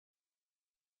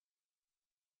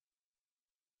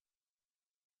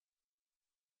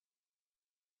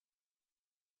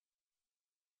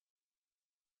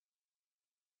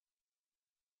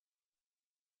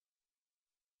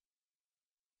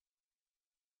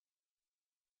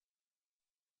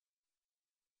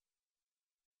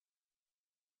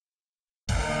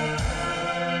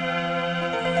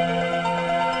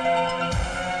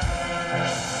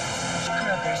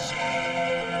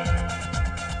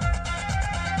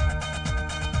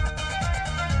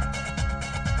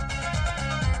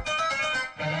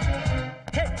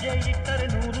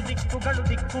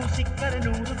ದಿಕ್ಕು ಸಿಕ್ಕರೆ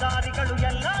 100 ದಾರಿಗಳು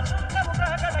ಎಲ್ಲ ಸುತ್ತವು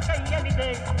ಗ್ರಹಗಳ ಕೈಯಲ್ಲಿದೆ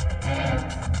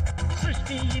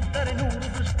ಸೃಷ್ಟಿ ಇದ್ದರೆ 100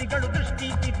 ದೃಷ್ಟಿಗಳು ದೃಷ್ಟಿ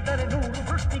ಇದ್ದರೆ 100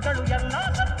 ದೃಷ್ಟಿಗಳು ಎಲ್ಲ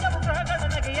ಸತ್ಯವು ಗ್ರಹಗಳ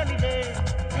ನಗೆಯಲಿದೆ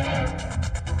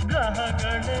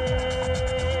ಗ್ರಹಗಳೇ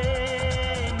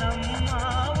ನಮ್ಮ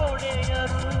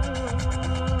ಒಡೆಯರು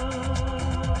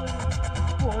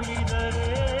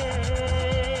ಒಲಿದರೆ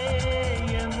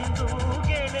ಎಂದು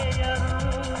ಗೆಳೆಯರು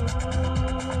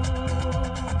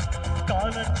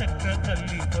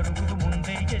ಕಾಲಚಕ್ರದಲ್ಲಿ ಬರುವುದು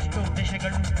ಮುಂದೆ ಎಷ್ಟೋ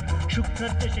ದಶೆಗಳು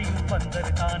ಶುಕ್ರದಶೆಯು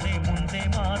ಬಂದರೆ ತಾನೇ ಮುಂದೆ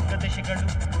ಮಾರ್ಗದಶೆಗಳು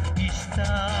ಇಷ್ಟ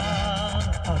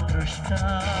ಅದೃಷ್ಟ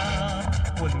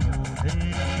ಒಲಿಯುವುದೇ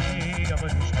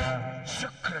ಅವನಿಷ್ಟ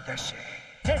ಶುಕ್ರದಶೆ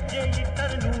ಹೆಜ್ಜೆ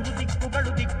ಇಟ್ಟರೆ 100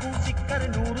 ದಿಕ್ಕುಗಳು ದಿಕ್ಕು ಸಿಕ್ಕರೆ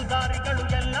 100 ದಾರಿಗಳು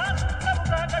ಎಲ್ಲ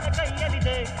ಸುತ್ತಗಳ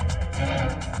ಕೈಯಲ್ಲಿದೆ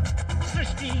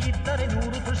ಸೃಷ್ಟಿ ಇದ್ದರೆ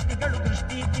 100 ದೃಷ್ಟಿಗಳು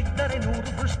ದೃಷ್ಟಿ ಇದ್ದರೆ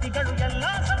 100 ದೃಷ್ಟಿಗಳು ಎಲ್ಲ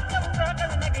ಸತ್ಯವು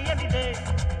ಗ್ರಹಗಳ ನಗೆಯಲಿದೆ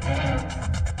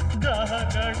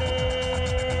ಗ್ರಹಗಳೇ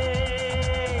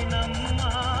ನಮ್ಮ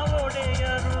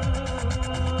ಒಡೆಯರು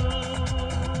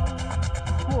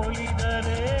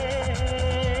ಒಲಿದರೆ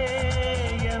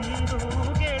ಎಂದು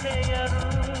ಗೆಳೆಯರು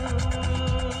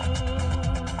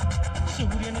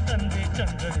ಸೂರ್ಯನ ತಂದೆ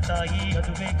ಚಂದ್ರನ ತಾಯಿ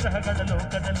ಅದುವೇ ಗ್ರಹಗಳ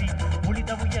ಲೋಕದಲ್ಲಿ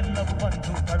ಉಳಿದವು ಎಲ್ಲವೂ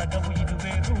ಬಂಧು ಬಳಗವು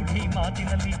ಇದುವೇ ರೂಢಿ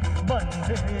ಮಾತಿನಲ್ಲಿ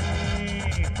ಬಂದೇ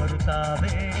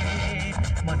ಬರುತ್ತಾವೆ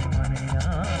ಮನೆ ಮನೆಯ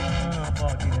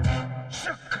ಬಾಗಿಲ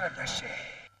ಶುಕ್ರದಶೆ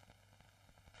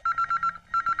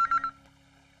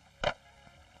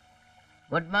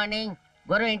ಗುಡ್ ಮಾರ್ನಿಂಗ್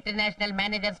ಗುರು ಇಂಟರ್ನ್ಯಾಷನಲ್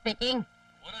ಮ್ಯಾನೇಜರ್ ಸ್ಪೀಕಿಂಗ್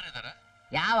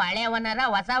ಯಾವ ಹಳೆ ಓನರ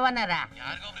ಹೊಸ ಓನರ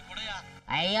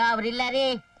ಅಯ್ಯೋ ಅವ್ರಿಲ್ಲ ರೀ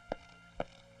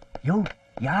ಯೋ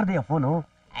ಯಾರ್ದೆಯ ಫೋನು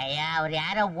ಅಯ್ಯ ಅವ್ರು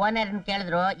ಯಾರೋ ಓನರ್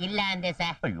ಕೇಳಿದ್ರು ಇಲ್ಲ ಅಂದೆ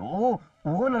ಸರ್ ಅಯ್ಯೋ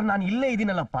ಓನರ್ ನಾನು ಇಲ್ಲೇ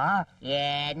ಇದೀನಲ್ಲಪ್ಪ ಏ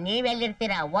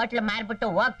ನೀವೆಲ್ಲಿರ್ತೀರಾ ಹೋಟ್ಲ್ ಮಾರ್ಬಿಟ್ಟು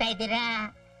ಹೋಗ್ತಾ ಇದ್ದೀರಾ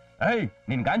ಏಯ್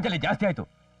ನಿನ್ ಗಾಂಚಲಿ ಜಾಸ್ತಿ ಆಯ್ತು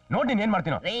ನೋಡಿ ನೀನ್ ಏನ್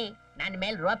ಮಾಡ್ತೀನೋ ರೀ ನನ್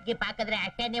ಮೇಲ್ ರೋಪ್ ಗಿಪ್ ಹಾಕಿದ್ರೆ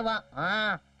ಅಷ್ಟೇ ನೀವು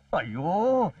ಅಯ್ಯೋ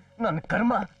ನನ್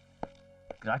ಕರ್ಮ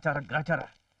ಗ್ರಾಚಾರ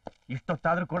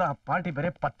ಇಷ್ಟೊತ್ತಾದ್ರೂ ಕೂಡ ಆ ಪಾರ್ಟಿ ಬೇರೆ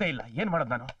ಪತ್ತೆ ಇಲ್ಲ ಏನ್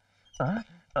ಮಾಡೋದು ನಾನು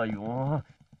ಅಯ್ಯೋ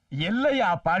ಎಲ್ಲಯ್ಯ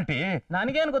ಆ ಪಾರ್ಟಿ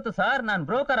ನನಗೇನ್ ಗೊತ್ತು ಸರ್ ನಾನ್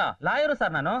ಬ್ರೋಕರ ಲಾಯರು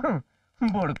ಸರ್ ನಾನು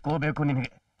ಬಡ್ಕೋಬೇಕು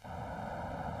ನಿನಗೆ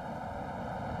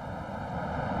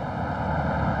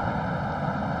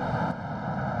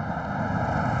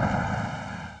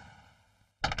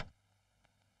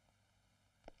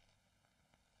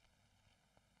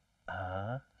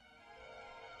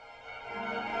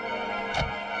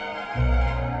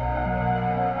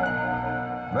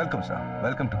Welcome, sir.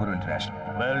 Welcome to Guru International.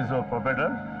 Where is your proprietor?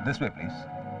 This way, please.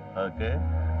 Okay.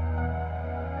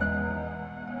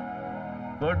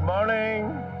 Good morning.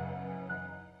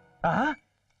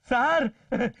 Sir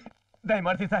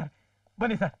ದಯಮಾಡಿಸಿ sir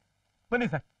ಬನ್ನಿ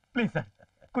ಸರ್ ಪ್ಲೀಸ್ ಸರ್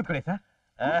ಕೂತ್ಕೊಳ್ಳಿ ಸರ್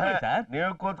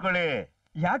ನೀವು ಕೂತ್ಕೊಳ್ಳಿ.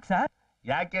 ಯಾಕೆ ಸರ್?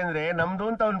 ಯಾಕೆಂದ್ರೆ ನಮ್ದು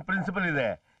ಅಂತ ಒಂದು ಪ್ರಿನ್ಸಿಪಲ್ ಇದೆ.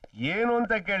 ಏನು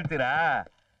ಅಂತ ಕೇಳ್ತೀರಾ?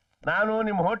 ನಾನು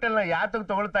ನಿಮ್ಮ ಹೋಟೆಲ್ನ ಯಾತಕ್ಕೆ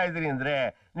ತಗೊಳ್ತಾ ಇದ್ದೀನಿ ಅಂದ್ರೆ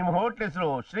ನಿಮ್ಮ ಹೋಟ್ಲ್ ಹೆಸರು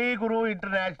ಶ್ರೀ ಗುರು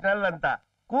ಇಂಟರ್ನ್ಯಾಷನಲ್ ಅಂತ.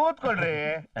 ಕೂತ್ಕೊಳ್ರಿ.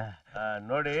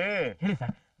 ನೋಡಿ ಹೇಳಿ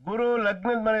ಸರ್. ಗುರು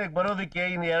ಲಗ್ನದ ಮನೆಗೆ ಬರೋದಕ್ಕೆ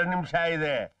ಇನ್ನು 2 ನಿಮಿಷ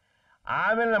ಇದೆ.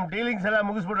 ಆಮೇಲೆ ನಮ್ ಡೀಲಿಂಗ್ಸ್ ಎಲ್ಲ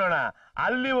ಮುಗಿಸ್ಬಿಡೋಣ.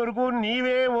 ಅಲ್ಲಿವರೆಗೂ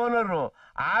ನೀವೇ ಓನರು.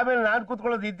 ಆಮೇಲೆ ನಾನ್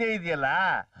ಕೂತ್ಕೊಳ್ಳೋದು ಇದ್ದೇ ಇದೆಯಲ್ಲ.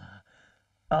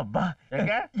 ಅಬ್ಬಾ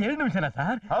 2 ನಿಮಿಷನಾ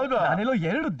ಸರ್? ಹೌದು. ನಾನೆಲ್ಲೋ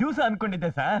 2 ದಿವಸ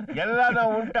ಅನ್ಕೊಂಡಿದ್ದೆ ಸರ್. ಎಲ್ಲ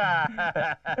ನಾವು ಉಂಟಾ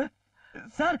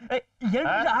ಸರ್? 2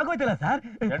 ನಿಮಿಷ ಆಗೋಯ್ತಲ್ಲ ಸರ್?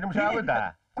 2 ನಿಮಿಷ ಆಗೋಯ್ತಾ?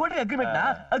 ಕೊಡ್ರಿ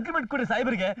ಅಗ್ರಿಮೆಂಟ್ ಕೊಡ್ರಿ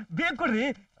ಸಾಹೇಬರಿಗೆ. ಬೇಗ ಕೊಡ್ರಿ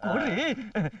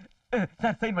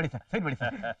ಸರ್. ಸೈನ್ ಮಾಡಿ ಸರ್.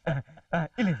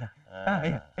 ಇಲ್ಲಿ ಸರ್.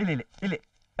 ಇಲ್ಲಿ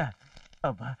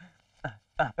ಅಬ್ಬಾ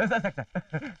ಸಾಕು ಸರ್.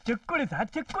 ಚೆಕ್ ಕೊಡಿ ಸರ್.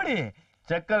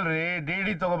 ಚೆಕ್ ಅಲ್ರಿ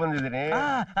ಡಿಡಿ ತಗೊಬಂದಿದ್ದೀನಿ.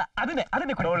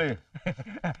 ಅದನ್ನೇ ಕೊಡಿ.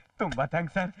 ತುಂಬಾ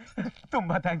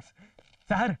ಥ್ಯಾಂಕ್ಸ್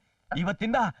ಸರ್.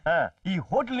 ಇವತ್ತಿಂದ ಈ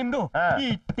ಹೋಟೆಲ್ ನಿಮ್ದು, ಈ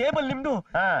ಟೇಬಲ್ ನಿಮ್ದು,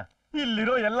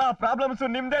 ಇಲ್ಲಿರೋ ಎಲ್ಲಾ ಪ್ರಾಬ್ಲಮ್ಸ್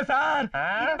ನಿಮ್ದೇ ಸರ್.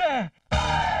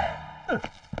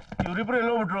 ಇವ್ರಿಬ್ರು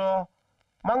ಎಲ್ಲೋಗ್ಬಿಟ್ರು?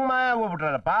 ಮಾಯ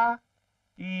ಹೋಗ್ಬಿಟ್ರಲ್ಲಪ್ಪ.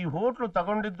 ಈ ಹೋಟ್ಲು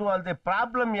ತಗೊಂಡಿದ್ದು ಅಲ್ಲದೆ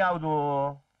ಪ್ರಾಬ್ಲಮ್ ಯಾವುದು?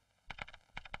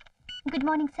 Good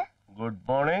morning sir. Good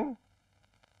morning.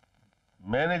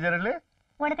 Manager ಅಲ್ಲಿ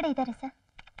ಒಳಗಡೆ ಇದ್ದಾರೆ ಸರ್.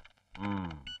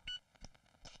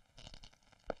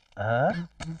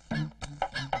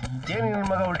 ಏನ್ ನಿನ್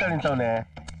ಮಗ ಉಲ್ಟಾ ನಿಂತವನೆ?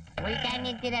 ಉಲ್ಟಾ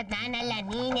ನಿಂತಿರೋದ್ ನಾನಲ್ಲ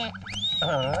ನೀನೆ.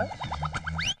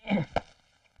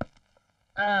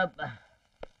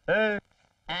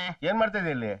 ಏನ್ ಮಾಡ್ತಾ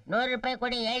ಇದ್ದೆ ಇಲ್ಲಿ? 100 ರೂಪಾಯಿ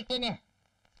ಕೊಡಿ ಹೇಳ್ತೀನಿ.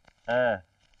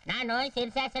 ನಾನು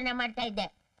ಶೀರ್ಷಾಸನ ಮಾಡ್ತಾ ಇದ್ದೆ.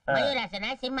 ಮಯೂರಾಸನ,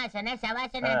 ಸಿಂಹಾಸನ,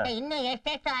 ಶವಾಸನ ಅಂತ ಇನ್ನೂ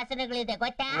ಎಷ್ಟೆಷ್ಟು ಆಸನಗಳಿದೆ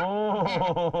ಗೊತ್ತಾ?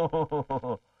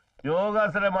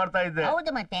 ಯೋಗಾಸನ ಮಾಡ್ತಾ ಇದ್ದೆ.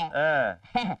 ಹೌದು ಮತ್ತೆ.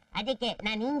 ಅದಕ್ಕೆ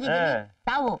ನಾನು ಹಿಂಗಿದ್ದೀನಿ,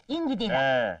 ತಾವು ಹಿಂಗಿದ್ದೀರ.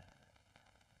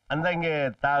 ಅಂದಂಗೆ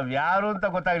ತಾವ್ ಯಾರು ಅಂತ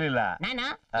ಗೊತ್ತಾಗ್ಲಿಲ್ಲ. ನಾನು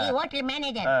ಈ hotel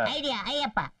manager idea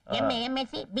Ayyappa. MA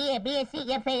MSc BA BSc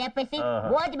FA FSc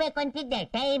ಓದ್ಬೇಕು ಅಂತಿದ್ದೆ,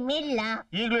 ಟೈಮ್ ಇಲ್ಲ.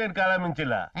 ಈಗ್ಲೂ ಏನ್ ಕಾಲ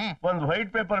ಮಿಂಚಿಲ್ಲ. ಒಂದ್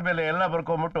ವೈಟ್ ಪೇಪರ್ ಮೇಲೆ ಎಲ್ಲ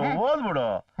ಬರ್ಕೊಂಡ್ಬಿಟ್ಟು ಓದ್ಬಿಡು.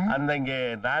 ಅಂದಂಗೆ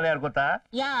ನಾನ್ ಯಾರು ಗೊತ್ತಾ?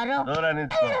 ಯಾರು? ದೂರ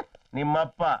ನಿಂತ್ಕೊ.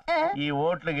 ನಿಮ್ಮಪ್ಪ ಈ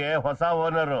ಹೋಟ್ಲಿಗೆ ಹೊಸ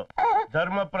ಓನರು,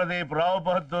 ಧರ್ಮ ಪ್ರದೀಪ್ ರಾವ್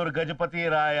ಬಹದ್ದೂರ್ ಗಜಪತಿ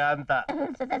ರಾಯ ಅಂತ.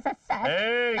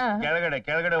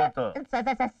 ಕೆಳಗಡೆ ಹೊತ್ತು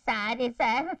ಸಾರಿ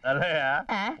ಸರ್. ಅಲ್ಲಯ್ಯ,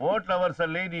 ಹೋಟ್ಲ್ ಅವರ್ಸ್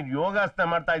ಅಲ್ಲಿ ನೀನ್ ಯೋಗಾಸನ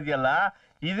ಮಾಡ್ತಾ ಇದೆಯಲ್ಲ,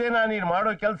 ಇದೇನಾ ನೀನ್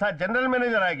ಮಾಡೋ ಕೆಲಸ ಜನರಲ್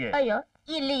ಮ್ಯಾನೇಜರ್ ಆಗಿ? ಅಯ್ಯೋ,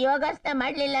 ಇಲ್ಲಿ ಯೋಗಾಸನ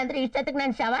ಮಾಡ್ಲಿಲ್ಲ ಅಂದ್ರೆ ಇಷ್ಟೊತ್ತಿಗೆ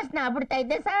ನಾನು ಶವಾಸನ ಆಗ್ಬಿಡ್ತಾ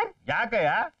ಇದ್ದೆ ಸರ್.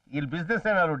 ಯಾಕಯ್ಯ, ಇಲ್ಲಿ ಬಿಸ್ನೆಸ್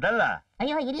ಏನಾದ್ರು ಡಲ್ಲ?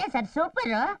 ಅಯ್ಯೋ ಇಲ್ಲ ಸರ್,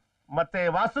 ಸೂಪರ್. ಮತ್ತೆ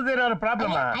ವಾಸ್ತುದೇನಾದ್ರು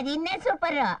ಪ್ರಾಬ್ಲಮ್? ಅದು ಇನ್ನೇ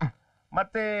ಸೂಪರ್.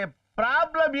 ಮತ್ತೆ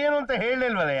ಪ್ರಾಬ್ಲಮ್ ಏನು ಅಂತ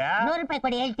ಹೇಳಿಲ್ವಲ್ಲಯ್ಯ? 100 ರೂಪಾಯಿ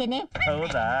ಕೊಡಿ, ಹೇಳ್ತೀನಿ.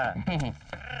 ಹೌದಾ?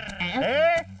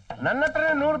 ನನ್ನ ಹತ್ರ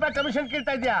 100 ರೂಪಾಯಿ ಕಮಿಷನ್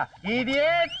ಕೇಳ್ತಾ ಇದ್ಯಾ?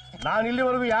 ಇಡಿಯೇಟ್! ನಾನು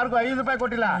ಇಲ್ಲಿವರೆಗೂ ಯಾರಿಗೂ 5 ರೂಪಾಯಿ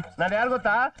ಕೊಟ್ಟಿಲ್ಲ. ನಾನು ಯಾರು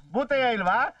ಗೊತ್ತಾ? ಭೂತಯ್ಯ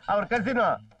ಇಲ್ವಾ, ಅವ್ರ ಕಸಿನು.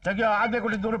 ತೆಗಿಯೋ, ಆಗ್ಲೇ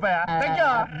ಕೊಟ್ಟಿದ್ದು 100 ರೂಪಾಯಿ. ತೆಗಿಯೋ.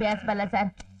 ಅಭ್ಯಾಸ ಬಲ್ಲ ಸರ್.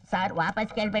 ಸರ್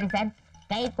ವಾಪಸ್ ಕೇಳ್ಬೇಡಿ ಸರ್,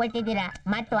 ಕೈ ಕೊಟ್ಟಿದ್ದೀರಾ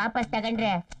ಮತ್ತೆ ವಾಪಸ್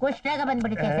ತಗೊಂಡ್ರೆ ಕುಷ್ಠಾಗ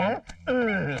ಬಂದ್ಬಿಡುತ್ತೆ ಸರ್.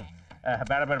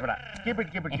 ಬೇಡ ಬೇಡ ಬೇಡ, ಕೀಪ್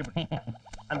ಇಟ್.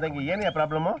 ಅಂದಂಗೆ ಏನೇ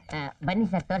ಪ್ರಾಬ್ಲಮ್? ಬನ್ನಿ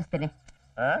ಸರ್, ತೋರಿಸ್ತೀನಿ.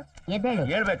 ಎದ್ದೇಳಿ.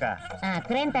 ಹೇಳ್ಬೇಕಾ?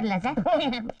 ಕ್ರೇನ್ ತರಲ್ಲ ಸರ್?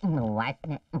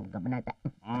 ವಾಸನೆ ಗಮನಾತ.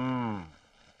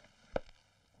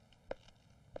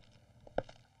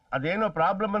 ಅದೇನೋ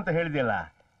ಪ್ರಾಬ್ಲಮ್ ಅಂತ ಹೇಳಿದ್ಯಲ್ಲ,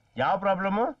 ಯಾವ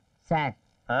ಪ್ರಾಬ್ಲಮ್ ಸರ್?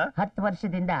 10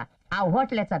 ವರ್ಷದಿಂದ ಆ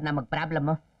ಹೋಟ್ಲೆ ಸರ್ ನಮಗ್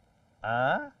problem.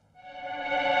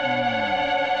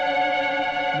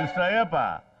 Mister Ayyappa,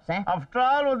 after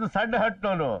all ಒಂದು ಸಣ್ಣ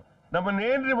ಹಟ್ಟೋನು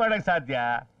ನಮ್ಮನ್ನೇನ್ರಿ ಮಾಡಕ್ ಸಾಧ್ಯ?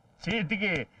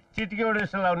 ಚಿಟಿಕೆ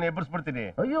ಹೊಡೆಯಷ್ಟಲ್ಲ ಅವ್ನ ಎಬ್ಬರಿಸ್ಬಿಡ್ತೀನಿ.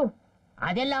 ಅಯ್ಯೋ,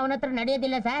 ಅದೆಲ್ಲ ಅವನ ಹತ್ರ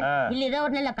ನಡೆಯೋದಿಲ್ಲ ಸರ್.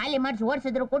 ಇಲ್ಲಿರೋರ್ನೆಲ್ಲ ಖಾಲಿ ಮಾಡಿಸಿ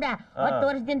ಓಡಿಸಿದ್ರು ಕೂಡ 10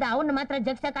 ವರ್ಷದಿಂದ ಅವನು ಮಾತ್ರ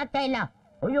ಜಗ್ಸಕ್ ಆಗ್ತಾ ಇಲ್ಲ.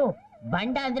 ಅಯ್ಯೋ,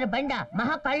 ಬಂಡ ಅಂದ್ರೆ ಬಂಡ,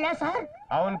 ಮಹಾ ಕಳ್ಳ ಸರ್.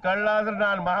 ಅವನ್ ಕಳ್ಳ ಅಂದ್ರೆ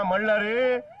ನಾನ್ ಮಹಾ ಮಳ್ಳ ರೀ.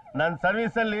 ನನ್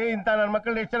ಸರ್ವಿಸ್ ಅಲ್ಲಿ ಇಂತ ನನ್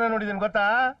ಮಕ್ಕಳನ್ನ ಎಷ್ಟು ಜನ ನೋಡಿದೀನಿ ಗೊತ್ತಾ?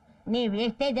 ನೀವ್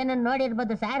ಎಷ್ಟೇ ಜನ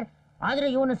ನೋಡಿರ್ಬೋದು ಸರ್, ಆದ್ರೆ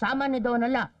ಇವನು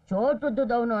ಸಾಮಾನ್ಯದವನಲ್ಲ,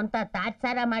 ಚೋಟುದ್ದವನು ಅಂತ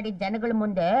ತಾತ್ಸಾರ ಮಾಡಿದ ಜನಗಳ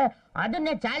ಮುಂದೆ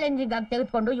ಅದನ್ನೇ ಚಾಲೆಂಜಿಂಗ್ ಆಗಿ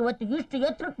ತೆಗೆದುಕೊಂಡು ಇವತ್ತು ಇಷ್ಟು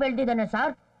ಎತ್ತರಕ್ಕೆ ಬೆಳೆದಿದ್ದಾನೆ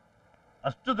ಸರ್.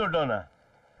 ಅಷ್ಟು ದೊಡ್ಡವನ?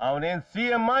 ಅವನೇನ್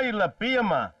CM ಇಲ್ಲ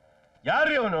PM?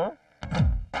 ಯಾರ್ರಿ ಅವನು?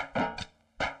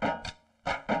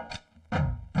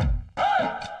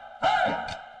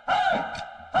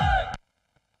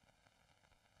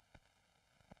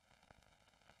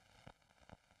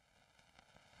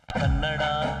 ಕನ್ನಡ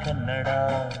ಕನ್ನಡ,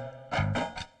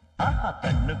 ಆಹಾ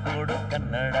ಕಣ್ಣು ಕೊಡು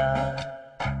ಕನ್ನಡ.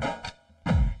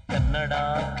 ಕನ್ನಡ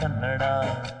ಕನ್ನಡ,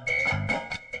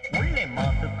 ಒಳ್ಳೆ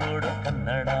ಮಾತು ಕೊಡು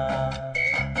ಕನ್ನಡ.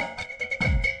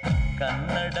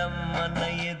 ಕನ್ನಡಮ್ಮನ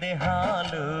ಎದೆ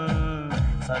ಹಾಲು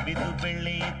ಸವಿದು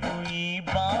ಬೆಳೆಯಿತು ಈ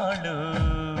ಬಾಳು.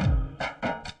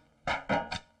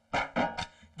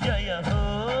 ಜಯ ಹೋ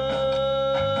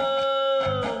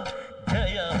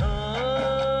ಜಯ ಹೋ,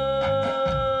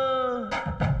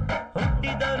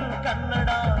 ಹುಟ್ಟಿದರು ಕನ್ನಡ,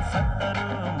 ಸತ್ತರು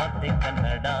ಮತ್ತೆ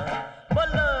ಕನ್ನಡ.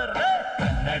 ಬಲ್ಲರೆ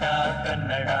ಕನ್ನಡ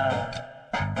ಕನ್ನಡ,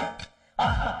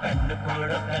 ಆಹ ಕಣ್ಣು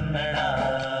ಕೊಡು ಕನ್ನಡ.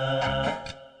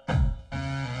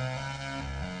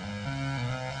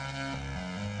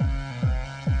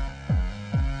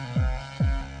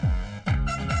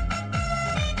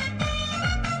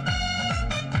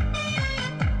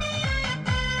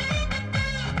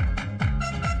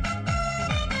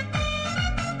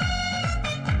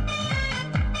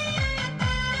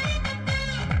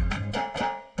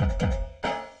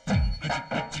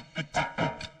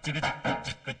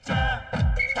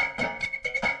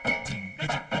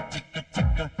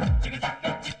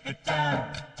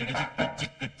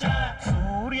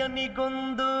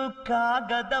 ಸೂರ್ಯನಿಗೊಂದು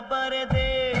ಕಾಗದ ಬರೆದೆ,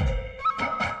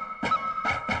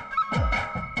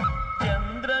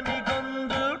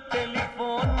 ಚಂದ್ರನಿಗೊಂದು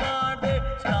ಟೆಲಿಫೋನ್ ಮಾಡಿದೆ,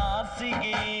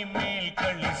 ಸ್ಟಾರ್ಸಿಗೆ ಮೇಲ್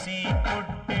ಕಳಿಸಿ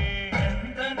ಕೊಟ್ಟೆ.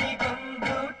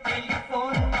 ಚಂದ್ರನಿಗೊಂದು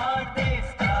ಟೆಲಿಫೋನ್ ಮಾಡಿದೆ,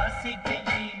 ಸ್ಟಾರ್ಸಿಗೆ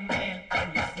ಮೇಲ್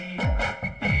ಕಳಿಸಿ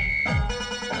ಕೊಟ್ಟೆ.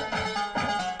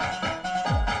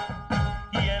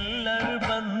 ಎಲ್ಲರೂ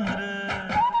ಬಂದ್ರು,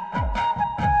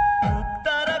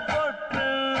 ಉತ್ತರ ಕೊಟ್ರು,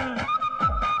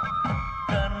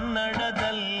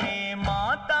 ಕನ್ನಡದಲ್ಲಿ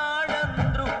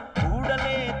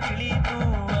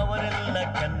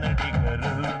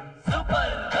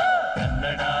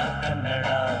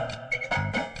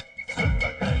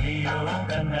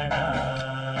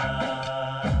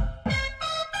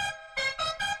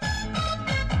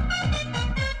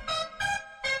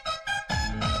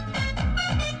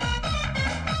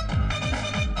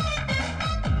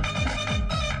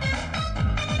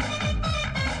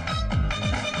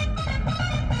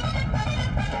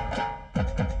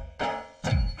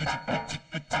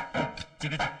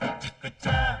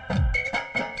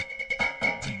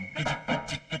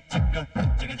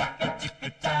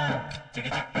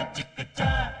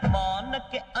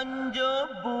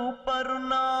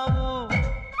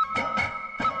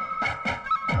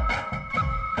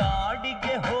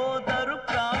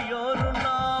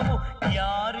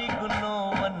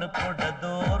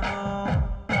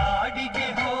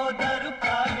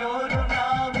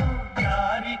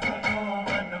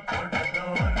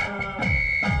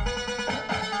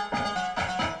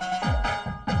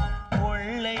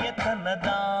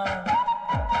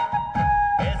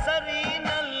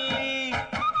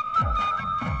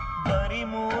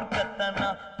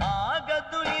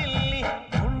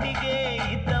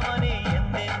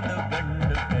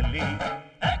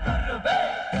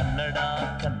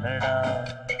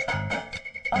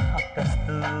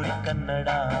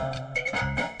ಕನ್ನಡ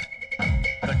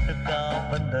ಕಟ್ಟುಕ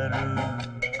ಬಂದರು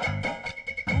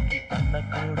ಅನ್ನ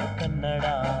ಕೊಡು ಕನ್ನಡ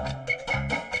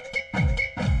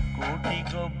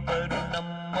ಕೋಟಿಗೊಬ್ಬರು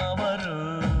ನಮ್ಮವರು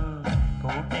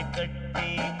ಕೋಟೆ ಕಟ್ಟಿ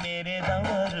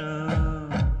ಮೆರೆದವರು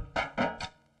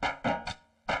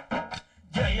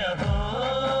ಜಯ ಹೋ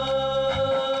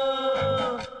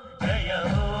ಜಯ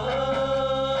ಹೋ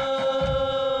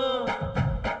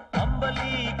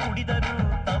ಅಂಬಲಿ ಕುಡಿದರು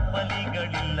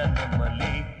ತಮ್ಮಲಿಗಳಿಲ್ಲ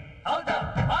ನಮ್ಮಲ್ಲಿ ಹೌದಾ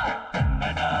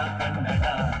ಕನ್ನಡ ಕನ್ನಡ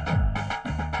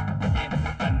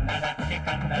ಎಂದು ಕನ್ನಡಕ್ಕೆ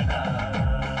ಕನ್ನಡ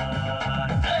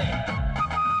ಜೈ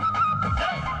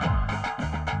ಜೈ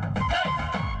ಜೈ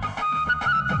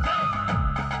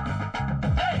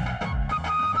ಜೈ ಜೈ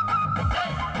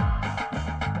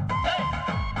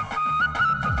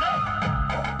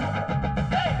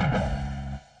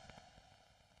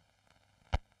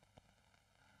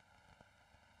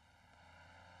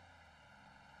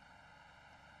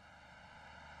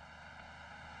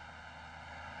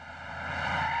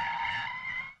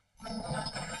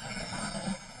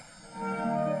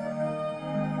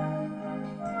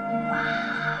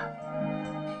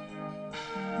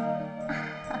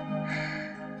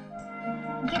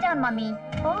Get down, mommy.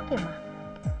 Okay, ma.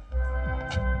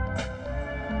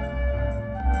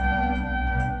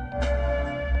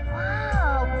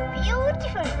 Wow,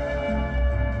 beautiful.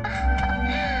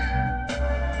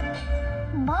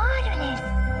 Marvelous.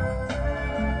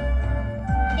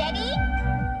 Daddy?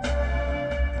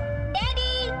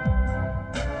 Daddy?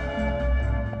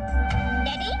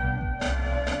 Daddy?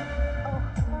 Oh.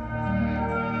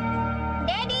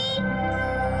 Daddy?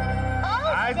 Oh,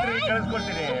 ಆಯ್ತು ರೀ, Daddy.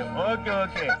 ಕಳಿಸ್ಕೊಡ್ತೀನಿ. Okay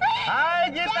okay. Hi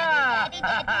Geetha.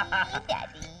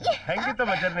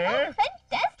 ಹೆಂಗಿತ್ತಮ್ಮ journey?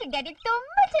 Fantastic daddy,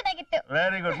 ತುಂಬಾ ಚೆನ್ನಾಗಿತ್ತು.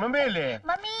 Very good. ಮಮ್ಮಿ ಇಲ್ಲಿ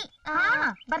ಮಮ್ಮಿ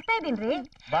ಬರ್ತಾ ಇದೀನ್ರಿ.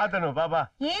 ಬಾತನು ಬಾಬಾ.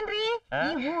 ಏನ್ರಿ ಈ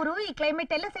ಊರು ಈ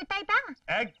ಕ್ಲೈಮೇಟ್ ಎಲ್ಲ ಸೆಟ್ ಆಯ್ತಾ?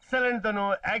 ಎಕ್ಸಲೆಂಟ್ ತನು,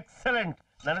 ಎಕ್ಸಲೆಂಟ್.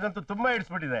 ನನಗಂತೂ ತುಂಬಾ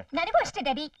ಇಡ್ಸ್ಬಿಟ್ಟಿದೆ. ನನಗೂ ಅಷ್ಟೇ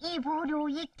ಡ್ಯಾಡಿ, ಈ ಊರು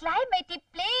ಈ ಕ್ಲೈಮೇಟ್ ಈ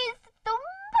ಪ್ಲೇಸ್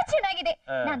ತುಂಬಾ ಚೆನ್ನಾಗಿದೆ.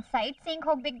 ನಾನ್ ಸೈಟ್ ಸೀಯಿಂಗ್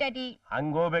ಹೋಗ್ಬೇಕು ಡ್ಯಾಡಿ.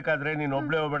 ಹಂಗ ಹೋಗ್ಬೇಕಾದ್ರೆ ನೀನ್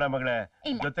ಒಬ್ಳೆ ಹೋಗ್ಬೇಡ ಮಗಳೇ,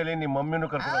 ಇಲ್ಲ. ಜೊತೆಲಿ ನಿಮ್ ಮಮ್ಮಿನೂ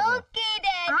ಕರ್ಕೊಂಡು ಓಕೆ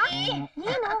ಡ್ಯಾಡಿ.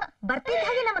 ಏನು ಬರ್ತಿದ್ದ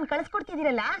ಹಾಗೆ ನಮ್ಮನ್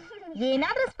ಕಳ್ಸ್ಕೊಡ್ತಿದ್ದೀರಲ್ಲ,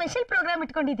 ಏನಾದ್ರೂ ಸ್ಪೆಷಲ್ ಪ್ರೋಗ್ರಾಮ್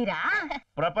ಇಟ್ಕೊಂಡಿದ್ದೀರಾ?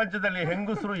 ಪ್ರಪಂಚದಲ್ಲಿ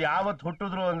ಹೆಂಗಸರು ಯಾವತ್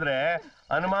ಹುಟ್ಟಿದ್ರು ಅಂದ್ರೆ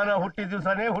ಅನುಮಾನ ಹುಟ್ಟಿದ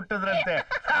ದಿವ್ಸನೇ ಹುಟ್ಟಿದ್ರಂತೆ.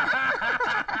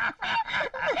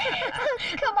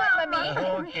 Come on, mummy.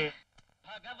 ಓಕೆ.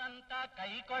 ಭಗವಂತ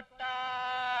ಕೈ ಕೊಟ್ಟ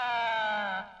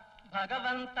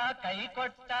ಭಗವಂತ ಕೈ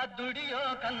ಕೊಟ್ಟ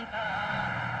ದುಡಿಯೋಕಂತ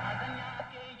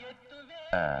ಅದನ್ಯಾಕೆ ಎತ್ತುವೆ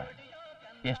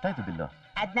ಎಷ್ಟಾಯ್ತು ಬಿಲ್ಲು?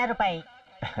 16 ರೂಪಾಯಿ.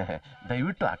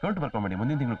 ದಯವಿಟ್ಟು ಅಕೌಂಟ್ ಬರ್ಕೊಂಬಿಡಿ,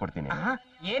 ಮುಂದಿನ ತಿಂಗಳು ಕೊಡ್ತೀನಿ.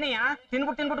 ಏನಯ್ಯ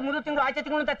ತಿನ್ಬಿಟ್ಟು ಮುಂದೆ ತಿಂಗಳು ಆಚೆ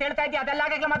ತಿಂಗಳು ಅಂತ ಹೇಳ್ತಾ ಇದ್ದೀಯ, ಅದೆಲ್ಲ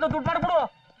ಆಗಕ್ಕೆ ಮೊದಲು ದುಡ್ಡು ಮಾಡ್ಬಿಡು.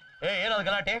 ಏನದು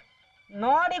ಗಲಾಟೆ?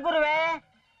 ನೋಡಿ ಗುರುವೆ,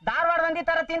 ಧಾರವಾಡ ಮಂದಿ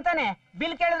ತರ ತಿಂತಾನೆ,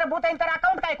 ಬಿಲ್ ಕೇಳಿದ್ರೆ ಭೂತ ಇಂತಾರೆ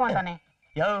ಅಕೌಂಟ್ ಕಾಯ್ಕೊಂತಾನೆ.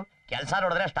 ಯೋ ಕೆಲ್ಸ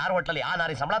ನೋಡಿದ್ರೆ ಸ್ಟಾರ್ ಹೋಟ್ಲಲ್ಲಿ ಆ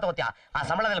ನಾರಿ ಸಂಬಳ ತಗೋತ್ಯಾ, ಆ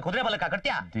ಸಂಬಳದಲ್ಲಿ ಕುದುರೆ ಬಲಕ್ಕ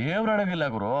ಕಟ್ತ್ಯಾ? ದೇವ್ರಡಗಿಲ್ಲ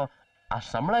ಗುರು, ಆ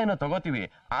ಸಂಬಳ ಏನೋ ತಗೋತೀವಿ,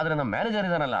 ಆದ್ರೆ ನಮ್ಮ ಮ್ಯಾನೇಜರ್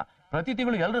ಇದಾನಲ್ಲ, ಪ್ರತಿ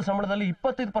ತಿಂಗಳು ಎಲ್ಲರ ಸಂಬಳದಲ್ಲಿ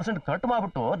 25% ಕಟ್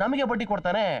ಮಾಡ್ಬಿಟ್ಟು ನಮಗೆ ಬಡ್ಡಿ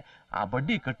ಕೊಡ್ತಾನೆ. ಆ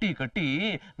ಬಡ್ಡಿ ಕಟ್ಟಿ ಕಟ್ಟಿ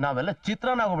ನಾವೆಲ್ಲ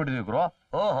ಚಿತ್ರಾನ್ನ ಆಗೋಗ್ಬಿಟ್ಟಿದ್ವಿ ಗುರು.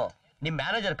 ಓಹೋ, ನಿಮ್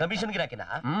ಮ್ಯಾನೇಜರ್ ಕಮಿಷನ್ ಗಿರಾಕಿನ?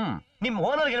 ನಿಮ್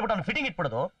ಓನರ್ ಹೇಳ್ಬಿಟ್ಟು ಅವ್ನು ಫಿಟ್ಟಿಂಗ್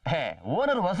ಇಟ್ಬಿಡೋದು? ಹೇ,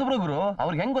 ಓನರ್ ಹೊಸಬ್ರು ಗುರು,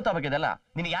 ಅವ್ರಿಗೆ ಹೆಂಗ್ ಗೊತ್ತಾಗಬೇಕಿದೆಲ್ಲ?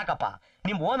 ನಿನ್ಗೆ ಯಾಕಪ್ಪ,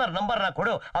 ನಿಮ್ ಓನರ್ ನಂಬರ್ ನ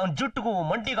ಕೊಡು, ಅವ್ನ್ ಜುಟ್ಟಿಗೂ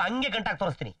ಮಂಟಿಗೂ ಹಂಗೆ ಗಂಟಾಕ್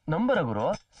ತೋರಿಸ್ತೀನಿ. ನಂಬರ್ ಗುರು,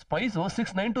 ಸ್ಪೈಸು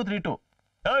 69232.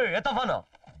 ಎತ್ತಫೋನು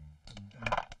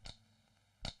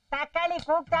ತಕ್ಕಾಳಿ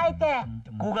ಕೂಗ್ತಾ ಐತೆ.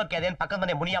 ಕೂಗಕ್ಕೆ ಅದೇನ್ ಪಕ್ಕದ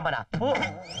ಮನೆ ಮುನಿಯಮ್ಮನ?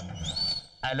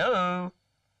 ಹಲೋ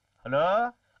ಹಲೋ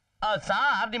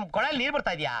ಸಾರ್, ನಿಮ್ ಕೊಳಲ್ ನೀರ್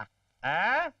ಬರ್ತಾ ಇದೆಯಾ?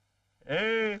 ಏ,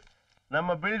 ನಮ್ಮ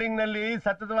ಬಿಲ್ಡಿಂಗ್ ನಲ್ಲಿ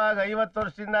ಸತತವಾಗಿ 50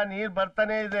 ವರ್ಷದಿಂದ ನೀರ್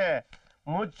ಬರ್ತಾನೆ ಇದೆ.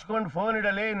 ಮುಚ್ಕೊಂಡು ಫೋನ್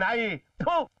ಇಡಲಿ ನಾಯಿ.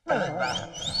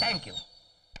 Thank you.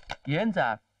 ಏನ್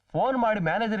ಸಾರ್, ಫೋನ್ ಮಾಡಿ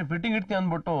ಮ್ಯಾನೇಜರ್ ಫಿಟ್ಟಿಂಗ್ ಇಡ್ತೀನಿ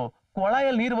ಅಂದ್ಬಿಟ್ಟು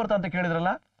ಕೊಳಾಯಲ್ಲಿ ನೀರು ಬರ್ತಾ ಅಂತ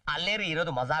ಕೇಳಿದ್ರಲ್ಲ? ಅಲ್ಲೇರಿ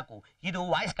ಇರೋದು ಮಜಾಕು, ಇದು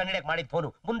ವಾಯ್ಸ್ ಕಂಡಿಡಕ್ ಮಾಡಿದ ಫೋನು,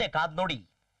 ಮುಂದೆ ಕಾದ್ ನೋಡಿ.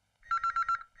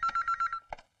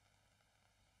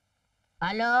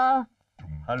 Hello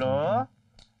hello,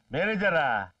 ಮ್ಯಾನೇಜರಾ?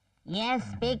 S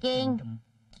speaking.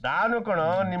 ನಾನು ಕಣೋ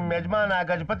ನಿಮ್ ಯಜಮಾನ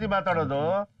ಗಜಪತಿ ಮಾತಾಡೋದು.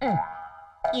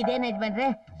 ಇದೇನ್ ಯಜಮಾನ್ರೆ,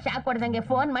 ಶಾಕ್ ಹೊಡ್ದಂಗೆ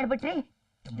ಫೋನ್ ಮಾಡ್ಬಿಟ್ರಿ?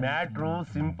 Matter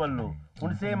simple.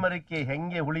 ಹುಣಸೆ ಮರಕ್ಕೆ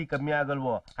ಹೆಂಗೆ ಹುಳಿ ಕಮ್ಮಿ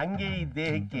ಆಗಲ್ವೋ ಹಂಗೆ ಈ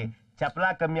ದೇಹಕ್ಕೆ ಚಪಲ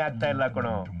ಕಮ್ಮಿ ಆಗ್ತಾ ಇಲ್ಲ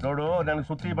ಕಣೋ. ನೋಡು, ನನ್ಗೆ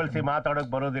ಸುತ್ತಿ ಬಳಸಿ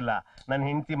ಮಾತಾಡೋಕ್ ಬರೋದಿಲ್ಲ. ನನ್ನ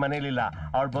ಹೆಂಡತಿ ಮನೇಲಿಲ್ಲ,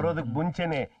 ಅವಳು ಬರೋದಕ್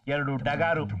ಮುಂಚೆನೆ 2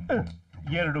 ಡಗಾರು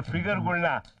 2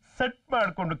 ಫಿಗರ್ಗಳನ್ನ ಸೆಟ್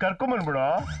ಮಾಡ್ಕೊಂಡು ಕರ್ಕೊಂಬಂದ್ಬಿಡೋ.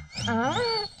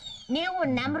 ನೀವು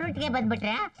ನಮ್ ರೂಟ್ಗೆ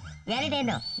ಬಂದ್ಬಿಟ್ರ?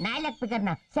 2 4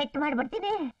 ಫಿಗರ್ನ ಸೆಟ್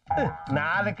ಮಾಡ್ಬಿಡ್ತೀನಿ.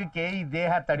 4ಕ್ಕೆ ಈ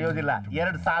ದೇಹ ತಡೆಯೋದಿಲ್ಲ,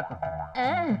 2 ಸಾಕು.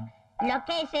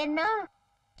 ಲೊಕೇಶನ್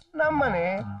ನಮ್ಮನೆ.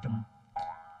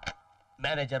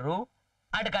 ಮ್ಯಾನೇಜರು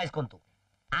ಅಡ್ಕಾಯಿಸ್ಕೊಂತು.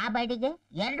 ಆ ಬಾಡಿಗೆ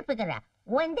 2 ಫಿಗರ,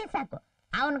 ಒಂದೇ ಸಾಕು.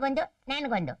 ಅವನಿಗೊಂದು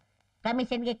ನನ್ಗೊಂದು.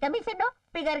 ಕಮಿಷನ್ಗೆ ಕಮಿಷನ್,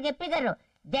 ಫಿಗರ್ಗೆ ಫಿಗರು.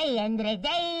 ಜೈ ಅಂದ್ರೆ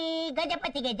ಜೈ,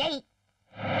 ಗಜಪತಿಗೆ ಜೈ.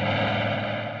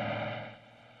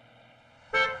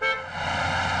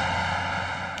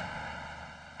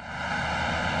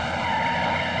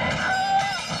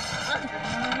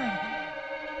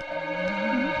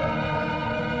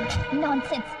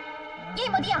 ನಾನ್ಸೆನ್ಸ್. ಏ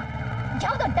ಮದಿಯಾ,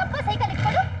 ಯಾವ್ದೋ ಡಬ್ಬ ಸೈಕಲ್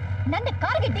ಇಟ್ಕೊಂಡು ನನ್ನ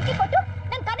ಕಾರ್ಗೆ ಡಿಕ್ಕಿ ಕೊಟ್ಟು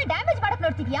ನನ್ನ ಕಾರ್ನ ಡ್ಯಾಮೇಜ್ ಮಾಡಕ್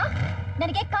ನೋಡ್ತಿದ್ಯಾ?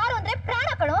 ನನಗೆ ಕಾರು ಅಂದ್ರೆ ಪ್ರಾಣ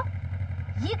ಕಣೋ.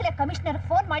 ಈಗಲೇ ಕಮಿಷನರ್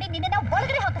ಫೋನ್ ಮಾಡಿ ನಿನ್ನ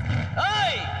ಒಳಗಡೆ ಹಾಕಿಸ್ತೀನಿ.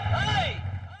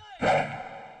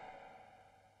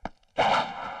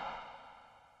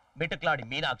 ಬಿಟ್ಟಕ್ಲಾಡಿ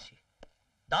ಮೀನಾಕ್ಷಿ,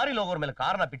 ದಾರಿಲಿ ಹೋಗೋರ್ ಮೇಲೆ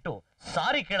ಕಾರ್ನ ಬಿಟ್ಟು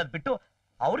ಸಾರಿ ಕೇಳದ್ ಬಿಟ್ಟು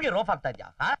ಅವ್ರಿಗೆ ರೋಫ್ ಆಗ್ತಾ ಇದ್ಯಾ?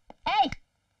 ಏಯ್,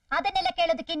 ಅದನ್ನೆಲ್ಲ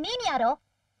ಕೇಳೋದಕ್ಕೆ ನೀನ್ ಯಾರೋ?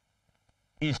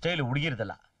 ಈ ಸ್ಟೈಲ್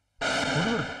ಹುಡುಗಿರ್ದಲ್ಲ,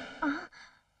 ಹುಡುಗರು.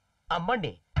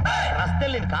 ಅಮ್ಮಣ್ಣಿ,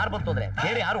 ರಸ್ತೆಯಲ್ಲಿ ನಿನ್ ಕಾರ್ ಬಂತು ಅಂದ್ರೆ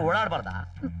ಬೇರೆ ಯಾರು ಓಡಾಡಬಾರ್ದ?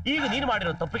 ಈಗ ನೀನು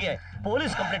ಮಾಡಿರೋ ತಪ್ಪಿಗೆ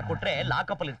ಪೊಲೀಸ್ ಕಂಪ್ಲೇಂಟ್ ಕೊಟ್ರೆ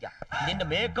ಲಾಕಪ್ ಅಲ್ಲಿ ಇರ್ತೀಯ. ನಿನ್ನ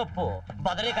ಮೇಕಪ್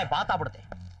ಬದನೆಕಾಯಿ ಬಾತಾಗ್ಬಿಡುತ್ತೆ.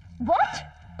 ವಾಟ್?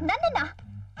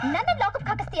 ನನ್ನ ಲಾಕಪ್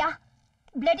ಹಾಕಿಸ್ತೀಯಾ?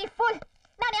 Bloody full.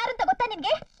 ನಾನು ಯಾರಂತ ಗೊತ್ತಾ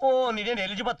ನಿನ್ಗೆ? ಓ, ನೀನೇನು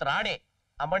ಎಲಿಜಿಬತ್ ರಾಣಿ.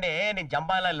 ಅಮ್ಮಣ್ಣೆ, ನಿನ್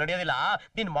ಜಂಬ ಎಲ್ಲ ನಡೆಯೋದಿಲ್ಲ.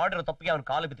 ನೀನ್ ಮಾಡಿರೋ ತಪ್ಪಿಗೆ ಅವ್ನ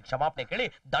ಕಾಲು ಬಿದ್ದು ಕ್ಷಮಾಪಣೆ ಕೇಳಿ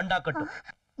ದಂಡ ಕಟ್ಟು.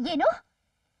 ಏನು?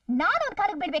 ನಾನು ಅವ್ನ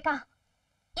ಕಾಲಿಗೆ ಬೀಳ್ಬೇಕಾ?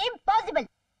 ಇಂಪಾಸಿಬಲ್.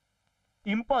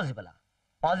 ಇಂಪಾಸಿಬಲ್?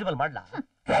 ಪಾಸಿಬಲ್ ಮಾಡ್ಲಾ?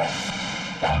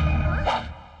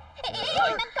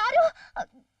 ನನ್ನ ಕಾರು.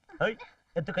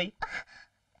 ಎತ್ತು ಕೈ.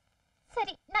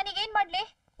 ಸರಿ, ನಾನೀಗೇನ್ ಮಾಡ್ಲಿ?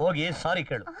 ಹೋಗಿ ಸಾರಿ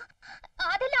ಕೇಳು.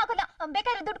 ಅದೆಲ್ಲ ಆಗಲ್ಲ,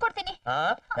 ಬೇಕಾದ್ರೆ ದುಡ್ಡು ಕೊಡ್ತೀನಿ.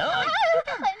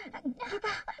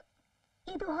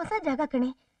 ಇದು ಹೊಸ ಜಾಗ ಕಣೆ,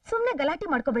 ಸುಮ್ನೆ ಗಲಾಟೆ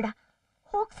ಮಾಡ್ಕೋಬೇಡ.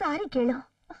 ಹೋಗ್ ಸಾರಿ ಕೇಳು.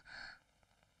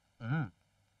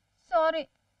 ಸಾರಿ.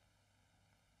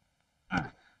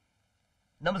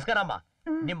 ನಮಸ್ಕಾರ ಅಮ್ಮ.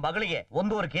 ನಿಮ್ ಮಗಳಿಗೆ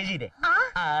 1.5 kg ಇದೆ.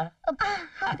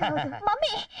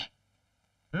 ಮಮ್ಮಿ.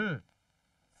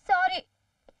 ಸಾರಿ.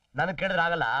 ನನಗ್ ಕೇಳಿದ್ರೆ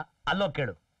ಆಗಲ್ಲ, ಅಲ್ಲೋಗ್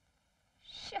ಕೇಳು.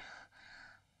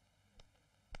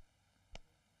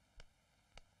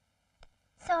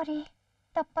 ಸಾರಿ,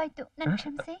 ತಪ್ಪಾಯ್ತು, ನನ್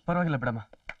ಕ್ಷಮಿಸಿ. ಪರವಾಗಿಲ್ಲ ಬಿಡಮ್ಮ.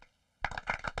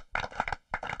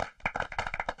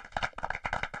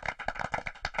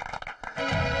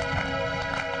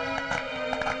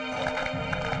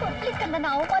 ನನ್ನ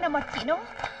ಅವಮಾನ ಮಾಡ್ತೀನೋ?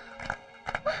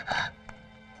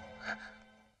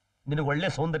 ನಿನಗೆ ಒಳ್ಳೆ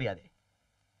ಸೌಂದರ್ಯ ಇದೆ.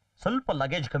 ಸ್ವಲ್ಪ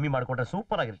ಲಗೇಜ್ ಕಮ್ಮಿ ಮಾಡ್ಕೊಂಡ್ರೆ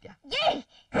ಸೂಪರ್ ಆಗಿರ್ತೀಯ.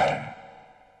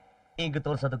 ಹಿಂಗ್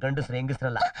ತೋರ್ಸೋದು ಗಂಡಸ್ರು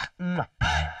ಹೆಂಗಸ್ರಲ್ಲ.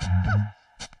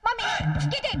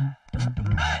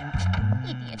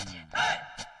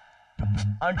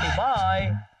 ಆಂಟಿ ಬಾಯ್.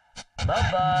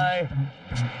 ಬಾಯ್.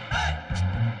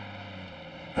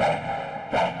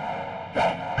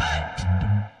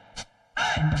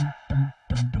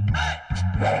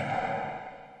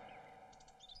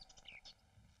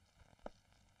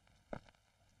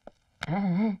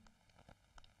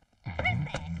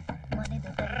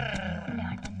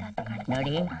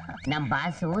 ನೋಡಿ, ನಮ್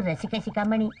ಬಾಸು ರಸಿಕ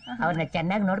ಶಿಖಾಮಣಿ. ಅವ್ರನ್ನ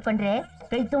ಚೆನ್ನಾಗಿ ನೋಡ್ಕೊಂಡ್ರೆ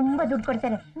ಕೈ ತುಂಬಾ ದುಡ್ಡು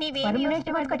ಕೊಡ್ತಾರೆ, ಪರ್ಮನೆಂಟ್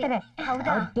ಮಾಡ್ಕೊಡ್ತಾರೆ.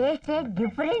 ಅವ್ರ ಟೇಸ್ಟ್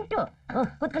ಡಿಫರೆಂಟ್.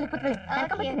 ಕೂತ್ಕೊಳ್ಳಿ.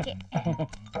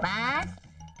 Boss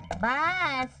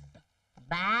boss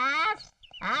boss.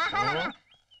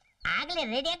 ಆಗ್ಲೇ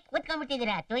ರೆಡಿಯಾಗಿ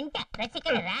ಕೂತ್ಕೊಂಡ್ಬಿಟ್ಟಿದ್ದೀರಾ? ತುಂಟ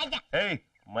ರಸಿಕರ ರಾಜ.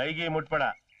 ಮೈಗೆ ಮುಟ್ಬೇಡ.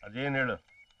 ಅದೇನ್ ಹೇಳು?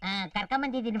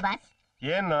 ಕರ್ಕೊಂಬಂದಿದ್ದೀನಿ ಬಾಸ್.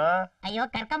 ಏನು? ಅಯ್ಯೋ,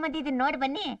 ಕರ್ಕೊಂಬಂದಿದ್ದೀನಿ, ನೋಡಿ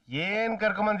ಬನ್ನಿ. ಏನ್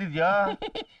ಕರ್ಕೊಂಬಂದಿದ್ಯಾ?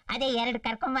 ಅದೇ 2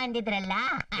 ಕರ್ಕೊಂಬಂದಿದ್ರಲ್ಲ.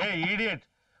 ಇಡಿಯಟ್,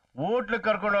 ಹೋಟ್ಲಿಗೆ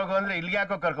ಕರ್ಕೊಂಡು ಹೋಗು ಅಂದ್ರೆ ಇಲ್ಲಿಗೆ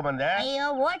ಯಾಕೋ ಕರ್ಕೊಂಬಂದೆ? ಅಯ್ಯೋ,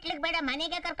 ಹೋಟ್ಲಿಗೆ ಬೇಡ,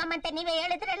 ಮನೆಗೆ ಕರ್ಕೊಂಬಂತ ನೀವೇ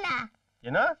ಹೇಳಿದ್ರಲ್ಲ.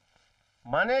 ಏನೋ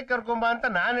ಮನೆ ಕರ್ಕೊಂಬ ಅಂತ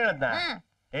ನಾನ್ ಹೇಳದ್ನ?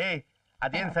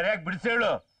 ಅದೇನ್ ಸರಿಯಾಗಿ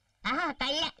ಬಿಡಿಸೇಳು.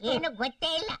 ಕಳ್ಳ, ಏನು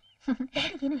ಗೊತ್ತೇ ಇಲ್ಲ.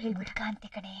 ಏನು ಹೇಳ್ಬಿಡ್ಕ ಅಂತೆ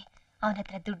ಕಣೆ. ಅವನ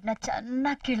ಹತ್ರ ದುಡ್ಡನ್ನ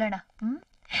ಚೆನ್ನಾಗಿ ಕೀಳೋಣ.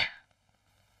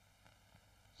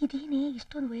 ಇದೇನೇ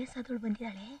ಇಷ್ಟೊಂದು ವಯಸ್ಸಾದವಳು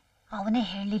ಬಂದಿದ್ದಾಳೆ? ಅವನೇ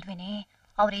ಹೇಳಿಲ್ವೇನೆ,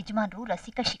 ಅವ್ರ ಯಜಮಾನ್ರು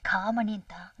ರಸಿಕ ಶಿಖಾಮಣಿ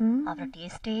ಅಂತ. ಅವ್ರ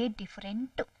ಟೇಸ್ಟೇ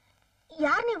ಡಿಫರೆಂಟ್.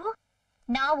 ಯಾರ್ ನೀವು?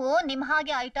 ನಾವು ನಿಮ್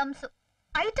ಹಾಗೆ ಐಟಮ್ಸ್.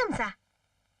 ಐಟಮ್ಸಾ?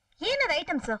 ಏನದ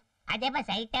ಐಟಮ್ಸ್? ಅದೇ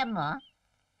ಬಸ್ ಐಟಮ್.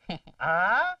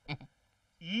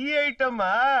 ಈ ಐಟಮ್?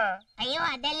 ಅಯ್ಯೋ,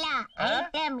 ಅದೆಲ್ಲ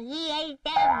ಐಟಮ್. ಈ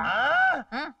ಐಟಮ್.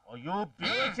 ಅಯ್ಯೋ,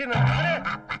 ಬೇಸಿನ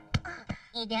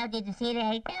ಇದ್ಯಾವ್ದಿದು ಸೀರೆ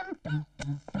ಐಟಮ್?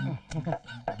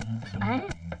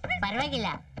 ಪರವಾಗಿಲ್ಲ,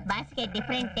 ಬಾಸ್ಗೆ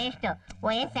ಡಿಫರೆಂಟ್ ಟೇಸ್ಟ್.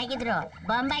 ವಯಸ್ಸಾಗಿದ್ರು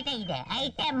ಬೊಂಬಾಟ ಇದೆ.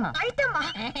 ಐಟಮ್. ಐಟಮ್?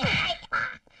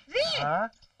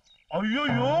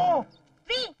 ಅಯ್ಯೋಯ್ಯೋ,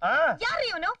 ಯಾರು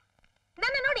ಇವನು?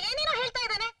 ನನ್ನ ನೋಡಿ ಏನೇನೋ ಹೇಳ್ತಾ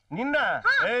ಇದ್ದಾನೆ. ನಿನ್ನ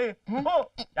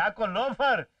ಯಾಕೋ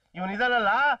ಲೋಫರ್ ಇವನ್ ಇದಲ್ಲ,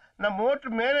 ನಮ್ಮ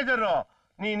ಹೋಟ್ಲ್ ಮ್ಯಾನೇಜರು.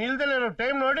 ನೀನ್ ಇಲ್ದಲ್ಲ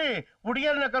ಟೈಮ್ ನೋಡಿ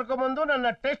ಹುಡುಗಿಯರನ್ನ ಕರ್ಕೊಂಡ್ಬಂದು ನನ್ನ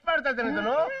ಟೆಸ್ಟ್ ಮಾಡ್ತಾ ಇದ್ದಾನೆ.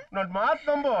 ಇದನ್ನು ನೋಡ್, ಮಾತ್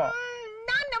ನಂಬು.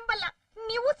 ನಾನ್ ನಂಬಲ್ಲ,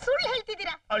 ನೀವು ಸುಳ್ಳು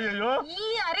ಹೇಳ್ತಿದ್ದೀರಾ. ಅಯ್ಯೋ, ಈ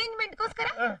ಅರೇಂಜ್ಮೆಂಟ್ ಗೋಸ್ಕರ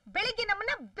ಬೆಳಿಗ್ಗೆ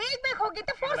ನಮ್ಮನ್ನ ಬೇಗ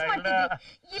ಹೋಗಿದ್ದ ಫೋರ್ಸ್ ಮಾಡ್ತಿದ್ವಿ.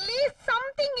 ಇಲ್ಲಿ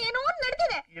ಸಮಥಿಂಗ್ ಏನೋ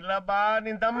ನಡೆದಿದೆ. ಇಲ್ಲ ಬಾ,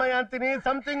 ನಿನ್ ತಮ್ಮಯ್ಯ ಅಂತೀನಿ.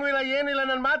 ಸಮಥಿಂಗ್ ಇಲ್ಲ, ಏನಿಲ್ಲ.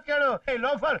 ನನ್ ಮಾತ್ ಕೇಳು.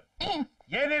 ಲೋಫರ್,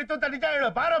 ಏನಿರ್ತು ಅಂತ ನಿಜ ಹೇಳು.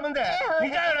 ಬಾರ ಮುಂದೆ,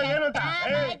 ನಿಜ ಹೇಳು ಏನು ಅಂತ.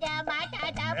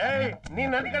 ನೀನ್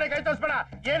ನನ್ ಕಡೆ ಕೈ ತೋರ್ಸ್ಬೇಡ.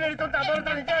 ಏನಿರ್ತು ಅಂತ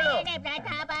ಅದರ ನಿಜ ಹೇಳು.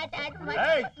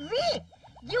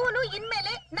 ಇವನು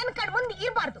ಇನ್ಮೇಲೆ ನನ್ ಕಣ್ ಮುಂದೆ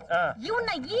ಇರಬಾರ್ದು.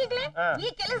 ಇವನ್ನ ಈಗ್ಲೇ ಈ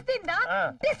ಕೆಲಸದಿಂದ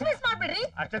ಡಿಸ್ಮಿಸ್ ಮಾಡ್ಬಿಡ್ರಿ.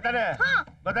 ಅಷ್ಟೇ ತಾನೆ?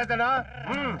 ಗೊತ್ತಾಯ್ತಾನ?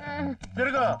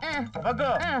 ತಿರುಗು,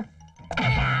 ಬಗ್ಗು.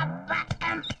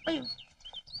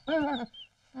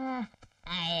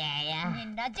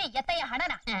 ನಿನ್ನ ಅಜ್ಜಿ ಎತ್ತಯ್ಯ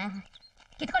ಹಣನ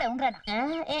ಕಿತ್ಕೊಳ್ಳೆ ಉಂಗ್ರನ.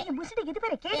 ಮುಸುಡಿಗೆ ಇದು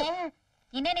ಬೇರೆ ಕೇಳಿ.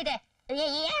 ಇನ್ನೇನಿದೆ?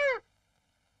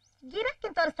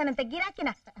 ಗಿರಾಕಿನ್ ತೋರಿಸ್ತಾನಂತೆ. ಗಿರಾಕಿನ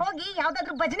ಹೋಗಿ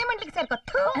ಯಾವ್ದಾದ್ರು ಭಜನೆ ಮಾಡ್ಲಿಕ್ಕೆ ಸೇರ್ಕೊ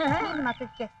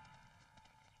ಮಕ್ಕಕ್ಕೆ.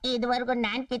 ಇದುವರೆಗೂ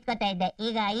ನಾನ್ ಕಿತ್ಕೊತಾ ಇದ್ದೆ,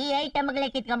 ಈಗ ಈ ಐಟಮ್ಗಳೇ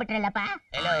ಕಿತ್ಕೊಂಡ್ಬಿಟ್ರಲ್ಲಪ್ಪ.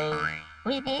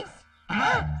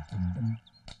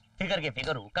 ಫಿಗರ್ಗೆ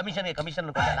ಫಿಗರು, ಕಮಿಷನ್ಗೆ ಕಮಿಷನ್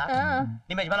ಕೊಡಲ್ಲ.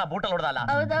 ನಿಮ್ಮ ಯಜಮಾನ ಬೂಟಲ್ ಹೊಡೆದಲ್ಲ,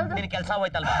 ನಿನ್ ಕೆಲಸ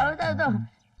ಹೋಯ್ತಲ್ವಾ? ಹೌದೌದು.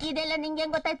 ಇದೆಲ್ಲ ನಿಂಗೆ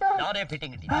ಹೆಂಗ್ ಗೊತ್ತಾಯ್ತು? ನಾನೇ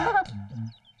ಫಿಟ್ಟಿಂಗ್ ಇಟ್ಟಿ.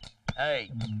 ಏಯ್,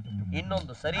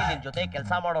 ಇನ್ನೊಂದು ಸರಿ ನಿನ್ ಜೊತೆ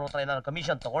ಕೆಲಸ ಮಾಡೋರ್ ಹತ್ರ ಏನಾದ್ರು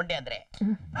ಕಮಿಷನ್ ತಗೊಂಡೆ ಅಂದ್ರೆ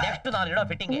ನೆಕ್ಸ್ಟ್ ನಾನು ಇಡೋ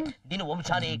ಫಿಟ್ಟಿಂಗ್ ನಿನ್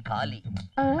ವಂಶಾನೇ ಖಾಲಿ.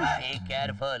 Be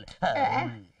careful.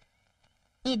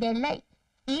 ಇದೆಲ್ಲ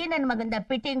ಈ ನನ್ ಮಗಂದ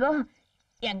ಫಿಟ್ಟಿಂಗು.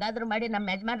 ಹೆಂಗಾದ್ರೂ ಮಾಡಿ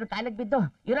ನಮ್ಮ ಯಜಮಾನ್ರು ಕಾಲಕ್ಕೆ ಬಿದ್ದು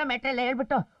ಇರೋ ಮೆಟ್ರೆಲ್ಲ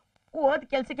ಹೇಳ್ಬಿಟ್ಟು ಓದ್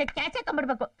ಕೆಲ್ಸಕ್ಕೆ ಕ್ಯಾಚ್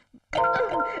ಹಾಕೊಂಡ್ಬಿಡ್ಬೇಕು.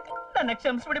 ನನ್ನ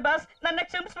ಕ್ಷಮಿಸ್ಬಿಡಿ ಬಾಸ್, ನನ್ನ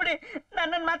ಕ್ಷಮಿಸ್ಬಿಡಿ.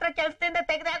 ನನ್ನನ್ ಮಾತ್ರ ಕೆಲ್ಸದಿಂದ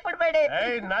ತೆಗೆದು ಹಾಕ್ಬಿಡ್ಬೇಡಿ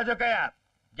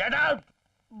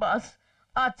ಬಾಸ್.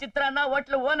 ಆ ಚಿತ್ರಾನ್ನ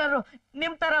ಹೋಟ್ಲು ಓನರು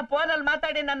ನಿಮ್ ತರ ಫೋನಲ್ಲಿ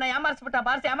ಮಾತಾಡಿ ನನ್ನ ಯಾಮಾರ್ಸ್ಬಿಟ್ಟ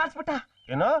ಬಾಸ್, ಯಾಮಾರ್ಸ್ಬಿಟ್ಟ.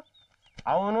 ಏನು?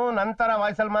 ಅವನು ನಂತರ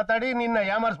ವಾಯ್ಸಲ್ಲಿ ಮಾತಾಡಿ ನಿನ್ನ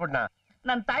ಯಾಮಾರ್ಸ್ಬಿಟ್ನ?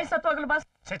 ನನ್ ತಾಯಿ ಸತ್ತೋಗ್ಲು ಬಾಸ್.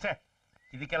 ಛೇ,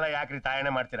 ಇದಕ್ಕೆಲ್ಲ ಯಾಕ್ರಿ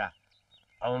ತಾಯಣೆ ಮಾಡ್ತೀರಾ?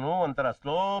 ಅವನು ಒಂಥರ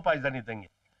ಸ್ಲೋ ಪಾಯ್ಸನ್ ಇದ್ದಂಗೆ.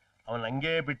 ಅವನ್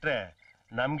ಹಂಗೆ ಬಿಟ್ರೆ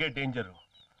ನಮ್ಗೆ ಡೇಂಜರು.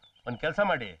 ಒಂದ್ ಕೆಲಸ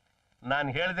ಮಾಡಿ, ನಾನ್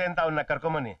ಹೇಳ್ದೆ ಅಂತ ಅವನ್ನ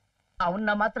ಕರ್ಕೊಂಬನ್ನಿ. ಅವನ್ನ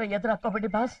ಮಾತ್ರ ಎದುರು ಹಾಕೋಬಿಡಿ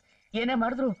ಬಾಸ್. ಏನೇ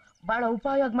ಮಾಡಿದ್ರು ಬಹಳ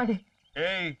ಉಪಯೋಗ ಮಾಡಿ.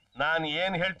 ಏಯ್, ನಾನ್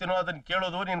ಏನ್ ಹೇಳ್ತೀನೋ ಅದನ್ನ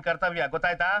ಕೇಳೋದು ನಿನ್ ಕರ್ತವ್ಯ,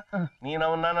 ಗೊತ್ತಾಯ್ತಾ? ನೀನ್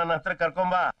ಅವನ್ನ ನನ್ನ ಹತ್ರ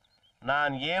ಕರ್ಕೊಂಬ.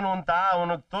 ನಾನ್ ಏನು ಅಂತ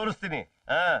ಅವನಿಗೆ ತೋರಿಸ್ತೀನಿ.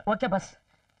 Okay boss.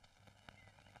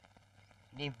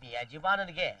 ನಿಮ್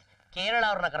ಯಜಮಾನನಿಗೆ ಕೇರಳ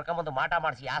ಅವ್ರನ್ನ ಕರ್ಕೊಂಬಂದು ಮಾಟ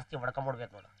ಮಾಡಿಸಿ ಆಸ್ತಿ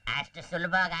ಹೊಡ್ಕೊಂಡ್ಬಿಡ್ಬೇಕು ನೋಡು. ಅಷ್ಟು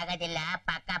ಸುಲಭವಾಗಿ ಆಗೋದಿಲ್ಲ.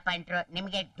 ಪಕ್ಕ ಪಂಟ್ರು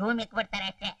ನಿಮ್ಗೆ ಧೂಮ್ ಇಕ್ಬಿಡ್ತಾರೆ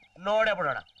ಅಷ್ಟೇ. ನೋಡೇ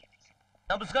ಬಿಡೋಣ.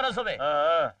 ನಮಸ್ಕಾರ ಸೊಬೆ.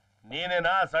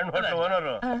 ನೀನೇನಾ ಸಣ್ಣ ಹೋಟ್ಲು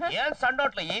ಓನರು? ಏನ್ ಸಣ್ಣ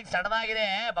ಹೋಟ್ಲು, ಈಗ ಸಣ್ಣದಾಗಿದೆ.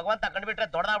 ಭಗವಂತ ಕಂಡ್ಬಿಟ್ರೆ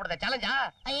ದೊಡ್ಡದಾಗ್ಬಿಡುತ್ತೆ. ಚಾಲೆಂಜ್?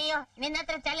 ಅಯ್ಯೋ, ನಿನ್ನ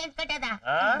ಹತ್ರ ಚಾಲೆಂಜ್ ಕಟ್ಟದ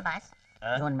ಬಾಸ್.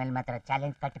 ಇವನ್ ಮೇಲೆ ಮಾತ್ರ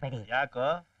ಚಾಲೆಂಜ್ ಕಟ್ಟಬೇಡಿ. ಯಾಕೋ?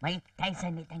 ಮೈಕ್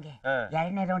ಟೈಸನ್ ಇದ್ದಂಗೆ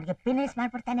 2ನೇ ರೌಂಡ್ಗೆ ಫಿನಿಶ್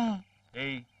ಮಾಡ್ಬಿಡ್ತಾನೆ.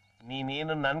 ಏಯ್,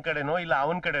 ನೀನೇನು ನನ್ ಕಡೆನೋ ಇಲ್ಲ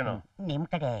ಅವನ್ ಕಡೆನೋ? ನಿಮ್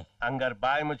ಕಡೆ. ಹಂಗಾರ್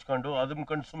ಬಾಯಿ ಮುಚ್ಕೊಂಡು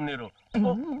ಅದುಮ್ಕೊಂಡು ಸುಮ್ನಿರು.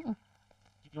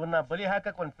 ಇವನ್ನ ಬಲಿ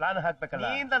ಹಾಕಕ್ ಒಂದ್ ಪ್ಲಾನ್ ಹಾಕ್ಬೇಕಲ್ಲ.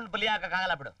 ನೀನ್ ನನ್ ಬಲಿ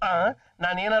ಹಾಕಕ್ಕಾಗಲ್ಲ ಬಿಡು.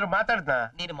 ನಾನ್ ಏನಾದ್ರು ಮಾತಾಡ್ದ?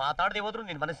 ನೀನ್ ಮಾತಾಡದೆ ಹೋದ್ರು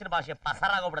ನಿನ್ ಮನಸ್ಸಿನ ಭಾಷೆ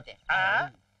ಪಸರಾಗೋಗ್ಬಿಡತ್ತೆ.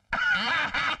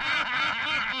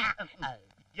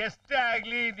 ಎಷ್ಟೇ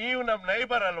ಆಗ್ಲಿ ನೀವು ನಮ್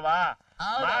ನೈಬರ್ ಅಲ್ವಾ?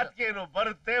 ಮಾತ್ಗೇನು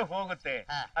ಬರುತ್ತೆ ಹೋಗುತ್ತೆ.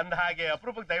 ಅಂದ ಹಾಗೆ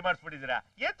ಅಪರೂಪಕ್ಕೆ ದಯಮಾಡ್ಸ್ಬಿಟ್ಟಿದ್ದೀರಾ.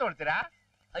 ಏನ್ ತೊಳ್ತೀರಾ?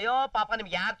 ಅಯ್ಯೋ ಪಾಪ,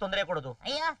 ನಿಮ್ಗೆ ಯಾಕೆ ತೊಂದರೆ ಕೊಡೋದು?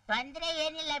 ಅಯ್ಯೋ, ತೊಂದ್ರೆ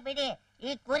ಏನಿಲ್ಲ ಬಿಡಿ.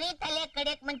 ಈ ಕುರಿ ತಲೆ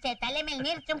ಕಡಿಯಕ್ ಮುಂಚೆ ತಲೆ ಮೇಲೆ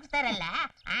ನೀರ್ ಚುಮ್ಸ್ತಾರಲ್ಲ,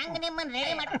 ಹಂಗ ನಿಮ್ಮನ್ನ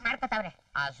ರೆಡಿ ಮಾಡ್ಕೊತಾವ್ರೆ.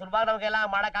 ಆ ಸುಲಭ ನಮ್ಗೆಲ್ಲ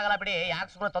ಮಾಡಕ್ ಆಗಲ್ಲ ಬಿಡಿ. ಯಾಕೆ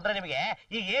ಸುಮ್ಮನೆ ತೊಂದ್ರೆ ನಿಮ್ಗೆ?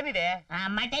 ಈಗ ಏನಿದೆ?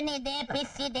 ಮಟನ್ ಇದೆ,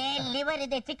 ಫಿಶ್ ಇದೆ, ಲಿವರ್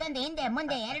ಇದೆ, ಚಿಕನ್ ಹಿಂದೆ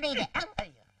ಮುಂದೆ 2 ಇದೆ.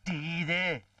 ಟೀ ಇದೆ,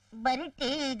 ಬರೀ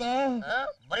ಟೀ ಇದೆ.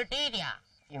 ಬರೀ ಟೀ ಇದೆಯಾ?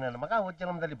 ಈ ನನ್ನ ಮಗ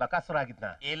ಜನ್ಮದಲ್ಲಿ ಬಕಾಸುರ ಆಗಿದ್ನ?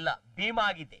 ಇಲ್ಲ, ಭೀಮ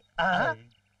ಆಗಿದ್ದೆ.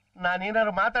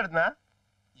 ನಾನೇನಾದ್ರು ಮಾತಾಡ್ದ್ನ?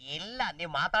 ಇಲ್ಲ,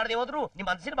 ನೀವ್ ಮಾತಾಡದೆ ಹೋದ್ರು ನಿಮ್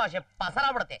ಮನಸ್ಸಿನ ಭಾಷೆ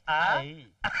ಪಸರಾಗ್ಬಿಡತ್ತೆ.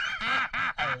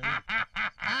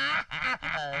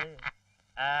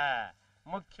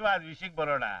 ಮುಖ್ಯವಾದ ವಿಷಯಕ್ಕೆ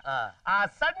ಬರೋಣ. ಆ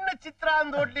ಸಣ್ಣ ಚಿತ್ರ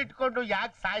ಒಂದು ಹೋಟ್ಲ್ ಇಟ್ಕೊಂಡು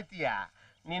ಯಾಕೆ ಸಾಯ್ತೀಯ?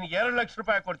 ನಿನ್ಗೆ 2 ಲಕ್ಷ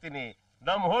ರೂಪಾಯಿ ಕೊಡ್ತೀನಿ.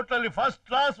 ನಮ್ ಹೋಟ್ಲಲ್ಲಿ ಫಸ್ಟ್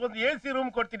ಕ್ಲಾಸ್ ಒಂದು AC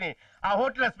ರೂಮ್ ಕೊಡ್ತೀನಿ. ಆ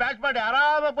ಹೋಟ್ಲ ಸ್ಮ್ಯಾಶ್ ಮಾಡಿ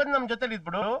ಆರಾಮಾಗಿ ಬಂದು ನಮ್ ಜೊತೆ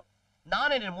ಇದ್ಬಿಡು.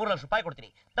 ನಾನೇ ನೀನ್ 3 ಲಕ್ಷ ರೂಪಾಯಿ ಕೊಡ್ತೀನಿ.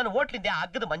 ನನ್ನ ಹೋಟ್ಲಿಂದ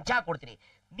ಅಗ್ಗದ ಮಂಚ ಕೊಡ್ತೀನಿ.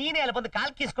 ನೀನೇ ಅಲ್ಲಿ ಬಂದು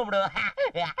ಕಾಲ್ ಕಿಸ್ಕೊಂಡ್ಬಿಡು.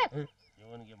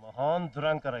 ಇವನಿಗೆ ಮಹಾನ್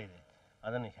ದುರಂಕಾರ ಇದೆ,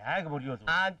 ಅದನ್ನ ಹೇಗೆ ಮುರಿಯೋದು?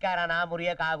 ಅಹಂಕಾರನ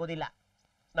ಮುರಿಯಕ್ ಆಗೋದಿಲ್ಲ.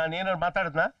 ನಾನು ಏನಾದ್ರು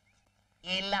ಮಾತಾಡದ್ನ?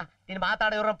 ಇಲ್ಲ, ನೀನ್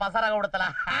ಮಾತಾಡಿದ್ರ ಪಸರಾಗೋಗ್ಬಿಡುತ್ತಲ್ಲ.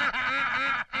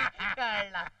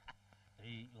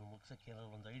 ಮುಗ್ಸಕ್ಕೆ ಏನಾದ್ರು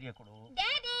ಒಂದು ಐಡಿಯಾ ಕೊಡು.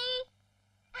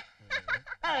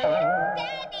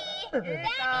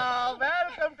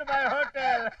 Welcome to my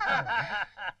hotel.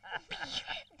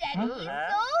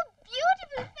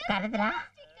 ಕರೆದ್ರ?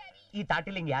 ಈ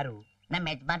ತಾಟಿಲಿಂಗ್ ಯಾರು?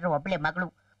 ನಮ್ಮ ಯಜಮಾನ್ರು ಒಬ್ಳೆ ಮಗಳು.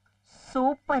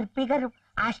 ಸೂಪರ್ ಫಿಗರು,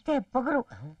 ಅಷ್ಟೇ ಪೊಗರು.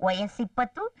 ವಯಸ್ಸು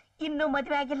 20, ಇನ್ನೂ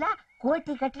ಮದ್ವೆ ಆಗಿಲ್ಲ.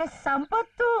 ಕೋಟಿ ಗಟ್ಲೆ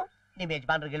ಸಂಪತ್ತು. ನಿಮ್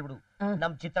ಯಜಮಾನ್ರಿಗೆ ಹೇಳ್ಬಿಡು,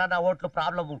 ನಮ್ ಚಿತ್ರಾನ್ನ hotel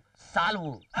problem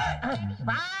solve.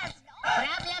 Boss,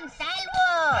 problem solve.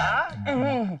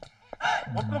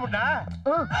 ಒಪ್ಕೊಂಬಿಟ್ಟ?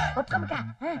 ಒಪ್ಕೊಂಬಿಟ್ಟ.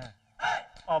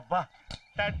 ಅಬ್ಬಾ,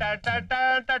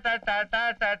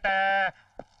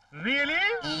 ರಿಯಲಿ?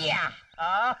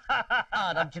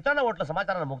 ನಮ್ ಚಿತ್ರಾನ್ನ ಹೋಟ್ಲು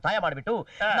ಸಮಾಚಾರ ಮುಕ್ತಾಯ ಮಾಡ್ಬಿಟ್ಟು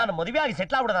ನಾನು ಮದುವೆ ಆಗಿ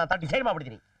ಸೆಟ್ಲ್ ಆಗ್ಬಿಡೋಣ ಅಂತ decide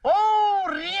ಮಾಡ್ಬಿಟ್ಟಿದೀನಿ. Oh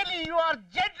really? You are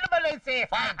gentleman.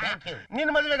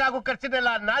 ನಿನ್ ಮದುವೆಗೆ ಆಗೋ ಖರ್ಚಿನೆಲ್ಲ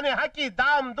ನಾನೇ ಹಾಕಿ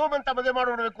ದಾಮ್ ದೂಮ್ ಅಂತ ಮದುವೆ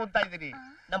ಮಾಡ್ಬಿಡ್ಬೇಕು ಅಂತ ಇದ್ದೀನಿ.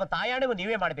 ನಮ್ಮ ತಾಯಾಣಿಗೂ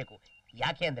ನೀವೇ ಮಾಡ್ಬೇಕು.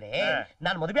 ಯಾಕೆ ಅಂದ್ರೆ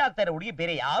ನಾನ್ ಮದುವೆ ಆಗ್ತಾ ಇರೋ ಹುಡುಗಿ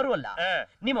ಬೇರೆ ಯಾರು ಅಲ್ಲ,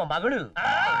 ನಿಮ್ಮ ಮಗಳು.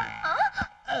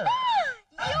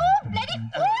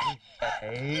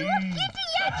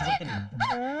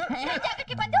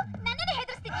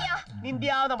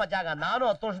 ನಿಂದ್ಯಾವ್ದಮ್ಮ ಜಾಗ? ನಾನು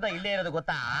 10 ವರ್ಷದ ಇಲ್ಲೇ ಇರೋದು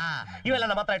ಗೊತ್ತಾ? ಇವೆಲ್ಲ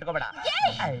ನಮ್ಮ ಹತ್ರ ಇಟ್ಕೋಬೇಡ.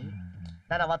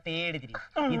 ನಾನು ಅವತ್ತೇ ಹೇಳಿದ್ರಿ,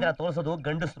 ಇದನ್ನ ತೋರ್ಸೋದು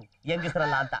ಗಂಡಸ್ರು,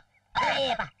 ಹೆಂಗಸ್ರಲ್ಲ ಅಂತ.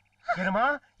 ಏನಮ್ಮ,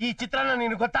 ಈ ಚಿತ್ರನ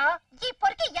ನೀನು ಗೊತ್ತಾ? ಈ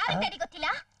ಪೊರ್ಕೆ ಯಾರಿಗೆ ಗೊತ್ತಿಲ್ಲ?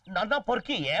 ನನ್ನ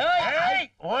ಪೊರ್ಕಿ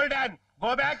ಓಲ್ಡ್ ಆನ್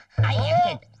ಗೋ ಬ್ಯಾಕ್.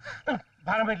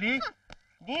 ಬಾರಮಲ್ಲಿ,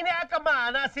 ನೀನ್ ಯಾಕಮ್ಮ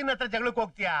ಅನಾಸಿನ ಹತ್ರ ಜಗಳಕ್ಕೆ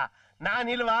ಹೋಗ್ತೀಯಾ?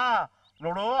 ನಾನಿಲ್ವಾ?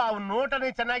 ನೋಡು, ಅವ್ನ್ ನೋಟನೇ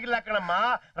ಚೆನ್ನಾಗಿಲ್ಲ ಕಣಮ್ಮ.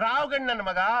 ರಾವ್ಗಣ್ಣ ನನ್ನ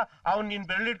ಮಗ, ಅವ್ನ್ ನೀನ್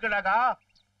ಬೆರಳಿಟ್ಕೊಂಡಾಗ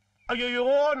ಅಯ್ಯೋ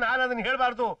ನಾನು ಅದನ್ನ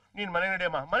ಹೇಳ್ಬಾರ್ದು. ನೀನ್ ಮನೆ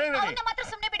ನಡಿಯಮ್ಮ, ಮನೆ ನಡಿ.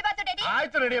 ಸುಮ್ನೆ ಬಿಡ್ಬಾರ್ದು ಡ್ಯಾಡಿ.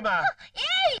 ಆಯ್ತು ನಡಿಯಮ್ಮ.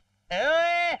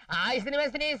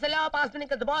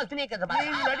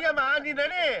 ನೀನ್ ನಡಿಯಮ್ಮ, ನೀನ್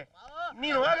ನಡಿ,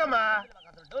 ನೀನ್ ಹೋಗಮ್ಮ.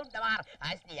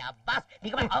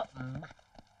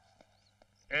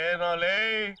 ಏನೋ ಲೇ,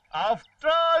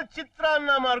 ಆಫ್ಟರ್ ಆಲ್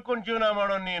ಚಿತ್ರಾನ್ನ ಮಾಡ್ಕೊಂಡು ಜೀವನ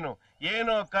ಮಾಡೋ ನೀನು.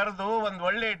 ಏನೋ ಕರೆದು ಒಂದ್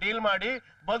ಒಳ್ಳೆ ಡೀಲ್ ಮಾಡಿ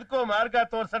ಬದುಕೋ ಮಾರ್ಗ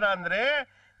ತೋರ್ಸೋಣ ಅಂದ್ರೆ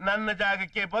ನನ್ನ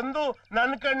ಜಾಗಕ್ಕೆ ಬಂದು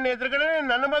ನನ್ನ ಕಣ್ಣ ಎದುರುಗಡೆ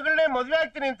ನನ್ನ ಮಗಳನ್ನೇ ಮದ್ವೆ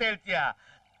ಆಗ್ತೀನಿ ಅಂತ ಹೇಳ್ತೀಯ.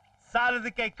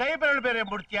 ಸಾಲದಕ್ಕೆ ಕೈ ಬೆರಳು ಬೇರೆ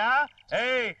ಬಿಡ್ತೀಯಾ?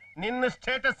 ಏಯ್, ನಿನ್ನ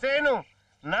ಸ್ಟೇಟಸ್ ಏನು?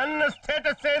 ನನ್ನ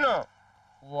ಸ್ಟೇಟಸ್ ಏನು?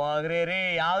 ಹೋಗ್ರಿ,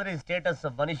 ಯಾವ್ದ್ರಿ ಸ್ಟೇಟಸ್?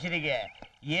 ಮನುಷ್ಯರಿಗೆ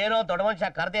ಏನೋ ದೊಡ್ಡ ಮನುಷ್ಯ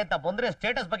ಕರ್ದೆ ಅಂತ ಬಂದ್ರೆ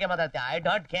ಸ್ಟೇಟಸ್ ಬಗ್ಗೆ ಮಾತಾಡ್ತೀಯ. I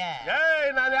don't care. ಏಯ್,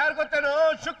 ನಾನ್ ಯಾರು ಗೊತ್ತೇನು?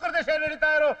 ಶುಕ್ರದೇಶ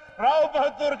ನಡೀತಾ ಇರೋ ರಾವ್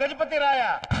ಬಹದ್ದೂರ್ ಗಜಪತಿ ರಾಯ.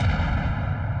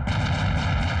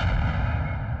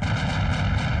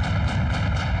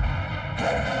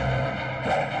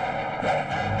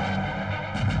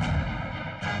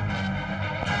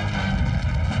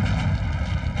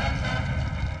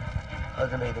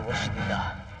 ಹದಿನೈದು ವರ್ಷದಿಂದ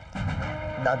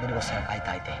ನಾನು ನಿನಗೋಸ್ಕರ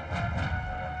ಕಾಯ್ತಾ ಇದ್ದೆ.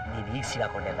 ನೀನ್ ಈಗ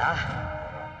ಸಿಗಾಕೊಂಡೆಲ್ಲ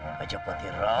ಗಜಪತಿ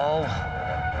ರಾವ್.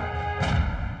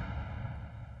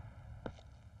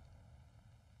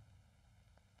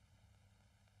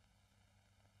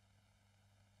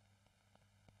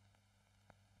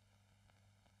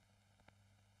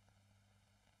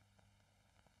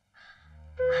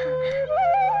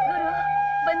 ಗುರು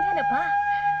ಬಂದೇನಪ್ಪ.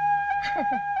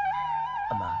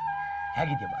 ಅಮ್ಮ,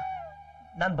 ಹೇಗಿದ್ಯಮ್ಮ?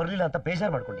 ನಾನ್ ಬರ್ಲಿಲ್ಲ ಅಂತ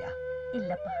ಬೇಜಾರ್ ಮಾಡ್ಕೊಂಡ್ಯಾ?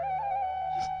 ಇಲ್ಲಪ್ಪ,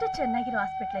 ಇಷ್ಟು ಚೆನ್ನಾಗಿರೋ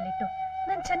ಹಾಸ್ಪಿಟ್ಲಲ್ಲಿ ಇಟ್ಟು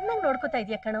ನಾನ್ ಚೆನ್ನಾಗಿ ನೋಡ್ಕೋತಾ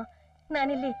ಇದೀಯ ಕಣೋ.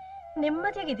 ನಾನಿಲ್ಲಿ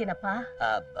ನೆಮ್ಮದಿಯಾಗಿದ್ದೀನಪ್ಪ.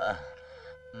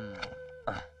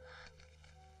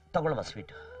 ತಗೊಳ್ಳಮ್ಮ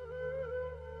ಸ್ವೀಟ್.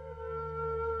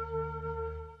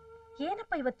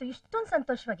 ಏನಪ್ಪ ಇವತ್ತು ಇಷ್ಟೊಂದು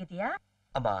ಸಂತೋಷವಾಗಿದೆಯಾ?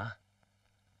 ಅಮ್ಮ,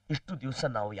 ಇಷ್ಟು ದಿವಸ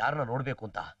ನಾವು ಯಾರನ್ನ ನೋಡ್ಬೇಕು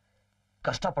ಅಂತ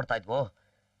ಕಷ್ಟ ಪಡ್ತಾ ಇದ್ವೋ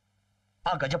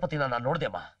ಆ ಗಜಪತಿನ ನಾನು ನೋಡ್ದೆ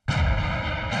ಅಮ್ಮ.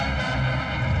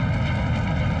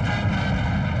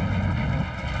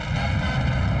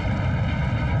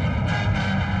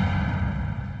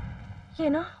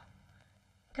 ಏನೋ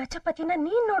ಗಜಪತಿನ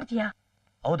ನೀನ್ ನೋಡ್ತೀಯಾ?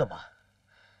 ಹೌದಮ್ಮ,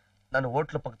 ನನ್ನ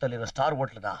ಹೋಟ್ಲು ಪಕ್ಕದಲ್ಲಿರೋ ಸ್ಟಾರ್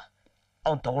ಹೋಟ್ಲನ್ನ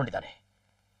ಅವನು ತಗೊಂಡಿದ್ದಾನೆ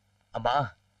ಅಮ್ಮ.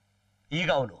 ಈಗ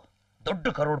ಅವನು ದೊಡ್ಡ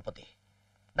ಕರೋಡ್ಪತಿ.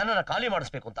 ನನ್ನನ್ನು ಖಾಲಿ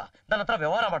ಮಾಡಿಸ್ಬೇಕು ಅಂತ ನನ್ನ ಹತ್ರ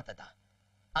ವ್ಯವಹಾರ ಮಾಡ್ತಾ ಇದ್ದ.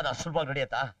 ಅದು ಅಷ್ಟು ಸುಲಭವಾಗಿ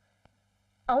ನಡೆಯತ್ತಾ?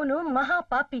 ಅವನು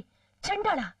ಮಹಾಪಾಪಿ,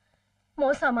 ಚಂಡಾಳ,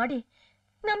 ಮೋಸ ಮಾಡಿ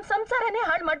ನಮ್ ಸಂಸಾರನೇ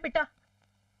ಹಾಳು ಮಾಡ್ಬಿಟ್ಟ.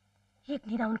 ಈಗ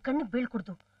ನೀನ್ ಅವನ್ ಕಣ್ಣಿಗೆ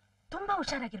ಬೀಳ್ಕುಡ್ದು ತುಂಬಾ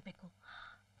ಹುಷಾರಾಗಿರ್ಬೇಕು.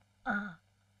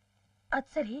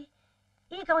 ಅದ್ ಸರಿ,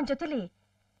 ಈಗ ಅವನ ಜೊತೆಲಿ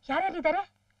ಯಾರ್ಯಾರಿದ್ದಾರೆ?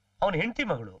 ಅವನ ಹೆಂಡತಿ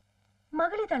ಮಗಳು.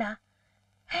 ಮಗಳಿದ್ದಾಳ?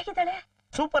 ಹೇಗಿದ್ದಾಳೆ?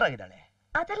 ಸೂಪರ್ ಆಗಿದ್ದಾಳೆ.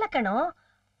 ಅದೆಲ್ಲ ಕಣೋ,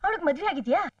 ಅವಳಿಗೆ ಮದ್ವೆ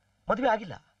ಆಗಿದ್ಯಾ? ಮದ್ವೆ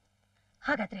ಆಗಿಲ್ಲ.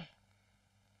 ಹಾಗಾದ್ರೆ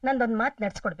ನಂದೊಂದ್ ಮಾತು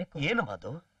ನಡ್ಸ್ಕೊಡ್ಬೇಕು. ಏನು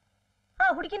ಮಾತು? ಆ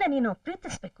ಹುಡುಗಿನ ನೀನು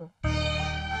ಪ್ರೀತಿಸ್ಬೇಕು,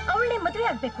 ಅವಳನ್ನೇ ಮದ್ವೆ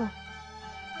ಆಗ್ಬೇಕು,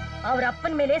 ಅವ್ರ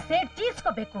ಅಪ್ಪನ ಮೇಲೆ ಸೇಡ್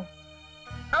ತೀರ್ಸ್ಕೋಬೇಕು,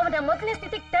 ಅವನ ಮೊದಲನೇ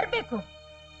ಸ್ಥಿತಿಗೆ ತರ್ಬೇಕು.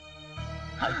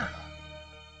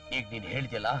 ಈಗ ನೀನ್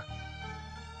ಹೇಳ್ತಿಯಲ್ಲ,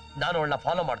 ನಾನು ಅವಳನ್ನ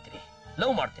ಫಾಲೋ ಮಾಡ್ತೀನಿ,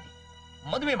 ಲವ್ ಮಾಡ್ತೀನಿ,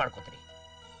 ಮದುವೆ ಮಾಡ್ಕೋತೀನಿ,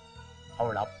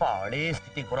 ಅವಳ ಅಪ್ಪ ಹಳೇ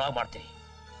ಸ್ಥಿತಿಗೆ ಬರೋ ಮಾಡ್ತೀನಿ.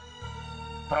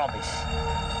 ಪ್ರಾಮಿಸ್.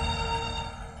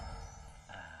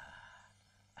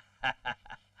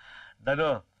 ಧನು,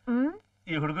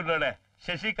 ಈ ಹುಡುಗರು ನೋಡೆ,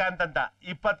 ಶಶಿಕಾಂತ್ ಅಂತ,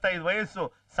 25 ವಯಸ್ಸು,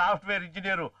 ಸಾಫ್ಟ್ವೇರ್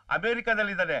ಇಂಜಿನಿಯರು,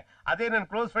 ಅಮೆರಿಕಾದಲ್ಲಿದ್ದಾನೆ. ಅದೇ ನನ್ನ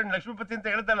ಕ್ಲೋಸ್ ಫ್ರೆಂಡ್ ಲಕ್ಷ್ಮೀಪತಿ ಅಂತ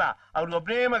ಹೇಳ್ದಲ್ಲ, ಅವ್ರಿಗೆ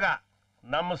ಒಬ್ಬನೇ ಮಗ.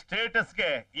 ನಮ್ಮ ಸ್ಟೇಟಸ್ಗೆ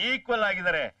ಈಕ್ವಲ್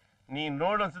ಆಗಿದ್ದಾರೆ. ನೀನ್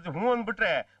ನೋಡೊಂದ್ಸತಿ ಹೂ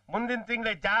ಅಂದ್ಬಿಟ್ರೆ ಮುಂದಿನ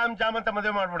ತಿಂಗಳೇ ಜಾಮ್ ಜಾಮ್ ಅಂತ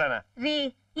ಮದುವೆ ಮಾಡ್ಬಿಡೋಣ. ರೀ,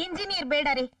 ಇಂಜಿನಿಯರ್ ಬೇಡ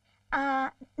ರೀ.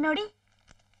 ನೋಡಿ,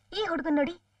 ಈ ಹುಡುಗನ್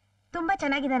ನೋಡಿ, ತುಂಬಾ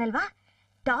ಚೆನ್ನಾಗಿದ್ದಾನಲ್ವಾ?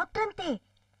 ಡಾಕ್ಟರ್ ಅಂತೆ,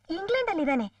 ಇಂಗ್ಲೆಂಡ್ ಅಲ್ಲಿ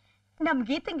ಇದ್ದಾನೆ. ನಮ್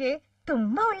ಗೀತಂಗೆ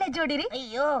ತುಂಬಾ ಒಳ್ಳೆ ಜೋಡಿರಿ.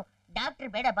 ಅಯ್ಯೋ,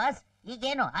 ಡಾಕ್ಟರ್ ಬೇಡ ಬಾಸ್.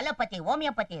 ಈಗೇನು ಅಲೋಪತಿ,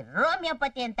 ಹೋಮಿಯೋಪತಿ,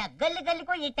 ರೋಮಿಯೋಪತಿ ಅಂತ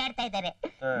ಗಲ್ಲಿಗೂ ಈಟಾಡ್ತಾ ಇದ್ದಾರೆ.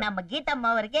 ನಮ್ಮ ಗೀತಮ್ಮ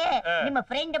ಅವ್ರಿಗೆ ನಿಮ್ಮ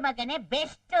ಫ್ರೆಂಡ್ ಮಗನೇ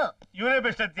ಬೆಸ್ಟ್. ಇವನೇ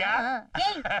ಬೆಸ್ಟ್ ಅಂತ್ಯಾ?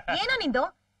 ಏನೋ ನಿಂದು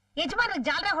ಯಜಮಾನ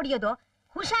ಜಾಲರ ಹೊಡಿಯೋದು?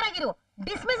 ಹುಷಾರಾಗಿರು,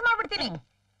 ಡಿಸ್ಮಿಸ್ ಮಾಡ್ಬಿಡ್ತೀನಿ.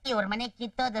 ಇವ್ರ ಮನೆ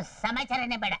ಕಿತ್ತೋದು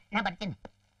ಸಮಾಚಾರನೇ ಬೇಡ, ನಾ ಬರ್ತೀನಿ.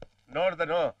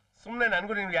 ನೋಡ್ದನು, ಸುಮ್ನೆ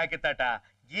ನನ್ಗೂ ನಿನ್ಗೆ ಯಾಕೆ ತಾಟ?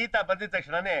 ಗೀತಾ ಬಂದಿದ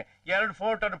ತಕ್ಷಣನೇ 2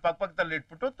 ಫೋಟೋನ ಪಕ್ಕದಲ್ಲಿ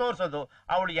ಇಟ್ಬಿಟ್ಟು ತೋರ್ಸೋದು.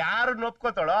 ಅವಳು ಯಾರು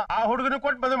ಒಪ್ಕೋತಾಳೋ ಆ ಹುಡುಗನ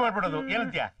ಕೊಟ್ಟು ಮದುವೆ ಮಾಡ್ಬಿಡೋದು.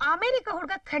 ಏನಂತ್ಯಾ? ಅಮೆರಿಕ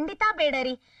ಹುಡುಗ ಖಂಡಿತ ಬೇಡ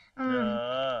ರೀ.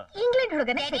 ಇಂಗ್ಲೆಂಡ್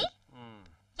ಹುಡುಗನೇ ಸರಿ.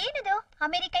 ಏನದು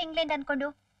ಅಮೆರಿಕ ಇಂಗ್ಲೆಂಡ್ ಅನ್ಕೊಂಡು?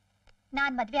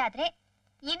 ನಾನ್ ಮದ್ವೆ ಆದ್ರೆ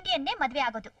ಇಂಡಿಯನ್ನೇ ಮದ್ವೆ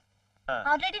ಆಗೋದು.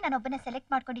 ಆಲ್ರೆಡಿ ನಾನು ಒಬ್ಬನ ಸೆಲೆಕ್ಟ್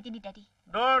ಮಾಡ್ಕೊಂಡಿದ್ದೀನಿ ಡ್ಯಾಡಿ.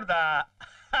 ನೋಡ್ದ?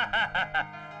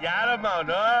 ಯಾರಮ್ಮ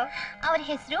ಅವನು? ಅವ್ರ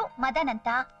ಹೆಸರು ಮದನ್ ಅಂತ,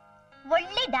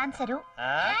 ಒಳ್ಳೆ ಡ್ಯಾನ್ಸರು,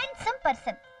 ಹ್ಯಾಂಡ್ಸಮ್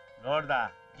ಪರ್ಸನ್. ನೋಡ್ದ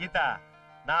ಗೀತಾ,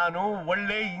 ನಾನು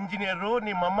ಒಳ್ಳೆ ಇಂಜಿನಿಯರು,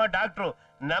 ನಿಮ್ಮಮ್ಮ ಡಾಕ್ಟ್ರು.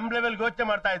 ನಮ್ ಲೆವೆಲ್ ಯೋಚನೆ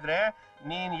ಮಾಡ್ತಾ ಇದ್ರೆ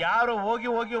ನೀನ್ ಯಾರೋ ಹೋಗಿ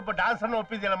ಹೋಗಿ ಒಬ್ಬ ಡಾನ್ಸರ್ನ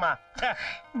ಒಪ್ಪಿದ್ಯಲ್ಲಮ್ಮ.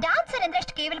 ಡಾನ್ಸರ್ ಅಂದ್ರೆ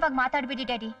ಅಷ್ಟು ಕೇವಲವಾಗಿ ಮಾತಾಡ್ಬಿಡಿ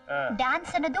ಡ್ಯಾಡಿ.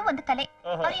 ಡ್ಯಾನ್ಸ್ ಅನ್ನೋದು ಒಂದು ಕಲೆ.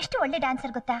 ಅವ್ರು ಎಷ್ಟು ಒಳ್ಳೆ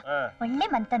ಡ್ಯಾನ್ಸರ್ ಗೊತ್ತಾ, ಒಳ್ಳೆ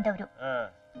ಮನ್ತಂದವ್ರು.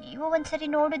 ನೀವು ಒಂದ್ಸರಿ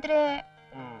ನೋಡಿದ್ರೆ.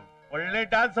 ಒಳ್ಳೆ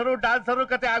ಡಾನ್ಸರು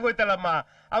ಕತೆ ಆಗೋಯ್ತಲ್ಲಮ್ಮ.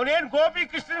 ಅವನೇನ್ ಗೋಪಿ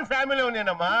ಕೃಷ್ಣನ್ ಫ್ಯಾಮಿಲಿ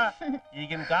ಅವನೇನಮ್ಮ.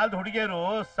 ಈಗಿನ ಕಾಲದ ಹುಡುಗಿಯರು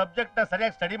ಸಬ್ಜೆಕ್ಟ್ ನ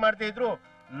ಸರಿಯಾಗಿ ಸ್ಟಡಿ ಮಾಡ್ತಾ ಇದ್ರು.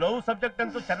 ಲವ್ ಸಬ್ಜೆಕ್ಟ್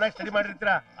ಅಂತೂ ಚೆನ್ನಾಗಿ ಸ್ಟಡಿ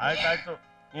ಮಾಡಿರ್ತೀರಾ. ಆಯ್ತಾಯ್ತು,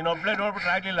 ನೀನೊಬ್ಳೆ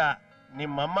ನೋಡ್ಬಿಟ್ರೆ ಆಗ್ಲಿಲ್ಲ.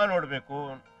 ನಿಮ್ಮಮ್ಮ ನೋಡ್ಬೇಕು,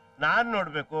 ನಾನ್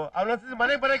ನೋಡ್ಬೇಕು. ಅವನೊಂದ್ಸತಿ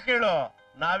ಮನೆಗೆ ಬರಕ್ ಕೇಳು.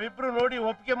 ನಾವಿಬ್ರು ನೋಡಿ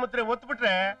ಒಪ್ಪಿಗೆ ಮುದ್ರೆ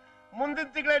ಒತ್ಬಿಟ್ರೆ ಮುಂದಿನ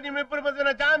ತಿಂಗಳೇ ನಿಮ್ಮಿಬ್ರು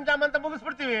ಮದ್ವೆನ ಜಾಮ್ ಜಾಮ್ ಅಂತ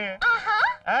ಮುಗಿಸ್ಬಿಡ್ತೀವಿ.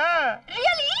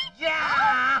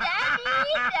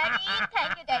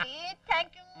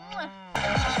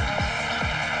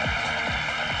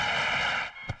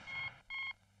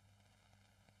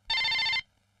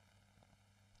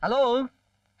 Hello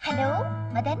hello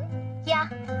Madan. Yeah,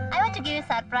 I want to give you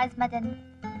surprise Madan.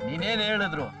 ನೀನೇನ್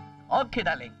ಹೇಳಿದ್ರು? Okay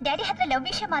darling. ಡ್ಯಾಡಿ ಹತ್ರ ಲವ್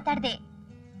ವಿಷಯ ಮಾತಾಡ್ದೆ.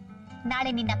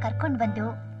 ನಾಳೆ ನಿನ್ನ ಕರ್ಕೊಂಡ್ ಬಂದು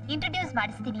ಇಂಟ್ರೊಡ್ಯೂಸ್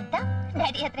ಮಾಡಿಸ್ತೀನಿ ಅಂತ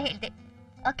ಡ್ಯಾಡಿ ಹತ್ರ ಹೇಳ್ದೆ.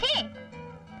 Okay,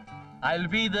 I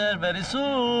will be there very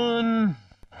soon.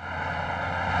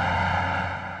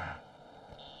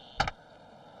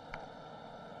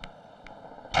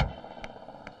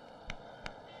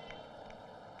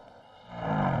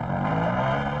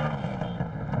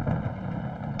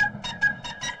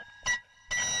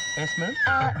 Yes, ma'am.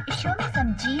 Show me some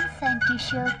jeans and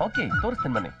t-shirt. Okay,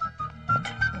 ತೋರಿಸ್ತೀನಿ ಬನ್ನಿ.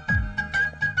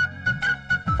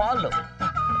 Follow.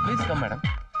 Please come, madam.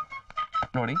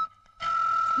 ನೋಡಿ,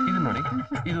 ಇದು ನೋಡಿ,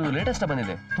 ಇದು ಲೇಟೆಸ್ಟ್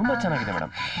ಬಂದಿದೆ. ತುಂಬಾ ಚೆನ್ನಾಗಿದೆ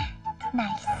ಮೇಡಮ್.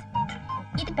 ನೈಸ್.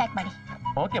 ಇದು ಪ್ಯಾಕ್ ಮಾಡಿ.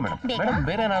 Okay madam. ಮೇಡಮ್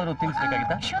ಬೇರೆ ಏನಾದರೂ things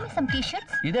ಬೇಕಾಗಿತ್ತಾ? Show me some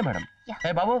t-shirts. ಇದೆ ಮೇಡಮ್.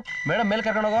 ಏ ಬಾಬು, ಮೇಡಮ್ ಮೇಲೆ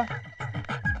ಕರ್ಕೊಂಡು ಹೋಗೋ.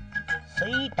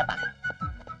 ಸ್ವೀಟಪ್ಪ.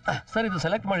 ಸರ್ ಇದು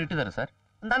ಸೆಲೆಕ್ಟ್ ಮಾಡಿ ಇಟ್ಟಿದ್ದಾರೆ ಸರ್.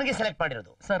 ನನಗೆ ಸೆಲೆಕ್ಟ್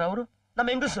ಮಾಡಿರೋದು ಸರ್. ಅವರು ನಮ್ಮ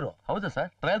ಹೆಂಗಸರು. ಹೌದಾ ಸರ್?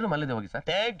 ಟ್ರಯಲ್ ರೂಮ್ ಅಲ್ಲಿದೆ, ಹೋಗಿ ಸರ್.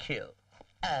 Thank you.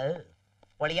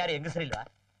 ಒಳಗೆ ಯಾರು ಹೆಂಗಸರಿಲ್ವಾ?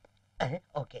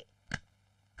 ಓಕೆ.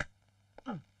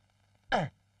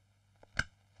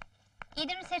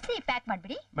 ಇದನ್ನು ಸೇರಿಸಿ ಪ್ಯಾಕ್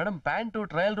ಮಾಡ್ಬಿಡಿ. ಮೇಡಮ್ ಪ್ಯಾಂಟು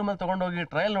ಟ್ರಯಲ್ ರೂಮ್ ಅಲ್ಲಿ ತಗೊಂಡೋಗಿ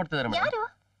ಟ್ರಯಲ್ ನೋಡ್ತಿದ್ದಾರೆ ಮೇಡಮ್. ಯಾರು?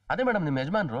 ಅದೇ ಮೇಡಮ್ ನಿಮ್ಮ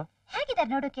ಯಜಮಾನ್ರು. ಹೇಗಿದ್ದಾರೆ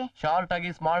ನೋಡೋಕೆ? ಶಾರ್ಟ್ ಆಗಿ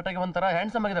ಸ್ಮಾರ್ಟ್ ಆಗಿ ಒಂಥರ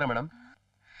ಹ್ಯಾಂಡ್ಸಮ್ ಆಗಿದ್ದಾರೆ madam.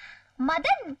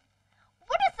 Madan,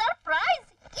 what a surprise.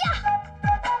 Yeah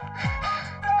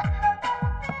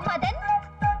Madan.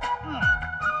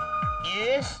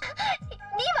 S,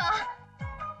 ನೀವಾ?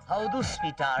 ಹೌದು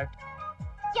ಸ್ವೀಟ್ ಹಾರ್ಟ್.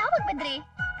 ಯಾವಾಗ ಬಂದ್ರಿ?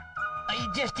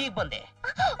 ಜಸ್ಟ್ ಈಗ ಬಂದೆ.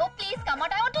 ಓ please come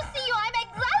out, I want to see you. I am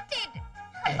excited.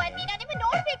 ಬನ್ನಿ, ನಾನು ನಿಮ್ಮನ್ನು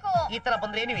ನೋಡ್ಬೇಕು. ಈ ತರ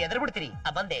ಬಂದ್ರೆ ನೀವು ಎದುರು ಬಿಡ್ತೀರಿ.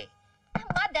 ಬಂದೆ.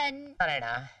 Madan. Narayana.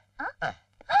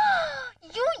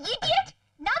 You idiot.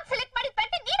 Non select ಮಾಡಿದ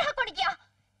ಪ್ಯಾಂಟ್ ನೀನ್ ಹಾಕೊಂಡಿದ್ಯಾ?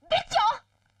 ಬಿಚ್ಚೋ.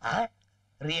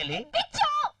 Really? ಬಿಚ್ಚೋ.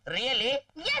 Really?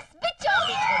 S, ಬಿಚ್ಚೋ.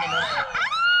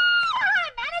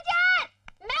 Manager,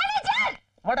 manager.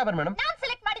 What happen madam? Non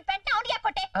select ಮಾಡಿದ ಪ್ಯಾಂಟ್ ಅವನಿಗೆ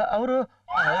ಹಾಕೊಟ್ಟೆ. ಅವರು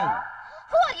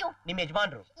ಹೂ ಆರ್ ಯು? ನಿಮ್ಮ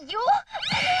ಯಜಮಾನ್ರು. You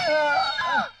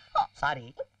sorry.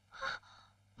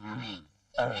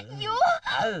 ಯು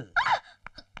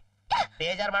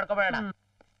ಬೇಜಾರ್ ಮಾಡ್ಕೋಬೇಡ.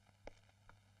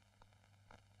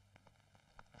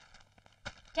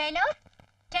 Tailor,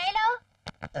 tailor.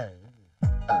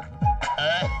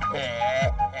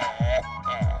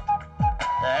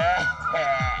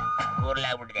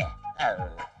 ಊರ್ಲಾಗ್ಬಿಟ್ಟಿದೆ.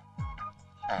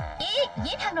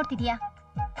 ಏನ್ ಹಾಗೆ ನೋಡ್ತಿದ್ಯಾ?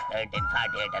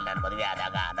 1948 ಅಲ್ಲಿ ನಾನು ಮದುವೆ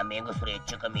ಆದಾಗ ನಮ್ಮ ಹೆಂಗಸರು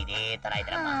ಹೆಚ್ಚು ಕಮ್ಮಿ ಇದೇ ತರ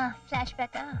ಇದ್ರಮ್ಮ. Flash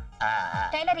back.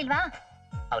 ಟೈಲರ್ ಇಲ್ವಾ?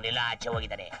 ಅವನೆಲ್ಲ ಆಚೆ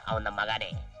ಹೋಗಿದ್ದಾನೆ. ಅವನ ನಮ್ಮ ಮಗನೇ.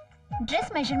 Dress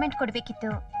measurement ಕೊಡ್ಬೇಕಿತ್ತು.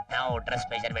 ನಾವು ಡ್ರೆಸ್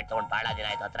ಮೆಜರ್ಮೆಂಟ್ ತಗೊಂಡು ಬಹಳ ದಿನ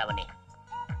ಆಯ್ತು. ಹತ್ರ ಬನ್ನಿ.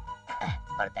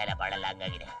 ಬರ್ತಾ ಇಲ್ಲ, ಬಾಳಲ್ಲ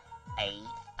ಹಂಗಾಗಿದೆ. ಐ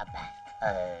ಅಪ್ಪ.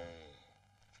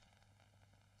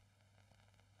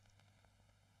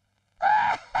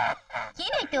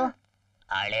 ಏನಾಯ್ತು?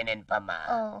 ಹಳೆ ನೆನ್ಪಮ್ಮ.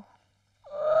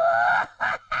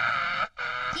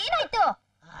 ಏನಾಯ್ತು?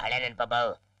 ಹಳೆ ನೆನ್ಪಮ್ಮ.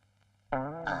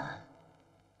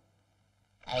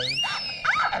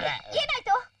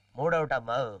 ಏನಾಯ್ತು? ಮೂಡ್ ಔಟ್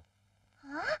ಅಮ್ಮ.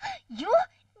 ಯು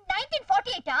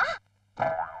 1948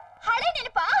 ಹಳೆ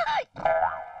ನೆನಪಾ?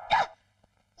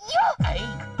 ಯು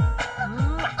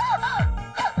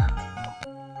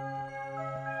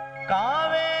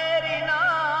ಕಾವೇರಿ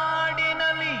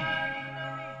ನಾಡಿನಲ್ಲಿ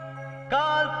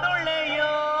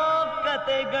ಕಾಲ್ತೊಳೆಯೋ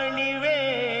ಕತೆಗಳಿವೆ.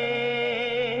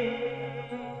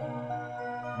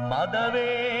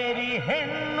 ಮದವೇರಿ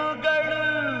ಹೆಣ್ಣುಗಳು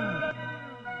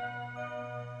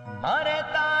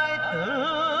ಮರೆತಾಯ್ತು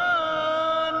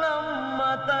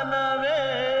ನಮ್ಮತನವೇ.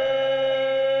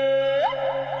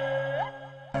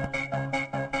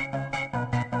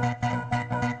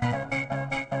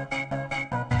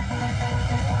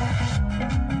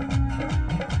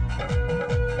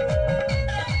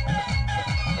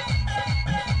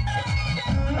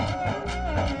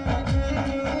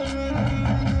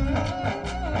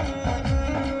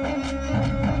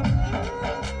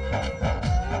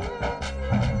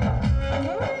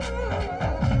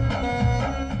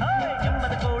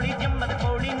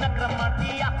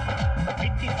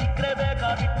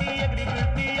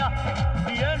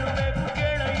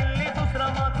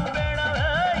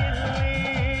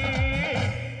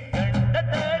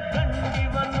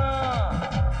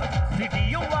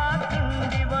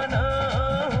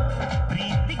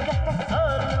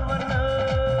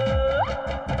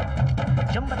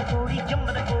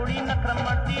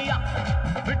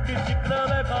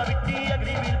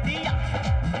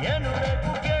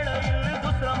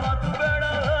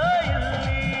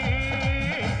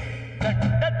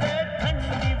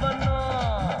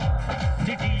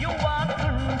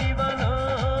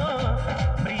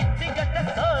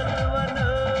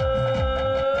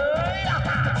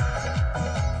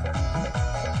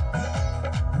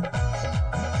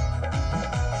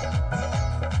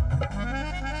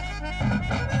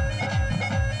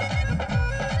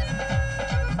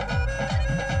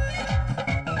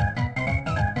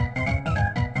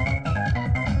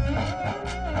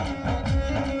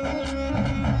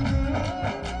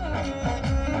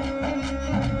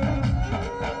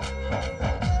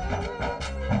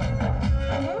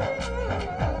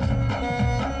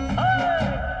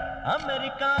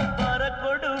 ಅಮೆರಿಕಾ ಬರ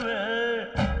ಕೊಡುವೆ,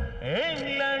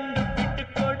 ಇಂಗ್ಲೆಂಡ್ ಬಿಟ್ಟು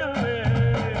ಕೊಡುವೆ,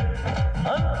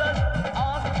 ಅಂತ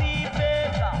ಆಸ್ತಿ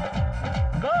ಬೇಕಾ,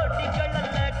 ಕೋಟಿಗಳ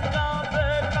ಲೆಕ್ಕ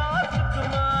ಬೇಕಾ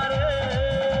ಸುಕುಮಾರೇ,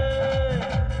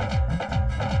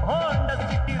 ಹೋಂಡ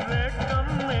ಸಿಟಿ ರೇಟ್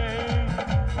ಕಮ್ಮಿ,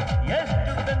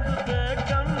 ಎಷ್ಟು ಬೆಂದು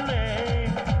ಬೇಕಮ್ಮೆ,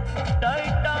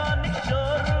 ಟೈಟಾನಿಕ್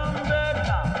ಶೋರೂಮ್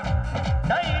ಬೇಕಾ,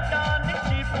 ಟೈಟಾನಿಕ್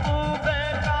ಶಿಪ್ಪು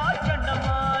ಬೇಕಾ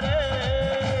ಚಂಡಮಾರೆ,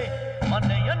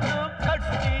 ಮನೆಯನ್ನು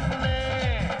ಕಟ್ತೀನಿ,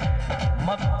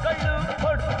 ಮಕ್ಕಳು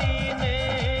ಕೊಡ್ತೀನಿ,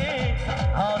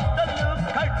 ಹಾಸ್ಟೆಲ್ಲು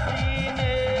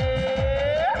ಕಟ್ತೀನಿ,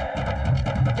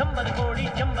 ಜಂಬದ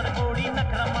ಕೋಡಿ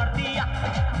ನಕರ ಮಾಡ್ತೀಯ,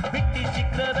 ಬಿಟ್ಟಿ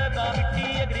ಸಿಕ್ಕದ ಬಿಟ್ಟಿ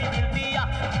ಎಗರಿ ಬೀಳ್ತೀಯ,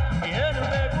 ಏನು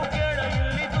ಬೇಕು ಕೇಳ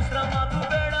ಇಲ್ಲಿ, ದುಸ್ರ ಮಾತು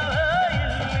ಬೇಡವೇ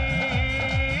ಇಲ್ಲಿ,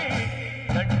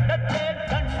 ಗಂಡತ್ತೆ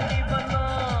ಗಂಡಿವನ,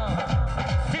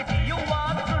 ಸಿಟಿಯುವ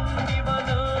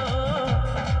ತುಂಡಿವನ,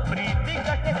 ಪ್ರೀತಿ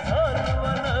ಕಟ್ಟೆ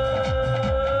ಸೋಲುವನ.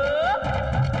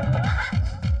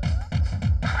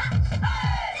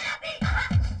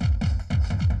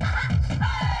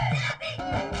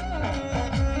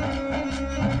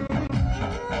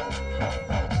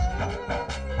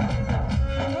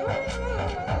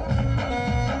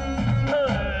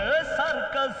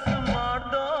 ಸರ್ಕಸ್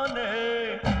ಮಾಡೋನೆ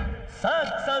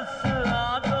ಸಕ್ಸಸ್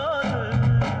ಆಗೋನು,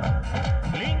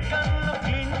 ಲಿಂಕನ್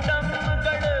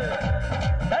ಕ್ಲಿಂಟನ್ಗಳು,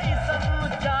 ಟೈಸನ್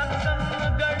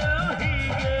ಜಾಕ್ಸನ್ಗಳು,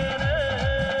 ಹೀಗೇನೆ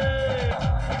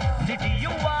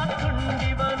ಸಿಟಿಯುವ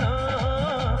ತುಂಡಿವನು,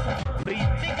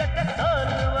 ಪ್ರೀತಿಗಟ್ಟ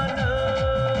ಸೋಲುವನು.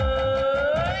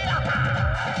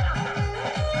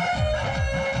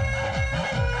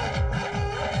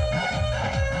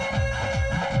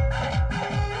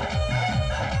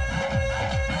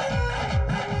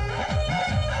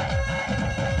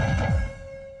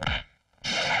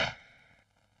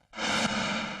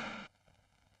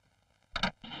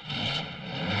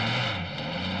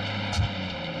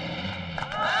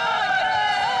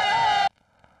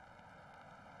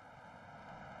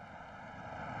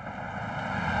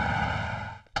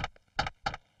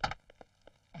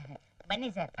 ಬನ್ನಿ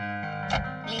sir,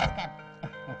 please come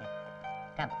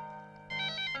come.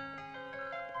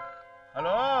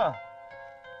 Hello,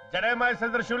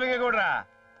 ಜಡೇಮಾಯಸಂದ್ರ ಶಿವಲಿಂಗೇಗೌಡ್ರ,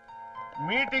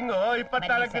 meeting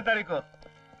 24ನೇ ತಾರೀಕು.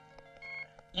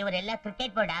 ಇವರೆಲ್ಲ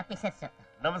ಕ್ರಿಕೆಟ್ ಬೋರ್ಡ್ ಆಫೀಸರ್ಸ್.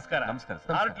 ನಮಸ್ಕಾರ. ನಮಸ್ಕಾರ.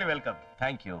 Heartly welcome.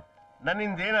 Thank you.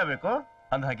 ನನ್ನಿಂದ ಏನಾಗಬೇಕು?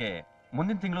 ಅಂದ ಹಾಗೆ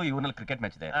ಮುಂದಿನ ತಿಂಗಳು ಇವ್ರಲ್ಲಿ ಕ್ರಿಕೆಟ್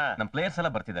ಮ್ಯಾಚ್ ಇದೆ. ನಮ್ಮ ಪ್ಲೇಯರ್ಸ್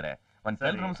ಎಲ್ಲ ಬರ್ತಿದ್ದಾರೆ. ಒಂದು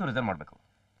 12 ರೂಮ್ಸ್ ರಿಸರ್ವ್ ಮಾಡಬೇಕು.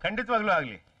 ಖಂಡಿತವಾಗ್ಲೂ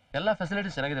ಆಗ್ಲಿ. ಎಲ್ಲ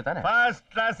ಫೆಸಿಲಿಟೀಸ್ ಚೆನ್ನಾಗಿದೆ ತಾನೆ? ಫಸ್ಟ್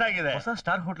ಕ್ಲಾಸ್ ಆಗಿದೆ. ಹೊಸ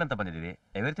ಸ್ಟಾರ್ ಹೋಟೆಲ್ ಅಂತ ಬಂದಿದ್ದೀವಿ.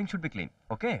 Everything should be clean.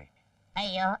 Okay?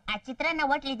 ಅಯ್ಯೋ, ಆ ಚಿತ್ರಾನ್ನ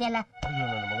ಹೋಟ್ಲ್ ಇದೆಯಲ್ಲ. ಅಯ್ಯೋ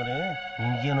ನನ್ನ ಮಗನೇ,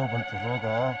 ನಿನ್ಗೇನೋ ಬಂತು ರೋಗ.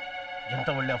 ಎಂತ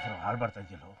ಒಳ್ಳೆ ಆಫರ್ ಹಾಳ್ಬಾರ್ತಾ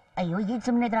ಇದೆಯಲ್ಲೋ. ಅಯ್ಯೋ, ಈಗ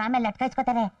ಸುಮ್ಮನೆ ಇದ್ರು ಆಮೇಲೆ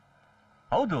ಅಟ್ಕಾಯಿಸ್ಕೋತಾರೆ.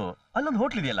 ಹೌದು, ಅಲ್ಲೊಂದು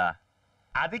ಹೋಟ್ಲ್ ಇದೆಯಲ್ಲ.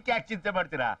 ಅದಕ್ಕೆ ಯಾಕೆ ಚಿಂತೆ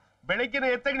ಮಾಡ್ತೀರಾ? ಬೆಳಗ್ಗೆನೆ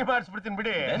ಎತ್ತಂಗಡಿ ಮಾಡಿಸ್ಬಿಡ್ತೀನಿ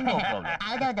ಬಿಡಿ.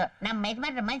 ಹೌದೌದು, ನಮ್ಮ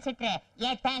ಯಜಮಾನ್ರ ಮನ್ಸಿಟ್ರೆ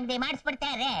ಎತ್ತ ಅಂಗಡಿ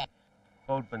ಮಾಡಿಸ್ಬಿಡ್ತಾರೆ.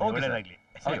 ಹೌದು, ಬನ್ನಿ, ಒಳ್ಳೇದಾಗ್ಲಿ.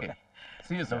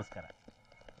 ನಮಸ್ಕಾರ.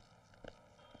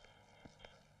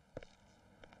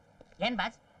 ಏನ್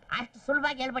ಬಾಸ್, ಅಷ್ಟು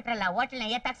ಸುಲಭವಾಗಿ ಹೇಳ್ಬಿಟ್ರಲ್ಲ, ಹೋಟ್ಲ್ನ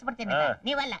ಎತ್ತಾಕ್ಸ್ಬಿಡ್ತೀನಿ.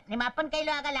 ನೀವಲ್ಲ, ನಿಮ್ಮ ಅಪ್ಪನ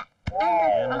ಕೈಲೂ ಆಗಲ್ಲ.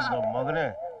 ಮಗನೇ,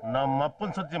 ನಮ್ಮ ಅಪ್ಪನ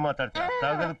ಸುದ್ದಿ ಮಾತಾಡ್ತೀನಿ.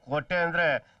 ತಗದು ಕೊಟ್ಟೆ ಅಂದ್ರೆ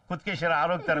ಕುತ್ಕೇಶ್ವರ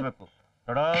ಆರೋಗ್ಯ ತರಬೇಕು.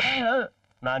 ನೋಡೋ,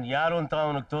 ನಾನ್ ಯಾರು ಅಂತ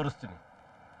ಅವನಿಗೆ ತೋರಿಸ್ತೀನಿ.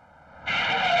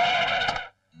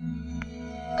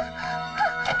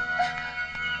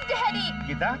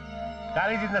 ಗೀತಾ,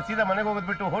 ಕಾಲೇಜಿಂದ ಸೀದಾ ಮನೆಗೆ ಹೋಗೋದ್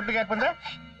ಬಿಟ್ಟು ಹೋಟ್ಲಿಗೆ ಯಾಕೆ ಬಂದೆ?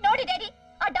 ನೋಡಿ ಡ್ಯಾಡಿ,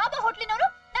 ಆ ಡಾಬಾ ಹೋಟ್ಲಿನವರು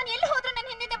ನಾನು ಎಲ್ಲಿ ಹೋದ್ರು ನನ್ನ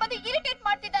ಹಿಂದೆ ಬಂದು ಇರಿಟೇಟ್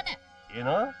ಮಾಡ್ತಿದ್ದಾನೆ.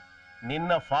 ಏನು,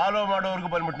 ನಿನ್ನ ಫಾಲೋ ಮಾಡೋರ್ಗು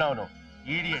ಬಂದ್ಬಿಟ್ನ ಅವನು.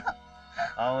 ಇಡಿಯಟ್.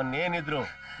 ಅವನೇನಿದ್ರು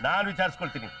ನಾನು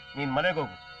ವಿಚಾರಿಸ್ಕೊಳ್ತೀನಿ. ನೀನ್ ಮನೆಗೆ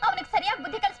ಹೋಗು. ಅವನಿಗೆ ಸರಿಯಾಗಿ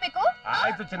ಬುದ್ಧಿ ಕಲಿಸ್ಬೇಕು.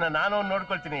 ಆಯ್ತು ಚಿನ್ನ, ನಾನು ಅವ್ನು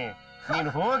ನೋಡ್ಕೊಳ್ತೀನಿ. ನೀನ್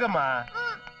ಹೋಗಮ್ಮ.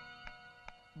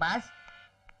 ಬಾಸ್,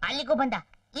 ಅಲ್ಲಿಗೂ ಬಂದ,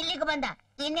 ಇಲ್ಲಿಗೂ ಬಂದ,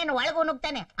 ಇನ್ನೇನು ಒಳಗೂ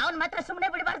ನುಗ್ತಾನೆ. ಅವನ್ ಮಾತ್ರ ಸುಮ್ನೆ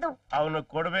ಬಿಡಬಾರ್ದು. ಅವನು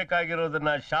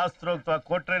ಕೊಡ್ಬೇಕಾಗಿರೋದನ್ನ ಶಾಸ್ತ್ರೋಕ್ತವಾಗಿ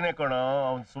ಕೊಟ್ರೇನೆ ಕಣೋ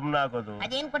ಅವ್ನು ಸುಮ್ನಾಗೋದು.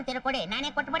 ಅದೇನ್ ಕೊಡ್ತೀರ ಕೊಡಿ,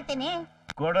 ನಾನೇ ಕೊಟ್ಟು ಬರ್ತೀನಿ.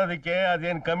 ಕೊಡೋದಕ್ಕೆ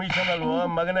ಅದೇನ್ ಕಮಿಷನ್ ಅಲ್ವೋ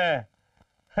ಮಗನೇ?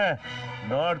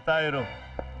 ನೋಡ್ತಾ ಇರು,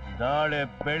 ನಾಳೆ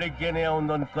ಬೆಳಿಗ್ಗೆನೆ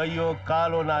ಅವನೊಂದು ಕೈಯೋ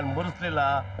ಕಾಲು ನಾನು ಮುರಿಸ್ಲಿಲ್ಲ,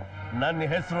 ನನ್ನ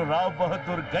ಹೆಸರು ರಾವ್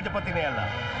ಬಹದ್ದೂರ್ ಗಜಪತಿನೇ ಅಲ್ಲ.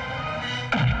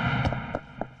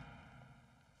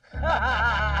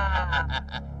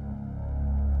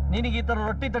 ನಿನಗೆ ಈ ತರ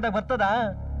ರೊಟ್ಟಿ ತಟ ಬರ್ತದ?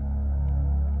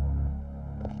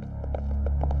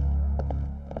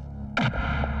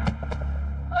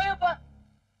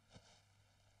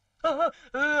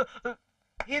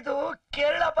 ಇದು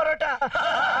ಕೇರಳ ಪರೋಟ.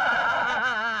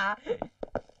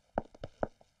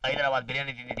 ಹೈದರಾಬಾದ್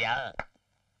ಬಿರಿಯಾನಿ ತಿಂದಿದ್ಯಾ?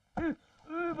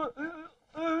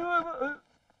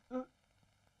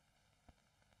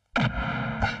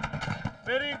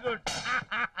 Very good.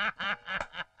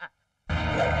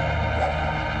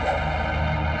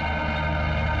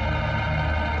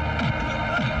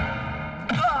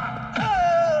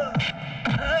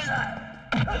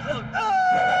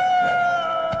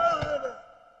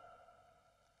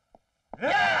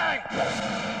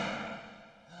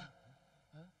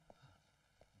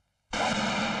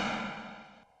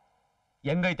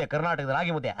 ಹೆಂಗೈತೆ ಕರ್ನಾಟಕದ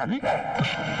ರಾಗಿ ಮುದ್ದೆ?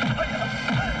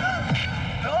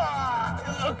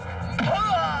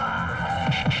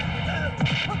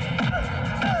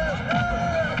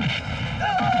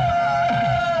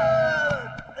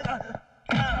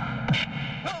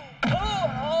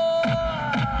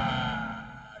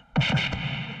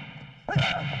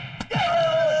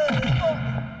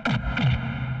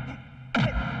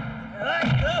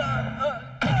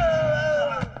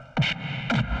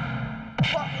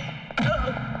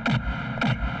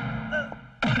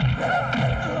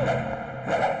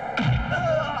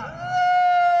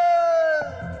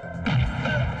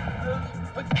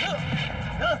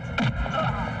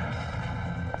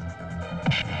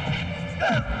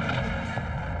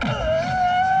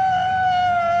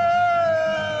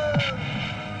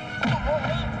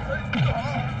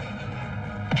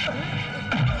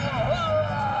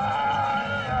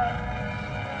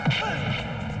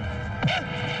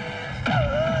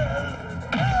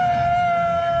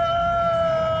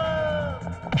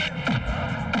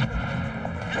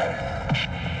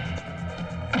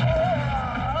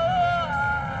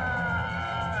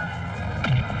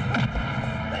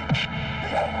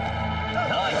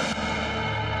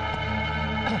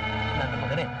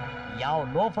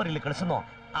 ಲೋಫರ್ ಇಲ್ಲಿ ಕಳಿಸನು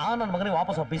ಆ ನನ್ನ ಮಗನಿಗೆ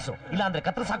ವಾಪಸ್ ಒಪ್ಪಿಸು, ಇಲ್ಲ ಅಂದ್ರೆ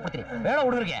ಕತ್ರ ಸಾಕ್ಬಿಡ್ತೀನಿ. ಬೇಡ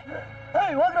ಹುಡುಗರಿಗೆ.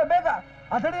 ಹೋಗ್ರ ಬೇಗ,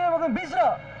 ಅತಡಿ ಮಗನ್ ಬೀಸ್ರು.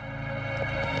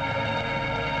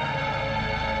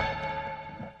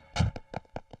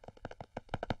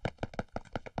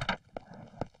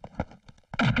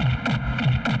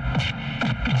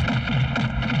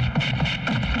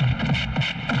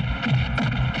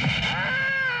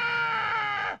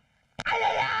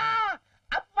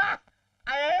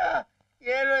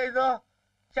 ಏನು ಇದು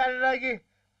ಚೆನ್ನಾಗಿ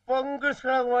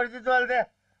ಪೊಂಗಿಸ್ಕೊಳಕ್ ಹೊಡೆದಿತ್ತು ಅಲ್ದೆ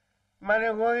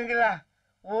ಮನೆಗೆ ಹೋಗಂಗಿಲ್ಲ,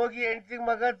 ಹೋಗಿ ಹೆಂಡತಿಗೆ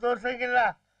ಮಗ ತೋರ್ಸಂಗಿಲ್ಲ,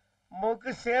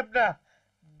 ಮುಖ ಸೇಪ್ನ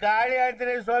ಗಾಳಿ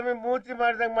ಅಂತಾನೆ ಸ್ವಾಮಿ ಮೂತಿ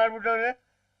ಮಾಡ್ದಂಗ್ ಮಾಡ್ಬಿಟ್ಟವ್ರೆ.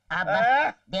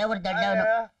 ದೇವ್ರ ದೊಡ್ಡವನು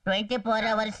 24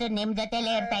 hours ನಿಮ್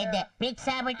ಜೊತೆಲೇ ಇರ್ತಾ ಇದ್ದೆ. ಫಿಕ್ಸ್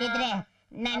ಆಗ್ಬಿಟ್ಟಿದ್ರೆ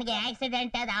ನನ್ಗೆ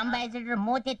ಆಕ್ಸಿಡೆಂಟ್ ಆದ ಅಂಬಾಸಿಡರ್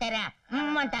ಮೂತಿ ತರ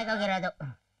ಅಂತ ಆಗೋಗಿರೋದು.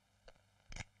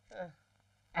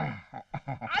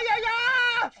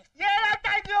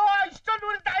 ಇಷ್ಟೊಂದು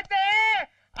ಉಳಿತಾ ಐತೆ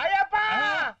ಅಯ್ಯಪ್ಪ.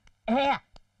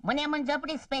 ಮುನಿಯಮ್ಮನ್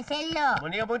ಜೋಪಡಿ ಸ್ಪೆಷಲ್.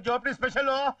 ಮುನಿಯಮ್ಮನ್ ಜೋಪಡಿ ಸ್ಪೆಷಲ್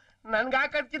ನನ್ಗೆ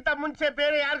ಹಾಕೋದ್ಕಿಂತ ಮುಂಚೆ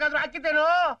ಬೇರೆ ಯಾರಿಗಾದ್ರೂ ಹಾಕಿದ್ದೇನು?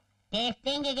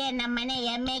 ಟೆಸ್ಟಿಂಗ್ಗೆ ನಮ್ಮ ಮನೆ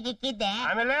ಎಮ್ಮೆಗೆ ಇಕ್ಕಿದ್ದೆ,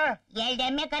 ಆಮೇಲೆ 2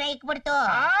 ಎಮ್ಮೆ ಕರ ಇಕ್ಬಿಡ್ತು.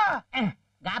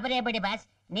 ಗಾಬರಿ ಬಿಡಿ ಬಾಸ್,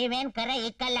 ನೀವೇನ್ ಕರ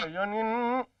ಇಕ್ಕಲ್ಲ. ಅಯ್ಯೋ ನೀನ್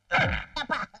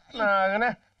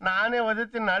ನಾನೇ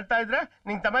ಒದತೀನಿ ಅಳ್ತಾ ಇದ್ರೆ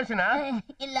ನಿಂಗ್ ತಮಾಷೆನಾ?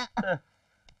 ಇಲ್ಲ.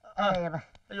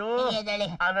 ಅಯ್ಯೋ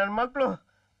ಆ ನನ್ ಮಕ್ಳು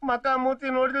ಮಕ ಮೂತಿ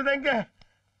ನೋಡಿಲ್ದಂಗೆ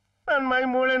ನನ್ ಮೈ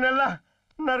ಮೂಳೆನೆಲ್ಲ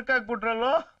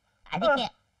ನರ್ಕಾಕ್ಬಿಟ್ರಲ್ಲೋ. ಅದಕ್ಕೆ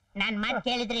ನಾನ್ ಮಾತ್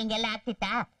ಕೇಳಿದ್ರೆ ಹಿಂಗೆಲ್ಲ ಆಗ್ತಿತ್ತಾ?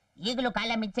 ಈಗಲೂ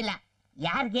ಕಾಲ ಮಿಂಚಿಲ್ಲ.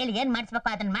 ಯಾರ್ಗ್ ಹೇಳಿ ಏನ್ ಮಾಡಿಸ್ಬೇಕು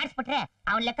ಅದನ್ನ ಮಾಡಿಸ್ಬಿಟ್ರೆ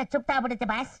ಅವನ್ ಲೆಕ್ಕ ಚುಪ್ತಾ ಆಗ್ಬಿಡುತ್ತೆ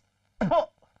ಬಾಸ್.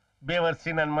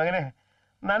 ಬೇವರ್ಸಿ ನನ್ ಮಗನೇ,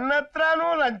 ನನ್ನ ಹತ್ರನೂ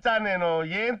ಲಂಚಾನೇನೋ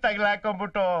ಏನ್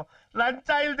ತಗ್ಲಾಕೊಂಡ್ಬಿಟ್ಟು ಲಂಚ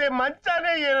ಇಲ್ದೆ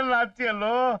ಮಂಚಾನೇ ಏನಲ್ಲ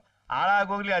ಹತ್ತಿಯಲ್ಲೋ.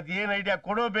 ಹಾಳಾಗೋಗ್ಲಿ, ಅದೇನ್ ಐಡಿಯಾ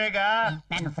ಕೊಡೋ ಬೇಗ.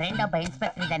 ನನ್ನ ಫ್ರೆಂಡ್ ಒಬ್ಬ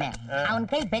ಇನ್ಸ್ಪೆಕ್ಟರ್ ಇದ್ದಾನೆ, ಅವನ್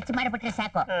ಕೈ ಬೆಚ್ಚ ಮಾಡ್ಬಿಟ್ರೆ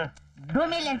ಸಾಕು,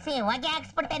 ಡೂಮಿಲ್ ಅನ್ಸಿ ಹೊಗೆ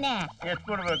ಹಾಕ್ಸ್ಬಿಡ್ತಾನೆ. ಎಷ್ಟು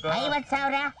ಕೊಡ್ಬೇಕು?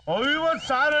 50,000.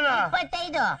 50,000?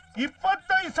 25.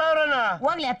 25,000?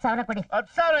 ಹೋಗ್ಲಿ 10,000 ಕೊಡಿ.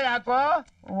 10,000 ಯಾಕೋ?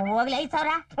 ಹೋಗ್ಲಿ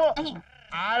 5,000.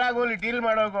 ಹಾಳಾಗೋಲಿ, ಡೀಲ್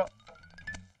ಮಾಡೋಗು.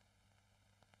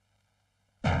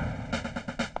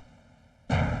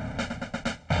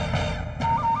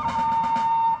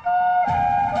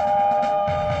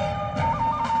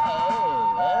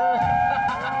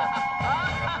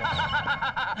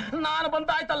 ನಾನು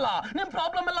ಬಂದಾಯ್ತಲ್ಲ, ನಿಮ್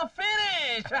ಪ್ರಾಬ್ಲಮ್ ಎಲ್ಲ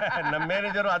ಫಿನಿಶ್. ನಮ್ಮ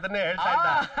ಮ್ಯಾನೇಜರ್ ಅದನ್ನೇ ಹೇಳ್ತಾ ಇದ್ದ.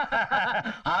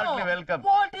 Heartly welcome.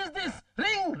 What is this?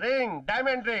 Ring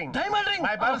diamond ring. Diamond ring,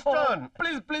 my ಬರ್ಸ್ಟೋನ್.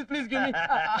 Please give me.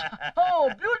 O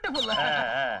beautiful.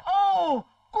 O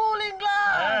cooling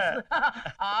glass.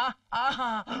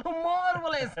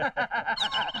 Marvellous.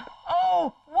 O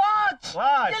watch.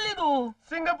 ಎಲ್ಲಿದು?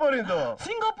 Singapore into.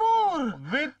 Singapore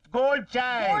with gold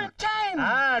chain. Gold chain.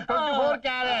 24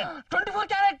 carrot. 24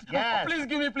 carrot. Yes. Please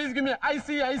give me. I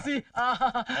see.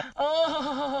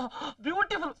 Oh,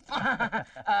 beautiful.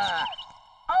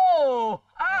 Oh.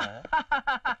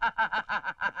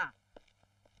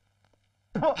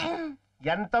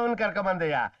 ಎಂತವನ್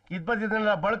ಕರ್ಕೊಂಬಂದಯ್ಯ?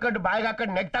 ಇದ್ಬದಿದ್ನೆಲ್ಲ ಬಳ್ಕೊಂಡು ಬಾಯಿಗೆ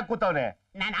ಹಾಕೊಂಡು ನೆಗ್ಟಾಕ್ ಕೂತವ್ನೆ.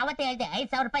 ನಾನು ಅವತ್ತೇ ಹೇಳ್ದೆ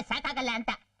 5,000 ರೂಪಾಯಿ ಸಾಕಾಗಲ್ಲ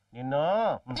ಅಂತ. ನೀನು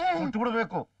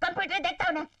ಬಿಡ್ಬೇಕು. Computer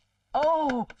ತೆಗ್ತಾವನೆ. Oh,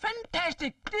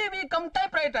 fantastic. TV cum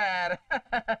typewriter.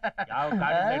 ಯಾವ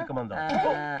ಗಾಡಿ ಇಟ್ಕೊಂಬಂದು?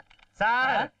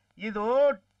 ಸರ್, ಇದು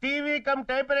ಟಿವಿ ಕಮ್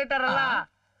ಟೈಪ್ ರೈಟರ್ ಅಲ್ಲ,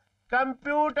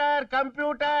 ಕಂಪ್ಯೂಟರ್.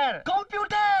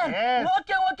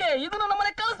 ಓಕೆ, ಇದನ್ನು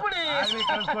ನಮ್ಮನೆ ಕಳಿಸ್ಬಿಡಿ.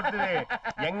 ಕಳಿಸ್ಕೊಡ್ತೀವಿ.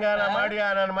 ಹೆಂಗಾರ ಮಾಡಿ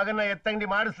ನನ್ನ ಮಗನ ಎತ್ತಂಗಡಿ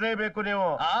ಮಾಡಿಸ್ಲೇಬೇಕು ನೀವು.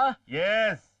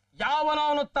 ಎಸ್.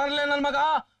 ಯಾವನವನು ತರಲೆ ನನ್ನ ಮಗ.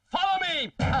 Follow me.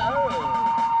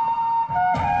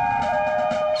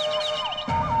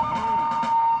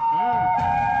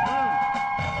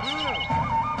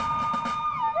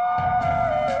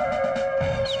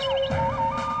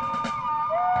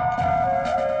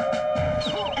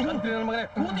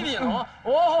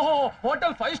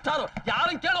 ಹೋಟೆಲ್ 5 ಸ್ಟಾರ್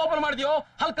ಯಾರನ್ ಕೇಳಿ ಓಪನ್ ಮಾಡಿದ್ಯೋ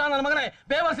ಹಲ್ಕಾ ನನ್ನ ಮಗನೇ,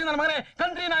 ಬೇವರ್ಸಿ ನನ್ನ ಮಗನೇ,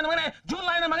 ಕಂತ್ರಿ ನನ್ನ ಮಗನೇ, ಜೂನ್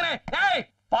ನನ್ನ ಮಗನೇ. ಏಯ್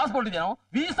ಪಾಸ್ಪೋರ್ಟ್ ಇದೆಯೋ,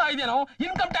 ವೀಸಾ ಇದೆಯೋ,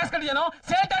 income tax ಕಟ್ಟಿದ್ಯಾನೋ,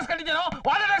 sale tax ಕಟ್ಟಿದ್ಯಾನೋ,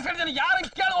 water tax ಕಟ್ಟಿದ್ಯಾನೋ, ಯಾರನ್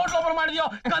ಕೇಳಿ ಹೋಟೆಲ್ ಓಪನ್ ಮಾಡಿದ್ಯೋ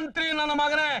ಕಂತ್ರಿ ನನ್ನ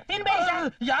ಮಗನೇ.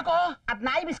 ಯಾಕೋ ಅದ್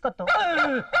ನಾಯಿ ಬಿಸ್ಕೊತ್ತು.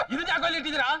 ಇದು ಯಾಕೋ ಇಲ್ಲಿ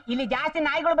ಇಟ್ಟಿದ್ದೀರಾ? ಇಲ್ಲಿ ಜಾಸ್ತಿ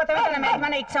ನಾಯಿಗಳು ಬರ್ತವೆ ನಮ್ಮ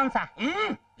ಯಜಮಾನ ಇಕ್ಸೌನ್ಸ.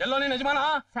 ಎಲ್ಲೋ ನೀನ್ ಯಜಮಾನ?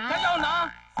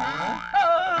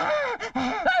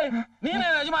 ನೀನೇ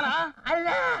ಯಜಮಾನ? ಅಲ್ಲ.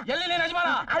 ಎಲ್ಲಿ ನೀನ್ ಯಜಮಾನ?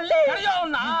 ಅಲ್ಲೇ. ಕಡಿಯೋ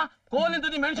ಅವನ್ನ. ಕೋಲಿಂದ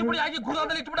ಮೆಣಸು ಪುಡಿ ಹಾಕಿ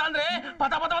ಗುರುದಲ್ಲಿ ಇಟ್ಬಿಡ ಅಂದ್ರೆ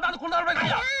ಪತ ಪತ ಪತ ಅಂತ ಕುಂದಾಡ್ಬೇಕು.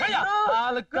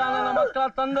 ನನ್ನ ಮಕ್ಕಳ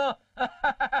ತಂದು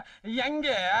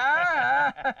ಹೆಂಗೆ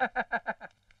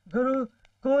ಗುರು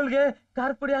ಕೋಲ್ಗೆ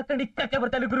ಖಾರ ಪುಡಿ ಹಾಕೊಂಡು ಇಕ್ಕಕ್ಕೆ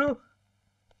ಬರ್ತಾನೆ ಗುರು.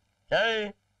 ಏಯ್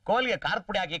ಕೋಲ್ಗೆ ಖಾರ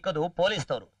ಪುಡಿ ಹಾಕಿ ಇಕ್ಕೋದು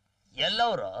ಪೊಲೀಸ್ನವರು.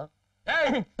 ಎಲ್ಲವರು?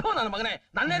 ನನ್ನ ಮಗನೇ,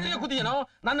 ನನ್ನ ಎದುರಿಗೆ ಕೂತಿಯೇನೋ?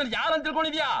 ನನ್ನ ಯಾರಂತ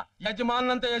ತಿಳ್ಕೊಂಡಿದ್ಯಾ?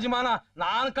 ಯಜಮಾನಂತೆ ಯಜಮಾನ,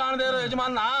 ನಾನ್ ಕಾಣದೇ ಇರೋ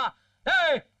ಯಜಮಾನ.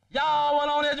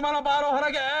 ಯಾವನವನ ಯಜಮಾನ ಬಾರೋ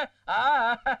ಹೊರಗೆ.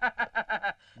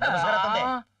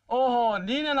 ಓಹೋ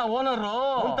ನೀನೇನ ಓನರು?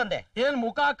 ತಂದೆ ಏನ್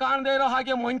ಮುಖ ಕಾಣದೇ ಇರೋ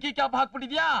ಹಾಗೆ ಮಂಕಿ ಕ್ಯಾಪ್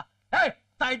ಹಾಕ್ಬಿಟ್ಟಿದ್ಯಾ?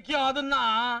 ತೆಗ್ಯೋ ಅದನ್ನ.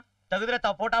 ತೆಗೆದ್ರೆ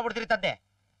ತಾವು ಫೋಟೋ ಆಗ್ಬಿಡ್ತೀರಿ ತಂದೆ.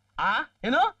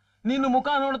 ಏನು ನಿನ್ನ ಮುಖ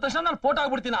ನೋಡಿದ ತಕ್ಷಣ ನಾನು ಫೋಟೋ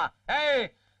ಆಗ್ಬಿಡ್ತೀನ?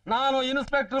 ನಾನು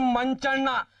ಇನ್ಸ್ಪೆಕ್ಟರ್ ಮಂಚಣ್ಣ.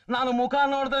 ನಾನು ಮುಖ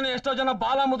ನೋಡಿದ್ರೆ ಎಷ್ಟೋ ಜನ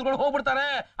ಬಾಲ ಮುದ್ಕೊಂಡು ಹೋಗ್ಬಿಡ್ತಾರೆ.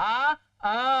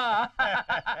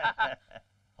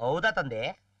 ಹೌದಾ ತಂದೆ?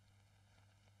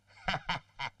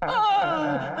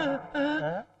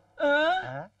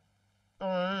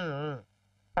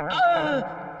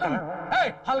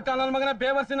 ಹಲ್ಕಾ ನನ್ ಮಗನೇ,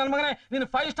 ಬೇವರ್ಸಿ ನನ್ ಮಗನೇ, ನೀನು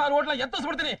 5 star hotel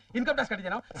ಎತ್ತಿಸ್ಬಿಡ್ತೀನಿ. Income tax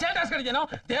ಕಟ್ಟಿದ್ಯಾನೋ, sale tax ಕಟ್ಟಿದ್ಯಾನೋ,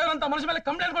 ದೇವರಂತ ಮನುಷ್ಯ ಮೇಲೆ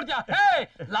ಕಂಪ್ಲೇಂಟ್ ಕೊಡ್ತೀಯಾ?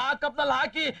 ಲಾಕಪ್ ನಲ್ಲಿ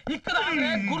ಹಾಕಿ ಇಕ್ಕದ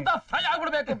ಗುರ್ದ ಫ್ರೈ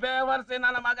ಆಗ್ಬಿಡ್ಬೇಕು. ಬೇವರ್ಸಿ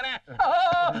ನನ್ನ ಮಗನೇ.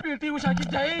 ಪಿಟಿ ಉಷಾಕಿ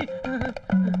ಜೈ.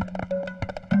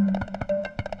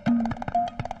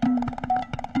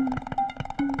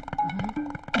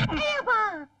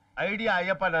 ಐಡಿಯಾ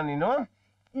ಅಯ್ಯಪ್ಪ ನೀನು.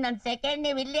 ನನ್ ಸೆಕೆಂಡ್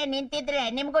ನೀವ್ ಇಲ್ಲೇ ನಿಂತಿದ್ರೆ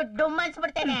ನಿಮ್ಗೂ ಡುಮ್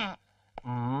ಅನ್ಸ್ಬಿಡ್ತೇನೆ.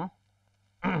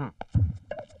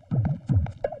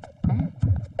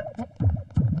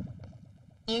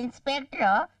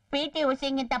 ಇನ್ಸ್ಪೆಕ್ಟ್ರು ಪಿಟಿ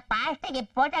ಉಸಿಂಗಿಂತ ಪಾಸ್ಟಿಗೆ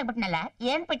ಫೋಟೋ ಆಗ್ಬಿಟ್ನಲ್ಲ,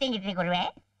 ಏನ್ ಪಿಟಿಂಗ್ ಇಟ್ರಿ ಗುರುವೆ?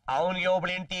 ಅವನಿಗೆ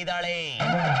ಒಬ್ಳು ಹೆಂಡತಿ ಇದ್ದಾಳೆ,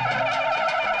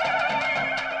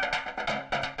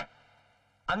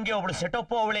 ಹಂಗೆ ಒಬ್ಳು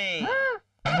ಸೆಟಪ್ ಅವಳೆ.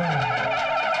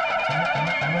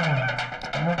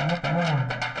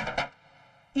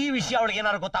 ಈ ವಿಷಯ ಅವಳಿಗೆ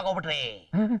ಏನಾದ್ರು ಗೊತ್ತಾಗೋಗ್ಬಿಟ್ರೆ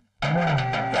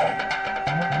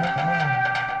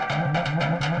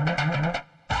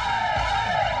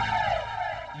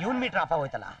ಇವನ್ ಮೀಟರ್ ಆಫ್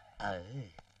ಆಗೋಯ್ತಲ್ಲ.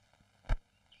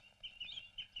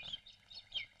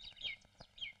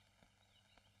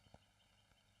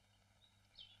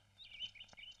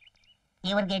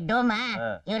 ಇವ್ರಿಗೆ ಡೋಮಾ,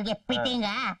 ಇವ್ರಿಗೆ ಪಿಟಿಂಗ.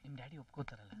 ನಿಮ್ daddy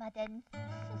ಒಪ್ಕೋತಾರಲ್ಲ. Madan.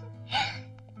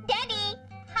 Daddy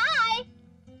hi.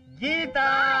 Geetha.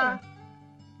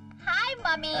 Hi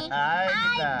mummy. Hi,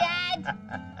 hi Gita. Dad.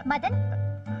 Madan,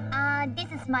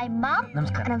 this is my mom.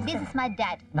 ನಮಸ್ಕಾರ. This is my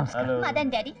dad. ನಮಸ್ಕಾರ.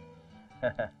 Madan daddy.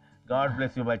 God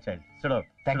bless you my child. ಸುಡೋ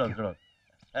ಸುಡೋ.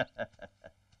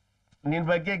 ನಿನ್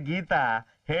ಬಗ್ಗೆ ಗೀತಾ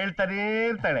ಹೇಳ್ತಾನೇ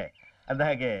ಇರ್ತಾಳೆ. ಅದ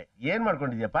ಹಾಗೆ ಏನ್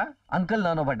ಮಾಡ್ಕೊಂಡಿದ್ಯಪ್ಪ? ಅಂಕಲ್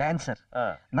ನಾನೊಬ್ಬ ಡ್ಯಾನ್ಸರ್.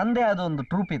 ನಂದೇ ಆದ ಒಂದು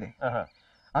ಟ್ರೂಪ್ ಇದೆ.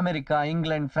 ಅಮೆರಿಕ,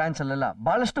 ಇಂಗ್ಲೆಂಡ್, ಫ್ರಾನ್ಸ್ ಅಲ್ಲೆಲ್ಲ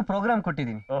ಬಹಳಷ್ಟು ಪ್ರೋಗ್ರಾಮ್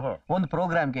ಕೊಟ್ಟಿದ್ದೀನಿ. ಒಂದು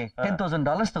ಪ್ರೋಗ್ರಾಮ್ಗೆ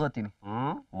 $10,000 ತಗೋತೀನಿ.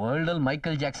 ವರ್ಲ್ಡ್ ಅಲ್ಲಿ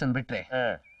ಮೈಕಲ್ ಜಾಕ್ಸನ್ ಬಿಟ್ರೆ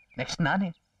ನೆಕ್ಸ್ಟ್ ನಾನೇ.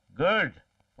 ಗುಡ್.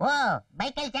 ಓ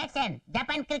Michael Jackson,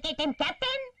 Japan cricket team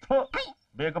captain.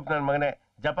 ಬೇಕಪ್ಪ ನನ್ ಮಗನೇ,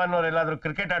 ಜಪಾನ್ ಅವ್ರು ಎಲ್ಲಾದ್ರೂ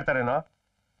ಕ್ರಿಕೆಟ್ ಆಡ್ತಾರೇನೋ?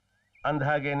 ಅಂದ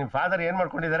ಹಾಗೆ ನಿಮ್ ಫಾದರ್ ಏನ್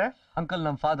ಮಾಡ್ಕೊಂಡಿದ್ದಾರೆ? ಅಂಕಲ್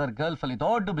ನಮ್ ಫಾದರ್ ಗಲ್ಫ್ ಅಲ್ಲಿ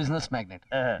ದೊಡ್ಡ ಬಿಸ್ನೆಸ್ ಮ್ಯಾಗ್ನೆಟ್.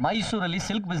 ಮೈಸೂರಲ್ಲಿ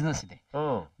ಸಿಲ್ಕ್ ಬಿಸ್ನೆಸ್ ಇದೆ.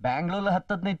 ಬ್ಯಾಂಗ್ಳೂರಲ್ಲಿ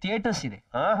 10-15 ಥಿಯೇಟರ್ಸ್ ಇದೆ.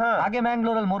 ಹಾಗೆ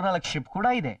ಮ್ಯಾಂಗ್ಳೂರಲ್ಲಿ 3-4 ಶಿಪ್ ಕೂಡ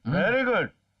ಇದೆ. Very good.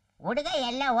 ಹುಡುಗ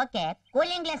ಎಲ್ಲ ಓಕೆ,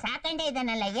 ಕೂಲಿಂಗ್ ಗ್ಲಾಸ್ ಹಾಕೊಂಡೇ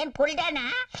ಇದ್ದಾನಲ್ಲ, ಏನ್ ಕುಲ್ಡಾನ?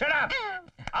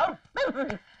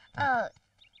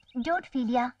 Don't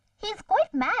feel ya. He's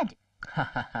quite mad.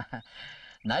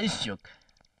 Nice joke.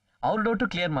 ಅವ್ರ ಡೌಟು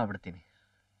ಕ್ಲಿಯರ್ ಮಾಡ್ಬಿಡ್ತೀನಿ.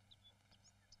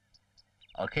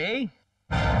 ಓಕೆ.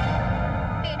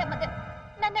 ಬೇಡ ಮದನ್,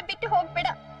 ನನ್ನ ಬಿಟ್ಟು ಹೋಗ್ಬೇಡ.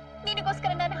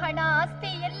 ನಿನಗೋಸ್ಕರ ನನ್ನ ಹಣ,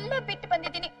 ಆಸ್ತಿ ಎಲ್ಲ ಬಿಟ್ಟು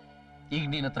ಬಂದಿದ್ದೀನಿ. ಈಗ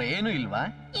ನಿನ್ನ ಹತ್ರ ಏನು ಇಲ್ವಾ?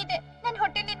 ಇದೆ, ನನ್ನ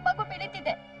ಹೊಟ್ಟೆ ನಿನ್ ಮಗು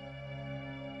ಬೆಳೀತಿದೆ.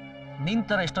 ನಿನ್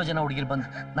ತರ ಎಷ್ಟೋ ಜನ ಹುಡುಗಿರು ಬಂದು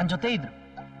ನನ್ ಜೊತೆ ಇದ್ರು,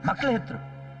 ಮಕ್ಳು ಹೆತ್ರು.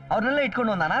 ಅವ್ರನ್ನೆಲ್ಲ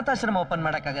ಇಟ್ಕೊಂಡು ಒಂದು ಅನಾಥಾಶ್ರಮ ಓಪನ್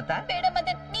ಮಾಡಕ್ಕಾಗತ್ತಾ? ಬೇಡ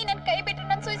ಮದನ್, ನೀ ನನ್ ಕೈ ಬಿಟ್ಟು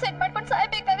ನಾನು ಸೂಸೈಡ್ ಮಾಡ್ಕೊಂಡು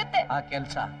ಸಾಯ್ಬೇಕಾಗತ್ತೆ. ಆ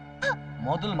ಕೆಲ್ಸ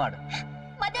ಮೊದಲು ಮಾಡು.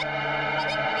 Madan,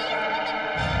 Madan please Madan.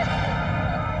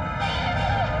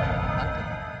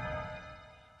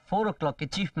 4 o'clock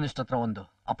chief minister ಹತ್ರ ಒಂದು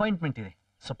ಅಪಾಯಿಂಟ್ಮೆಂಟ್ ಇದೆ.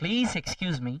 So please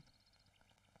excuse me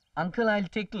uncle, I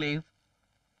will take leave.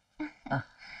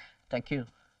 Thank you.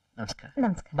 ನಮಸ್ಕಾರ.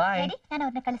 ನಮಸ್ಕಾರ. ಬಾಯ್. ನಾನು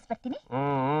ಅವ್ರನ್ನ ಕಳಿಸ್ಬರ್ತೀನಿ.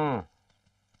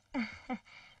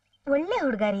 ಒಳ್ಳೆ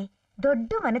ಹುಡುಗಾರಿ,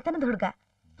 ದೊಡ್ಡ ಮನೆತನದ ಹುಡುಗ.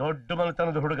 ದೊಡ್ಡ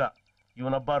ಮನೆತನದ ಹುಡುಗ.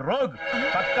 ಇವನೊಬ್ಬ ರೋಗ್,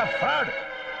 ಪಕ್ಕ ಫ್ರಾಡ್.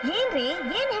 ಏನ್ರಿ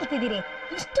ಏನ್ ಹೇಳ್ತಿದ್ದೀರಿ?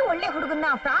 ಇಷ್ಟು ಒಳ್ಳೆ ಹುಡುಗನ್ನ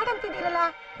ಫ್ರಾಡ್ ಅಂತಿದ್ದೀರಲ್ಲ?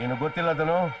 ನೀನು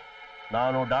ಗೊತ್ತಿಲ್ಲದನು,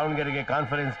 ನಾನು ದಾವಣಗೆರೆಗೆ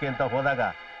ಕಾನ್ಫರೆನ್ಸ್ಗೆ ಅಂತ ಹೋದಾಗ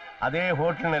ಅದೇ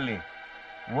ಹೋಟ್ಲಿನಲ್ಲಿ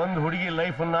ಒಂದು ಹುಡುಗಿ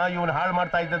ಲೈಫನ್ನ ಇವನು ಹಾಳು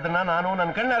ಮಾಡ್ತಾ ಇದ್ದದನ್ನ ನಾನು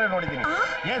ನನ್ನ ಕಣ್ಣಾರೆ ನೋಡಿದ್ದೀನಿ.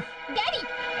 ಎಸ್ ಡ್ಯಾಡಿ,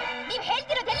 ನೀವ್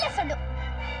ಹೇಳ್ತಿರೋದೆಲ್ಲ ಸುಳ್ಳು.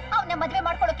 ಅವನ ಮದ್ವೆ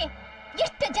ಮಾಡ್ಕೊಳ್ಳೋಕೆ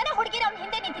ಎಷ್ಟು ಜನ ಹುಡುಗಿರು ಅವನ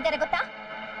ಹಿಂದೆ ನಿಂತಿದ್ದಾರೆ ಗೊತ್ತಾ?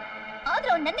 ಆದ್ರೆ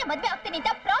ಅವ್ನು ನನ್ನ ಮದ್ವೆ ಆಗ್ತೀನಿ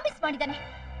ಅಂತ ಪ್ರಾಮಿಸ್ ಮಾಡಿದ್ದಾನೆ.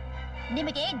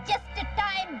 ನಿಮಗೆ ಜಸ್ಟ್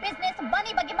ಟೈಮ್, ಬಿಸ್ನೆಸ್,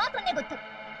 ಮನಿ ಬಗ್ಗೆ ಮಾತ್ರನೇ ಗೊತ್ತು.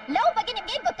 ಲವ್ ಬಗ್ಗೆ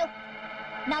ನಿಮ್ಗೆ ಏನ್ ಗೊತ್ತು?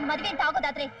 ನಾನ್ ಮದ್ವೆ ಅಂತ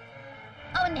ಆಗೋದಾದ್ರೆ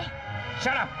ಅವನ್ನೇ.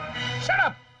 Shut up, shut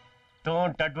up.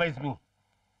 Don't advice me.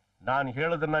 ನಾನು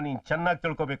ಹೇಳೋದನ್ನ ನೀನ್ ಚೆನ್ನಾಗಿ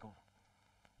ತಿಳ್ಕೋಬೇಕು.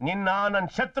 ನಿನ್ನ ನನ್ನ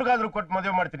ಶತ್ರುಗಾದ್ರೂ ಕೊಟ್ಟು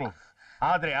ಮದುವೆ ಮಾಡ್ತೀನಿ,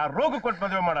 ಆದ್ರೆ ಆ ರೋಗ ಕೊಟ್ಟು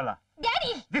ಮದುವೆ ಮಾಡಲ್ಲ.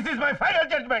 Daddy, this is my final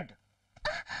judgment.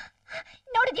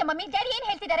 ನೋಡಿದ್ಯಾ ಮಮ್ಮಿ, ಡ್ಯಾಡಿ ಏನ್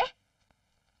ಹೇಳ್ತಿದ್ದಾರೆ?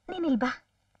 ನೀನಿಲ್ಬಾ.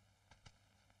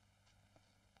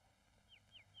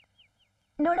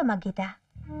 ನೋಡಮ್ಮ ಗೀತಾ,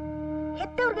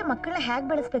 ಹೆತ್ತವ್ರಿಗೆ ಮಕ್ಕಳನ್ನ ಹೇಗ್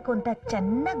ಬೆಳೆಸ್ಬೇಕು ಅಂತ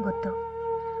ಚೆನ್ನಾಗ್ ಗೊತ್ತು.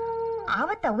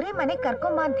 ಆವತ್ ಅವರೇ ಮನೆಗ್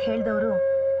ಕರ್ಕೊಂಬ ಅಂತ ಹೇಳ್ದವ್ರು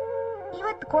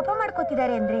ಇವತ್ ಕೋಪ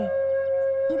ಮಾಡ್ಕೋತಿದ್ದಾರೆ ಅಂದ್ರೆ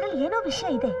ಇದ್ರಲ್ಲಿ ಏನೋ ವಿಷಯ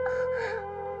ಇದೆ.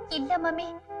 ಇಲ್ಲ ಮಮ್ಮಿ,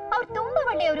 ಅವ್ರು ತುಂಬಾ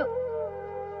ಒಳ್ಳೆಯವರು.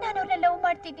 ನಾನು ಅವ್ರನ್ನ ಲವ್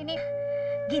ಮಾಡ್ತಿದ್ದೀನಿ.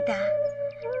 ಗೀತಾ,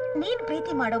 ನೀನ್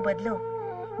ಪ್ರೀತಿ ಮಾಡೋ ಬದಲು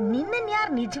ನಿನ್ನನ್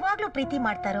ಯಾರು ನಿಜವಾಗ್ಲೂ ಪ್ರೀತಿ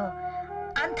ಮಾಡ್ತಾರೋ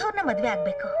ಅಂಥವ್ರನ್ನ ಮದ್ವೆ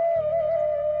ಆಗ್ಬೇಕು.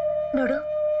 ನೋಡು,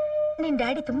 ನಿನ್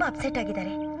ಡ್ಯಾಡಿ ತುಂಬಾ ಅಪ್ಸೆಟ್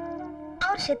ಆಗಿದ್ದಾರೆ.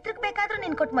 ಅವ್ರ ಶತ್ರುಕ್ ಬೇಕಾದ್ರೂ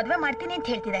ನಿನ್ ಕೊಟ್ಟು ಮದ್ವೆ ಮಾಡ್ತೀನಿ ಅಂತ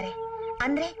ಹೇಳ್ತಿದ್ದಾರೆ.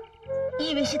 ಅಂದ್ರೆ ಈ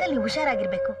ವಿಷಯದಲ್ಲಿ ನೀವು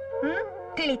ಹುಷಾರಾಗಿರ್ಬೇಕು.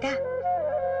 ತಿಳಿತಾ?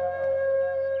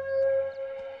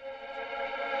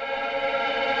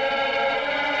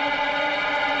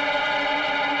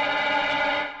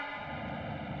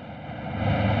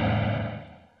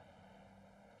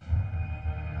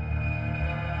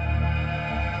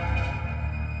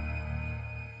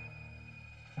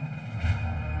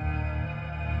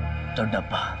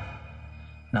 ದೊಡ್ಡಪ್ಪ,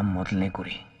 ನಮ್ಮ ಮೊದಲನೇ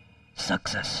ಗುರಿ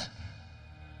ಸಕ್ಸಸ್.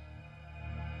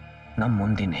 ನಮ್ಮ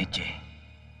ಮುಂದಿನ ಹೆಜ್ಜೆ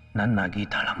ನನ್ನ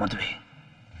ಗೀತಾಳ ಮದುವೆ.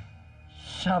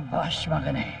 ಶಬಾಷ್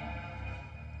ಮಗನೇ,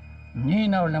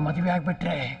 ನೀನು ಅವಳನ್ನ ಮದುವೆ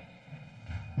ಆಗ್ಬಿಟ್ರೆ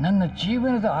ನನ್ನ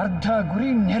ಜೀವನದ ಅರ್ಧ ಗುರಿ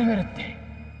ನೆರವೇರುತ್ತೆ.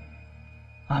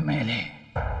 ಆಮೇಲೆ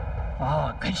ಆ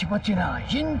ಗಜಪತಿನ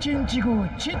ಇಂಚಿಂಚಿಗೂ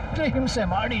ಚಿತ್ರಹಿಂಸೆ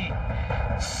ಮಾಡಿ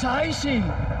ಸಾಯಿಸಿ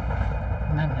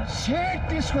ನನ್ನ ಸೇಟ್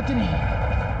ತೀಸ್ಕೊತೀನಿ.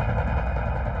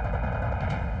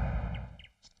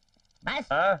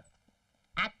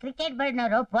 ಆ ಕ್ರಿಕೆಟ್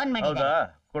ಬರ್ಡ್ನವರು ಫೋನ್ ಮಾಡಿದ್ದಾರೆ. ಹೌದಾ?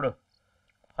 ಕೊಡು.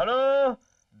 ಹಲೋ,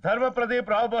 ಧರ್ಮ ಪ್ರದೀಪ್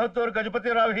ರಾವ್ ಬಹದ್ದೂರ್, ಗಜಪತಿ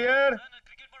ರಾವ್ ಹಿಯರ್.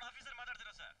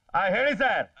 ಹೇಳಿ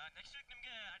ಸರ್.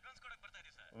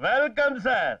 Welcome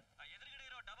sir.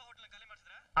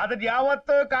 ಅದನ್ನ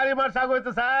ಯಾವತ್ತೂ ಖಾಲಿ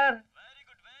ಮಾಡ್ಸಾಗೋಯ್ತು ಸರ್.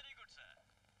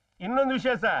 ಇನ್ನೊಂದು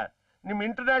ವಿಷಯ ಸರ್, ನಿಮ್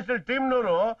ಇಂಟರ್ನ್ಯಾಷನಲ್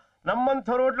ಟೀಮ್ನವರು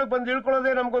ನಮ್ಮಂಥವ್ರ ಹೋಟ್ಲಿಗೆ ಬಂದು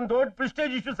ಇಳ್ಕೊಳ್ಳೋದೇ ನಮ್ಗೊಂದು ದೊಡ್ಡ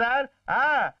ಪ್ರಿಸ್ಟೇಜ್ ಇಶ್ಯೂ ಸರ್.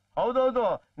 ಹೌದೌದು,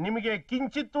 ನಿಮಗೆ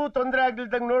ಕಿಂಚಿತ್ತೂ ತೊಂದರೆ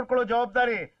ಆಗ್ಲಿಲ್ದಂಗೆ ನೋಡ್ಕೊಳ್ಳೋ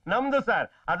ಜವಾಬ್ದಾರಿ ನಮ್ದು ಸರ್.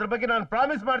 ಅದ್ರ ಬಗ್ಗೆ ನಾನು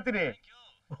ಪ್ರಾಮಿಸ್ ಮಾಡ್ತೀನಿ.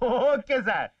 Okay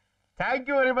sir, thank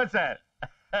you very much sir.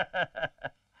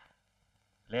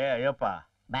 ಲೇ ಅಯ್ಯಪ್ಪ,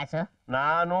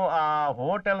 ನಾನು ಆ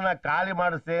ಹೋಟೆಲ್ನ ಖಾಲಿ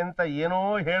ಮಾಡಿಸ್ದೆ ಅಂತ ಏನೋ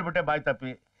ಹೇಳ್ಬಿಟ್ಟೆ ಬಾಯ್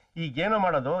ತಪ್ಪಿ. ಈಗೇನೋ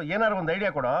ಮಾಡೋದು? ಏನಾರು ಒಂದು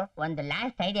ಐಡಿಯಾ ಕೊಡೋ. ಒಂದು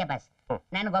last idea boss.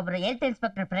 ನನಗೊಬ್ರು health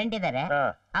inspector friend ಇದ್ದಾರೆ,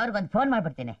 ಅವ್ರಿಗೊಂದು ಫೋನ್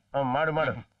ಮಾಡ್ಬಿಡ್ತೀನಿ. ಮಾಡು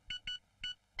ಮಾಡು.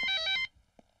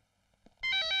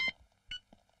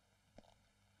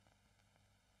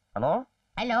 ಹಲೋ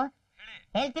ಹಲೋ,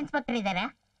 ಹೆಲ್ತ್ ಇನ್ಸ್ಪೆಕ್ಟರ್ ಇದ್ದಾರಾ?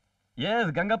 S,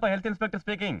 Gangappa health inspector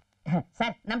speaking.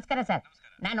 Sir ನಮಸ್ಕಾರ ಸರ್,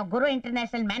 ನಾನು ಗುರು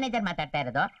ಇಂಟರ್ನ್ಯಾಷನಲ್ ಮ್ಯಾನೇಜರ್ ಮಾತಾಡ್ತಾ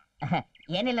ಇರೋದು.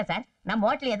 ಏನಿಲ್ಲ ಸರ್, ನಮ್ಮ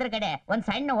ಹೋಟ್ಲ್ ಎದುರುಗಡೆ ಒಂದು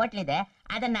ಸಣ್ಣ ಹೋಟ್ಲ್ ಇದೆ,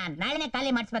 ಅದನ್ನ ನಾಳೆನೆ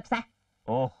ಖಾಲಿ ಮಾಡಿಸ್ಬೇಕು ಸರ್.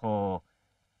 ಓಹೋ,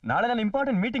 ನಾಳೆ ನಾನು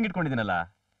ಇಂಪಾರ್ಟೆಂಟ್ ಮೀಟಿಂಗ್ ಇಟ್ಕೊಂಡಿದ್ದೀನಲ್ಲ,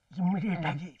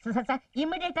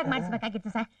 ಇಮಿಡಿಯೇಟ್ ಆಗಿ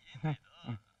ಮಾಡಿಸ್ಬೇಕಾಗಿತ್ತು sir.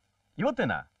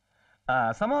 ಇವತ್ತೇನಾ?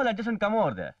 Some how adjustment come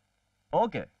over they.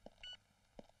 Okay.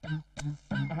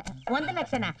 1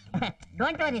 ಲಕ್ಷನಾ?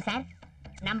 Don't worry sir,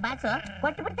 ನಮ್ಮ ಬಾಸ್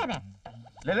ಕೊಟ್ಟು ಬಿಡ್ತಾರೆ.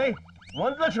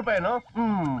 1 ಲಕ್ಷ ರೂಪಾಯಿನೋ?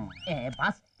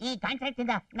 ಬಾಸ್, ಈ ಕಾಂಟ್ರಾಕ್ಟ್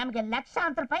ಇಂದ ನಮ್ಗೆ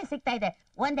ಲಕ್ಷಾಂತರ ರೂಪಾಯಿ ಸಿಗ್ತಾ ಇದೆ.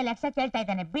 1 ಲಕ್ಷ ಕೇಳ್ತಾ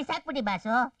ಇದ್ದಾನೆ, ಬಿಸಾಕ್ಬಿಡಿ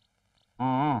ಬಾಸು.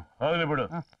 ಹೋಗ್ಲಿ ಬಿಡು.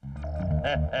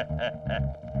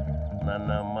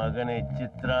 ನನ್ನ ಮಗನೇ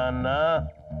ಚಿತ್ರಾನ್ನ,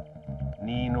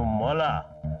 ನೀನು ಮೊಲ,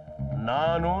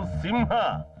 ನಾನು ಸಿಂಹ.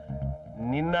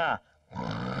 ನಿನ್ನ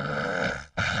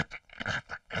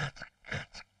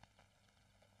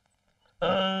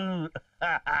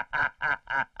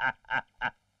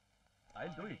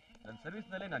ನನ್ನ ಸರ್ವಿಸ್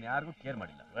ನಲ್ಲಿ ನಾನು ಯಾರಿಗೂ ಕೇರ್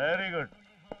ಮಾಡಿಲ್ಲ. Very good.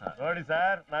 ನೋಡಿ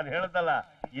ಸರ್, ನಾನು ಹೇಳ್ದಲ್ಲ,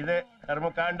 ಇದೇ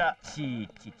ಕರ್ಮಕಾಂಡ.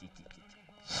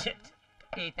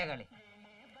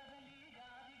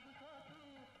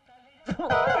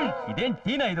 ಇದೇನ್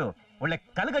ಟೀನಾ ಇದು? ಒಳ್ಳೆ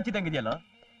ಕಲ್ಗಚ್ಚಿದಂಗಿದೆಯಲ್ಲೋ.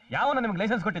 ಯಾವನ ನಿಮ್ಗೆ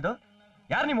ಲೈಸೆನ್ಸ್ ಕೊಟ್ಟಿದ್ದು?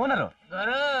 ಯಾರು ನಿಮ್ ಓನರು?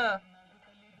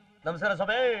 ನಮಸ್ಕಾರ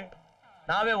ಸಭೆ,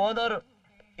 ನಾವೇ ಓದೋರು.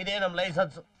 ಇದೇ ನಮ್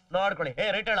ಲೈಸೆನ್ಸ್, ನೋಡ್ಕೊಳ್ಳಿ. ಹೇ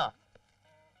ರೈಟ್ ಹೇಳ.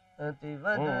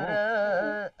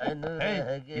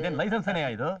 ಇದೇನ್ ಲೈಸೆನ್ಸ್ ಏನೇ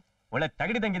ಇದು? ಒಳ್ಳೆ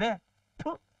ತಗಡಿದಂಗಿದೆ.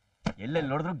 ಎಲ್ಲೆಲ್ಲಿ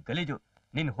ನೋಡಿದ್ರು ಗಲೀಜು.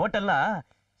 ನಿನ್ ಹೋಟೆಲ್ನ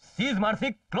ಸೀಸ್ ಮಾಡಿಸಿ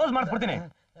ಕ್ಲೋಸ್ ಮಾಡಿಸ್ಬಿಡ್ತೀನಿ.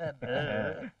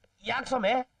 ಯಾಕೆ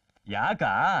ಸೊಮೆ?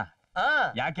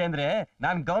 ಯಾಕೆ ಅಂದ್ರೆ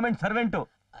ನಾನ್ ಗವರ್ಮೆಂಟ್ ಸರ್ವೆಂಟು.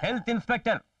 Health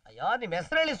inspector. ಅಯ್ಯೋ ನಿಮ್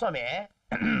ಹೆಸರು ಹೇಳಿ ಸ್ವಾಮಿ.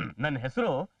 ನನ್ನ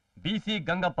ಹೆಸರು BC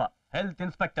Gangappa, health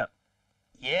inspector.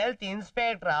 Health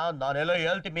inspector? ನಾನೆಲ್ಲೋ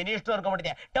ಹೆಲ್ತ್ ಮಿನಿಸ್ಟರ್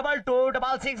ಅನ್ಕೊಂಡ್ಬಿಟ್ಟಿದ್ದೆ.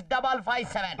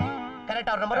 226657 ಕರೆಕ್ಟ್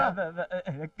ಅವ್ರ number?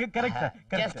 Correct sir.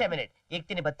 Just A minute,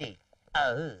 ಇಕ್ತೀನಿ ಬತ್ತಿ.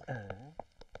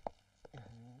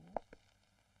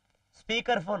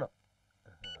 Speaker phone.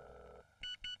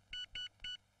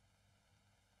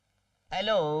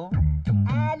 Hello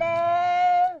hello,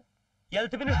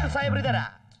 health minister ಸಾಹೇಬ್ರಿದಾರಾ?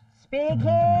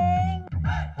 Speaking.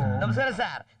 ನಮಸ್ಕಾರ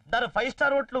ಸರ್, ನಾನು 5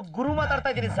 ಸ್ಟಾರ್ ಹೋಟ್ಲು ಗುರು ಮಾತಾಡ್ತಾ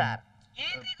ಇದ್ದೀನಿ ಸರ್.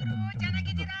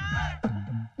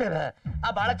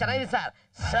 ಬಹಳ ಚೆನ್ನಾಗಿದೆ ಸರ್.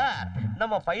 ಸರ್,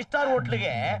 ನಮ್ಮ 5 ಸ್ಟಾರ್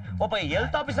ಹೋಟ್ಲಿಗೆ ಒಬ್ಬ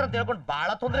ಹೆಲ್ತ್ ಆಫೀಸರ್ ಅಂತ ಹೇಳ್ಕೊಂಡು ಬಹಳ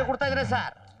ತೊಂದರೆ ಕೊಡ್ತಾ ಇದ್ದಾರೆ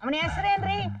ಸರ್. ಅವನ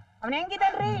ಹೆಸರೇನ್ರಿ? ಅವನ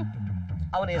ಹೆಂಗಿದನ್ರಿ?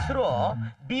 ಅವನ ಹೆಸರು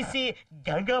BC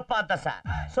ಗಂಗಪ್ಪ ಅಂತ ಸರ್.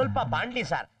 ಸ್ವಲ್ಪ ಬಾಂಡ್ಲಿ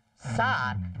ಸರ್.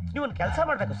 ಸರ್, ನೀವೊಂದು ಕೆಲಸ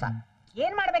ಮಾಡ್ಬೇಕು ಸರ್.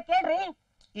 ಏನ್ ಮಾಡ್ಬೇಕು ಹೇಳ್ರಿ?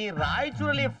 ಈ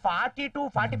ರಾಯಚೂರಲ್ಲಿ 40 to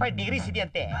 45 ಡಿಗ್ರೀಸ್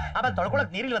ಇದೆಯಂತೆ, ಆಮೇಲೆ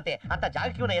ತೊಳ್ಕೊಳಕ್ ನೀರಿಲ್ಲಂತೆ ಅಂತ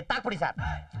ಜಾಗಕ್ಕೆ ಇವನ್ನ ಎತ್ತಾಕ್ಬಿಡಿ ಸರ್.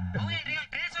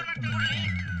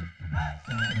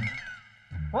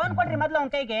 ಫೋನ್ ಕೊಡ್ರಿ ಮೊದ್ಲು ಅವನ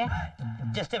ಕೈಗೆ.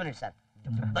 Just A minute sir.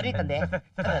 ಬರೀ ತಂದೆ.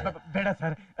 ಬೇಡ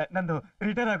ಸರ್, ನಂದು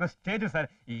ರಿಟರ್ನ್ ಆಗೋ ಸ್ಟೇಜ್ ಸರ್.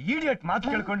 ಇಡಿಯಟ್ ಮಾತು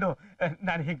ಕೇಳ್ಕೊಂಡು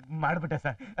ನಾನು ಹೀಗೆ ಮಾಡ್ಬಿಟ್ಟೆ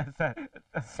ಸರ್.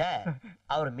 ಸರ್,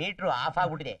 ಅವ್ರ ಮೀಟ್ರು ಆಫ್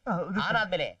ಆಗ್ಬಿಟ್ಟಿದೆ. ಆನ್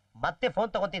ಆದ್ಮೇಲೆ ಮತ್ತೆ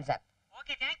ಫೋನ್ ತಗೋತೀನಿ ಸರ್.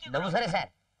 ನಮಸ್ಕಾರ ಸರ್.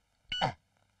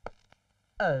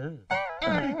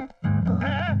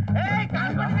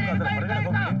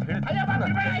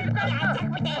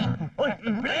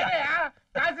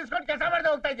 ಕೆಲಸ ಮಾಡ್ದೆ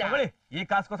ಹೋಗ್ತಾ ಇದ್ಯಾ? ಈ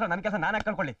ಕಾಸ್ಗೋಸ್ಕರ ನನ್ನ ಕೆಲಸ ನಾನು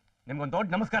ಕಳ್ಕೊಳ್ಳಿ. ನಿಮ್ಗೊಂದು ದೊಡ್ಡ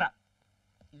ನಮಸ್ಕಾರ.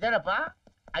 ಇದೇನಪ್ಪ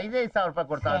 5,000 ರೂಪಾಯಿ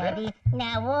ಕೊಡ್ತಾ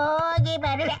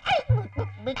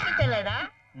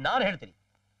ನಾನು ಹೇಳ್ತೀನಿ,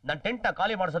 ನನ್ನ ಟೆಂಟ್ ನ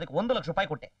ಖಾಲಿ ಮಾಡಿಸೋದಕ್ಕೆ 1 ಲಕ್ಷ ರೂಪಾಯಿ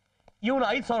ಕೊಟ್ಟೆ. ಇವನು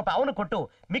 5,000 ರೂಪಾಯಿ ಅವನು ಕೊಟ್ಟು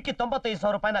ಮಿಕ್ಕಿ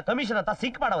 95,000 ರೂಪಾಯಿನ ಕಮಿಷನ್ ಅಂತ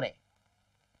ಸಿಂಕ್ ಮಾಡವನೆ.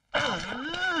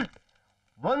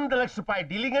 1 ಲಕ್ಷ ರೂಪಾಯಿ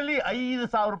ಡೀಲಿಂಗ್ ಅಲ್ಲಿ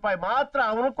 5,000 ರೂಪಾಯಿ ಮಾತ್ರ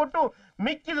ಅವನು ಕೊಟ್ಟು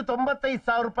ಮಿಕ್ಕಿದ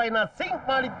 95,000 ರೂಪಾಯಿನ ಸಿಂಕ್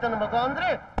ಮಾಡಿದ್ದನ ಮಗ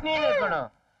ಅಂದ್ರೆ ನೀನೇ ಕಣ.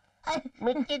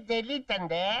 ಮಿಕ್ಕಿದ್ದೆಲ್ಲಿ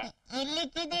ತಂದೆ?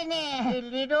 ಇಲ್ಲಿಕ್ಕಿದ್ದೀನಿ.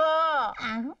 ಇಲ್ಲಿರೋ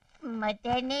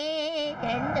ಮತ್ತೆ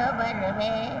ಎಂದು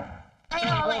ಬರುವೆ.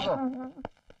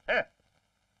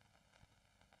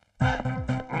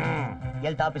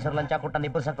 ಹೆಲ್ತ್ ಆಫೀಸರ್ ಲಂಚ ಕೊಟ್ಟ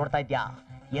ನಿಬ್ಬರ್ಸಕ್ ನೋಡ್ತಾ ಇದ್ಯಾ?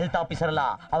 ಹೆಲ್ತ್ ಆಫೀಸರ್ ಅಲ್ಲ,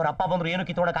 ಅವ್ರ ಅಪ್ಪ ಬಂದ್ರು ಏನು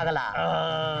ಕಿತ್ತೋಡಕ್ಕಾಗಲ್ಲ.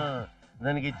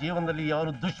 ನನಗೆ ಜೀವನದಲ್ಲಿ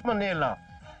ಯಾರು ದುಶ್ಮನೇ ಇಲ್ಲ.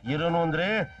 ಇರೋನು ಅಂದ್ರೆ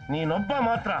ನೀನೊಬ್ಬ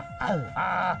ಮಾತ್ರ.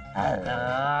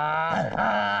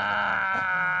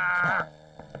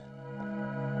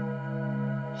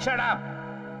 Shut up,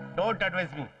 don't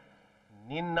advice me.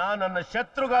 ನಿನ್ನ ನನ್ನ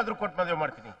ಶತ್ರುಗಾದ್ರೂ ಕೊಟ್ಟು ಮದುವೆ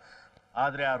ಮಾಡ್ತೀನಿ,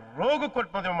 ಆದ್ರೆ ಆ ರೋಗ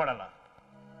ಕೊಟ್ಟು ಮದುವೆ ಮಾಡಲ್ಲ.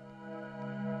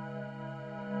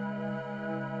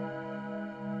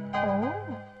 ಓ,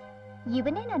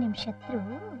 ಇವನೇನಾ ನಿಮ್ ಶತ್ರು?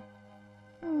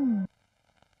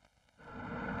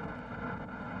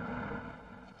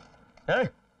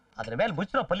 ಅದ್ರ ಮೇಲೆ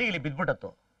ಮುಚ್ಚಿರೋ ಪಲ್ಲಿಗೆ ಬಿದ್ಬಿಟ್ಟತ್ತು.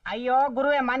 ಅಯ್ಯೋ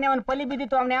ಗುರುವೆ, ಮೊನ್ನೆ ಅವನ್ ಪಲ್ಲಿ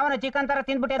ಬಿದ್ದಿತ್ತು. ಅವ್ನ ಯಾವನ ಚಿಕನ್ ತರ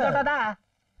ತಿಂದ್ಬಿಟ್ಟೆ ದೊಡ್ಡದ.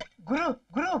 ಗುರು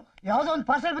ಗುರು, ಯಾವ್ದೋ ಒಂದು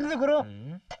ಪಾರ್ಸಲ್ ಬಂದಿದೆ ಗುರು.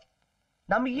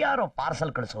 ನಮ್ಗೆ ಯಾರೋ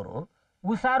ಪಾರ್ಸಲ್ ಕಳ್ಸೋರು?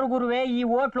 ಹುಷಾರು ಗುರುವೆ, ಈ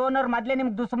ಹೋಟ್ಲ್ ಓನರ್ ಮೊದ್ಲೇ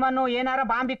ನಿಮ್ಗೆ ದುಶ್ಮನು. ಏನಾರ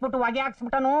ಬಾಂಬ್ ಇಕ್ಬಿಟ್ಟು ಹೊಗೆ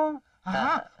ಹಾಕ್ಸ್ಬಿಟ್ಟನು.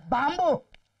 ಬಾಂಬು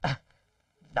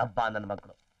ಡಬ್ಬ ನನ್ನ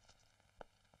ಮಕ್ಕಳು.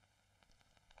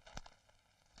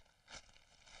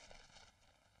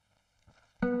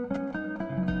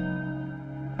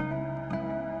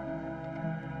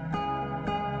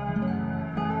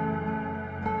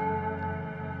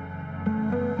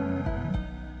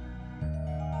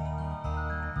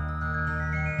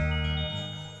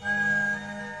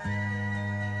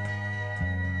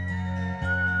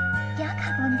 ಯಾಕೆ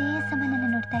ಹಾಗೆ ಒಂದೇ ಸಮ ನನ್ನ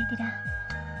ನೋಡ್ತಾ ಇದ್ದೀರಾ?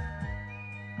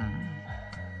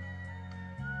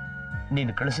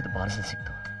 ನೀನು ಕಳಿಸಿದ ಪಾರ್ಸಲ್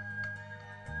ಸಿಕ್ತು.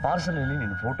 ಪಾರ್ಸಲಲ್ಲಿ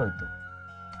ನಿನ್ನ ಫೋಟೋ ಇತ್ತು.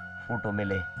 ಫೋಟೋ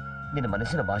ಮೇಲೆ ನಿನ್ನ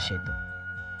ಮನಸ್ಸಿನ ಭಾಷೆ ಇತ್ತು.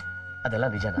 ಅದೆಲ್ಲ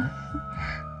ನಿಜನಾ?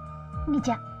 ನಿಜ.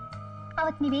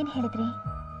 ಅವತ್ ನೀವೇನ್ ಹೇಳಿದ್ರಿ?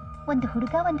 ಒಂದು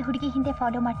ಹುಡುಗ ಒಂದು ಹುಡುಗಿ ಹಿಂದೆ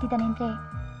ಫಾಲೋ ಮಾಡ್ತಿದ್ದಾನೆ ಅಂದ್ರೆ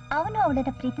ಅವನು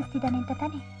ಅವಳನ್ನ ಪ್ರೀತಿಸ್ತಿದ್ದಾನೆ ಅಂತ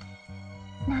ತಾನೆ?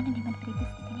 ನಾನು ನಿಮ್ಮನ್ನು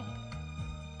ಪ್ರೀತಿಸ್ತಿದ್ದೀನಿ.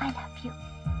 I love you.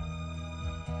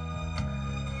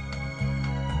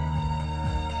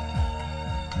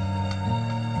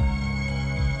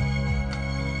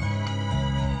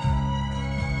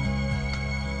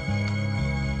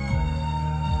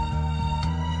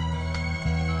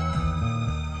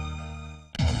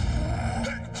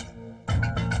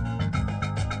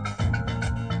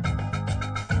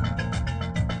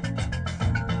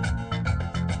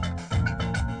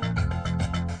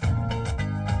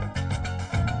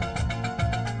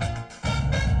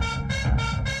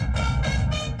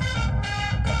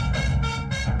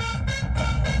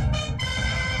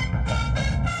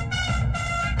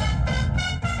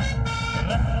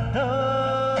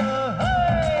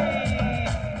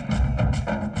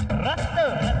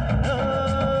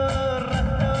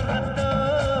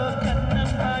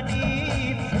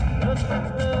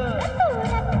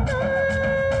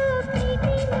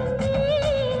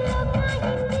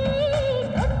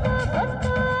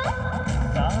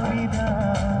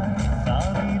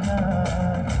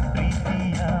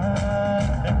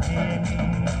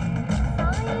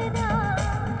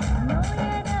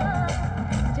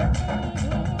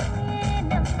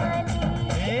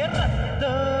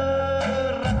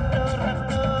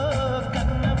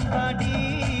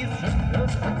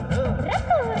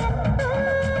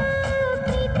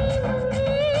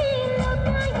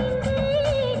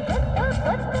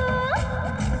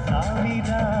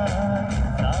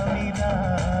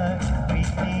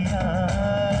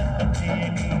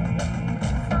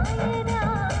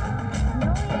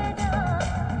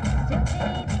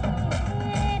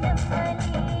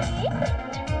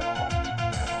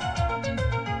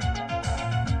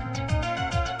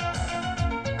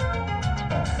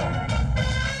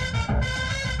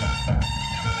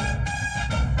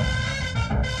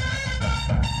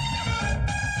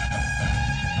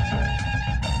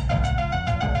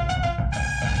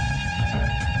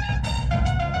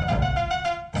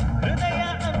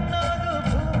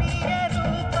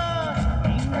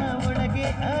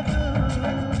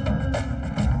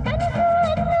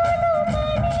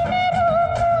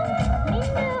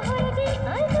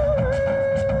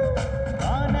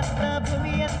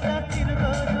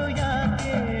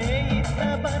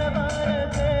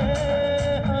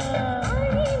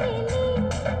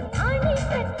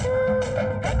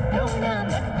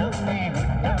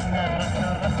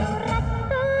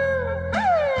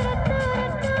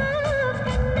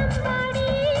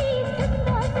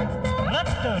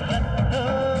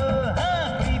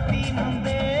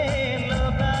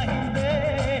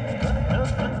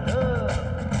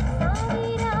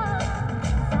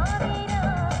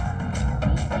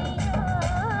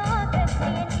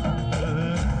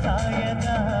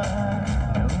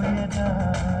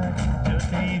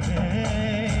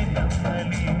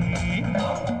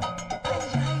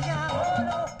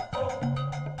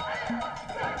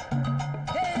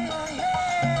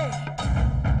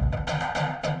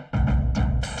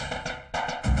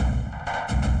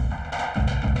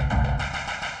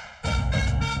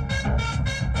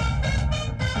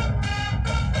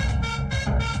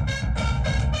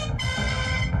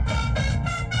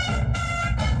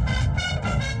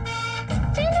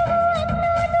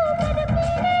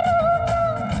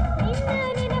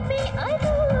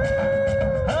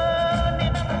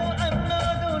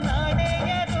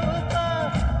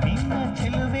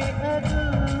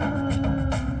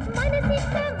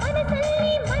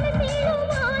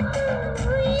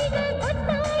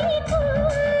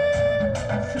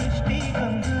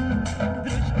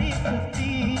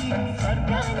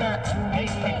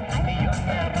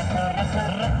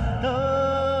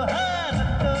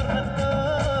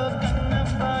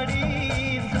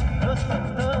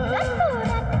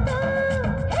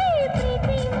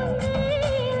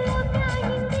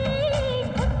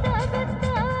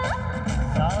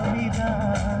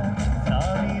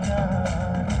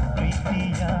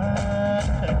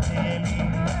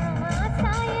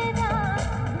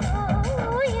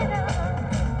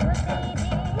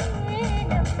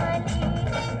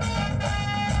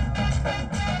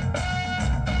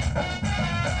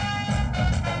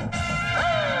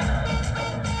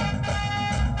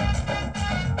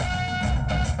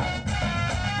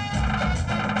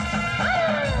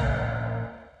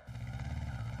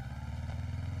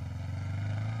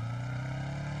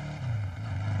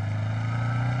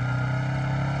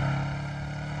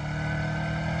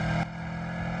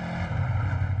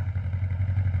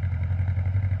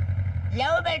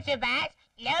 Love birds boss,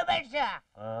 love birds.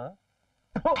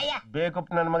 ಬೇಕು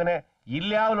ನನ್ ಮಗನೇ,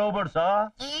 ಇಲ್ಲಿ ಯಾವ ಲವ್ ಬರ್ಡ್ಸ್?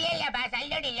 ಇಲ್ಲ ಬಾಸ್,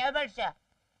 ಅಲ್ಲಿ ನೋಡಿ ಲವ್ ಬರ್ಡ್ಸ್.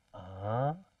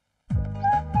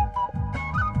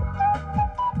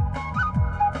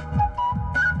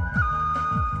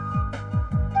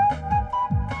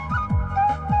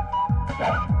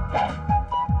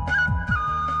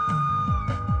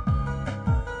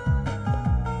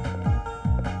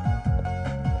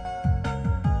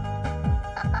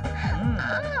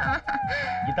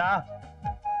 ಗೀತಾ,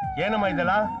 ಏನಮ್ಮ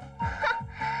ಇದೆಲ್ಲ?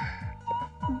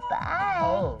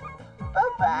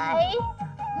 ಬಾಯ್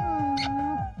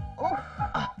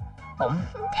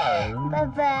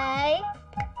ಬಾಯ್.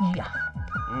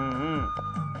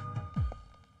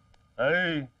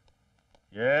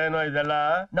 ಏನೋ ಇದೆಲ್ಲ?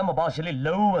 ನಮ್ಮ ಭಾಷೆಯಲ್ಲಿ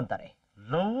ಲವ್ ಅಂತಾರೆ.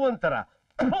 ಲವ್ ಅಂತಾರ?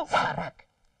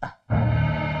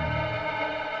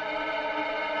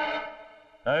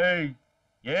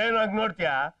 ಏನಾಗ್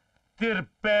ನೋಡ್ತೀಯ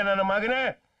ತಿರ್ಪೆ ನನ್ನ ಮಗನೇ?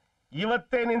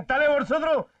 ಇವತ್ತೇ ನಿನ್ ತಲೆ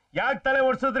ಓಡಿಸಿದ್ರು. ಯಾಕೆ ತಲೆ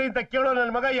ಓಡಿಸಿದ್ರಿ ಅಂತ ಕೇಳೋ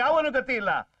ನನ್ನ ಮಗ ಯಾವನು ಗತಿ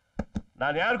ಇಲ್ಲ.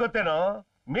 ನಾನು ಯಾರು ಗೊತ್ತೇನೋ?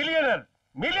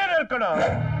 ಮಿಲಿಯನರ್ ಕಣೋ.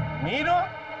 ನೀನು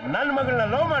ನನ್ನ ಮಗಳನ್ನ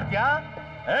ಲವ್ ಮಾಡ್ತೀಯಾ?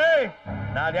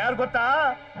 ನಾನ್ ಯಾರು ಗೊತ್ತಾ?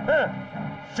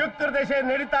 ಶುಕ್ರದೇಶ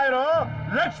ನಡೀತಾ ಇರೋ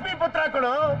ಲಕ್ಷ್ಮೀ ಪುತ್ರ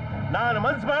ಕಣೋ. ನಾನು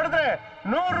ಮನ್ಸು ಮಾಡಿದ್ರೆ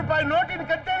 100 ರೂಪಾಯಿ ನೋಟಿನ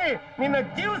ಕಟ್ಟೇನಿ, ನಿನ್ನ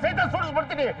ಜೀವ ಸಹಿತ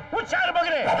ಸುಡಿಸ್ಬಿಡ್ತೀನಿ. ಹುಷಾರು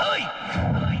ಮಗನೇ.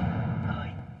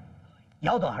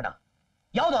 ಯಾವ್ದೋ ಹಣ,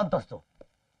 ಯಾವ್ದೋ ಅಂತಸ್ತು.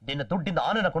 ನಿನ್ನ ದುಡ್ಡಿಂದ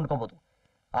ಆನೆನ ಕೊಂಡ್ಕೋಬಹುದು,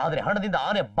 ಆದ್ರೆ ಹಣದಿಂದ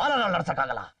ಆನೆ ಬಾಲನ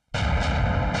ನಡ್ಸಕ್ಕಾಗಲ್ಲ.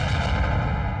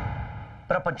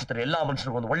 ಪ್ರಪಂಚದ ಎಲ್ಲಾ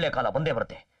ಮನುಷ್ಯರಿಗೂ ಒಂದು ಒಳ್ಳೆ ಕಾಲ ಬಂದೇ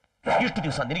ಬರುತ್ತೆ. ಇಷ್ಟು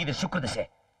ದಿವಸ ನಿನಗಿದೆ ಶುಕ್ರದಶೆ,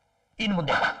 ಇನ್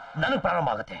ಮುಂದೆ ನನಗ್ ಪ್ರಾರಂಭ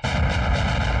ಆಗತ್ತೆ.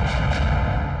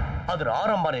 ಅದರ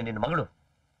ಆರಂಭನೇ ನಿನ್ನ ಮಗಳು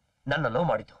ನನ್ನ ಲವ್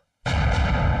ಮಾಡಿತು.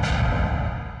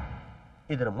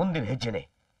 ಇದರ ಮುಂದಿನ ಹೆಜ್ಜೆನೆ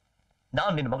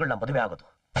ನಾನ್ ನಿನ್ನ ಮಗಳನ್ನ ಮದುವೆ ಆಗೋದು.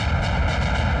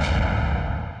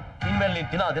 ಇನ್ಮೇಲೆ ನೀನ್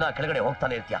ದಿನ ಕೆಳಗಡೆ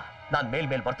ಹೋಗ್ತಾನೆ ಇರ್ತೀಯ, ನಾನ್ ಮೇಲ್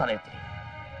ಬರ್ತಾನೆ ಇರ್ತೀನಿ.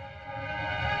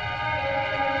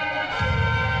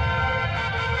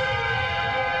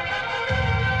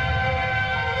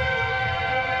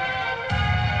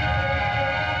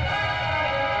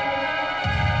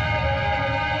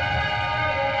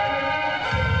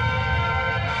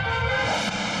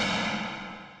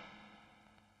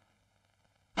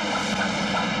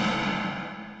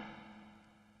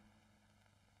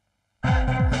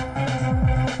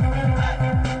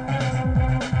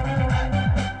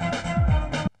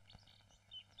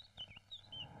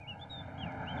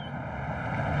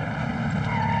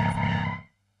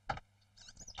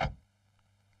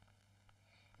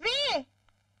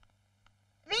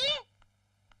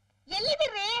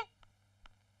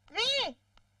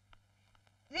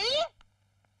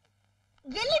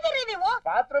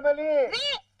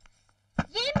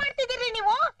 ಏನ್ ಮಾಡ್ತಿದ್ದೀರಿ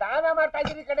ನೀವು? ಸ್ನಾನ ಮಾಡ್ತಾ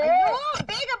ಇದ್ದೀರಿ ಕಡೆ.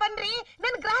 ಬೇಗ ಬನ್ರಿ,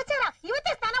 ನನ್ ಗ್ರಹಚಾರ.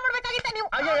 ಇವತ್ತೇ ಸ್ನಾನ ಮಾಡ್ಬೇಕಾಗಿತ್ತ ನೀವು?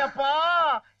 ಅಯ್ಯಪ್ಪ,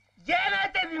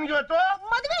 ಏನಾಯ್ತಾ ನಿಮ್ಗೆ ಇವತ್ತು?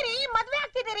 ಮದ್ವೆ ರೀ, ಮದ್ವೆ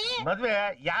ಆಗ್ತಿದ್ದೀರಿ. ಮದ್ವೆ?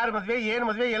 ಯಾರ ಮದ್ವೆ? ಏನ್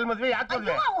ಮದ್ವೆ? ಎಲ್ ಮದ್ವೆ? ಯಾಕೆ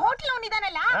ಮದ್ವೆ? ಹೋಟ್ಲ್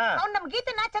ಅವನಿದಾನಲ್ಲ, ಅವ್ನ್ ನಮ್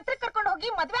ಗೀತನ್ನ ಛತ್ರಕ್ಕೆ ಕರ್ಕೊಂಡು ಹೋಗಿ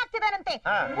ಮದ್ವೆ ಆಗ್ತಿದಾನಂತೆ.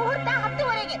 ಮುಹೂರ್ತ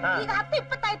 10:30ಗೆ. ಈಗ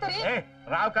 10:20 ಆಯ್ತು ರೀ.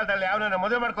 ರಾವ್ ಕಾಲದಲ್ಲಿ ಯಾವನ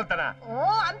ಮದ್ವೆ ಮಾಡ್ಕೊತಾನ? ಓ,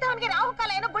 ಅಂತವನ್ಗೆ ರಾಹು ಕಾಲ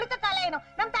ಏನೋ ಗುಳಿಕ ಕಾಲ ಏನೋ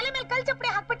ನಮ್ ತಲೆ ಮೇಲೆ ಕಲ್ ಚಪ್ಪಡಿ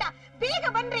ಹಾಕ್ಬಿಟ್ಟ. ಬೇಗ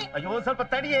ಬನ್ರಿ. ಅಯ್ಯೋ, ಸ್ವಲ್ಪ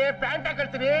ತಡಿಯೇ, ಪ್ಯಾಂಟ್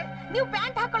ಹಾಕೊಳ್ತೀರಿ. ನೀವು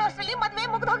ಪ್ಯಾಂಟ್ ಹಾಕೊಳ್ಳೋ ಅಷ್ಟರಲ್ಲಿ ಮದ್ವೆ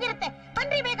ಮುಗ್ದು ಹೋಗಿರುತ್ತೆ.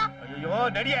 ಬನ್ರಿ ಬೇಗ. ಅಯ್ಯೋ,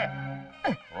 ನಡಿಯೇ.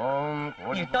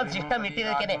 ಇಷ್ಟೊಂದು ಸಿಸ್ಟಮ್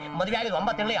ಇಟ್ಟಿದ್ದಕ್ಕೆ ಮದುವೆ ಆಗಿದ್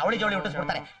 9 ತಿಂಗಳು ಅವಳಿ ಜೋಳಿ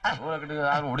ಹುಟ್ಟಿಸ್ಬಿಡ್ತಾರೆ.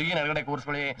 ಹುಡುಗಿ ನಡಗಡೆ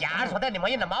ಕೂರಿಸ್ಕೊಳ್ಳಿ. ಯಾರು ಸ್ವತಃ ನಿಮ್ಮ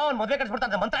ನಮ್ಮ ಮಾವನ್ ಮದುವೆ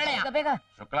ಕಟ್ಸ್ಬಿಡ್ತಾರೆ. ಮಂತ್ರಾಲಯ ಬೇಗ.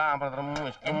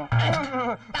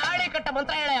 ತಾಳಿ ಕಟ್ಟ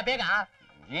ಮಂತ್ರಾಲಯ ಬೇಗ.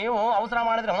 ನೀವು ಅವಸರ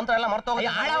ಮಾಡಿದ್ರೆ ಮಂತ್ರ ಎಲ್ಲ ಮರ್ತೋಗ.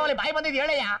 ಆಳವಲ್ಲಿ ಬಾಯಿ ಬಂದಿದ್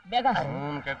ಹೇಳಯ್ಯ ಬೇಗ.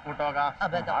 ಕೆಟ್ಬಿಟ್ಟೋಗ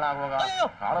ಹಾಳಾಗೋಗ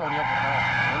ಕಾಳ ಹೊಡಿಯೋಕ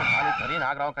ಖಾಲಿ ಸರಿ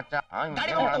ನಾಗರಾವ್ ಕಚ್ಚ.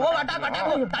 ಗಾಡಿ ಹೋಗ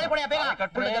ತಾಳಿ ಕೊಡಿಯ ಬೇಗ.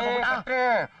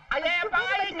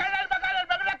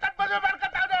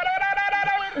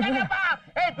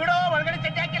 ಬಿಡೋ, ಒಳಗಡೆ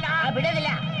ಚಡ್ಡಿ ಹಾಕಿಲ್ಲ. ಬಿಡೋದಿಲ್ಲ.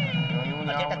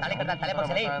 ತಲೆ ಕಟ್ಟ ತಲೆ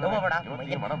ಬಗ್ಸಲಿ ಹೋಗ್ಬೇಡ.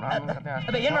 ಏನ್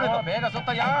ಮಾಡ್ಬೇಕು? ಬೇಗ ಸುತ್ತ.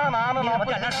 ನಾನು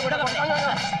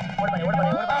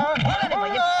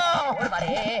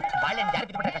ಬಾಳೆ ಜಾರಿ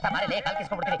ಬಿಟ್ಬಿಟ್ರೆ ಕಷ್ಟ ಮಾರಲೇ ಕಾಲ್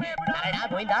ಕಿಸ್ಕೊಂಡ್ಬಿಡ್ತೀನಿ. ನಾರಾಯಣ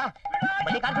ಗೋವಿಂದ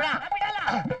ಮಲ್ಲಿಕಾರ್ಜುನ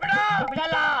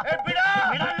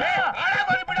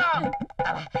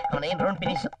ಅವನೇನ್ ರೌಂಡ್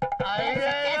ಫಿನಿಶ್.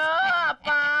 ಅಪ್ಪ,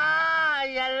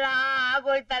 ಎಲ್ಲ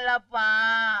ಆಗೋಯ್ತಲ್ಲಪ್ಪ.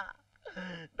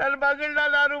 ನನ್ ಮಗಳನ್ನ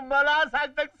ನಾನು ಮಲ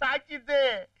ಸಾಕ್ದಂಗ್ ಸಾಕಿದ್ದೆ.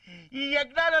 ಈ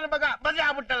ಯಜ್ಞ ನನ್ನ ಮಗ ಮದುವೆ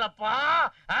ಆಗ್ಬಿಟ್ಟಲ್ಲಪ್ಪ.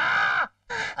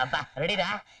 ಅಪ್ಪ ರೆಡಿನಾ?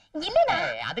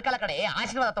 ಅದಕ್ಕೆಲ್ಲ ಕಡೆ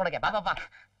ಆಶೀರ್ವಾದ ತೊಡಗೆ ಬಾಬಾಪ್ಪ.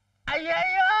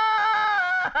 ಅಯ್ಯಯ್ಯೋ,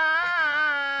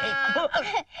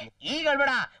 ಈಗ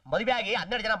ಹೇಳ್ಬೇಡ. ಮದುವೆ ಆಗಿ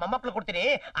 12 ಜನ ಮೊಮ್ಮಕ್ಳು ಕೊಡ್ತೀನಿ,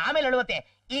 ಆಮೇಲೆ ಹೇಳುವತ್ತೆ.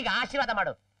 ಈಗ ಆಶೀರ್ವಾದ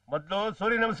ಮಾಡು. ಮೊದ್ಲು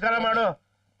ಸೂರ್ಯ ನಮಸ್ಕಾರ ಮಾಡು.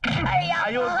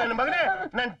 ಅಯ್ಯೋ ನನ್ನ ಮಗನೇ,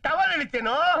 ನನ್ ಟವಲ್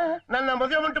ಇಳಿತೇನೋ. ನನ್ನ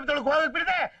ಮದುವೆ ಮಂಟಪದೊಳಗೆ ಹೋಗಕ್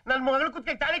ಬಿಡದೆ ನನ್ನ ಮಗಳ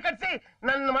ಕುತ್ತಿಗೆ ತಾಳಿ ಕಟ್ಸಿ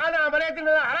ನನ್ನ ಮಾನ ಮರ್ಯಾದೆ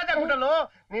ಹರಾಜಾಗ್ಬಿಟ್ಟಲು.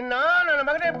 ನಿನ್ನ ನನ್ನ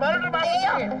ಮಗನೇ ಬರಡ್ರು.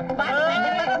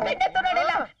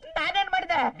 ನಾನೇನ್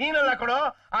ಮಾಡಿದೆ? ನೀನಲ್ಲ ಕೊಡು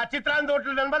ಆ ಚಿತ್ರಾಂದ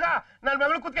ಹೋಟ್ಲು ನನ್ ಮಗ ನನ್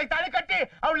ಮಗಳು ಕುತ್ಕೈ ತಾಳಿ ಕಟ್ಟಿ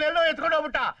ಅವಳೆಲ್ಲೋ ಎತ್ಕೊಂಡು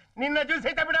ಹೋಗ್ಬಿಟ್ಟ. ನಿನ್ನ ಜೀವ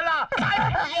ಸಹಿತ ಬಿಡಲ್ಲ.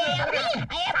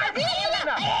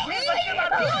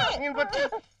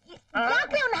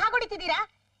 ಯಾಕೆ ಅವ್ನ ಹಾಗೊಡಿತಿದ್ದೀರಾ?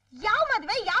 ಯಾವ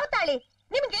ಮದ್ವೆ ಯಾವ ತಾಳಿ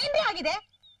ನಿಮ್ಗೆ ಏನ್ರಿ ಆಗಿದೆ?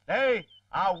 ಏಯ್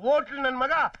ಆ ಹೋಟ್ಲು ನನ್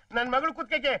ಮಗ ನನ್ ಮಗಳು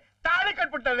ಕುತ್ಕೈಗೆ ತಾಳಿ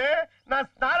ಕಟ್ಬಿಟ್ಟಲೆ. ನಾನ್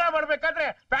ಸ್ನಾನ ಮಾಡ್ಬೇಕಾದ್ರೆ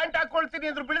ಪ್ಯಾಂಟ್ ಹಾಕೊಳ್ತೀನಿ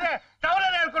ಅಂದ್ರು ಬಿಡದೆ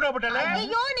ಟವಲಲ್ಲಿ ಹೇಳ್ಕೊಂಡು ಹೋಗ್ಬಿಟ್ಟಲೆ.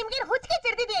 ಅಯ್ಯೋ ನಿಮ್ಗೇನ್ ಹುಚ್ಚಿಗೆ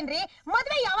ಚಿಡ್ದಿದೇನ್ರಿ?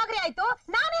 ಮದ್ವೆ ಯಾವಾಗ್ರಿ ಆಯ್ತು?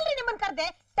 ನಾನೆಲ್ರಿ ನಿಮ್ಮನ್ ಕರ್ದೆ?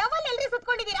 ಟವಲ್ ಎಲ್ರಿ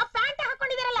ಸುತ್ಕೊಂಡಿದೀರಾ? ಪ್ಯಾಂಟ್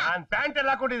ಹಾಕೊಂಡಿದ್ದೀರಲ್ಲ? ನಾನ್ ಪ್ಯಾಂಟ್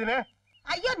ಎಲ್ಲ ಹಾಕೊಂಡಿದೀನಿ.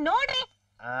 ಅಯ್ಯೋ ನೋಡ್ರಿ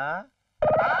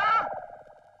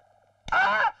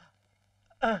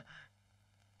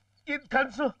ಇದ್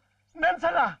ಕನ್ಸು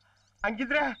ನನ್ಸಲ್ಲ.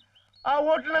 ಹಂಗಿದ್ರೆ ಆ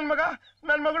ಹೋಟ್ಲು ನನ್ ಮಗ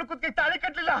ನನ್ ಮಗಳು ಕುತ್ಕೈ ತಾಳಿ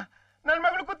ಕಟ್ಲಿಲ್ಲ. ನನ್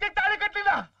ಮಗಳು ಕುತ್ಕೈ ತಾಳಿ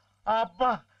ಕಟ್ಲಿಲ್ಲ. ಅಬ್ಬ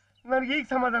ನನ್ಗೆ ಈಗ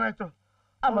ಸಮಾಧಾನ ಆಯ್ತು.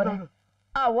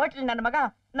 ಆ ಹೋಟ್ಲ್ ನನ್ನ ಮಗ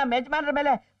ನಮ್ಮ ಯಜಮಾನ್ರ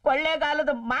ಮೇಲೆ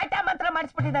ಕೊಳ್ಳೇಗಾಲದ ಮಾಟ ಮಂತ್ರ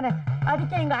ಮಾಡಿಸ್ಬಿಟ್ಟಿದ್ದಾನೆ.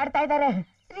 ಅದಕ್ಕೆ ಹಿಂಗ ಆಡ್ತಾ ಇದ್ದಾರೆ.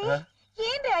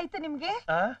 ಏನ್ರಿ ಆಯ್ತು ನಿಮ್ಗೆ?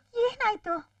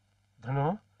 ಏನಾಯ್ತು? ಧನು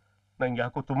ನಂಗೆ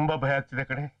ಯಾಕೋ ತುಂಬಾ ಭಯ ಆಗ್ತಿದೆ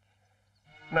ಕಣೆ.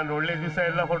 ನನ್ನ ಒಳ್ಳೆ ದಿವಸ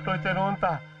ಎಲ್ಲ ಹೊರಟೋಯ್ತೇನೋ ಅಂತ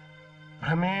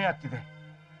ಭ್ರಮೆ ಆಗ್ತಿದೆ.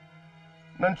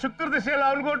 ನನ್ ಶುಕ್ರದಶೆ ಎಲ್ಲ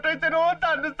ಅವನ್ಗೆ ಹೊರಟೋಯ್ತೇನೋ ಅಂತ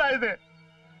ಅನ್ನಿಸ್ತಾ ಇದೆ.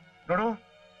 ನೋಡು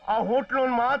ಆ ಹೋಟ್ಲು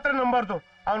ಅವ್ನು ಮಾತ್ರ ನಂಬಾರ್ದು.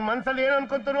 ಅವನ್ ಮನ್ಸಲ್ಲಿ ಏನ್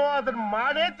ಅನ್ಕೊಂತಾನೋ ಅದನ್ನ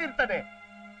ಮಾಡೇ ತೀರ್ತಾನೆ.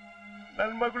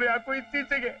 ನನ್ ಮಗಳು ಯಾಕೋ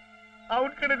ಇತ್ತೀಚೆಗೆ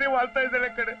ಅವನ್ ಕಡೆನೇ ವಾಳ್ತಾ ಇದ್ದಾಳೆ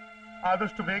ಕಡೆ.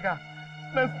 ಆದಷ್ಟು ಬೇಗ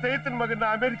ನನ್ ಸ್ನೇಹಿತನ ಮಗನ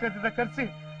ಅಮೆರಿಕದಿಂದ ಕರ್ಸಿ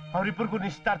ಅವ್ರಿಬ್ಬರಿಗೂ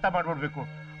ನಿಶ್ಚಿತಾರ್ಥ ಮಾಡ್ಬಿಡ್ಬೇಕು.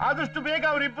 ಆದಷ್ಟು ಬೇಗ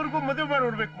ಅವ್ರಿಬ್ಬರಿಗೂ ಮದುವೆ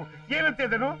ಮಾಡ್ಬಿಡ್ಬೇಕು. ಏನಂತ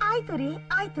ಇದನು? ಆಯ್ತು ರೀ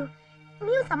ಆಯ್ತು,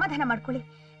 ನೀವು ಸಮಾಧಾನ ಮಾಡ್ಕೊಳ್ಳಿ.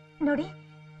 ನೋಡಿ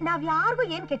ನಾವ್ ಯಾರಿಗೂ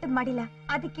ಏನ್ ಕೆಟ್ಟದ್ ಮಾಡಿಲ್ಲ,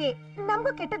 ಅದಕ್ಕೆ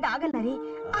ನಮ್ಗೂ ಕೆಟ್ಟದ್ ಆಗಲ್ಲ ರೀ,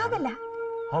 ಆಗಲ್ಲ.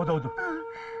 ಹೌದೌದು,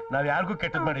 ನಾವ್ ಯಾರಿಗೂ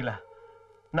ಕೆಟ್ಟದ್ ಮಾಡಿಲ್ಲ,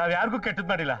 ನಾವ್ ಯಾರಿಗೂ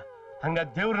ಕೆಟ್ಟದ್ ಮಾಡಿಲ್ಲ.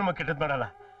 ಹಂಗಾಗಿ ದೇವ್ರು ನಮಗ್ ಕೆಟ್ಟದ್ ಮಾಡಲ್ಲ.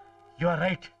 You are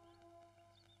right.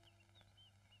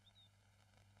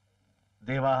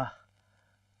 ದೇವಾ,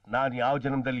 ನಾನ್ ಯಾವ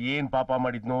ಜನ್ಮದಲ್ಲಿ ಏನ್ ಪಾಪ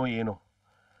ಮಾಡಿದ್ನೋ ಏನೋ.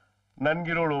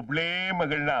 ನನ್ಗಿರೋಳು ಒಬ್ಳೇ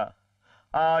ಮಗಳನ್ನ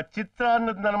ಆ ಚಿತ್ರ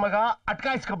ಅನ್ನೋದು ನನ್ನ ಮಗ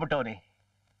ಅಟ್ಕಾಯಿಸ್ಕೊಂಡ್ಬಿಟ್ಟವನೇ.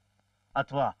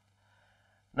 ಅಥವಾ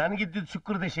ನನಗಿದ್ದಿದ್ದ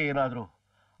ಶುಕ್ರದೇಶೆ ಏನಾದ್ರು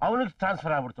ಅವನಿಗೆ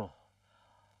ಟ್ರಾನ್ಸ್ಫರ್ ಆಗ್ಬಿಡ್ತು.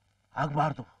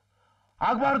 ಆಗ್ಬಾರ್ದು,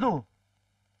 ಆಗ್ಬಾರ್ದು.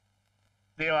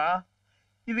 ದೇವಾ,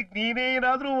 ಇದಕ್ ನೀನೇ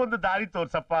ಏನಾದ್ರೂ ಒಂದು ದಾರಿ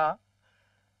ತೋರ್ಸಪ್ಪ.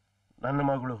 ನನ್ನ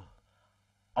ಮಗಳು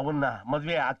ಅವನ್ನ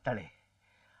ಮದ್ವೆ ಆಗ್ತಾಳೆ,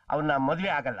 ಅವನ್ನ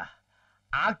ಮದ್ವೆ ಆಗಲ್ಲ,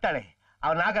 ಆಗ್ತಾಳೆ,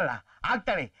 ಅವನಾಗಲ್ಲ,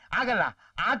 ಆಗ್ತಾಳೆ, ಆಗಲ್ಲ,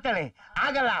 ಆಗ್ತಾಳೆ,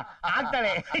 ಆಗಲ್ಲ,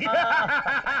 ಆಗ್ತಾಳೆ.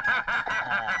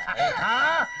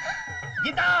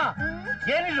 ಗೀತಾ,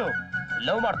 ಏನಿದು?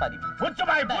 ಲವ್ ಮಾಡ್ತಾ ಇದೀವಿ. ಹುಚ್ಚು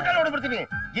ಬಾಯ್, ಬೂಟ ನೋಡ್ಬಿಡ್ತೀನಿ.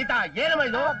 ಗೀತಾ, ಏನಮ್ಮ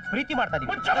ಇದು? ಪ್ರೀತಿ ಮಾಡ್ತಾ ಇದೀವಿ.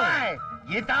 ಹುಚ್ಚು ಬಾಯ್.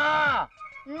 ಗೀತಾ,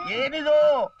 ಏನಿದು?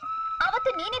 ಅವತ್ತು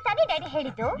ನೀನೇ ತಾನೇ ಡ್ಯಾಡಿ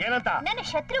ಹೇಳಿದ್ದು ಏನಂತ? ನನ್ನ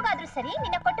ಶತ್ರುಗಾದ್ರೂ ಸರಿ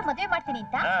ನಿನ್ನ ಕೊಟ್ಟು ಮದುವೆ ಮಾಡ್ತೀನಿ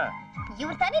ಅಂತ.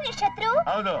 ಇವ್ರು ತಾನೇ ನಿನ್ ಶತ್ರು.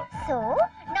 ಹೌದು. ಸೊ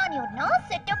ನಾನು ಇವ್ರನ್ನ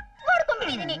ಸೆಟಪ್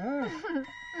ಮಾಡ್ಕೊಂಡ್ಬಿಟ್ಟಿದೀನಿ.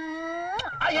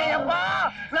 ಅಯ್ಯಪ್ಪ,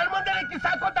 ನನ್ ಮುಂದೆ kiss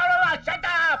ಹಾಕೋತಾಳಲ್ಲ. Shut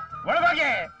up, ಒಳಗೋಗಿ.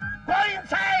 Go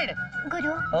inside.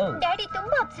 ಗುರು, ಡ್ಯಾಡಿ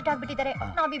ತುಂಬಾ ಅಪ್ಸೆಟ್ ಆಗ್ಬಿಟ್ಟಿದ್ದಾರೆ.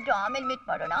 ನಾವಿಬ್ರು ಆಮೇಲೆ ಮೀಟ್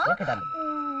ಮಾಡೋಣ.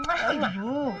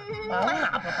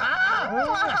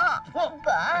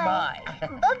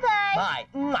 ಬಾಯ್.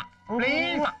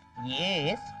 Please.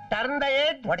 Yes. Turn the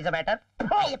head. What is the matter?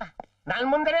 ನನ್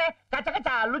ಮುಂದೆ ಕಚ ಕಚ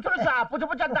ಲುಚು ಲುಚ ಪುಚ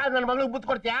ಪುಚ ಅಂತ ನನ್ನ ಮಗಳಿಗೆ ಬುತ್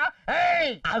ಕೊಡ್ತೀಯಾ?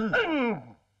 ಏಯ್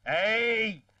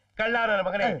ಏಯ್, ಕಳ್ಳ ನನ್ನ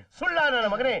ಮಗನೇ, ಸುಳ್ಳ ನನ್ನ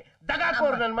ಮಗನೇ,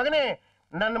 ದಗಾಕೋರ್ ನನ್ನ ಮಗನೇ.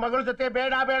 ನನ್ನ ಮಗಳ ಜೊತೆ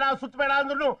ಬೇಡ ಬೇಡ ಸುತ್ತಬೇಡ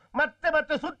ಅಂದ್ರು ಮತ್ತೆ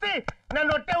ಮತ್ತೆ ಸುತ್ತಿ ನನ್ನ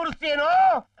ಹೊಟ್ಟೆ ಉರಿಸ್ತೀಯೇನೋ?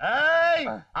 ಏಯ್,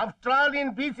 after all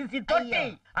in BCC 30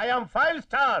 I am 5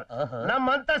 star.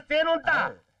 ನಮ್ಮ ಅಂತಸ್ತೇನು ಅಂತ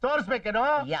ತೋರಿಸ್ಬೇಕೇನೋ?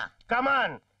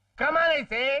 ಕಮಾನ್ ಕಮಾನ್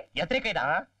ಐಸೆ. ಎತ್ರೆ ಕೈದ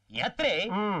ಎತ್ರೆ.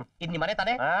 ಇದ್ ನಿಮ್ಮ ಮನೆ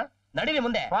ತಾನೆ, ನಡೀರಿ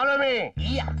ಮುಂದೆ. Follow me.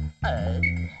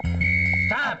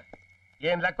 ಸ್ಟಾಪ್.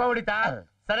 ಏನ್ ಲಕ್ಕ ಹೊಡಿತಾ?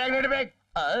 ಸರಿಯಾಗಿ ನಡಿಬೇಕು.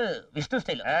 ವಿಷ್ಣು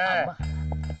ಸ್ಟೈಲ್.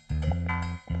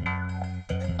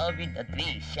 ಅವಿದ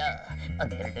ದ್ವೇಷ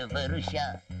 12 ವರುಷ.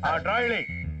 ಆ ಡ್ರಾಯಿಳಿ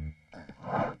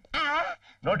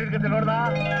ನೋಟಿರ್ಕತೆ ನೋಡ್ದ?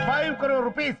 5 crore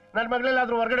rupees ನನ್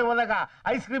ಮಗಳೆಲ್ಲಾದ್ರೂ ಹೊರಗಡೆ ಹೋದಾಗ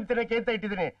ಐಸ್ ಕ್ರೀಮ್ ತಿನ್ನಕ್ಕೆ ಅಂತ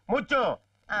ಇಟ್ಟಿದ್ದೀನಿ. ಮುಚ್ಚು.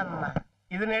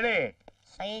 ಇದನ್ನ ಹೇಳಿ.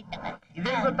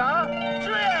 ಇದೇನ್ ಗೊತ್ತಾ?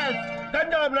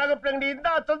 ಗಂಜಾಮ್ ನಾಗಪ್ಪ ಅಂಗಡಿಯಿಂದ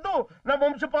ತಂದು ನಮ್ಮ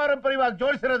ವಂಶ ಪಾರಂಪರ್ಯವಾಗಿ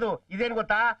ಜೋಡಿಸಿರೋದು. ಇದೇನ್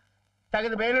ಗೊತ್ತಾ?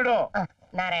 ತೆಗೆದು ಮೇಲಿಡು.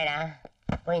 ನಾರಾಯಣ,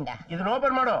 ಇದನ್ನ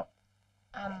ಓಪನ್ ಮಾಡು.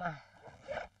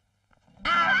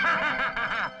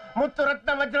 ಮುತ್ತು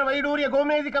ರತ್ನ ವಜ್ರ ವೈಡೂರ್ಯ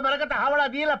ಗೋಮೇಧಿಕ ಮರಕತ ಹವಳ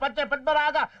ನೀಲ ಪಚ್ಚೆ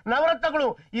ಪದ್ಮರಾಗ ನವರತ್ನಗಳು.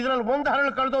 ಇದ್ರಲ್ಲಿ ಒಂದು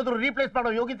ಹರಳು ಕಳೆದೋದ್ರು ರೀಪ್ಲೇಸ್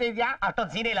ಮಾಡೋ ಯೋಗ್ಯತೆ ಇದೆಯಾ?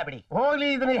 ಅಷ್ಟೊಂದು ಸೀನೆ ಇಲ್ಲ ಬಿಡಿ. ಹೋಗ್ಲಿ,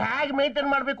 ಇದನ್ನ ಹೇಗೆ ಮೇಂಟೈನ್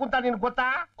ಮಾಡ್ಬೇಕು ಅಂತ ನಿನ್ ಗೊತ್ತಾ?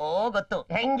 ಓ ಗೊತ್ತು.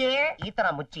 ಹೆಂಗೆ? ಈ ತರ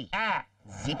ಮುಚ್ಚಿ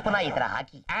ಜಿಪ್ನ ಈ ತರ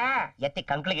ಹಾಕಿ ಎತ್ತಿ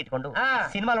ಕಂಕ್ಳಿಗೆ ಇಟ್ಕೊಂಡು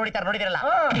ಸಿನಿಮಾ ನೋಡಿದಿರಲ್ಲ,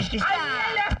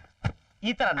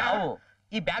 ಈ ತರ ನಾವು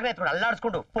ಈ ಬ್ಯಾಗ್ ಎತ್ಕೊಂಡು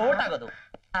ಅಲ್ಲಾಡ್ಸ್ಕೊಂಡು ಫೋಟ್ ಆಗೋದು.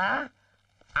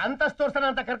 ಅಂತಸ್ ತೋರ್ಸನ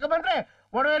ಅಂತ ಕರ್ಕೊಂಡ್ ಬಂದ್ರೆ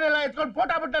ಒಡವೆನೆಲ್ಲ ಎತ್ಕೊಂಡು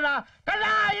ಫೋಟೋ ಬಿಟ್ಟಲ್ಲ. ಕಳ್ಳ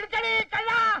ಹಿಡ್ಕಡಿ, ಕಳ್ಳ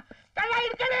ಕಳ್ಳ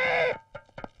ಹಿಡ್ಕಡಿ,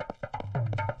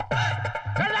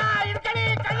 ಕಳ್ಳ ಹಿಡ್ಕಡಿ,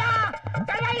 ಕಳ್ಳ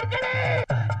ಕಳ್ಳ ಹಿಡ್ಕಡಿ.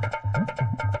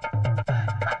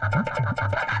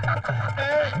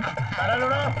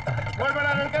 ನೋಡು,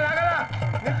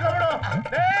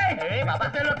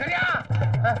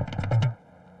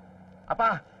 ಅಪ್ಪ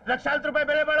ಲಕ್ಷಾಂತರ ರೂಪಾಯಿ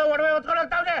ಬೆಲೆ ಬಾಳೋ ಒಡವೆ ಹೊತ್ಕೊಂಡು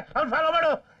ಹೋಗ್ತಾವ್ರೆ ಅವ್ನು ಫಾಲೋ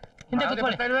ಮಾಡು. ಹಿಂದೆ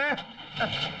ಕೂತ್ಕೊಳ್ಳಿ.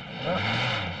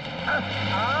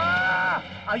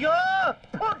 ಅಯ್ಯೋ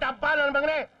ಡಬ್ಬ ನನ್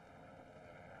ಮಗನೇ.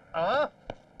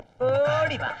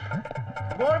 ಓಡಿ ಬಾ.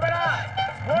 ಓಡ್ಬೇಡ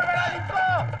ಓಡ್ಬೇಡ ನಿಂತ್ಕೋ.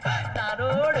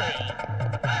 ನಾನೋಡು.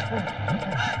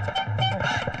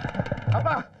 ಅಪ್ಪ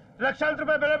ಲಕ್ಷಾಂತರ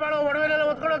ರೂಪಾಯಿ ಬೆಲೆ ಬಾಳೋ ಒಡವೆನೆಲ್ಲ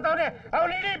ಹೊತ್ಕೊಂಡು ಹೋಗ್ತಾವ್ರೆ.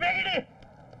 ಅವ್ನು ಇಡಿ ಬೇಗಿಡಿ.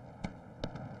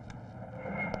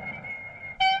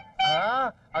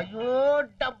 ಅಯ್ಯೋ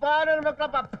ಡಬ್ಬ ನನ್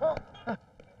ಮಕ್ಕಳಪ್ಪ.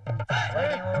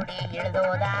 ಓಡಿ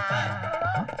ಇಳಿದೋದ.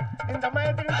 ನಿನ್ ತಮ್ಮ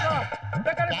ಹೇಳ್ತೀನಿ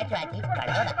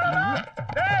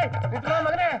ನಿಂತ್ಕೋ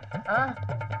ಮಗನೇ.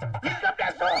 Income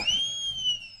tax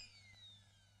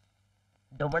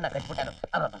ಡೊಮ್ಮಣ್ಣ ಕಟ್ಬಿಟ್ಟನು.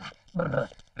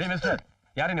 ರೀ ಮಿಸ್ಟರ್,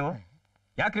 ಯಾರೇ ನೀವು?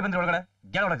 ಯಾಕ್ರಿ ಬಂದ್ರಿ ಒಳಗಡೆ?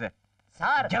 ಗೆಳ ಹೊಡಕ್ಕೆ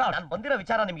ಸರ್, ನಾನು ಬಂದಿರೋ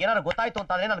ವಿಚಾರ ನಿಮ್ಗೆ ಏನಾದ್ರು ಗೊತ್ತಾಯ್ತು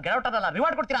ಅಂತಂದ್ರೆ ನಾನು ಗೆಳಟನಲ್ಲ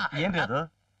ರಿವಾರ್ಡ್ ಕೊಡ್ತೀರಾ? ಏನ್ರಿ ಅದು?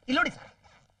 ಇಲ್ಲಿ ನೋಡಿ ಸರ್.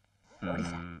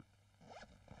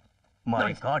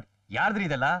 ಮೈ ಗಾಡ್, ಯಾರ್ದ್ರಿ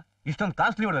ಇದೆಲ್ಲ? ಇಷ್ಟೊಂದು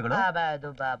ಕಾಸ್ಟ್ಲಿ ಒಡವೆಗಳು?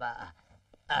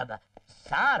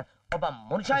 ಸರ್, ಒಬ್ಬ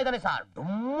ಮನುಷ್ಯ ಇದ್ದಾನೆ ಸರ್,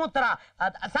 ಡುಮ್ಮು ತರ.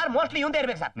 ಸರ್, ಮೋಸ್ಟ್ಲಿ ಇವಂದೇ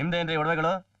ಇರ್ಬೇಕು ಸರ್. ನಿಮ್ದೇನ್ರಿ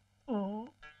ಒಡವೆಗಳು?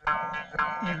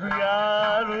 ಇದು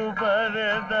ಯಾರು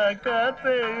ಬರೆದ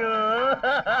ಕಥೆಯೋ?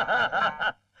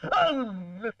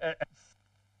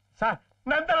 ಸರ್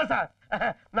ನಂತರ ಸರ್,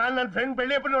 ನಾನು ನನ್ನ ಫ್ರೆಂಡ್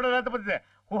ಬೆಳ್ಳಿಯಪ್ಪ ನೋಡೋಣ ಅಂತ ಬಂದಿದ್ದೆ.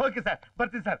 ಓಕೆ ಸರ್,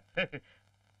 ಬರ್ತೀನಿ sir.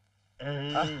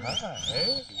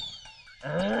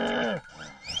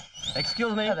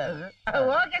 Excuse me.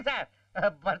 Okay sir,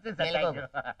 ಬರ್ತೀನಿ ಸರ್.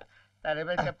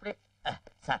 ಚಪ್ಪಡಿ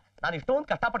ಸರ್, ನಾನು ಇಷ್ಟೊಂದು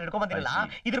ಕಷ್ಟಪಟ್ಟು ಇಟ್ಕೊಂಡ್ ಬಂದಿರಲ್ಲ,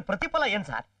 ಇದ್ರ ಪ್ರತಿಫಲ ಏನ್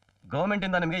ಸರ್? ಗವರ್ಮೆಂಟ್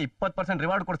ಇಂದ ನಿಮ್ಗೆ 20%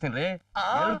 ರಿವಾರ್ಡ್ ಕೊಡ್ತೀನಿ.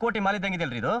 2 ಕೋಟಿ ಮಾಲ್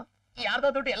ಇದ್ದಂಗಿದೆಯಲ್ರಿ ಇದು? ಯಾರ್ದೋ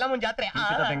ದುಡ್ಡು ಎಲ್ಲ ಮುಂಜ್ ಜಾತ್ರೆ.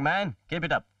 Man, keep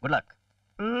it up. Good luck.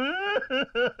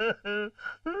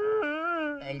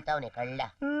 ಹೇಳ್ತಾವನೆ ಕಳ್ಳ.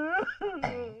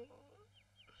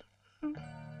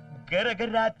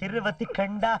 ಗರಗರ ತಿರುವತಿ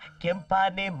ಕಂಡ,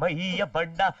 ಕೆಂಪಾನೆ ಮೈಯ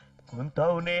ಬಣ್ಣ,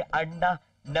 ಕುಂತವನೆ ಅಣ್ಣ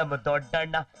ನಮ್ಮ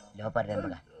ದೊಡ್ಡಣ್ಣ. ಲೋಪರ್ರೆ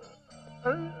ಮಗ,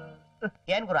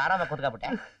 ಏನ್ ಗುರು ಆರಾಮ ಕೂತ್ಕೊಬಿಟ್ಟೆ?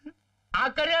 ಆ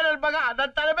ಕಡೆ ನನ್ನ ಮಗ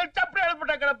ನನ್ನ ತಲೆ ಮೇಲೆ ಚಪ್ಪಲಿ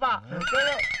ಹೇಳ್ಬಿಟ್ಟ ಕಣಪ್ಪ.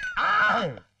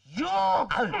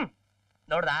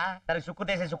 ನೋಡ್ದ, ನನಗೆ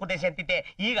ಶುಕ್ರದೇಶ ಅಂತಿದ್ದೆ,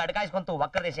 ಈಗ ಅಡ್ಕಾಯಿಸ್ಕೊಂತು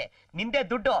ವಕ್ರದೇಶ. ನಿಂದೆ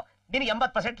ದುಡ್ಡು, ನಿನಗೆ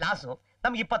 80% ಲಾಸು,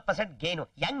 ನಮ್ಗೆ 20% ಗೇನು.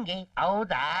 ಹೆಂಗೆ?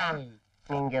 ಹೌದಾ?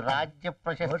 ನಿಂಗೆ ರಾಜ್ಯ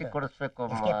ಪ್ರಶಸ್ತಿ ಕೊಡಿಸ್ಬೇಕು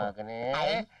ಮಗನೇ.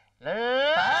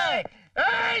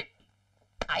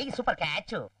 I super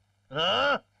catch.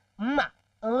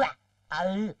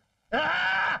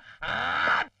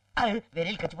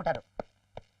 ವೆರಿಲ್ ಕಚ್ಬಿಟ್ಟಾರು.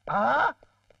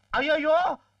 ಅಯ್ಯಯ್ಯೋ,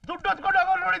 ದುಡ್ಡು ಹೊತ್ಕೊಂಡು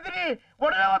ಹೋಗೋರು ನೋಡಿದಿರಿ,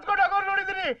 ಒಡವೆ ಹೊತ್ಕೊಂಡು ಹೋಗೋರು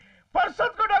ನೋಡಿದಿರಿ, ಪರ್ಸ್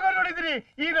ಹೊತ್ಕೊಂಡು ಹೋಗೋರು ನೋಡಿದಿರಿ.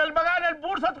 ಈ ನನ್ ಮಗ ನನ್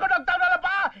ಬೂಟ್ಸ್ ಹೊತ್ಕೊಂಡು ಹೋಗ್ತಾವನಲ್ಲಪ್ಪ.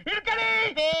 ಇಳ್ಕಳಿ.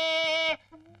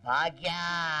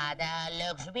 ಭಾಗ್ಯದ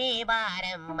ಲಕ್ಷ್ಮೀ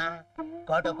ಬಾರಮ್ಮ,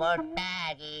 ಕೊಟ್ಟು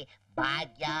ಕೊಟ್ಟಾಗಿ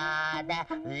ಭಾಗ್ಯದ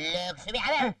ಲಕ್ಷ್ಮಿ.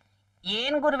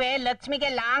 ಏನ್ ಗುರುವೆ, ಲಕ್ಷ್ಮಿಗೆ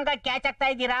ಲಾಂಗ ಕ್ಯಾಚ್ ಆಗ್ತಾ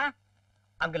ಇದ್ದೀರಾ?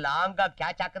 ಹಂಗ ಲಾಂಗ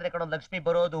ಕ್ಯಾಚ್ ಹಾಕಿದ್ರೆ ಕಣ ಲಕ್ಷ್ಮಿ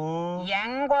ಬರೋದು.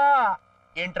 ಹೆಂಗೋ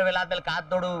ಇಂಟರ್ವೆಲ್ ಆದ್ಮೇಲೆ ಕಾದ್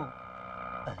ನೋಡು.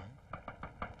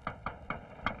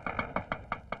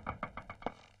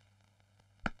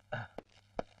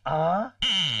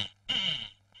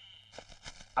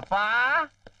 ಅಪ್ಪ,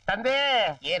 ತಂದೆ.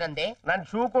 ಏನಂದೆ? ನನ್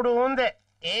ಶೂ ಕೊಡು ಅಂದೆ.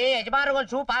 ಏ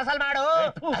ಯಜಮಾನ್ರಿಗೊಂದು ಶೂ ಪಾರ್ಸಲ್ ಮಾಡು.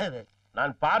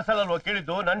 ನಾನ್ ಪಾರ್ಸಲ್ ಅಲ್ವಾ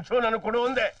ಕೇಳಿದ್ದು, ನನ್ ಶೂ ನನ್ ಕೊಡು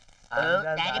ಅಂದೆ.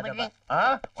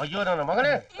 ಅಯ್ಯೋ ನನ್ನ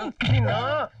ಮಗನೇ,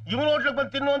 ಇವನು ಹೋಟ್ಲಿಗೆ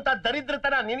ಬಂದು ತಿನ್ನುವಂತ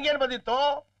ದರಿದ್ರತನ ನಿನ್ಗೇನ್ ಬಂದಿತ್ತು?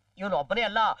 ಇವನು ಒಬ್ಬನೇ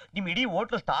ಅಲ್ಲ, ನಿಮ್ ಇಡೀ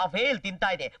ಹೋಟ್ಲು ಸ್ಟಾಫೇ ಇಲ್ಲಿ ತಿಂತಾ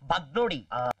ಇದೆ. ಬಗ್ ನೋಡಿ.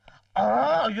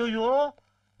 ಅಯ್ಯೋಯ್ಯೋ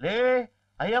ಲೇ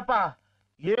ಅಯ್ಯಪ್ಪ,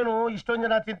 ಏನು ಇಷ್ಟೊಂದ್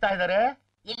ಜನ ತಿಂತಾ ಇದಾರೆ?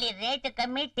 ಇಲ್ಲಿ ರೇಟ್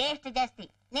ಕಮ್ಮಿ, ಟೇಸ್ಟ್ ಜಾಸ್ತಿ.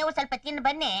 ನೀವು ಸ್ವಲ್ಪ ತಿನ್ನು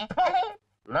ಬನ್ನಿ.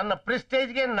 ನನ್ನ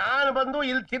ಪ್ರೆಸ್ಟೇಜ್ಗೆ ನಾನು ಬಂದು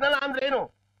ಇಲ್ಲಿ ತಿನ್ನಲ್ಲ ಅಂದ್ರೆ ಏನು?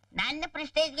 ನನ್ನ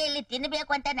ಪ್ರೆಸ್ಟೇಜ್ಗೆ ಇಲ್ಲಿ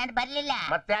ತಿನ್ನಬೇಕು ಅಂತ ನಾನು ಬರ್ಲಿಲ್ಲ.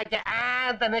 ಮತ್ತೆ ಯಾಕೆ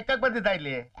ಅಂತ ನೆಕ್ಕಕ್ ಬಂದಿದ್ದ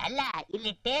ಇಲ್ಲಿ? ಅಲ್ಲ,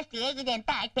 ಇಲ್ಲಿ ಟೇಸ್ಟ್ ಹೇಗಿದೆ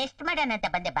ಅಂತ ಟೆಸ್ಟ್ ಮಾಡೋಣ ಅಂತ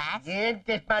ಬಂದೆ ಬಾಸ್. ಏನ್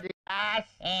ಟೆಸ್ಟ್ ಮಾಡಿ?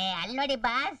 ಅಲ್ಲಿ ನೋಡಿ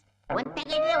ಬಾಸ್, ಒಂದ್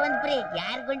ತಗೊಂಡ್ರೆ ಒಂದ್ ಫ್ರೀ.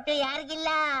 ಯಾರಿಗುಂಟು ಯಾರಿಗಿಲ್ಲ.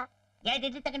 2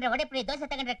 ಇಡ್ಲಿ ತಗೊಂಡ್ರೆ ವಡೆ ಫ್ರೀ, ದೋಸೆ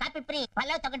ತಗೊಂಡ್ರೆ ಕಾಫಿ ಫ್ರೀ,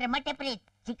 ಪಲಾವ್ ತಗೊಂಡ್ರೆ ಮೊಟ್ಟೆ ಫ್ರೀ,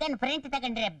 ಚಿಕನ್ ಫ್ರೆಂಚ್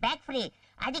ತಗೊಂಡ್ರೆ ಬ್ಯಾಕ್ ಫ್ರೀ.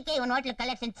 ಅದಕ್ಕೆ ಇವನ್ ಹೋಟ್ಲ್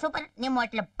ಕಲೆಕ್ಷನ್ ಸೂಪರ್, ನಿಮ್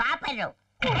ಹೋಟ್ಲ್ ಪಾಪರು.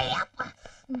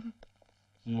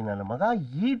 ಈ ನನ್ನ ಮಗ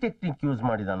ಈ ಟೆಕ್ನಿಕ್ ಯೂಸ್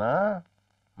ಮಾಡಿದಾನ?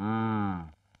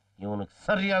 ಇವನು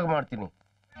ಸರಿಯಾಗಿ ಮಾಡ್ತೀನಿ.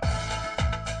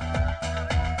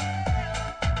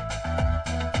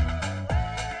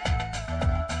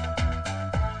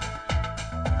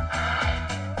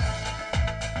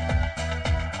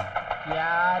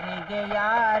 ಯಾರಿಗೆ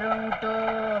ಯಾರುಂಟು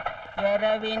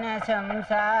ಎರವಿನ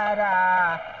ಸಂಸಾರ,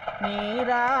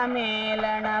 ನೀರ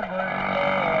ಮೇಲಣಗುಳ್ಳೆ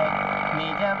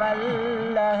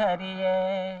ನಿಜವಲ್ಲ ಹರಿಯೇ.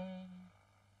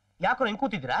 ಯಾಕೋ ಹಿಂಗ್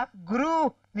ಕೂತಿದ್ದೀರಾ? ಗುರು,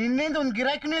 ನಿನ್ನಿಂದ ಒಂದ್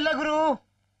ಗಿರಾಕಿನೂ ಇಲ್ಲ ಗುರು.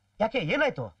 ಯಾಕೆ,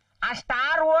 ಏನಾಯ್ತು? ಆ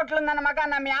ಸ್ಟಾರ್ ಹೋಟ್ಲು ನನ್ನ ಮಗ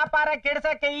ನಮ್ ವ್ಯಾಪಾರ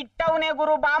ಕೆಡ್ಸಕ್ಕೆ ಇಟ್ಟವನೇ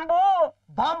ಗುರು ಬಾಂಬು.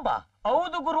 ಬಾಂಬಾ?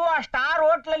 ಹೌದು ಗುರು, ಆ ಸ್ಟಾರ್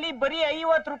ಹೋಟ್ಲಲ್ಲಿ ಬರೀ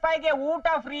 50 ರೂಪಾಯಿಗೆ ಊಟ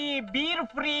free, beer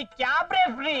free, cabaret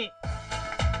free.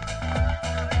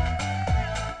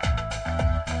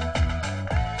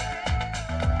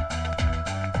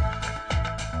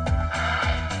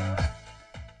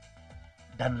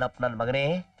 Dunlop ನನ್ ಮಗನೇ,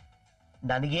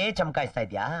 ನನಗೇ ಚಮಕಾಯಿಸ್ತಾ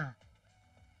ಇದ್ಯಾ?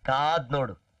 ಕಾದ್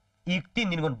ನೋಡು, ಇಕ್ತೀನಿ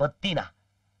ನಿನ್ಗೊಂದು ಬತ್ತೀನ.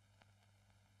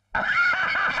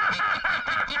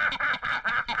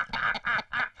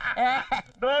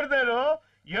 ನೋಡ್ದೇನು,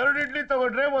 2 ಇಡ್ಲಿ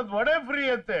ತಗೊಂಡ್ರೆ 1 ವಡೆ ಫ್ರೀ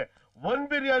ಅಂತೆ, 1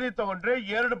 ಬಿರಿಯಾನಿ ತಗೊಂಡ್ರೆ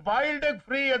 2 ಬಾಯಿಲ್ಡ್ ಎಗ್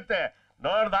ಫ್ರೀ ಅಂತೆ.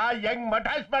 ನೋಡ್ದ ಹೆಂಗ್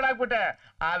ಮಠಾಶ್ ಮಾಡಾಕ್ಬಿಟ್ಟೆ.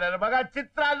 ಆ ನನ್ನ ಮಗ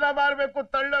ಚಿತ್ರಾನ್ನ ಮಾರ್ಬೇಕು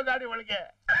ತಳ್ಳೋ ಗಾಡಿ ಒಳಗೆ.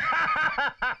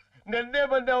 ನೆನ್ನೆ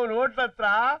ಬಂದೆ ಅವ್ನು ಹೋಟ್ಲ ಹತ್ರ,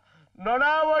 ನೊಣ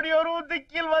ಹೊಡಿಯೋರು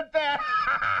ದಿಕ್ಕಿಲ್ವಂತೆ.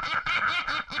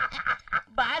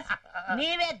 ಬಾಸ್,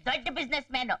 ನೀವೇ ದೊಡ್ಡ ಬಿಸ್ನೆಸ್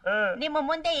ಮ್ಯಾನ್. ನಿಮ್ಮ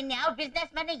ಮುಂದೆ ಇನ್ಯಾವ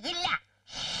ಬಿಸ್ನೆಸ್ ಮ್ಯಾನ್ ಇಲ್ಲ.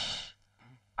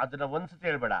 ಅದನ್ನ ಒಂದ್ಸತಿ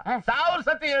ಹೇಳ್ಬೇಡ, 1000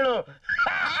 ಸತಿ ಹೇಳು.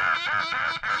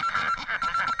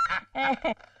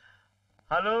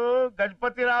 Hello,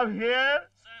 Gajapati Rao here.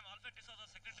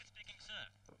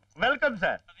 Welcome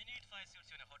sir.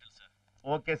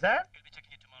 Okay sir,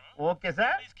 okay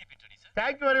sir,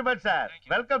 thank you very much sir.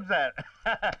 Welcome sir.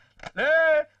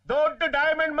 ದೊಡ್ಡ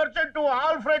ಡೈಮಂಡ್ ಮರ್ಚೆಂಟ್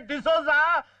ಆಲ್ಫ್ರೆಡ್ ಡಿಸೋಜಾ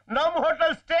ನಮ್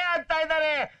ಹೋಟೆಲ್ ಸ್ಟೇ ಆಗ್ತಾ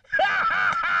ಇದ್ದಾರೆ.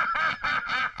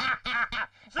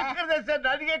 ಶುಕ್ರದೇಶ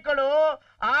ನನಗೆ ಕೊಡು,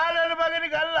 ಆ ನನ್ನ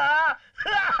ಮಗನಿಗಲ್ಲ.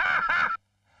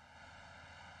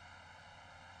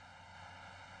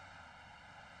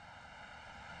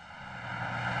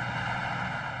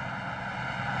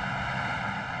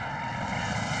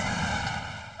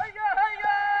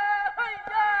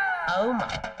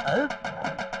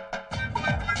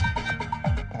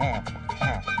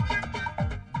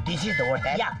 This is the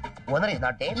hotel. Yeah. Owner is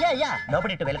not there. Yeah.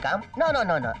 Nobody to welcome. No.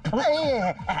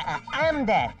 I am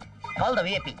there. Call the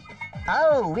VIP.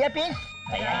 Oh, VIP?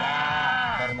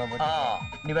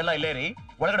 ನೀವೆಲ್ಲ ಇಲ್ಲೇ ರೀ,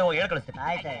 ಒಳಗಡೆ ಹೋಗಿ ಹೇಳಿ ಕಳಿಸ್ತೀನಿ.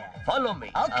 ಆಯ್ತಯ್ಯ. Follow me.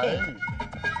 Okay.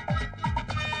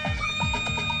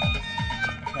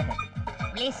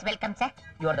 Please welcome, sir.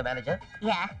 You are the manager.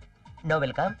 Yeah. No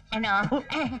welcome. No.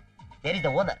 There is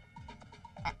the owner.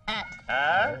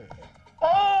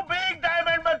 Oh, big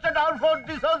diamond merchant Alfred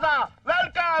D'Souza.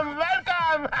 Welcome.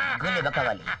 Gulli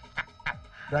Bakawali.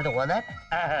 You are the owner.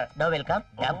 No welcome.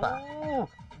 Dampa. Oh,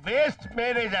 waste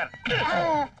manager.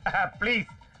 Please,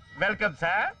 welcome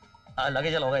sir.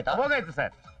 Luggage ಎಲ್ಲ ಹೋಗಾಯ್ತಾ? ಹೋಗಾಯ್ತು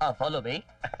sir. Follow me.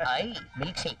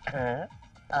 Milkshake.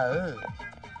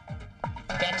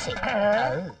 Milkshake.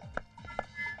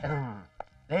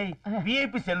 Hey,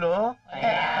 VIP cell.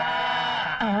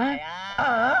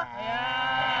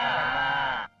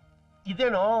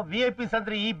 ಇದೇನೋ ವಿಐಪಿಸ್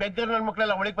ಅಂದ್ರೆ ಈ beggar ನನ್ನ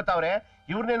ಮಕ್ಕಳೆಲ್ಲ ಒಳಗೆ ಬರ್ತಾವ್ರೆ.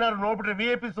 ಇವ್ರನ್ನೇನಾದ್ರು ನೋಡ್ಬಿಟ್ರೆ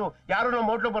ವಿಐಪಿಸ್ ಯಾರು ನಮ್ಮ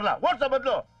hotel ಬರಲ್ಲ. ಓಡ್ಸೋ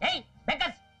ಬದ್ಲು. Hey,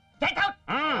 beggars, get out.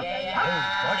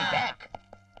 Body back.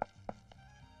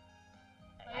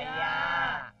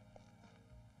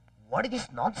 What is this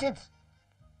nonsense?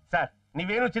 Sir,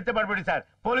 ನೀವೇನು ಚಿಂತೆ ಮಾಡ್ಬೇಡಿ ಸರ್.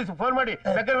 ಪೊಲೀಸ್ ಫೋನ್ ಮಾಡಿ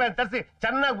ಬೆಗ್ಗರ್ ವ್ಯಾನ್ ತರಿಸಿ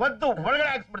ಚೆನ್ನಾಗಿ ಒದ್ದು ಒಳಗಡೆ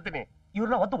ಹಾಕ್ಸ್ಬಿಡ್ತೀನಿ.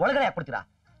 ಇವ್ರನ್ನ ಒದ್ದು ಒಳಗಡೆ ಹಾಕ್ಬಿಡ್ತೀರಾ?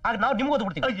 ಆಗ ನಾವು ನಿಮ್ಗೆ ಓದ್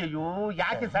ಬಿಡ್ತೀವಿ. ಅಯ್ಯೋ,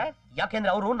 ಯಾಕೆ ಸರ್? ಯಾಕೆಂದ್ರೆ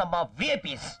ಅವರು ನಮ್ಮ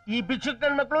ವಿಐಪಿಸ್. ಈ ಬಿಚ್ಚುಕ್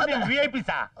ನನ್ನ ಮಕ್ಕಳು ನಿಮ್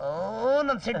ವಿಐಪಿಸಾ?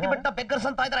 ನನ್ನ ಸೆಂಟಿಮೆಂಟ್ ಬೆಕ್ಕರ್ಸ್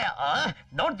ಅಂತ ಇದ್ದಾರೆ.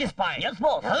 Note this point. Yes,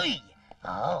 boss.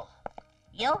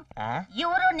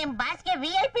 ಇವರು ನಿಮ್ ಬಾಸ್ಗೆ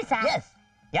VIP ಸರ್. Yes.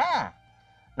 Yeah.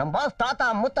 ನಮ್ಮ ಬಾಸ್ ತಾತ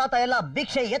ಮುತ್ತಾತ ಎಲ್ಲ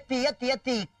ಭಿಕ್ಷೆ ಎತ್ತಿ ಎತ್ತಿ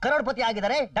ಎತ್ತಿ ಕರೋಡ್ಪತಿ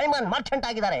ಆಗಿದ್ದಾರೆ, ಡೈಮಂಡ್ ಮರ್ಚೆಂಟ್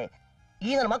ಆಗಿದ್ದಾರೆ.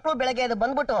 ಈ ನನ್ನ ಮಕ್ಕಳು ಬೆಳಗ್ಗೆ ಅದು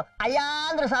ಬಂದ್ಬಿಟ್ಟು ಅಯ್ಯ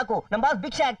ಅಂದ್ರೆ ಸಾಕು, ನಮ್ಮ ಬಾಸ್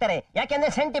ಭಿಕ್ಷೆ ಹಾಕ್ತಾರೆ.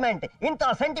 ಯಾಕೆಂದ್ರೆ ಸೆಂಟಿಮೆಂಟ್. ಇಂಥ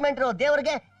ಸೆಂಟಿಮೆಂಟ್ ಇರೋ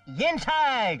ದೇವ್ರಿಗೆ ಏನ್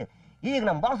ಸೈಡ್. ಈಗ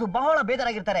ನಮ್ಮ ಬಾಸು ಬಹಳ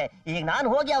ಬೇಜಾರಾಗಿರ್ತಾರೆ. ಈಗ ನಾನು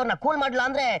ಹೋಗಿ ಅವ್ರನ್ನ ಕೂಲ್ ಮಾಡ್ಲಾ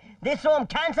ಅಂದ್ರೆ this room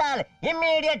cancel,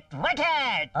 immediate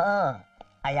vacate.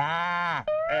 ಅಯ್ಯ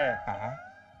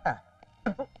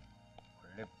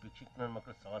ಒಳ್ಳೆ ಭಿಕ್ಷಿಕ್ ನನ್ನ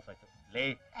ಮಕ್ಕಳು ಸವಾಸ ಆಯ್ತು. ಲೇ,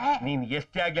 ನೀನ್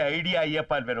ಎಷ್ಟೇ ಆಗಿ ಐಡಿಯಾ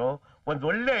ಅಯ್ಯಪ್ಪ ಅಲ್ವೇನೋ, ಒಂದ್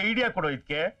ಒಳ್ಳೆ ಐಡಿಯಾ ಕೊಡೋ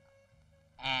ಇದಕ್ಕೆ.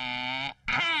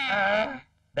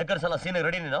 ಬೆಕ್ಕರ್ಸ್ ಎಲ್ಲ ಸೀನ್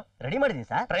ರೆಡಿ? ನೀನು ರೆಡಿ ಮಾಡಿದೀನಿ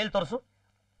ಸರ್. ಟ್ರೈಲ್ ತೋರಿಸು.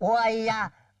 ಓ ಅಯ್ಯ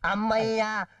ಅಮ್ಮಯ್ಯ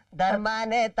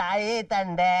ಧರ್ಮನೇ ತಾಯಿ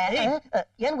ತಂದೆ.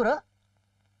 ಏನ್ ಗುರು?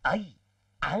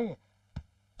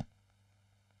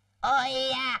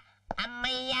 ಓಯ್ಯ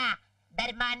ಅಮ್ಮಯ್ಯ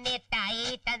ಧರ್ಮನೇ ತಾಯಿ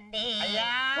ತಂದೆ.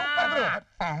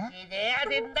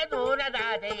 ದೇಹದಿಂದ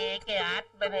ದೂರದಾದ ಏಕೆ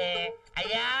ಆತ್ಮನೇ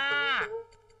ಅಯ್ಯ.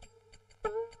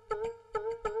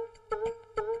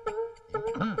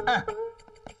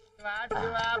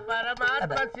 ಶಿವ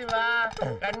ಪರಮಾತ್ಮ ಶಿವ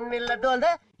ಕಣ್ಣಿಲ್ಲದ್ದು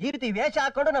ಅಲ್ದೆ ಈ ರೀತಿ ವೇಷ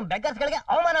ಹಾಕೊಂಡು ನಮ್ ಬೆಕ್ಕರ್ಸ್ ಗಳಿಗೆ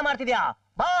ಅವಮಾನ ಮಾಡ್ತಿದ್ಯಾ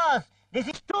boss? This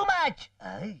is too much.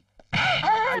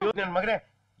 ನನ್ ಮಗನೇ,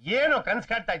 ಏನೋ ಕನ್ಸ್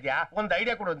ಕಾಡ್ತಾ ಇದ್ಯಾ? ಒಂದ್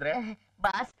ಐಡಿಯಾ ಕೊಡು ಅಂದ್ರೆ.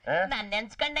 ಬಾಸ್, ನಾನ್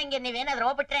ನೆನ್ಸ್ಕೊಂಡಂಗೆ ನೀವೇನಾದ್ರು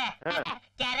ಹೋಗ್ಬಿಟ್ರೆ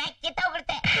ಕೆರೆ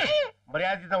ಕಿತ್ತೋಗ್ಬಿಡ್ತೆ.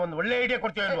 ಮರ್ಯಾದಿಂದ ಒಂದ್ ಒಳ್ಳೆ ಐಡಿಯಾ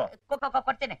ಕೊಡ್ತೀವಿ ಅಲ್ವಾ?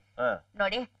 ಕೊಡ್ತೇನೆ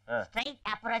ನೋಡಿ. Straight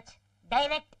approach,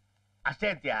 direct. ಅಷ್ಟೇ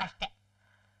ಅಂತೀಯಾ? ಅಷ್ಟೇ.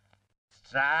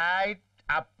 Straight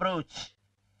approach.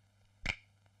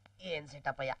 ಏನ್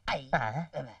ಸೆಟಪ್ ಅಯ್ಯ.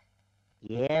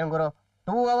 ಏನ್ ಗುರು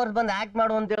 2 hours ಬಂದು ಆಕ್ಟ್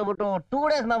ಮಾಡು ಅಂತ ಹೇಳ್ಬಿಟ್ಟು 2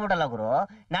 days ಮಾಡ್ಬಿಟ್ಟಲ್ಲ ಗುರು.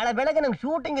 ನಾಳೆ ಬೆಳಗ್ಗೆ ನಂಗೆ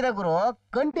ಶೂಟಿಂಗ್ ಇದೆ ಗುರು.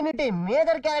 Continuity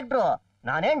major character.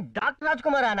 ನಾನೇನ್ ಡಾಕ್ಟರ್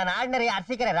ರಾಜ್ಕುಮಾರ, ನಾನು ಆರ್ಡಿನರಿ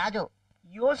ಅರ್ಸಿಕೆರೆ ರಾಜು.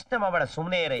 ಯೋಚನೆ ಮಾಡಬೇಡ,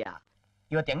 ಸುಮ್ನೆ ಇರಯ್ಯ.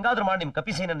 ಇವತ್ತು ಹೆಂಗಾದ್ರೂ ಮಾಡಿ ನಿಮ್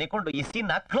ಕಪಿ ಸೀನ್ ನಿಕ್ಕೊಂಡು ಈ ಸೀನ್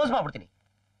ನ ಕ್ಲೋಸ್ ಮಾಡ್ಬಿಡ್ತೀನಿ.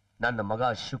 ನನ್ನ ಮಗ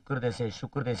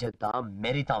ಶುಕ್ರದೇಶೆ ಅಂತ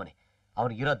ಮೆರಿತಾವನೆ.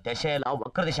 ಅವ್ನಿಗಿರೋ ದಶೆ ಎಲ್ಲ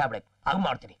ವಕ್ರ ದೇಶ ಆಗ್ಬೇಕು. ಹಂಗ್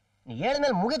ಮಾಡ್ತೀನಿ. ನೀ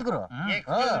ಹೇಳಿದ್ಮೇಲೆ ಮುಗಿದ್ ಗುರು.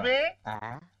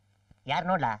 ಯಾರು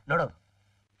ನೋಡ್ಲಾ? ನೋಡು.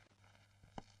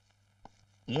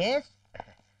 ಎಸ್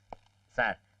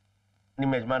ಸರ್,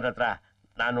 ನಿಮ್ಮ ಯಜಮಾನ್ರ ಹತ್ರ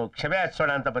ನಾನು ಕ್ಷಮೆ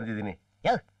ಹಚ್ಚೋಣ ಅಂತ ಬಂದಿದ್ದೀನಿ.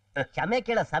 ಕ್ಷಮೆ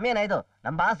ಕೇಳೋ ಸಮಯನ ಇದು.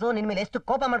 ನಮ್ ಬಾಸು ನಿನ್ ಮೇಲೆ ಎಷ್ಟು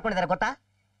ಕೋಪ ಮಾಡ್ಕೊಂಡಿದ್ದಾರೆ ಗೊತ್ತಾ?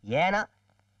 ಏನ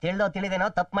ತಿಳಿದೋ ತಿಳಿದೇನೋ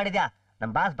ತಪ್ಪು ಮಾಡಿದ್ಯಾ?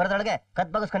 ನಮ್ ಬಾಸ್ ಬರದೊಳಗೆ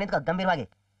ಕತ್ ಬಗಸ್ಕೊಂಡು ನಿಂತ್ಕೋ ಗಂಭೀರವಾಗಿ.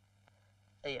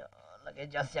 ಅಯ್ಯೋ,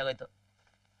 ಲಗೇಜ್ ಜಾಸ್ತಿ ಆಗೋಯ್ತು.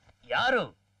 ಯಾರು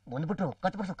ಬಂದ್ಬಿಟ್ರು?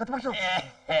 ಕತ್ಬರ್ಸು.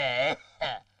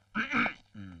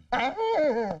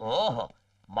 ಓಹೋ,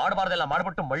 ಮಾಡಬಾರ್ದೆಲ್ಲ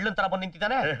ಮಾಡ್ಬಿಟ್ಟು ಮಳ್ಳನ್ ತರ ಬಂದು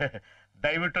ನಿಂತಿದ್ದಾನೆ.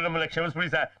 ದಯವಿಟ್ಟು ನಮ್ಮನ್ನ ಕ್ಷಮಿಸ್ಬಿಡಿ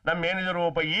ಸರ್. ನಮ್ಮ ಮ್ಯಾನೇಜರ್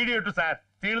ಒಬ್ಬ ಇಡಿಯಟ್ಟು ಸರ್.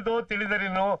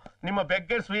 ತಿಳಿದರೇನು ನಿಮ್ಮ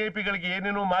ಬೆಗ್ಗರ್ಸ್ VIP-ಗಳಿಗೆ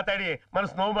ಏನೇನು ಮಾತಾಡಿ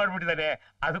ಮನಸ್ಸು ನೋವು ಮಾಡ್ಬಿಟ್ಟಿದ್ದಾನೆ.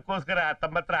 ಅದಕ್ಕೋಸ್ಕರ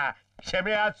ತಮ್ಮ ಹತ್ರ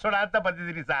ಕ್ಷಮೆ ಹಾಕ್ಸೋಣ ಅಂತ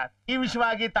ಬಂದಿದ್ದೀನಿ ಸರ್. ಈ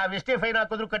ವಿಷಯವಾಗಿ ತಾವೆಷ್ಟೇ ಫೈನ್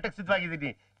ಹಾಕಿದ್ರು ಕಟ್ಟಕ್ಕೆ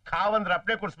ಸಿದ್ಧವಾಗಿದ್ದೀನಿ. ಕಾವಂದ್ರೆ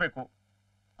ಅಪ್ನೆ ಕೊಡ್ಸ್ಬೇಕು.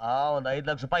 ಒಂದ್ 5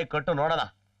 ಲಕ್ಷ ರೂಪಾಯಿ ಕಟ್ಟು ನೋಡೋಣ.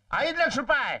 5 ಲಕ್ಷ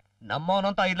ರೂಪಾಯಿ?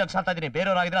 ನಮ್ಮವನಂತ 5 ಲಕ್ಷ ಅಂತ ಇದೀನಿ.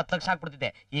 ಬೇರೆಯವ್ರಾಗಿದ್ರೆ 10 ಲಕ್ಷ ಹಾಕ್ಬಿಡ್ತಿದ್ದೆ.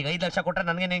 ಈಗ 5 ಲಕ್ಷ ಕೊಟ್ರೆ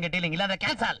ನನಗೆ ನಿಂಗೆ ಡೀಲಿಂಗ್, ಇಲ್ಲಾಂದ್ರೆ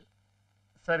ಕ್ಯಾನ್ಸಲ್.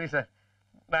 ಸರಿ ಸರ್,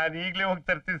 ನಾನು ಈಗಲೇ ಹೋಗಿ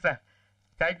ತರ್ತೀನಿ sir.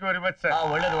 Thank you very much sir.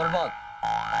 ಒಳ್ಳೇದು, ಹೊರಡ್ಬೋದು.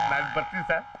 ನಾನು ಬರ್ತೀನಿ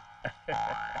ಸರ್.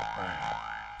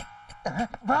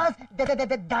 ಬಾಸ್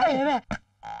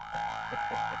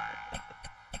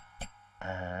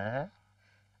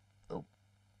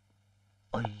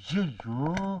ಅಯ್ಯಯ್ಯೋ,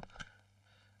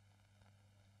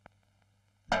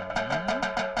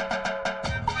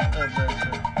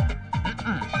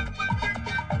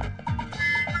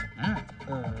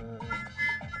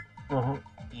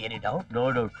 ಏನಿ ಡೌಟ್? No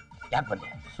doubt. ಯಾಕೆ ಬಂದೆ?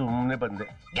 ಸುಮ್ಮನೆ ಬಂದೆ.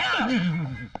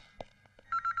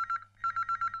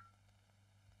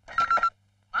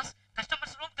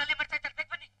 ಕಸ್ಟಮರ್ಸ್ ರೂಮ್ ಖಾಲಿ ಮಾಡ್ತಾ ಇದ್ದಾರೆ,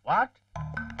 ಬನ್ನಿ. What?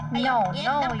 No, you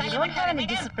don't have any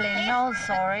discipline. No,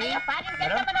 sorry.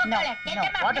 No.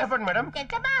 What happened, madam?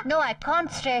 No, I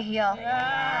can't stay here.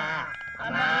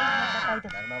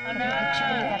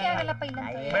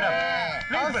 Madam,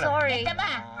 please, Oh, madam. sorry.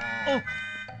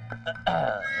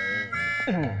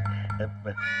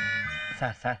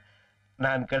 Sir,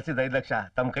 ನಾನು ಕಳ್ಸಿದ 5 ಲಕ್ಷ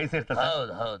ತಮ್ಮ ಕೈ ಸೇರ್ತ ಸರ್?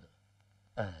 ಹೌದು.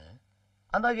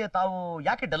 ಅಂದಾಗೆ ತಾವು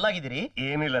ಯಾಕೆ ಡಲ್ ಆಗಿದ್ದೀರಿ?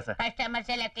 ಏನಿಲ್ಲ ಸರ್. ಕಸ್ಟಮರ್ಸ್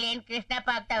ಎಲ್ಲ clean Krishnappa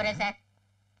ಆಗ್ತಾವ್ರೆ sir.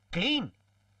 Clean?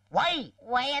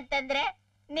 Y ಅಂತಂದ್ರೆ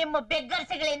ನಿಮ್ಮ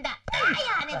ಬೆಗ್ಗರ್ಸ್ಗಳಿಂದ.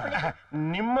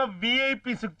 ನಿಮ್ಮ VIP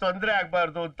ತೊಂದ್ರೆ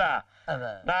ಆಗ್ಬಾರ್ದು ಅಂತ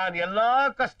ನಾನು ಎಲ್ಲಾ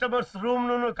ಕಸ್ಟಮರ್ಸ್ ರೂಮ್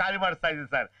ಖಾಲಿ ಮಾಡಿಸ್ತಾ ಇದ್ದೀನಿ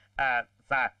ಸರ್.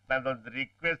 ಸರ್, ನಂದೊಂದು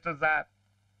ರಿಕ್ವೆಸ್ಟ್ ಸರ್.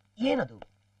 ಏನದು?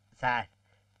 ಸರ್,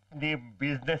 ನಿಮ್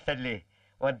ಬಿಸ್ನೆಸ್ ಅಲ್ಲಿ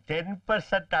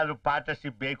 10% ಆದ್ರೂ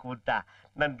ಪಾರ್ಟ್ನರ್ಶಿಪ್ ಬೇಕು ಅಂತ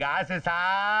ನನ್ಗೆ ಆಸೆ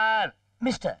ಸಾರ್.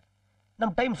 ಮಿಸ್ಟರ್,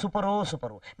 ನಮ್ ಟೈಮ್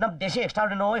ಸೂಪರು. ನಮ್ ದೇಶ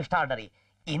ಎಕ್ಸ್ಟ್ರಾರ್ಡನರಿ.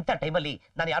 ಇಂಥ ಟೈಮಲ್ಲಿ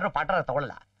ನಾನು ಯಾರು ಪಾರ್ಟ್ನರ್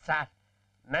ತಗೊಳ್ಳಲ್ಲ. ಸರ್,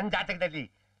 ನನ್ನ ಜಾತಕದಲ್ಲಿ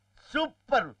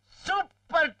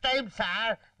ಸೂಪರ್ ಟೈಮ್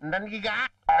ಸರ್. ನನ್ಗೀಗ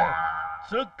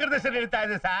ಶುಕ್ರದೇಶ ನಡೀತಾ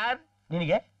ಇದೆ ಸರ್.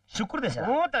 ನಿನಗೆ ಶುಕ್ರದೇಶ?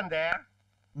 ಹ್ಞೂ ತಂದೆ.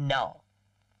 ನೋ,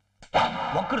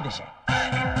 ವಕ್ರದೇಶ.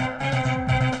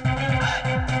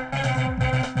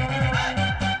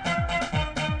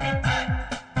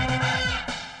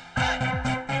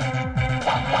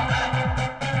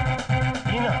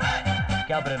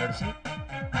 ಕ್ಯಾಬ್ರೆ ನಡೆಸಿ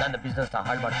ನನ್ನ ಬಿಸ್ನೆಸ್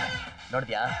ಹಾಳು ಮಾಡ್ತಾರೆ.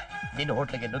 ನೋಡ್ದ್ಯಾ, ನಿನ್ನ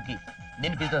ಹೋಟ್ಲಿಗೆ ನುಗ್ಗಿ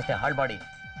ನಿನ್ನ ಬಿಸ್ನೆಸ್ ಹಾಳು ಮಾಡಿ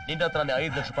ನಿನ್ನ ಹತ್ರನೇ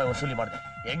 5 ಲಕ್ಷ ರೂಪಾಯಿ ವಸೂಲಿ ಮಾಡಿದೆ.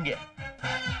 ಹೆಂಗೆ?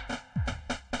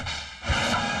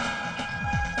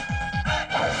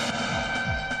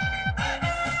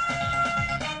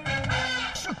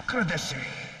 ಶುಕ್ರದಶೆ.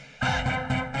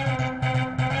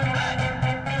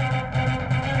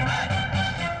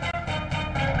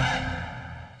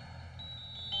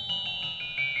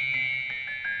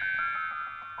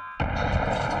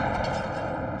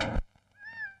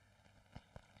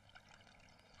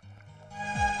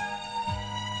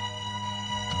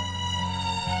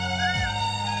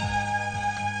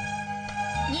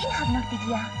 ಏನ್ ಹಾಗೆ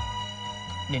ನೋಡ್ತಿದ್ಯಾ?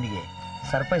 ನಿನಗೆ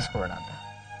ಸರ್ಪ್ರೈಸ್ ಕೊಡೋಣ ಅಂತ.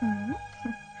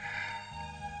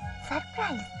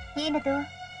 ಸರ್ಪ್ರೈಸ್? ಏನದು?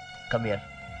 Come here.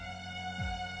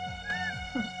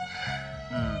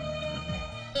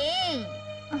 ಏಯ್,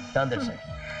 ಟರ್ನ್ ದಟ್ ಸೈಡ್.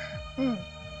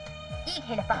 ಈಗ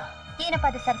ಹೇಳಪ್ಪ, ಏನಪ್ಪ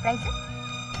ಅದು ಸರ್ಪ್ರೈಸ್?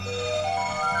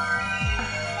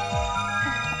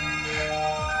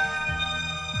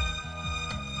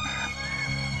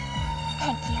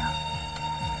 Thank you.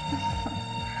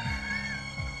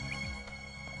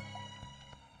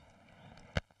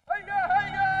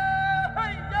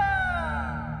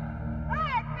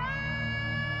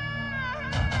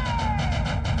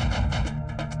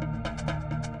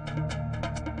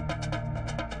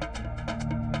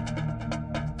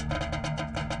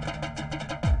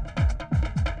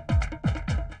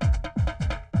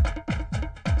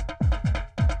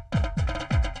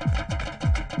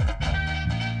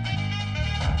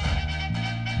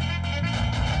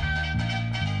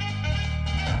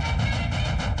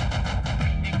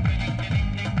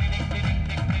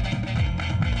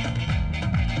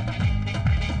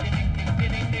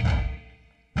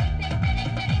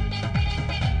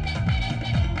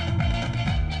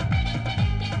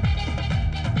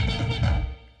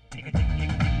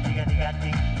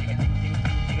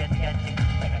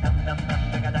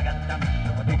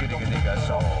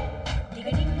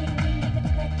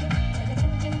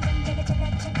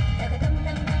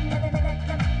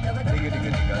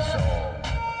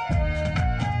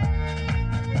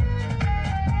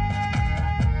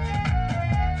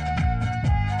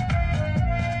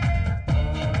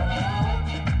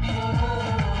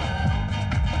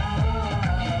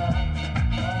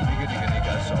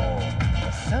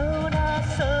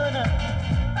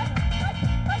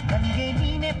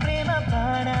 ಪ್ರೇಮ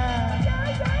ಬಾಣ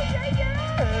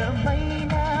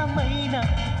ಮೈನಾ ಮೈನಾ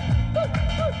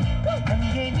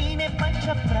ನಂಗೆ ನೀನೆ ಪಂಚ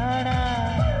ಪ್ರಾಣ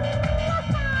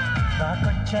ಬಾ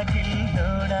ಕೊಂಚ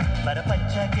ಗೆಲ್ಲೋಣ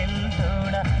ಪರಪಂಚ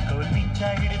ಗೆಲ್ಲೋಣ ಕೋಲ್ಮಿಂಚ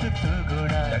ಹಿಡಿದು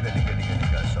ತೂಗೋಣ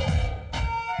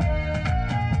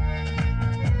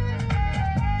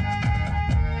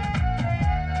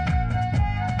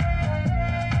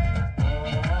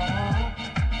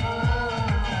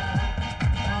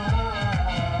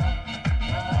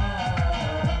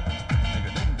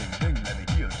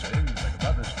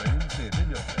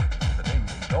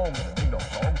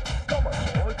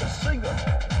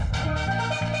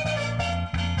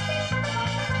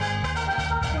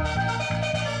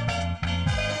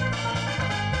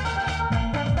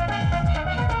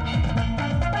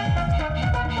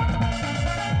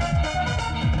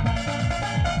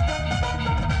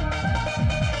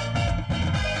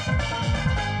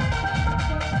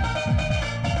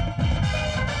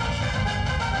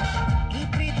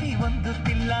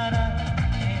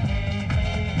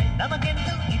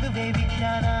ನಮಗೆಂದು ಇದುವೇ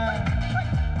ವಿಜ್ಞಾನ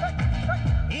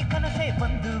ಈ ಕನಸೆ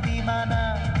ಒಂದು ವಿಮಾನ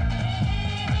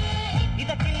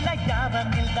ಇದಕ್ಕಿಲ್ಲ ಯಾವ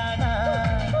ನಿಲ್ದಾಣ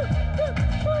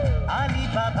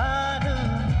ಆಲಿಬಾಬಾನು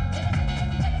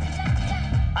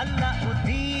ಅಲ್ಲ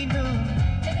ಉದ್ದೀನು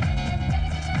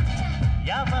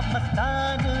ಯಾವ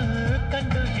ಮಸ್ತಾನು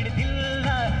ಕಂಡು ಹಿಡಿದಿಲ್ಲ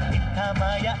ಇಂಥ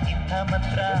ಮಾಯ ಇಂಥ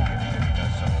ಮಂತ್ರ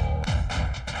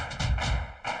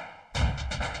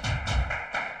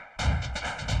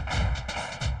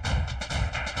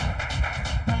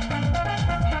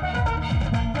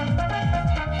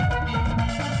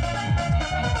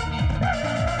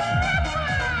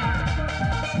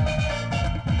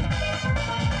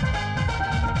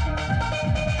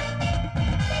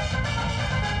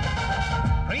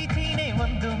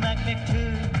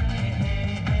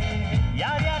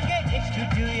ಯಾರ್ಯಾರಿಗೆ ಎಷ್ಟು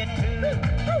ಡ್ಯೂಯೆಟ್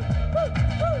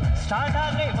ಸ್ಟಾರ್ಟ್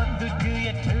ಆದ್ರೆ ಒಂದು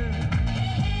ಡ್ಯೂಯೆಟ್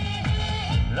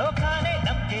ಲೋಕಾನೇ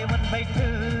ನಮ್ಗೆ 1/2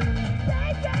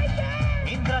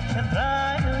 ಇಂದ್ರ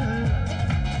ಚಂದ್ರಾನು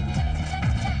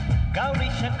ಗೌರಿ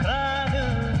ಶಂಕ್ರಾನು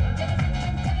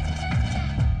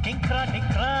ಕಿಂಕ್ರ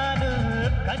ನಿಕ್ರಾನು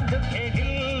ಕಂಡು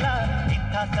ಕೇಳಿಲ್ಲ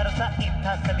ಇಂಥ ಸರಸ ಇಂಥ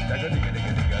ಸಲಿಗೆ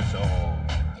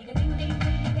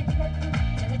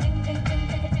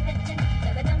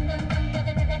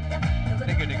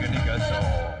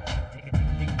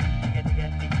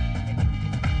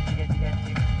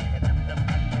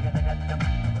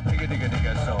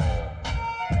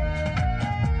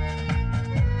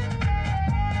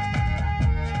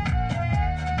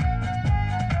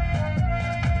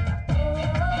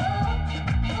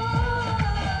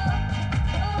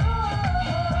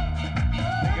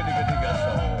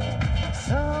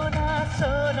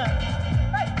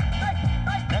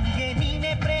ನಂಗೆ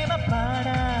ನೀನೆ ಪ್ರೇಮ ಬಾಣ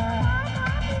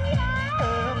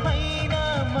ಮೈನಾ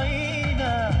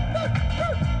ಮೈನಾ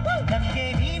ನಂಗೆ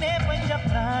ನೀನೆ ಪಂಚ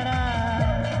ಪ್ರಾಣ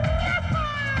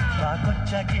ಬಾ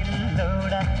ಕೊಂಚ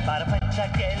ಗೆಲ್ಲೋಣ ಪರಪಂಚ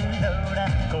ಗೆಲ್ಲೋಣ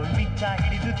ಕೋಲ್ಮಿಂಚ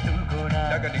ಹಿಡಿದು ತೂಗೋಣ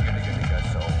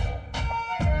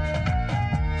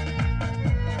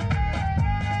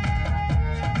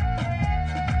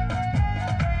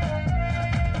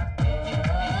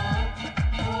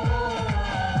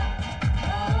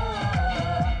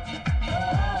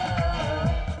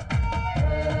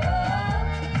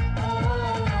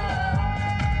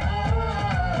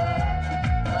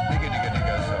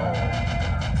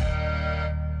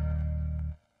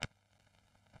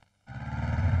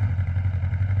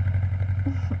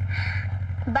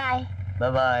ಬಾಯ್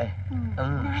ಬಾಯ್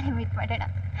ನಾಳೆ ಮೀಟ್ ಮಾಡೋಣ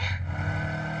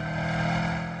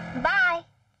ಬಾಯ್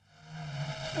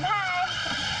ಬಾಯ್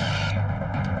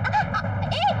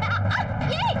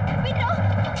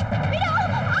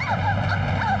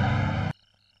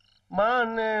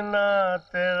माने ना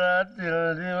तेरा दिल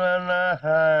दीवाना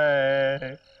है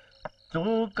तू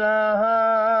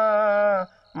कहाँ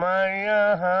मैं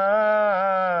यहाँ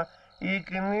एक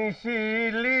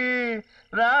निशीली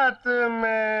रात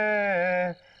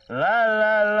में ला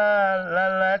ला ला ला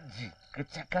ला जी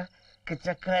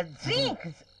किचका जी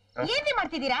ಏನ್ರಿ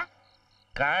ಮಾಡ್ತಿದ್ದೀರಾ?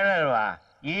 ಕಾಣಲ್ವಾ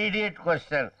ಇಡಿಯಟ್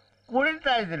ಕ್ವಶನ್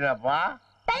ಕುಡಿತಾ ಇದ್ದೀನಪ್ಪ.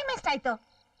 ಟೈಮ್ ಎಷ್ಟಾಯ್ತು?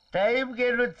 ಟೈಮ್ಗೆ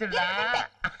ಏನುತ್ತಿಲ್ಲ,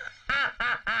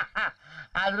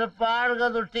 ಅದ್ರ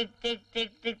ಪಾಡ್ಗದು ಟಿಕ್ ಟಿಕ್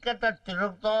ಟಿಕ್ ಟಿಕ್ ಅಂತ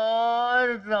ತಿರುಗ್ತಾ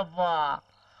ಇರುತ್ತಪ್ಪ.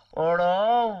 ನೋಡೋ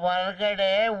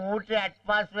ಹೊರಗಡೆ ಊಟಿ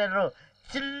ಅಟ್ಮಾಸ್ಫಿಯರ್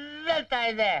ಚಿಲ್ಲತಾ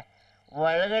ಇದೆ,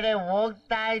 ಒಳಗಡೆ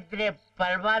ಹೋಗ್ತಾ ಇದ್ರೆ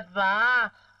ಪರಮಾತ್ಮ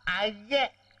ಹಂಗೆ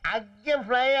ಹಂಗೆ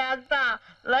ಫ್ಲೈ ಆಗ್ತಾ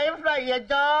ಲೈಫ್ ನ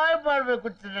ಎಂಜಾಯ್ ಮಾಡ್ಬೇಕು.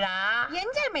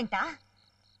 ಎಂಜಾಯ್ಮೆಂಟಾ?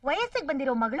 ವಯಸ್ಸಿಗೆ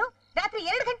ಬಂದಿರೋ ಮಗಳು ರಾತ್ರಿ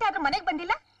 2 ಗಂಟೆ ಆದ್ರೂ ಮನೆಗೆ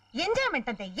ಬಂದಿಲ್ಲ. ಎಂಜಾಯ್ಮೆಂಟ್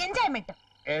ಅಂತೆ ಎಂಜಾಯ್ಮೆಂಟ್.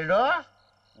 ಏನು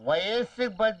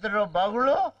ವಯಸ್ಸಿಗೆ ಬಂದಿರೋ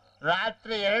ಮಗಳು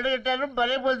ರಾತ್ರಿ 2 ಗಂಟೆನೂ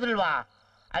ಬರೀ ಬಂದಿಲ್ವಾ?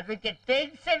 ಅದಕ್ಕೆ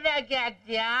ಟೆನ್ಷನ್ ಯಾಕೆ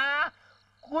ಆಗ್ತೀಯಾ?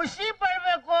 ಖುಷಿ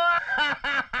ಪಡ್ಬೇಕು.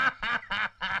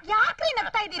 ಯಾಕ್ರಿ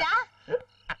ನಗ್ತಾ ಇದ್ದೀರಾ?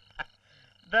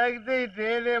 ನಗ್ದು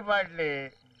ಇದೇನೇ ಮಾಡ್ಲಿ?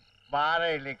 ಬಾರ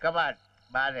ಇಲ್ಲಿ ಕಮಾನ್,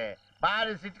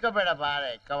 ಬಾರೆ ಸಿಟ್ಕೋಬೇಡ,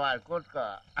 ಬಾರೆ ಕಮಾನ್ ಕೂತ್ಕೋ.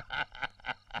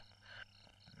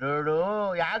 ನೋಡು,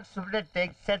 ಯಾಕೆ ಸುಮ್ಮನೆ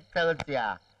ಟೆನ್ಷನ್ ತಗೋತೀಯ?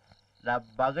 ನಮ್ಮ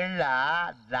ಮಗಳನ್ನ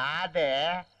ನಾನೇ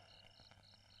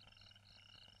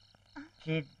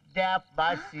ಕಿಡ್ನಾಪ್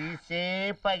ಮಾಡಿಸಿ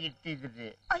ಸೇಫ್ ಆಗಿ ಇಟ್ಟಿದ್ದೀನಿ.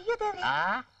 ಅಯ್ಯೋ ದೇವ್ರೆ,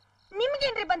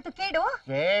 ನಿಮ್ಗೇನ್ರಿ ಬಂತು ಕೇಡು?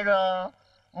 ಕೇಳು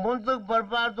ಮುಂದಕ್ಕೆ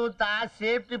ಬರಬಾರ್ದು ಅಂತ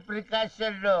ಸೇಫ್ಟಿ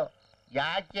ಪ್ರಿಕಾಷನ್.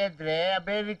 ಯಾಕೆಂದ್ರೆ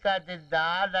ಅಮೇರಿಕಾದಿಂದ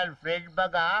ನನ್ನ ಫ್ರೆಂಡ್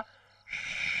ಮಗ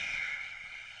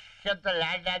ಅಂತ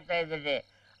ಲ್ಯಾಂಡ್ ಆಗ್ತಾ ಇದ್ದಾನೆ.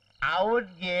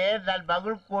 ಅವನ್ಗೆ ನನ್ನ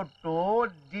ಮಗಳು ಕೊಟ್ಟು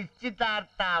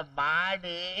ನಿಶ್ಚಿತಾರ್ಥ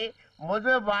ಮಾಡಿ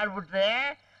ಮದುವೆ ಮಾಡ್ಬಿಟ್ರೆ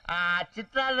ಆ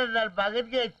ಚಿತ್ರಾನ್ನ ನನ್ನ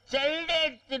ಮಗನಿಗೆ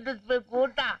ಚೈಲ್ಡ್ ತಿನ್ನಿಸ್ಬೇಕು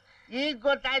ಊಟ. ಈಗ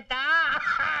ಗೊತ್ತಾಯ್ತಾ?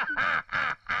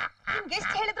 ನಿಮ್ಗೆ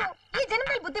ಎಷ್ಟು ಹೇಳಿದ್ರು ಈ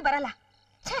ಜನ್ಮದಲ್ಲಿ ಬುದ್ಧಿ ಬರಲ್ಲ.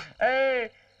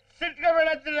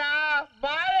 ಸಿಟ್ಕೊಬೇಡತ್ತಿಲ್ಲ,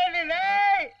 ಬಾರೇನಿದೆ.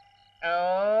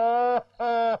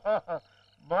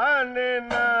 ಮಾನೆ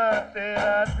ನಾ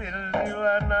ತೇರಾ ದಿಲ್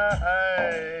ದೀವಾನಾ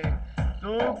ಹೈ,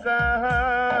 ತೂ ಕಹಾ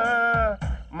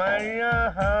ಮೈ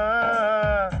ಯಹಾ,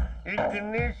 ಇಕ್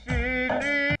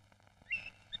ನಿಶೀಲಿ.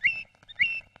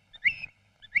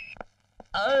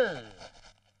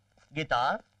 ಗೀತಾ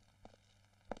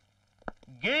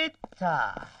ಗೀತಾ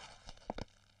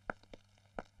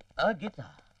ಗೀತಾ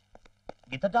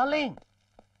ಗೀತಾ ಡಾರ್ಲಿಂಗ್,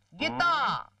 ಗೀತಾ.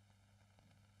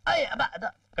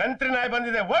 ಕಂತ್ರಿ ನಾಯಿ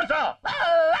ಬಂದಿದೆ, ಓಡ್ಸೋ.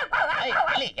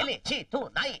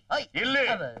 ಇಲ್ಲಿ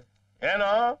ಏನೋ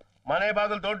ಮನೆ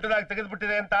ಬಾಗಿಲು ದೊಡ್ಡದಾಗಿ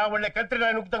ತೆಗೆದ್ಬಿಟ್ಟಿದೆ ಅಂತ ಒಳ್ಳೆ ಕಂತ್ರಿ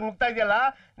ನಾಯಿ ನುಗ್ತಾ ಇದೆಯಲ್ಲ,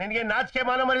 ನಿನ್ಗೆ ನಾಚಿಕೆ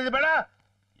ಮಾನ ಮರಿದು ಬೇಡ?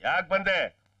 ಯಾಕೆ ಬಂದೆ?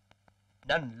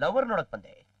 ನನ್ ಲವರ್ ನೋಡಕ್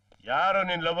ಬಂದೆ. ಯಾರು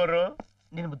ನಿನ್ ಲವರು?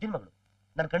 ನಿನ್ ಮುದ್ದಿನ ಮಗಳು,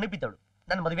 ನನ್ ಕಣ್ಣು ಬಿದ್ದವಳು,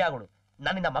 ನನ್ನ ಮದುವೆ ಆಗೋಳು,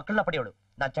 ನನ್ನಿಂದ ಮಕ್ಕಳನ್ನ ಪಡೆಯೋಳು,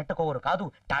 ನಾನ್ ಚಟ್ಟಕ್ಕೆ ಹೋಗೋರು ಕಾದು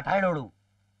ಟಾಟಾ ಹೇಳೋಳು.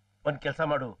 ಒಂದ್ ಕೆಲಸ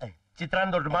ಮಾಡು,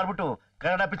 ಚಿತ್ರಾನ್ನ ದೊಡ್ಡ ಮಾಡ್ಬಿಟ್ಟು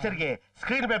ಕನ್ನಡ ಪಿಕ್ಚರ್ಗೆ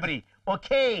ಸ್ಕ್ರೀನ್ ಪೇ ಬರಿ.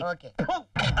 ಓಕೆ?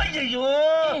 ಅಯ್ಯಯ್ಯೋ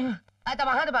ಆಯ್ತಾ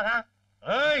ಮಹಾದೇವ?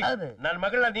 ನನ್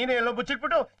ಮಗಳನ್ನ ನೀನೇ ಎಲ್ಲೋ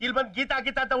ಮುಚ್ಚಿಟ್ಬಿಟ್ಟು ಇಲ್ಲಿ ಬಂದ್ ಗೀತಾ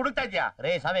ಗೀತಾ ಅಂತ ಹುಡುಕ್ತಾ ಇದ್ಯಾ?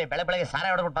 ರೇ ಸ್ವಾಮಿ, ಬೆಳಗ್ಗೆ ಸಾರ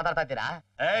ಹೊಡ್ಬಿಟ್ಟು ಮಾತಾಡ್ತಾ ಇದ್ದೀರಾ?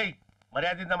 ಏಯ್,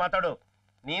 ಮರ್ಯಾದಿಂದ ಮಾತಾಡು.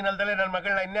 ನೀನಲ್ದಲೆ ನನ್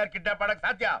ಮಗಳನ್ನ ಇನ್ಯಾರು ಕಿಡ್ನಾಪ್ ಮಾಡಕ್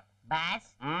ಸಾಧ್ಯ?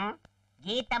 ಬಾಸ್,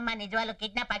 ಗೀತಮ್ಮ ನಿಜವಾಗ್ಲೂ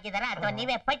ಕಿಡ್ನಾಪ್ ಆಗಿದಾರಾ ಅಥವಾ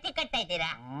ನೀವೇ ಪಟ್ಟಿ ಕಟ್ತಾ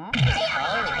ಇದ್ದೀರಾ?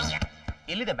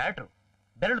 ಇಲ್ಲಿದೆ ಮ್ಯಾಟ್ರು.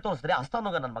 ಬೆರಳು ತೋರಿಸಿದ್ರೆ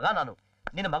ಅಸ್ತಾನೋಗ ನನ್ ಮಗ ನಾನು.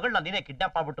 ನಿನ್ನ ಮಗಳನ್ನ ನೀನೇ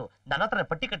ಕಿಡ್ನಾಪ್ ಮಾಡ್ಬಿಟ್ಟು ನನ್ನ ಹತ್ರ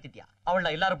ಪಟ್ಟಿ ಕಟ್ತಿದ್ಯಾ. ಅವಳನ್ನ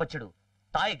ಎಲ್ಲಾರು ಬಚ್ಚಿಡು,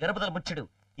 ತಾಯಿ ಗರ್ಭದಲ್ಲಿ ಮುಚ್ಚಿಡು.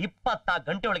 24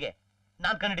 ಗಂಟೆ ಒಳಗೆ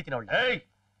ನಾನ್ ಕಂಡಿಡಿತೀನಿ ಅವಳ.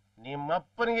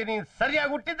 ನಿಮ್ಮಪ್ಪನಿಗೆ ನೀನ್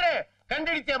ಸರಿಯಾಗಿ ಹುಟ್ಟಿದ್ರೆ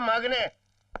ಕಂಡಿಡಿತೀಯ ಮಗನೇ.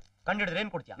 ಕಂಡಿಡಿದ್ರೆ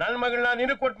ಏನ್ ಕೊಡ್ತೀಯ? ನನ್ ಮಗಳನ್ನ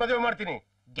ನೀನು ಕೊಟ್ಟು ಮದುವೆ ಮಾಡ್ತೀನಿ.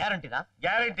 ಗ್ಯಾರಂಟಿನಾ?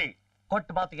 ಗ್ಯಾರಂಟಿ. ಕೊಟ್ಟ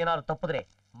ಮಾತಿಗೆ ಏನಾದ್ರು ತಪ್ಪಿದ್ರೆ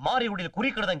ಮಾರಿ ಹುಡಿಲಿ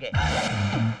ಕುರಿ ಕಡ್ದಂಗೆ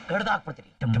ಕಡ್ದ ಹಾಕ್ಬಿಡ್ತೀನಿ.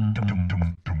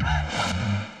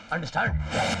 ಅಂಡರ್ಸ್ಟ್ಯಾಂಡ್?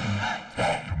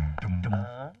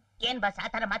 ಏನ್ ಬಸ್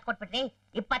ಆತರ ಮಾತ್ ಕೊಟ್ಬಿಟ್ರಿ?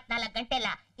 24 ಗಂಟೆ ಅಲ್ಲ,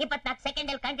 24 ಸೆಕೆಂಡ್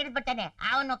ಅಲ್ಲಿ ಕಂಡು ಬಿಡ್ತಾನೆ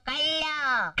ಅವನು ಕಳ್ಳ.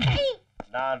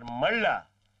 ನಾನ್ ಮಳ್ಳ.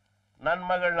 ನನ್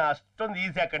ಮಗಳನ್ನ ಅಷ್ಟೊಂದು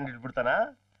ಈಸಿಯಾಗಿ ಕಂಡಿಡ್ಬಿಡ್ತಾನ?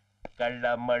 ಕಳ್ಳ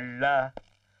ಮಳ್ಳ,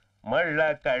 ಮಳ್ಳ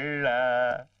ಕಳ್ಳ.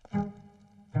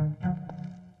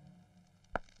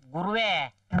 ಗುರುವೇ,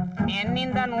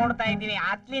 ನೆನ್ನಿಂದ ನೋಡ್ತಾ ಇದ್ದೀನಿ,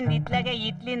 ಅತ್ಲಿಂದ ಇತ್ಲಾಗೆ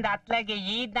ಇತ್ಲಿಂದ ಅತ್ಲಾಗೆ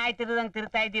ಈದ್ ನಾಯಿ ತಿರುದಂಗ್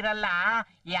ತಿರ್ತಾ ಇದ್ದೀರಲ್ಲ,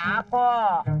 ಯಾಕೋ?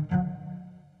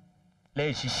 ಲೇ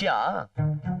ಶಿಷ್ಯ,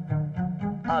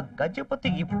 ಆ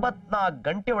ಗಜಪತಿಗೆ 24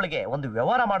 ಗಂಟೆ ಒಳಗೆ ಒಂದು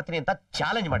ವ್ಯವಹಾರ ಮಾಡ್ತೀನಿ ಅಂತ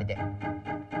ಚಾಲೆಂಜ್ ಮಾಡಿದ್ದೆ.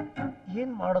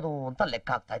 ಏನ್ ಮಾಡೋದು ಅಂತ ಲೆಕ್ಕ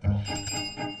ಹಾಕ್ತಾ ಇದ್ದೀನಿ.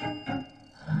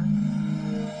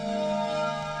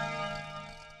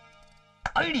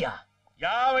 ಐಡಿಯಾ?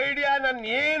 ಯಾವ ಐಡಿಯಾ? ನನ್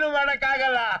ಏನು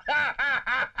ಮಾಡಕ್ಕಾಗಲ್ಲ.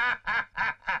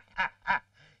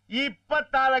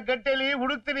 24 ಗಂಟೆಲಿ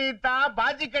ಹುಡುಕ್ತೀನಿ ಅಂತ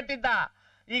ಬಾಜಿ ಕಟ್ಟಿದ್ದ.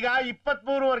 ಈಗ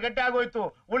 23 ಗಂಟೆ ಆಗೋಯ್ತು.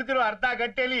 ಉಳಿದಿರೋ ಅರ್ಧ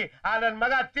ಗಂಟೆಲಿ ಆ ನನ್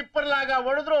ಮಗ ತಿಪ್ಪರ್ಲಾಗ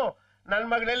ಹೊಡೆದ್ರು ನನ್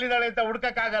ಮಗನೆಲ್ಲಿದ್ದಾಳೆ ಅಂತ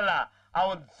ಹುಡ್ಕಕ್ಕಾಗಲ್ಲ.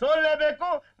 ಅವನ್ ಸೋಲ್ಲೇಬೇಕು,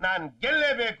 ನಾನ್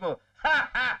ಗೆಲ್ಲೇಬೇಕು.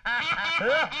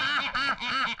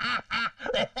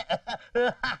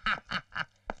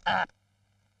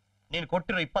 ನೀನ್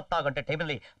ಕೊಟ್ಟಿರೋ 24 ಗಂಟೆ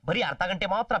ಟೈಮಲ್ಲಿ ಬರೀ ಅರ್ಧ ಗಂಟೆ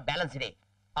ಮಾತ್ರ ಬ್ಯಾಲೆನ್ಸ್ ಇದೆ.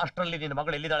 ಅಷ್ಟರಲ್ಲಿ ನಿನ್ನ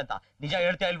ಮಗಳು ಎಲ್ಲಿದ್ದಾಳೆ ಅಂತ ನಿಜ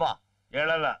ಹೇಳ್ತೀಯ ಇಲ್ವಾ?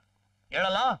 ಹೇಳಲ್ಲ.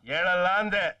 ಹೇಳಲ್ಲ? ಹೇಳಲ್ಲ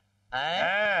ಅಂದೆ.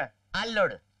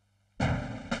 ಅಲ್ಲೋಡು.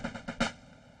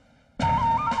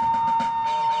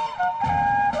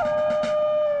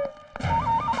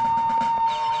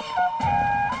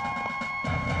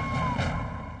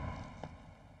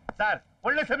 ಸರ್,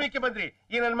 ಒಳ್ಳೆ ಸಮಯಕ್ಕೆ ಬಂದ್ರಿ.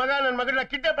 ಈ ನನ್ ಮಗಳನ್ನ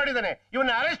ಕಿಡ್ನಾಪ್ ಮಾಡಿದ್ದಾನೆ.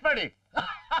 ಇವನ್ನ ಅರೆಸ್ಟ್ ಮಾಡಿ.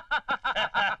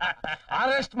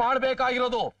 ಅರೆಸ್ಟ್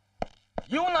ಮಾಡ್ಬೇಕಾಗಿರೋದು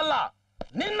ಇವನಲ್ಲ,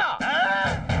 ನಿನ್ನ.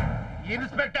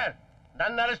 ಇನ್ಸ್ಪೆಕ್ಟರ್,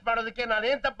 ನನ್ನ ಅರೆಸ್ಟ್ ಮಾಡೋದಕ್ಕೆ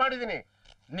ನಾನೇನ್ ತಪ್ಪು ಮಾಡಿದೀನಿ?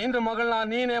 ನಿನ್ನ ಮಗಳನ್ನ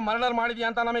ನೀನೇ ಮರ್ಡರ್ ಮಾಡಿದ್ಯಾ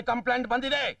ಅಂತ ನಮಗೆ ಕಂಪ್ಲೇಂಟ್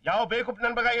ಬಂದಿದೆ. ಯಾವ ಬೇಕು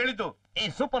ನನ್ ಮಗ ಹೇಳಿದ್ದು? ಈ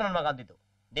ಸೂಪರ್ ನನ್ ಮಗ ಅಂದಿದ್ದು.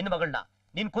 ನಿನ್ನ ಮಗಳನ್ನ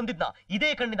ನೀನ್ ಕೊಂದಿದ್ನ ಇದೇ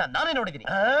ಕಣ್ಣಿಂದ ನಾನೇ ನೋಡಿದೀನಿ.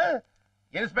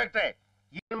 ಇನ್ಸ್ಪೆಕ್ಟ್ರೆ,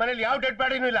 ಈ ಮನೇಲಿ ಯಾವ ಡೆಡ್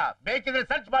ಬಾಡಿನೂ ಇಲ್ಲ. ಬೇಕಿದ್ರೆ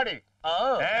ಸರ್ಚ್ ಮಾಡಿ.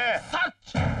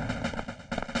 ಸರ್ಚ್.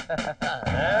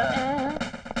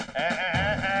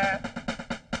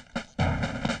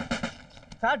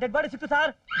 ಸರ್ ಡೆಡ್ ಬಾಡಿ ಸಿಕ್ತು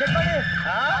ಸರ್. ಡೆಡ್ ಬಾಡಿ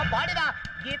ಬಾಡಿದ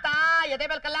ಗೀತಾ ಎದೆ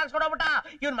ಮೇಲೆ ಕಲ್ಲಾಕ್ಸ್ಕೊಂಡೋಗ್ಬಿಟ್ಟ.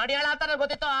 ಇವ್ನ್ ಮಡಿಯಾಳ ಅಂತ ನನಗೆ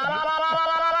ಗೊತ್ತಿತ್ತು.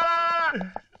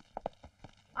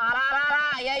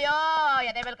 ಅಯ್ಯಯ್ಯೋ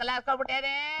ಎದೆ ಮೇಲೆ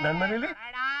ಕಲ್ಲಾಕ್ಸ್ಕೊಂಡ್ಬಿಟ್ಟೇನೆ. ನನ್ ಮನೇಲಿ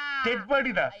ಡೆಡ್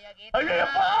ಬಾಡಿದ.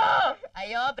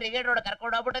 ಅಯ್ಯೋ ಬ್ರಿಗೇಡ್ ರೋಡ್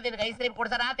ಕರ್ಕೊಂಡು ಹೋಗ್ಬಿಟ್ಟು ನಿನ್ಗೆ ಐಸ್ ಕ್ರೀಮ್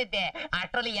ಕೊಡ್ಸಾರ ಆತಿದ್ದೆ.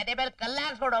 ಅಷ್ಟ್ರಲ್ಲಿ ಎದೆ ಮೇಲೆ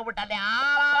ಕಲ್ಲಾಕ್ಸ್ಕೊಂಡು ಹೋಗ್ಬಿಟ್ಟಲ್ಲಿ.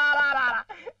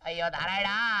 ಅಯ್ಯೋ ನಾರಾಯಣ,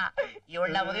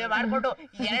 ಇವಳನ್ನ ಮದುವೆ ಮಾಡ್ಕೊಂಡು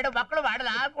 2 ಮಕ್ಕಳು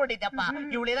ಮಾಡಲ್ಲ ಅನ್ಕೊಂಡಿದ್ದೆಪ್ಪ.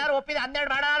 ಇವಳು ಏನಾರು ಒಪ್ಪಿದ 12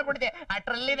 ಮಾಡ ಅನ್ಕೊಂಡಿದ್ದೆ.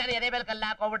 ಅಷ್ಟ್ರಲ್ಲಿ ನಾನು ಎದೆ ಮೇಲೆ ಕಲ್ಲ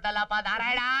ಹಾಕೋಗ್ಬಿಟ್ಟಲ್ಲಪ್ಪ.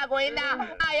 ನಾರಾಯಣ ಗೋವಿಂದ.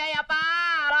 ಅಯ್ಯಯ್ಯಪ್ಪ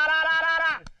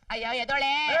ಅಯ್ಯೋ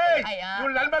ಎದೊಳೆ.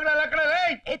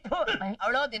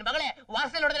 ಅವಳು ನಿನ್ ಮಗಳೇ.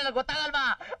 ವಾಸನೆ ನೋಡಿದ್ರೆ ನನಗೆ ಗೊತ್ತಾಗಲ್ವಾ?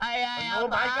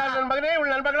 ನನ್ ಮಗನೇ, ಇವಳು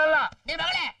ನನ್ ಮಗಳಲ್ಲ. ನಿನ್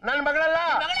ಮಗಳೇ. ನನ್ ಮಗಳಲ್ಲ.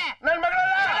 ನನ್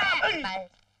ಮಗಳಲ್ಲ.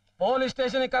 ಪೊಲೀಸ್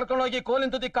ಸ್ಟೇಷನ್ ಕರ್ಕೊಂಡು ಹೋಗಿ ಕೋಲಿನ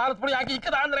ತುದಿ ಕಾರದ ಪುಡಿ ಹಾಕಿ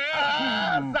ಇಕ್ಕದ ಅಂದ್ರೆ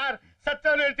ಸರ್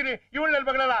ಸತ್ಯವನ್ನು ಹೇಳ್ತೀನಿ. ಇವಳು ನನ್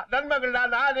ಮಗಳಲ್ಲ, ನನ್ ಮಗಳಲ್ಲ.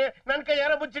 ನಾನೇ ನನ್ ಕೈ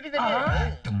ಯಾರೋ ಮುಚ್ಚಿಟ್ಟಿದ್ದೀನಿ.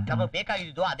 ನಮಗ್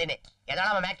ಬೇಕಾಗಿದ್ದು ಅದೇನೆ.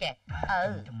 ಎದಳಮ್ಮ ಮ್ಯಾಕೆ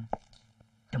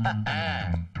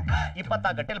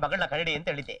 24 ಗಂಟೆಲಿ ಮಗಳನ್ನ ಕಂಡಿಡಿ ಅಂತ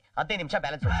ಹೇಳಿದ್ದೆ. 15 ನಿಮಿಷ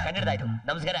ಬ್ಯಾಲೆನ್ಸ್ ಕಂಡಿಡ್ದಾಯ್ತು.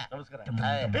 ನಮಸ್ಕಾರ. ನಮಸ್ಕಾರ.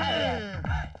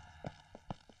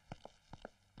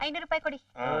 500 ರೂಪಾಯಿ ಕೊಡಿ.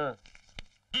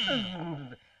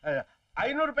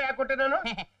 500 ರೂಪಾಯಿ ಯಾಕೆ ಕೊಟ್ಟೆ ನಾನು?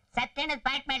 ಸತ್ಯಣ್ಣದ್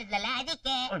ಪಾಠ ಮಾಡಿದ್ಲಲ್ಲ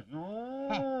ಅದಕ್ಕೆ. ಅಯ್ಯೋ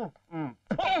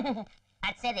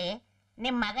ಅದ್ ಸರಿ,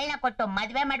 ನಿಮ್ ಮಗಳನ್ನ ಕೊಟ್ಟು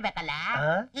ಮದ್ವೆ ಮಾಡ್ಬೇಕಲ್ಲ,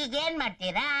 ಈಗ ಏನ್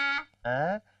ಮಾಡ್ತೀರಾ?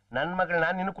 ನನ್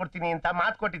ಮಗಳನ್ನ ನಿನ್ ಕೊಡ್ತೀನಿ ಅಂತ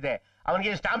ಮಾತು ಕೊಟ್ಟಿದ್ದೆ.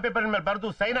 ಅವನಿಗೆ ಸ್ಟಾಂಪ್ ಪೇಪರ್ ಮೇಲೆ ಬರ್ದು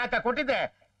ಸೈನ್ ಹಾಕ ಕೊಟ್ಟಿದ್ದೆ.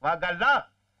 ವಾಗಲ್ಲ.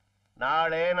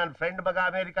 ನಾಳೆ ನನ್ ಫ್ರೆಂಡ್ ಮಗ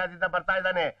ಅಮೆರಿಕಾದಿಂದ ಬರ್ತಾ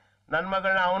ಇದ್ದಾನೆ. ನನ್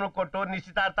ಮಗಳನ್ನ ಅವನು ಕೊಟ್ಟು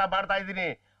ನಿಶ್ಚಿತಾರ್ಥ ಮಾಡ್ತಾ ಇದ್ದೀನಿ.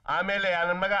 ಆಮೇಲೆ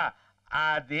ನನ್ ಮಗ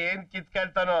ಅದೇನ್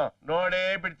ಕಿತ್ಕೊಳ್ತಾನೋ ನೋಡೇ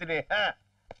ಬಿಡ್ತೀನಿ.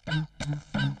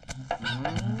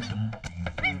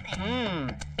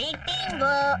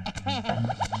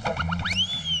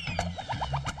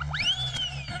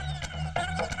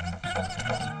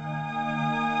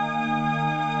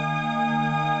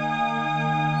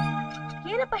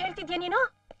 ಏನಪ್ಪ ಹೇಳ್ತಿದ್ಯಾ ನೀನು?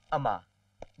 ಅಮ್ಮ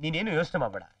ನೀನೇನು ಯೋಚನೆ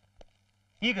ಮಾಡಬೇಡ.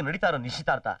 ಈಗ ನಡೀತಾ ಇರೋ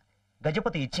ನಿಶ್ಚಿತಾರ್ಥ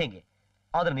ಗಜಪತಿ ಇಚ್ಛೆಂಗೆ.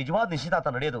 ಆದ್ರೆ ನಿಜವಾದ ನಿಶ್ಚಿತಾರ್ಥ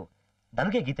ನಡೆಯೋದು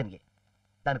ನನಗೆ ಗೀತನಿಗೆ.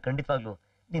 ನಾನು ಖಂಡಿತವಾಗ್ಲೂ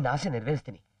ನಿನ್ನ ಆಸೆ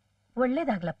ನೆರವೇರಿಸ್ತೀನಿ.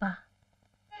 ಒಳ್ಳೇದಾಗ್ಲಪ್ಪ.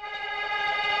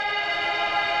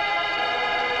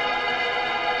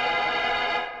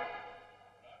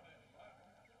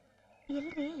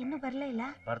 ಎಲ್ರಿ ಇನ್ನೂ ಬರ್ಲೇ ಇಲ್ಲ?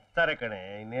 ಬರ್ತಾರೆ ಕಣೆ,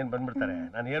 ಇನ್ನೇನ್ ಬಂದ್ಬಿಡ್ತಾರೆ.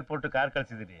 ನಾನು ಏರ್ಪೋರ್ಟ್ ಕಾರ್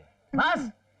ಕಳ್ಸಿದೀನಿ. ಬಾಸ್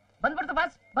ಬಂದ್ಬಿಡ್ತು,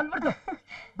 ಬಾಸ್ ಬಂದ್ಬಿಡ್ತು.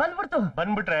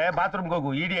 ಬಂದ್ಬಿಟ್ರೆ ಬಾತ್ರೂಮ್ಗೆ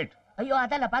ಹೋಗು ಇಡಿಯೇಟ್. ಅಯ್ಯೋ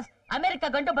ಅದಲ್ಲ ಬಾಸ್, ಅಮೆರಿಕ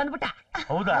ಗಂಟು ಬಂದ್ಬಿಟ್ಟ.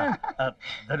 ಹೌದಾ?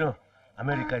 ಧನು,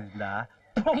 ಅಮೆರಿಕದಿಂದ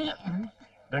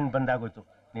ಗಂಡು ಬಂದಾಗೋಯ್ತು.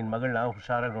 ನಿನ್ ಮಗಳನ್ನ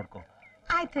ಹುಷಾರಾಗಿ ನೋಡ್ಕೊ.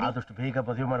 ಆಯ್ತು. ಆದಷ್ಟು ಬೇಗ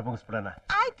ಮದುವೆ ಮಾಡಿ ಮುಗಿಸ್ಬಿಡೋಣ.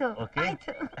 ಆಯ್ತು. ಓಕೆ.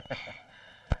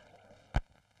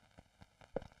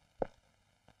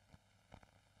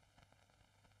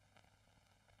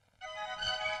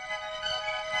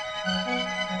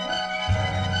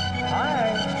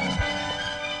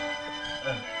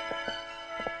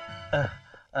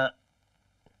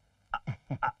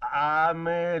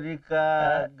 ಅಮೇರಿಕಾ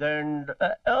ಗಂಡ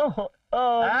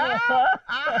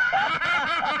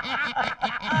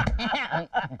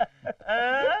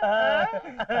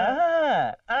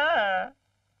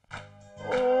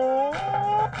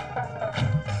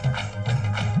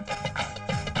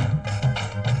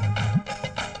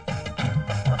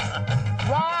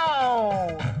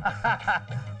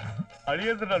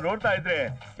ಅಳಿಯೋದನ್ನ ನೋಡ್ತಾ ಇದ್ರೆ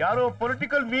ಯಾರೋ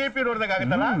ಪೊಲಿಟಿಕಲ್ VIP ನೋಡ್ದಾಗ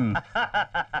ಆಗತ್ತಲ್ಲ.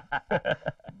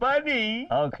 ಬನ್ನಿ.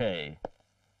 ಓಕೆ.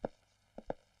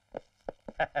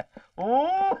 ಓ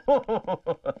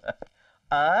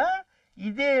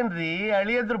ಇದೇನ್ರಿ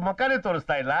ಅಳಿಯದ್ರ ಮುಖನೇ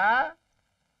ತೋರಿಸ್ತಾ ಇಲ್ಲ?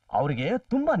 ಅವ್ರಿಗೆ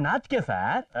ತುಂಬಾ ನಾಚಿಕೆ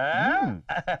ಸರ್.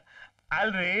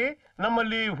 ಅಲ್ರಿ,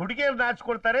 ನಮ್ಮಲ್ಲಿ ಹುಡುಗಿಯರು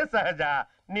ನಾಚ್ಕೊಳ್ತಾರೆ ಸಹಜ,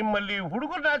 ನಿಮ್ಮಲ್ಲಿ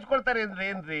ಹುಡುಗರು ನಾಚ್ಕೊಳ್ತಾರೆ ಅಂದ್ರೆ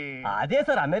ಏನ್ರಿ? ಅದೇ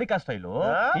ಸರ್ ಅಮೆರಿಕಾ ಸ್ಟೈಲು.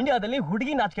 ಇಂಡಿಯಾದಲ್ಲಿ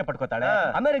ಹುಡುಗಿ ನಾಚಿಕೆ ಪಡ್ಕೋತಾಳೆ,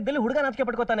 ಅಮೆರಿಕದಲ್ಲಿ ಹುಡುಗ ನಾಚಿಕೆ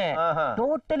ಪಡ್ಕೋತಾನೆ.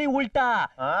 ಟೋಟಲಿ ಉಲ್ಟಾ.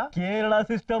 ಕೇರಳ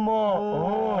ಸಿಸ್ಟಮ್.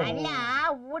 ಅಲ್ಲ,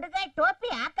 ಹುಡುಗ ಟೋಪಿ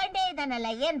ಹಾಕೊಂಡೇ ಇದ್ದಾನಲ್ಲ,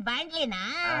 ಏನ್ ಬಾಂಡ್ಲಿನಾ?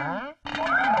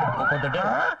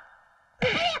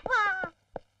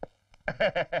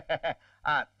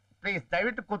 ಪ್ಲೀಸ್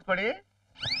ದಯವಿಟ್ಟು ಕೂತ್ಕೊಳ್ಳಿ.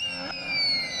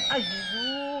 ಅಯ್ಯೋ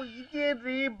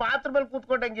ಇದೇನ್ರಿ ಬಾತ್ರೂಮ್ ಅಲ್ಲಿ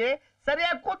ಕೂತ್ಕೊಂಡಂಗೆ?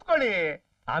 ಸರಿಯಾಗಿ ಕೂತ್ಕೊಳ್ಳಿ.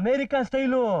 America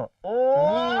style. ಓ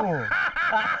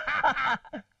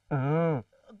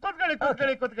ಕೂತ್ಕೊಳ್ಳಿ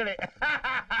ಕೂತ್ಕೊಳ್ಳಿ ಕೂತ್ಕೊಳ್ಳಿ.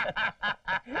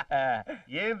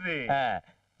 ಏನ್ರಿ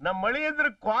ನಮ್ಮ ಮಳಿಯಂದ್ರ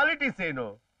ಕ್ವಾಲಿಟೀಸ್ ಏನು?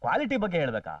 ಕ್ವಾಲಿಟಿ ಬಗ್ಗೆ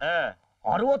ಹೇಳ್ಬೇಕಾ?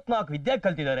 64 ವಿದ್ಯೆ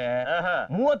ಕಲ್ತಿದ್ದಾರೆ,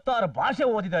 36 ಭಾಷೆ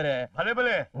ಓದಿದ್ದಾರೆ. ಭಲೆ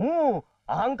ಭಲೆ.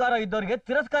 ಅಹಂಕಾರ ಇದ್ದವ್ರಿಗೆ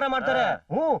ತಿರಸ್ಕಾರ ಮಾಡ್ತಾರೆ.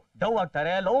 ಡವ್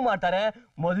ಆಗ್ತಾರೆ, ಲವ್ ಮಾಡ್ತಾರೆ.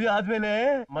 ಮದ್ವೆ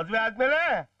ಆದ್ಮೇಲೆ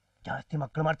ಜಾಸ್ತಿ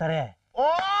ಮಕ್ಕಳು ಮಾಡ್ತಾರೆ. ಓ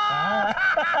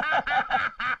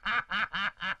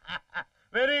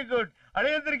ವೆರಿ ಗುಡ್.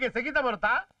 ಅಳಿಯಂದ್ರಿಗೆ ಸಂಗೀತ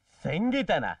ಬರುತ್ತಾ?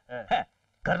 ಸಂಗೀತನ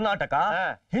ಕರ್ನಾಟಕ,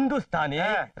 ಹಿಂದೂಸ್ತಾನಿ,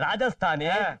 ರಾಜಸ್ಥಾನಿ,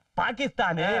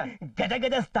 ಪಾಕಿಸ್ತಾನಿ,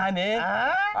 ಗಜಗಜಸ್ಥಾನಿ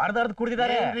ಅರ್ಧ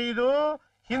ಕುಡಿದಿದ್ದಾರೆ. ಇದು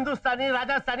ಹಿಂದೂಸ್ತಾನಿ,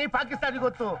 ರಾಜಸ್ಥಾನಿ, ಪಾಕಿಸ್ತಾನಿ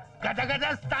ಗೊತ್ತು.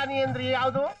 ಗಜಗಜಸ್ಥಾನಿ ಅಂದ್ರಿ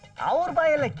ಯಾವ್ದು? ಅವ್ರ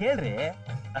ಬಾಯೆಲ್ಲ ಕೇಳ್ರಿ.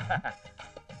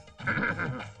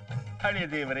 ಹಳಿ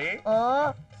ದೇವ್ರಿ,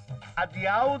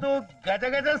 ಅದ್ಯಾವುದು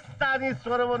ಗಜಗಜಸ್ಥಾನಿ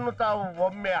ಸ್ವರವನ್ನು ತಾವು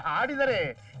ಒಮ್ಮೆ ಹಾಡಿದರೆ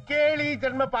ಕೇಳಿ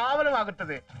ಜನ್ಮ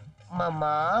ಪಾವನವಾಗುತ್ತದೆ. ಮಮ್ಮ,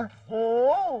 ಓ,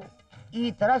 ಈ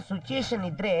ತರ ಸಿಚುಯೇಷನ್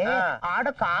ಇದ್ರೆ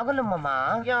ಆಡಕ್ ಆಗಲ್ಲ ಮಮ್ಮ.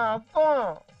 ಯಾಕೋ?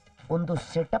 ಒಂದು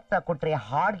ಸೆಟಪ್ ಕೊಟ್ರೆ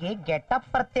ಹಾಡ್ಗೆ ಗೆಟಪ್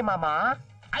ಬರುತ್ತೆ ಮಾಮ.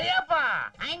 ಅಯ್ಯಪ್ಪ,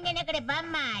 ಹಂಗಿನ ಕಡೆ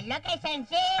ಬಮ್ಮ, ಲೊಕೇಶನ್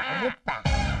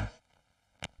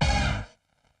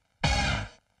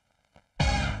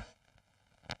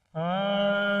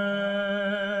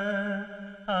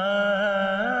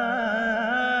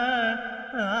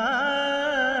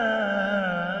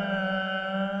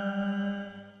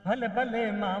ಭಲೆ ಭಲೆ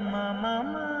ಮಾಮ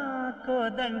ಮಾಮ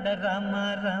ಕೋದಂಡ ರಾಮ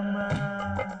ರಾಮ.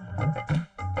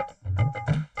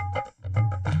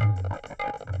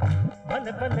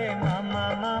 ಭಲೆ ಭಲೆ ಮಾಮ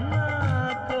ಮಾಮ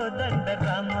ಕೋದಂಡ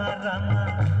ರಾಮ ರಾಮ.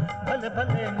 ಭಲೆ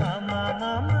ಭಲೆ ಮಾಮ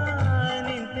ಮಾಮ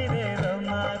ನಿಂತಿದೆ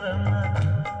ರಮ ರಮ.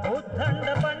 ಉದ್ದಂಡ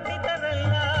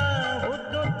ಪಂಡಿತರಲ್ಲ,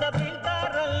 ಉದ್ದುದ್ದ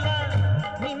ಬೀಳ್ತಾರಲ್ಲ.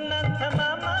 ನಿನ್ನಂಥ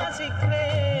ಮಾಮ ಸಿಕ್ರೆ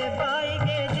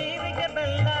ಬಾಯಿಗೆ ಜೀವಿಗೆ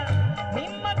ಬೆಲ್ಲ.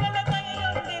 ನಿಮ್ಮಗಳ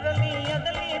ಕೈಯೊಂದಿರಲಿ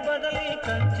ಅದಲಿ ಬದಲಿ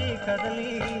ಕಂಚಿ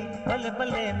ಕದಲಿ. ಬಲೆ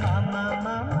ಬಲೆ ಮಾಮ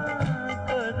ಮಾಮ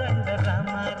ಕೋದಂಡ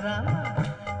ರಾಮ ರಾಮ.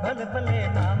 ಬಲೆ ಬಲೆ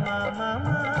ಮಾಮ ಮಾಮ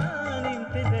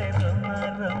ನಿಂತಿದೆ ರಮ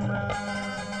ರಮ.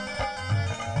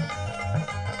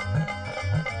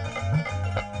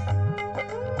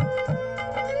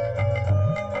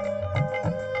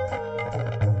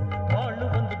 ಬಾಳು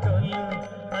ಒಂದು ಟೋಲು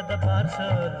ಅದ ಬಾರ್ಸೋ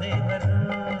ದೇವರು.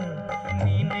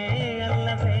 ನೀನೇ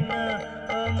ಅಲ್ಲವೇನು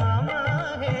ಓ ಮಾಮ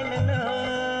ಹೇಳಲು.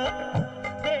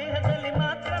 ದೇಹದಲ್ಲಿ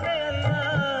ಮಾತ್ರವೇ ಅಲ್ಲ,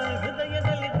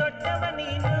 ಹೃದಯದಲ್ಲಿ ದೊಡ್ಡವ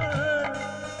ನೀನು.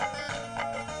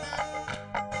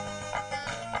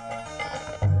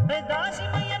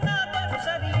 ದಾಸಿಮಯನಾದರೂ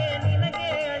ಸರಿಯೇ, ನಿನಗೆ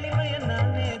ಅಳಿಮಯ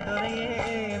ನಾನೇ ದೊರೆಯೇ.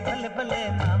 ಬಲೆ ಬಲೆ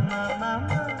ಮಾಮ ಮಾಮ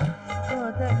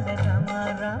ಕೋದಂಡ ರಾಮ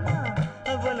ರಾಮ.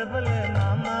 ಬಲೆ ಬಲೆ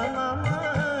ಮಾಮ ಮಾಮ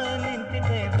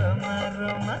ನಿಂತಿದೆ ರೋಮ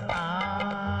ರೋಮ.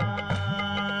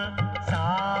 ಸಾ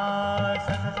ಸ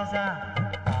ಸ ಸ ಸ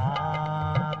ಆ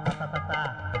ಪ ಪ ಪ ಪ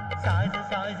ಸಾ ಸ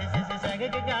ಸಾ ಸ ಸ ಸ ಸ ಗ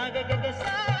ಗ ಗ ಗ ಗ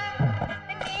ಸಾ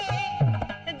ನೀ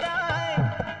ದಾಯ್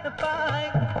ಪಾಯ್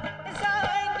ಸಾ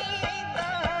ನೀ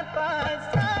ದಾಯ್ ಪಾಯ್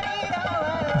ಸಾ ನೀ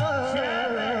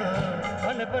ರಾವ.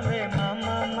 ಬಲೆ ಬಲೆ ಮಾಮ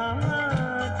ಮಾಮ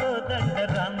ಕೋದಂಡ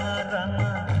ರಾಮ ರಾಮ.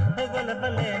 ಬಲೆ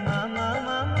ಬಲೆ ಮಾಮ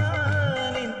ಮಾಮ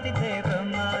ನಿಂತಿದೆ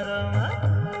ರಮ ರಮ.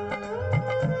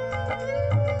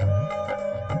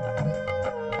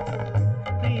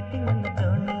 ಪ್ರೀತಿ ನನ್ನ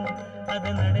ದೋಣಿ ಅದ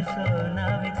ನಡೆಸೋ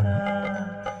ನಾವಿಕ.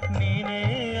 ನೀನೇ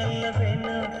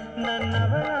ಅಲ್ಲವೇನು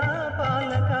ನನ್ನವಳ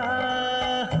ಪಾಲಕ.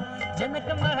 ಜನಕ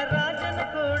ಮಹಾರಾಜನು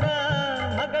ಕೂಡ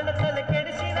ಮಗಳ ತಲೆ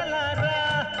ಕೆಡಿಸಿರಲಾರ.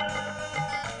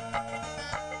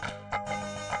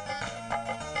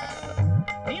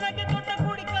 ನಿನಗೆ ದೊಡ್ಡ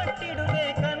ಗುಡಿ ಕಟ್ಟಿಡುವೆ,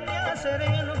 ಕನ್ಯಾ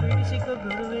ಸೆರೆಯನ್ನು ಬಿಡಿಸಿಕೊ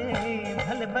ಗುರುವೆ.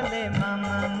 ಭಲೆ ಭಲೆ ಮಾಮ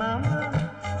ಮಾಮ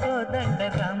ಕೋದಂಡ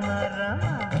ರಾಮ ರಾಮ.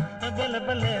 ಬಲೆ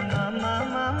ಬಲೆ ಮಾಮ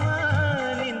ಮಾಮ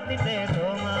ನಿಂತಿದೆ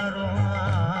ರೋಮ ರೋಮ.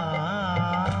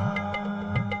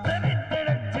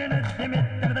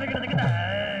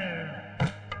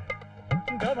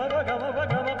 ಗಮ ಗಮ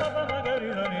ಗಮ ಗಮ ಮಗರಿ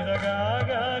ನಿರ ಗ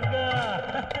ಗ ಗ.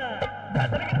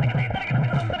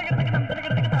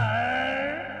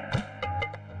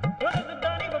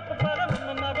 ದಾನಿ ಬಪ್ಪ ಪರ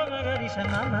ಮಮ್ಮ ಮಗರಿ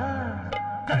ಶನಾಮ.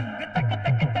 ತಂಗ ತಕ್ಕ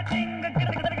ತಕ್ಕ ತಿಂಗ ಗಿಡ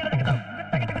ಗಿಡ ಗಿಡ ಗಿಡ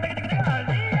ತಕ್ಕ ತಕ್ಕ ತಕ್ಕ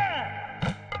ಅಳಿಯ.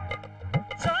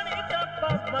 ಸಾನಿ ತಪ್ಪ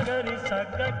ಮಗರಿ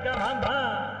ಸಗ್ಗ ಮಮ್ಮ.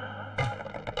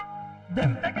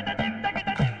 ದಂ ತಕ್ಕ ದಂ ತಕ್ಕ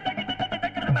ದಂ ತಕ್ಕ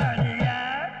ತಕ್ಕ ಮಾಡಿಯ.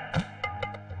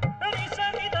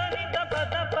 ರಿಸನಿ ದಾನಿ ತಪ್ಪ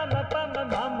ತಪ್ಪ ಮಪ್ಪ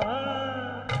ಮಮ್ಮ.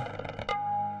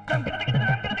 ತಂ ಗಿಡ ಗಿಡ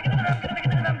ಗಿಡ ಗಿಡ ಗಿಡ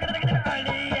ಗಿಡ ಗಿಡ ಗಿಡ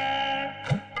ಅಳಿಯ.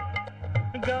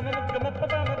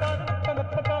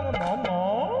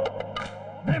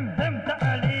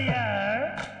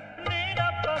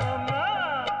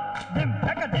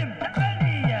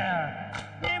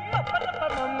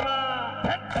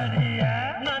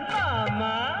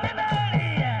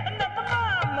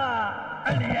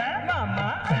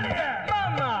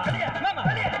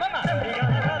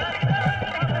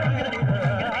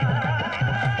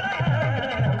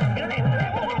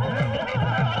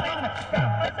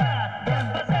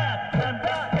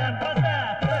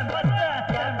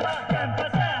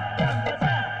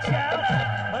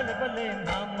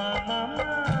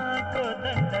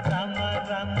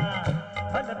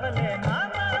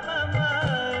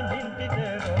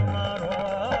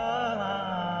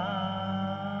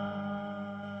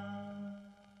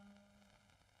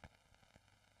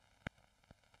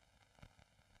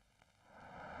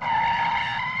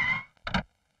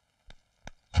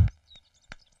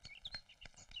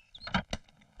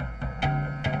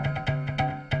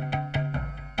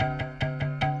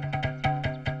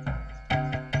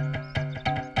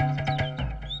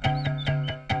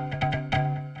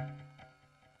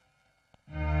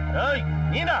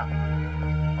 ನೀನಾ?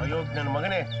 ಅಯೋಗ್ ನನ್ನ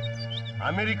ಮಗನೇ,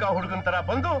 ಅಮೆರಿಕ ಹುಡುಗನ್ ತರ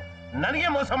ಬಂದು ನನಗೆ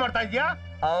ಮೋಸ ಮಾಡ್ತಾ ಇದ್ಯಾ?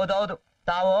 ಹೌದೌದು,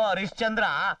 ತಾವು ಹರಿಶ್ಚಂದ್ರ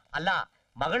ಅಲ್ಲ,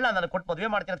 ಮಗಳನ್ನ ನನಗೆ ಕೊಟ್ಟು ಮದುವೆ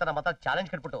ಮಾಡ್ತೀನಿ ಅಂತ ನಮ್ಮ ಚಾಲೆಂಜ್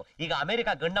ಕಟ್ಬಿಟ್ಟು ಈಗ ಅಮೆರಿಕ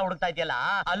ಗಂಡ ಹುಡುಕ್ತಾ ಇದೆಯಲ್ಲ.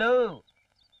 ಅಲೋ,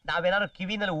 ನಾವೇನಾದ್ರು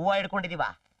ಕಿವಿನಲ್ಲಿ ಹೂವ ಇಡ್ಕೊಂಡಿದೀವ?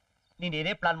 ನೀನ್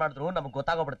ಏನೇ ಪ್ಲಾನ್ ಮಾಡಿದ್ರು ನಮ್ಗೆ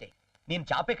ಗೊತ್ತಾಗೋಗ್ಬಿಡುತ್ತೆ. ನೀನ್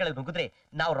ಚಾಪೆ ಕೆಳಗೆ ನುಗ್ಗಿದ್ರೆ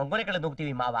ನಾವು ರಂಗೋಲಿ ಕೆಳಗೆ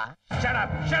ನುಗ್ತೀವಿ ಮಾವ.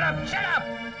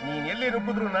 ನೀನ್ ಎಲ್ಲಿ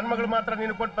ನುಗ್ಗಿದ್ರು ನನ್ ಮಗಳು ಮಾತ್ರ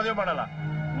ನೀನು ಕೊಟ್ಟು ಮದುವೆ ಮಾಡಲ್ಲ.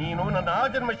 ನೀನು ನನ್ನ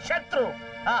ಆಜನ್ಮ ಶತ್ರು.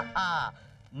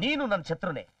 ನೀನು ನನ್ನ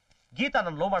ಶತ್ರುನೇ. ಗೀತಾ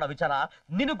ನನ್ನ ಲೋ ಮಾಡೋ ವಿಚಾರ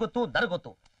ನಿನಗ್ ಗೊತ್ತು, ನನಗ್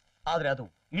ಗೊತ್ತು. ಆದ್ರೆ ಅದು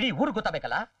ಇಡೀ ಊರಿಗೆ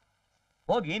ಗೊತ್ತಾಗಬೇಕಲ್ಲ.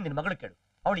 ಹೋಗಿ ನಿನ್ ಮಗಳು ಕೇಳು,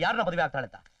 ಅವಳು ಯಾರನ್ನ ಮದುವೆ ಆಗ್ತಾಳೆ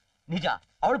ಅಂತ. ನಿಜ,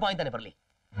 ಅವಳು ಬಾಯಿಂದಾನೆ ಬರ್ಲಿ.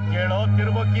 ಕೇಳೋ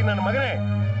ತಿರುಬೋಕಿ ನನ್ನ ಮಗನೇ,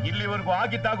 ಇಲ್ಲಿವರೆಗೂ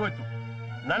ಆಗಿದ್ದಾಗೋಯ್ತು.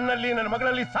 ನನ್ನಲ್ಲಿ ನನ್ನ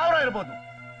ಮಗಳಲ್ಲಿ 1000 ಇರ್ಬೋದು,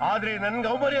 ಆದ್ರೆ ನನ್ಗೆ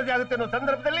ಅವಮರ್ಯಾದೆ ಆಗುತ್ತೆ ಅನ್ನೋ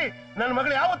ಸಂದರ್ಭದಲ್ಲಿ ನನ್ನ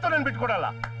ಮಗಳು ಯಾವತ್ತೂ ನನ್ ಬಿಟ್ಕೊಡಲ್ಲ.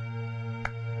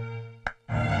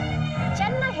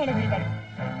 ಚೆನ್ನಾಗಿ ಹೇಳಿದ್ರಿ ಡ್ಯಾಡಿ.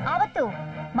 ಆವತ್ತು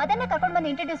ಮದನ್ನ ಕರ್ಕೊಂಡ್ ಬಂದು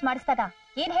ಇಂಟ್ರೊಡ್ಯೂಸ್ ಮಾಡಿಸಿದಾಗ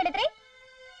ಏನ್ ಹೇಳಿದ್ರಿ?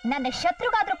 ನನ್ನ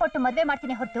ಶತ್ರುಗಾದ್ರೂ ಕೊಟ್ಟು ಮದ್ವೆ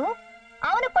ಮಾಡ್ತೀನಿ ಹೊರತು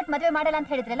ಅವನು ಕೊಟ್ಟು ಮದ್ವೆ ಮಾಡಲ್ಲ ಅಂತ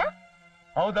ಹೇಳಿದ್ರಲ್ಲ?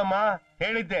 ಹೌದಮ್ಮ,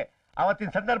 ಹೇಳಿದ್ದೆ.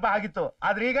 ಅವತ್ತಿನ ಸಂದರ್ಭ ಆಗಿತ್ತು.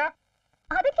 ಆದ್ರೆ ಈಗ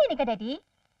ಅದಕ್ಕೇನಿಕ ಡ್ಯಾಡಿ,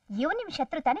 ಇವ್ ನಿಮ್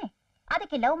ಶತ್ರು ತಾನೆ,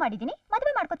 ಅದಕ್ಕೆ ಲವ್ ಮಾಡಿದೀನಿ,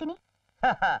 ಮದ್ವೆ ಮಾಡ್ಕೋತೀನಿ.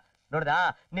 ನೋಡ್ದಾ,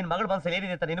 ನಿನ್ ಮಗಳ ಮನಸ್ಸಲ್ಲಿ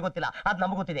ಏನಿದೆ ಅಂತ ನಿನಗೆ ಗೊತ್ತಿಲ್ಲ, ಅದ್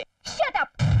ನಮಗೂ ಗೊತ್ತಿದೆ. Shut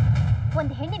up!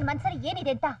 ಒಂದ್ ಹೆಣ್ಣಿನ ಮನ್ಸಲ್ಲಿ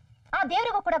ಏನಿದೆ ಅಂತ ಆ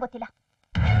ದೇವರಿಗೂ ಕೂಡ ಗೊತ್ತಿಲ್ಲ.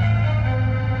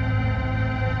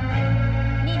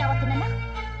 ನೀನ್ ಅವತ್ತು ನನ್ನ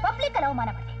ಪಬ್ಲಿಕ್ ಅಲ್ಲಿ ಅವಮಾನ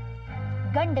ಮಾಡಿದೆ.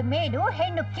 ಗಂಡ ಮೇಲು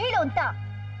ಹೆಣ್ಣು ಕೀಳು ಅಂತ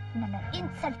ನನ್ನ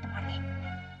ಇನ್ಸಲ್ಟ್ ಮಾಡಿದೆ.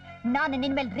 ನಾನು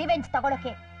ನಿನ್ ಮೇಲೆ ರಿವೆಂಜ್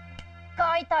ತಗೊಳಕ್ಕೆ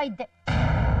ಕಾಯ್ತಾ ಇದ್ದೆ.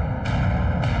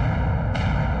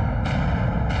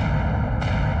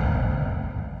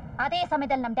 ಅದೇ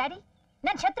ಸಮಯದಲ್ಲಿ ನಮ್ ಡ್ಯಾಡಿ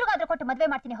ನನ್ ಶತ್ರುಗಾದ್ರೂ ಕೊಟ್ಟು ಮದ್ವೆ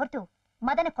ಮಾಡ್ತೀನಿ ಹೊರತು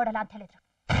ಮದನ ಕೊಡಲ್ಲ ಅಂತ ಹೇಳಿದ್ರು.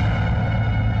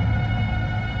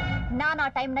 ನಾನು ಆ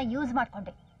ಟೈಮ್ನ ಯೂಸ್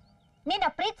ಮಾಡ್ಕೊಂಡೆ. ನಿನ್ನ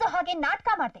ಪ್ರೀತಿಸೋ ಹಾಗೆ ನಾಟಕ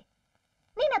ಮಾಡ್ದೆ.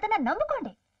 ನೀನ್ ಅದನ್ನ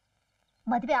ನಂಬಿಕೊಂಡೆ.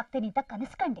 ಮದ್ವೆ ಆಗ್ತೇನೆ ಅಂತ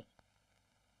ಕನಸ್ಕಂಡೆ.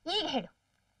 ಈಗ ಹೇಳು,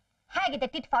 ಹೇಗಿದೆ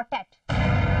ಟಿಟ್ ಫಾರ್ ಟ್ಯಾಟ್?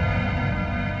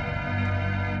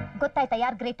 ಗೊತ್ತಾಯ್ತಾ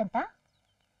ಯಾರ್ ಗ್ರೇಟ್ ಅಂತ?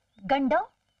 ಗಂಡೋ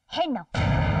ಹೆಣ್ಣೋ?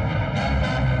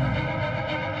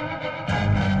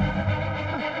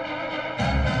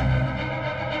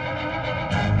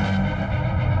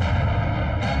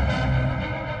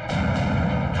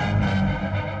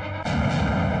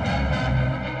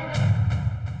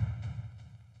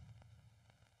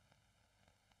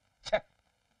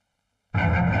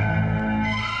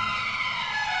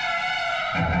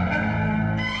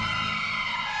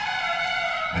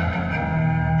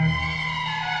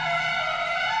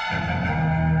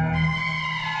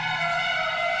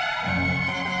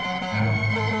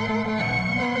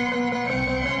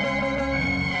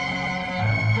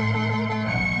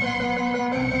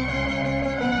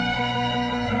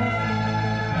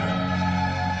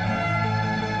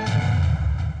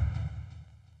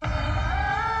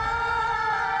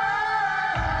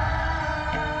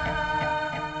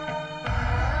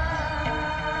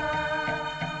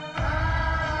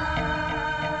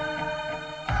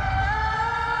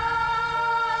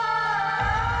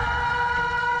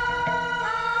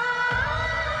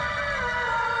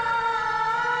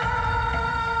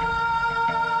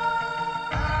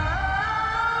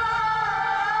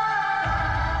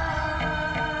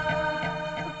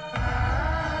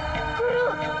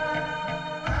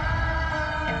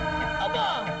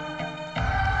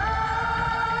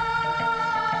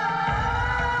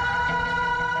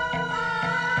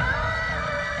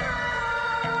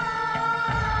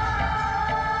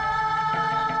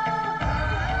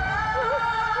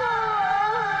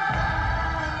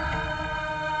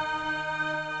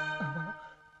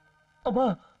 ಅಮ್ಮ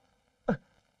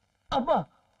ಅಮ್ಮ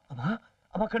ಅಮ್ಮ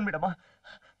ಅಮ್ಮ ಕಣ್ಬಿಡಮ್ಮ.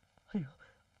 ಅಯ್ಯೋ,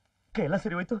 ಕೈ ಎಲ್ಲ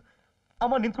ಸರಿ ಹೋಯ್ತು.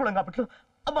 ಅಮ್ಮ ನಿಂತ್ಕೊಳಂಗಾಗ್ಬಿಟ್ಲು.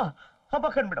 ಅಮ್ಮ ಅಮ್ಮ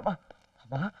ಕಣ್ಬಿಡಮ್ಮ.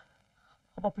 ಅಮ್ಮ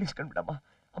ಅಮ್ಮ ಪ್ಲೀಸ್ ಕಣ್ಬಿಡಮ್ಮ.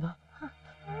 ಅಮ್ಮ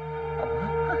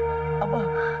ಅಮ್ಮ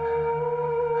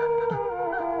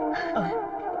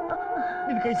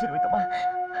ನಿನ್ ಕೈ ಸರಿ ಹೋಯ್ತಮ್ಮ.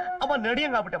 ಅಮ್ಮ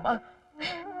ನಡಿಯಂಗಾಗ್ಬಿಟ್ಟಮ್ಮ.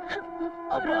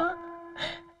 ಅಮ್ಮ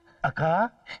ಅಕ್ಕ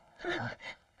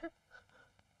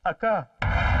ಅಕ್ಕ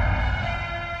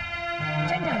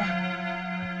ಚಂಡಾಳ,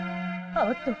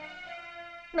 ಅವತ್ತು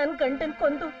ನನ್ ಗಂಡನ್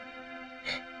ಕೊಂದು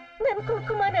ನನ್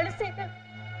ಕುಂಕುಮ ನಳಿಸಿ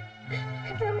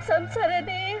ನಮ್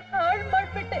ಸಂಸಾರನೇ ಹಾಳು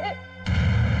ಮಾಡ್ಬಿಟ್ಟೆ.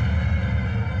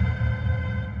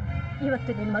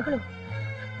 ಇವತ್ತು ನಿನ್ ಮಗಳು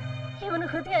ಇವನ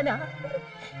ಹೃದಯನ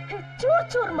ಚೂರ್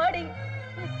ಚೂರ್ ಮಾಡಿ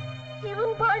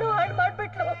ಇವನ್ ಬಾಳು ಹಾಳು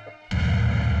ಮಾಡ್ಬಿಟ್ಲು.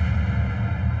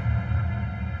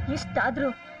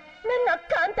 ಇಷ್ಟಾದ್ರೂ ನನ್ನ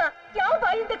ಅಕ್ಕ ಅಂತ ಯಾವ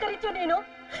ಬಾಯಿಂದ ಕರೀತೀಯ ನೀನು?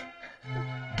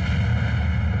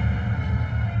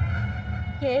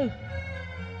 ಏಯ್,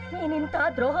 ನೀನಿಂತ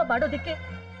ದ್ರೋಹ ಮಾಡೋದಿಕ್ಕೆ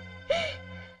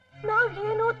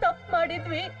ನಾವೇನೋ ತಪ್ಪು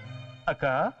ಮಾಡಿದ್ವಿ. ಅಕ್ಕ,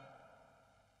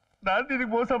 ನಾನ್ ನಿನಗೆ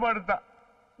ಮೋಸ ಮಾಡುತ್ತ?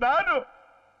 ನಾನು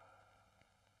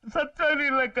ಸತ್ಯ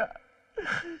ಇಲ್ಲಕ್ಕ.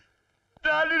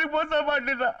 ನಾನು ನಿನಗೆ ಮೋಸ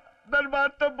ಮಾಡ್ಲಿಲ್ಲ. ನನ್ನ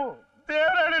ಮಾತು ತಪ್ಪು.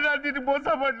 ದೇವರಾಣಿ, ನಾನು ನಿನಗೆ ಮೋಸ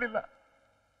ಮಾಡ್ಲಿಲ್ಲ.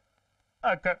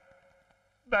 ಅಕ್ಕ,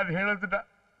 ನಾನು ಹೇಳೋದನ್ನ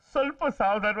ಸ್ವಲ್ಪ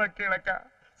ಸಾವಧಾನವಾಗಿ ಕೇಳಕ್ಕ,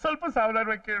 ಸ್ವಲ್ಪ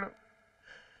ಸಾವಧಾನವಾಗಿ ಕೇಳು.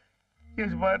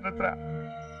 ಯಜಮಾನ್ ಹತ್ರ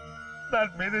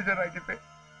ನಾನು ಮ್ಯಾನೇಜರ್ ಆಗಿದ್ದೆ,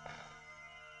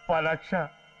 ಪಾಲಾಕ್ಷ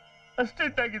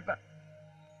ಅಸಿಸ್ಟೆಂಟ್ ಆಗಿದ್ದ.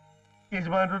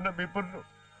 ಯಜಮಾನರು ನಮ್ಮಿಬ್ಬರನ್ನು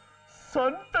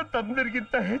ಸ್ವಂತ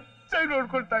ತಮ್ಮದರಿಗಿಂತ ಹೆಚ್ಚಾಗಿ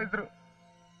ನೋಡ್ಕೊಳ್ತಾ ಇದ್ರು.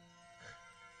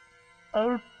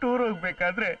 ಅವ್ರು ಟೂರ್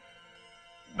ಹೋಗ್ಬೇಕಾದ್ರೆ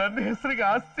ನನ್ನ ಹೆಸರಿಗೆ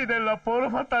ಆಸ್ತಿನೆಲ್ಲ ಪವರ್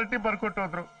ಆಫ್ ಅಥಾರಿಟಿ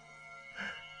ಬರ್ಕೊಟ್ಟೋದ್ರು.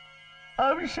 ಆ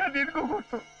ವಿಷಯ ನಿನ್ಗೂ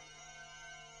ಗೊತ್ತು.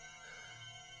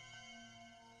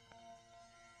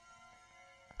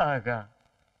 ಆಗ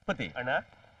ಪತಿ ಅಣ್ಣ,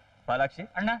 ಪಾಲಾಕ್ಷಿ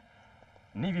ಅಣ್ಣ,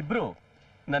 ನೀವಿಬ್ರು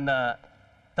ನನ್ನ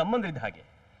ತಮ್ಮಂದ್ರಿದ್ದ ಹಾಗೆ.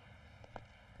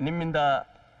 ನಿಮ್ಮಿಂದ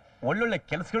ಒಳ್ಳೊಳ್ಳೆ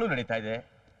ಕೆಲಸಗಳು ನಡೀತಾ ಇದೆ.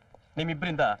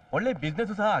 ನಿಮ್ಮಿಬ್ಬರಿಂದ ಒಳ್ಳೆ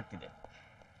ಬಿಸ್ನೆಸ್ ಸಹ ಆಗ್ತಿದೆ.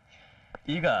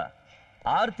 ಈಗ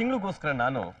 6 ತಿಂಗಳಿಗೋಸ್ಕರ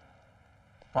ನಾನು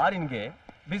ಫಾರಿನ್ಗೆ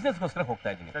ಬಿಸ್ನೆಸ್ಗೋಸ್ಕರ ಹೋಗ್ತಾ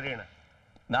ಇದ್ದೀನಿ. ಸರಿ ಅಣ್ಣ.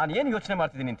 ನಾನು ಏನು ಯೋಚನೆ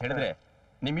ಮಾಡ್ತಿದ್ದೀನಿ ಅಂತ ಹೇಳಿದ್ರೆ,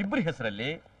 ನಿಮ್ಮಿಬ್ಬರ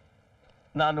ಹೆಸರಲ್ಲಿ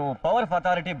ನಾನು ಪವರ್ ಆಫ್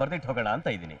ಅಥಾರಿಟಿ ಬರ್ದಿಟ್ಟು ಹೋಗೋಣ ಅಂತ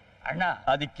ಇದ್ದೀನಿ. ಅಣ್ಣ,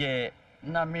 ಅದಕ್ಕೆ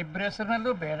ನಮ್ಮಿಬ್ಬರ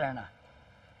ಹೆಸರಿನಲ್ಲೂ ಬೇಡ ಅಣ್ಣ.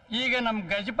 ಈಗ ನಮ್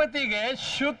ಗಜಪತಿಗೆ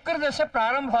ಶುಕ್ರದಶೆ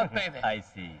ಪ್ರಾರಂಭ ಆಗ್ತಾ ಇದೆ. I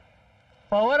C.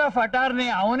 Power of attorney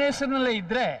ಅವನ ಹೆಸರಿನಲ್ಲೇ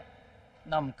ಇದ್ರೆ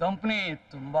ನಮ್ ಕಂಪ್ನಿ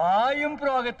ತುಂಬಾ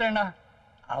ಇಂಪ್ರೂವ್ ಆಗುತ್ತೆ ಅಣ್ಣ.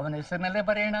 ಅವನ ಹೆಸರಿನಲ್ಲೇ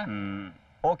ಬರೆಯೋಣ.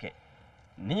 ಓಕೆ,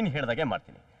 ನೀನು ಹೇಳ್ದಾಗೆ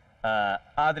ಮಾಡ್ತೀನಿ.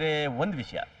 ಆದ್ರೆ ಒಂದು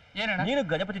ವಿಷಯ, ಏನಣ್ಣ? ನೀನು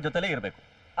ಗಜಪತಿ ಜೊತೆಲೇ ಇರಬೇಕು.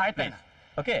 ಆಯ್ತು.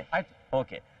 ಓಕೆ ಆಯ್ತು.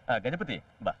 ಓಕೆ, ಗಜಪತಿ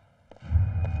ಬಾ.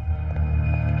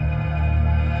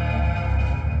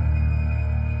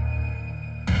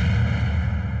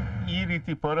 ಈ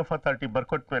ರೀತಿ ಪವರ್ ಆಫ್ ಅಥಾರಿಟಿ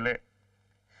ಬರ್ಕೊಟ್ಮೇಲೆ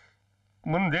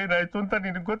ಮುಂದೇನಾಯ್ತು ಅಂತ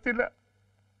ನಿನಗೆ ಗೊತ್ತಿಲ್ಲ.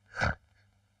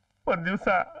 ಒಂದ್ ದಿವಸ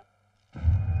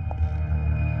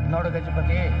ನೋಡು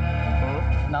ಗಜಪತಿ,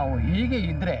 ನಾವು ಹೀಗೆ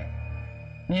ಇದ್ರೆ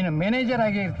ನೀನು ಮ್ಯಾನೇಜರ್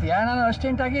ಆಗೇ ಇರ್ತೀಯ, ನಾನು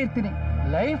ಅಸಿಸ್ಟೆಂಟ್ ಆಗೇ ಇರ್ತೀನಿ.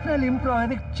 ಲೈಫ್ನಲ್ಲಿ ಇಂಪ್ರೂವ್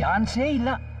ಆಗೋದಕ್ಕೆ ಚಾನ್ಸೇ ಇಲ್ಲ.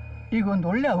 ಈಗ ಒಂದು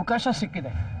ಒಳ್ಳೆ ಅವಕಾಶ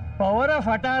ಸಿಕ್ಕಿದೆ. ಪವರ್ ಆಫ್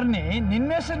ಅಟಾರ್ನಿ ನಿನ್ನ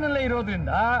ಹೆಸರಿನಲ್ಲೇ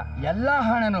ಇರೋದ್ರಿಂದ ಎಲ್ಲ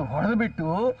ಹಣನು ಹೊಡೆದು ಬಿಟ್ಟು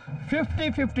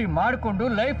 50-50 ಮಾಡಿಕೊಂಡು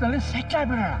ಲೈಫ್ನಲ್ಲಿ ಸೆಟ್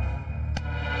ಆಗ್ಬಿಡೋಣ.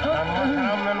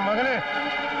 ನನ್ನ ಮಗನೇ,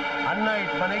 ಅನ್ನ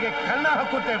ಇಟ್ಟು ಮನೆಗೆ ಕನ್ನ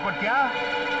ಹಾಕುತ್ತೆ ಕೊಟ್ಯಾ?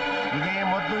 ಇದೇ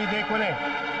ಮೊದಲು ಇದೇ ಕೊನೆ.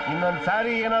 ಇನ್ನೊಂದ್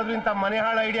ಸಾರಿ ಏನಾದ್ರೂ ಇಂಥ ಮನೆ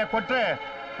ಹಾಳ ಐಡಿಯಾ ಕೊಟ್ರೆ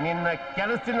ನಿನ್ನ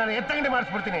ಕೆಲಸದಿಂದ ನಾನು ಎತ್ತಂಗಡಿ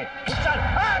ಮಾಡಿಸ್ಬಿಡ್ತೀನಿ.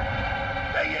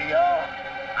 ಅಯ್ಯಯ್ಯೋ,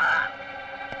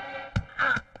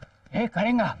 ಏ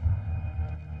ಕಳಿಂಗ,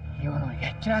 ಇವನು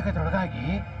ಎಚ್ಚರ ಆಗೋದ್ರೊಳಗಾಗಿ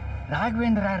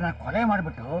ರಾಘವೇಂದ್ರನ ಕೊಲೆ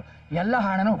ಮಾಡಿಬಿಟ್ಟು ಎಲ್ಲ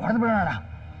ಹಣನು ಹೊಡೆದು ಬಿಡೋಣ.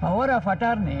 ಪವರ್ ಆಫ್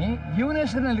ಅಟಾರ್ನಿ ಇವನ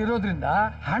ಹೆಸರಿನಲ್ಲಿ ಇರೋದ್ರಿಂದ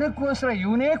ಹಣಕ್ಕೋಸ್ಕರ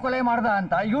ಇವನೇ ಕೊಲೆ ಮಾಡ್ದ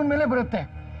ಅಂತ ಇವನ್ ಮೇಲೆ ಬರುತ್ತೆ.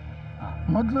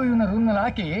 ಮೊದಲು ಇವನ ರೂಮ್ನಲ್ಲಿ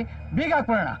ಹಾಕಿ ಬೀಗ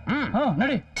ಹಾಕ್ಬಿಡೋಣ.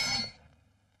 ನಡಿ.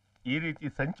 ಈ ರೀತಿ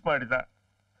ಸಂಚು ಮಾಡಿದ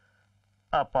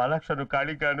ಆ ಪಾಲಾಕ್ಷನು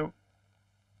ಕಾಳಿಗಾನು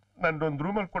ನನ್ನೊಂದು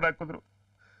ರೂಮಲ್ಲಿ ಕೂಡ ಹಾಕಿದ್ರು.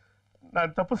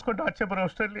 ನಾನು ತಪ್ಪಿಸ್ಕೊಂಡು ಆಚೆ ಬರೋ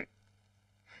ಅಷ್ಟರಲ್ಲಿ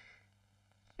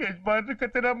ಯಜಮಾನ್ರ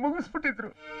ಕತೆನ ಮುಗಿಸ್ಬಿಟ್ಟಿದ್ರು.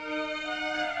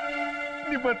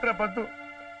 ನಿಮ್ಮ ಹತ್ರ ಬಂದು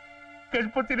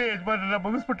ಗಣಪತಿನೇ ಯಜಮಾನರ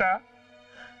ಮುಗಿಸ್ಬಿಟ್ಟ.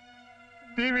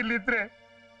 ನೀವಿಲ್ಲಿದ್ರೆ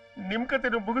ನಿಮ್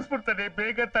ಕತೆನೂ ಮುಗಿಸ್ಬಿಡ್ತಾನೆ,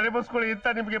 ಬೇಗ ತಲೆಬಸ್ಕೊಳ್ಳಿ ಅಂತ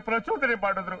ನಿಮ್ಗೆ ಪ್ರಚೋದನೆ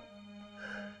ಮಾಡಿದ್ರು.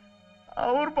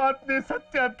 ಅವ್ರ ಮಾತನ್ನೇ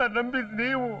ಸತ್ಯ ಅಂತ ನಂಬಿದ್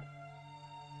ನೀವು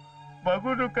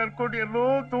ಮಗುನು ಕರ್ಕೊಂಡು ಎಲ್ಲೋ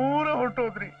ದೂರ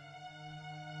ಹೊರಟೋದ್ರಿ.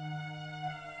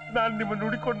 ನಾನ್ ನಿಮ್ಮನ್ನು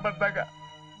ಹುಡುಕೊಂಡು ಬಂದಾಗ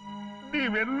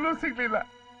ನೀವೆಲ್ಲೂ ಸಿಗ್ಲಿಲ್ಲ.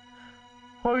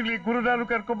 ಹೋಗ್ಲಿ, ಗುರುನಾನು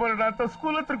ಕರ್ಕೊಂಡ್ಬರೋಣ ಅಂತ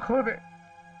ಸ್ಕೂಲ್ ಹತ್ರಕ್ಕೆ ಹೋದೆ.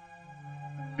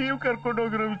 ನೀವು ಕರ್ಕೊಂಡು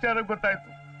ಹೋಗಿರೋ ವಿಚಾರ ಗೊತ್ತಾಯ್ತು.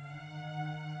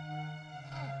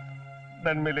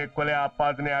 ನನ್ ಮೇಲೆ ಕೊಲೆ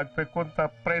ಆಪಾದನೆ ಆಗ್ಬೇಕು ಅಂತ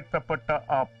ಪ್ರಯತ್ನ ಪಟ್ಟ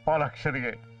ಆ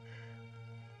ಪಾಲಾಕ್ಷರಿಗೆ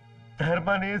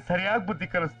ಧರ್ಮನೇ ಸರಿಯಾಗಿ ಬುದ್ಧಿ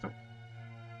ಕಲಿಸ್ತು.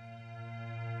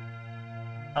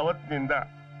 ಅವತ್ತಿನಿಂದ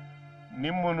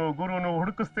ನಿಮ್ಮನು ಗುರುನು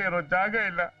ಹುಡುಕಿಸ್ದೇ ಇರೋ ಜಾಗ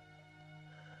ಇಲ್ಲ,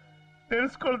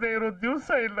 ತಿಳಿಸ್ಕೊಳ್ದೆ ಇರೋ ದಿವಸ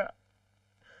ಇಲ್ಲ.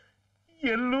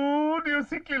 ಎಲ್ಲೂ ನೀವು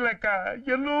ಸಿಕ್ಲಿಲ್ಲಕ್ಕ,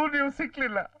 ಎಲ್ಲೂ ನೀವು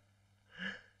ಸಿಕ್ಲಿಲ್ಲ.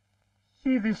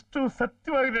 ಇದಿಷ್ಟು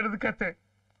ಸತ್ಯವಾಗಿ ನಡೆದ ಕತೆ.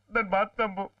 ನನ್ ಮಾತು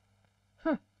ನಂಬು.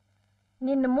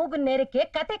 ನಿನ್ನ ಮೂಗನ್ ನೇರಕ್ಕೆ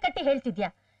ಕತೆ ಕಟ್ಟಿ ಹೇಳ್ತಿದ್ಯಾ?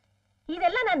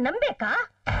 ಇದೆಲ್ಲ ನಾನ್ ನಂಬೇಕಾ?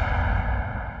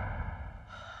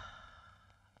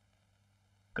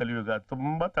 ಕಲಿಯುಗ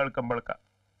ತುಂಬಾ ತಳ್ಕಂಬಳ್ಕ.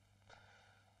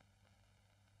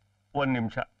 ಒಂದ್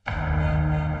ನಿಮಿಷ.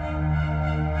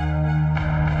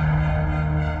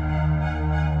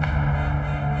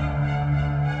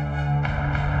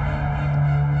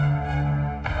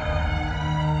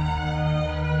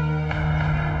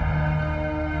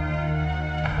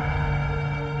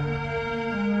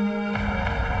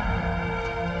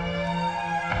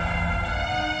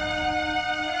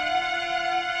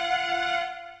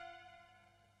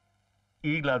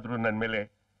 ಈಗ್ಲಾದ್ರೂ ನನ್ನ ಮೇಲೆ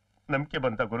ನಂಬಿಕೆ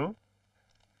ಬಂತ ಗುರು?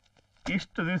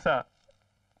 ಇಷ್ಟು ದಿವಸ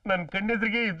ನನ್ನ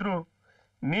ಕಣ್ಣೆದ್ರಿಗೆ ಇದ್ರು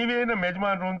ನೀವೇ ನಮ್ಮ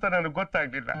ಯಜಮಾನರು ಅಂತ ನನಗೆ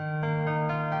ಗೊತ್ತಾಗ್ಲಿಲ್ಲ.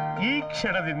 ಈ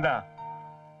ಕ್ಷಣದಿಂದ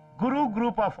ಗುರು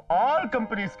ಗ್ರೂಪ್ ಆಫ್ ಆಲ್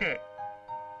ಕಂಪನೀಸ್ಗೆ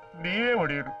ನೀವೇ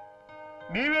ಒಡೆಯರು,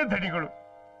 ನೀವೇ ಧಣಿಗಳು.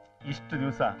 ಇಷ್ಟು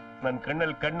ದಿವಸ ನನ್ನ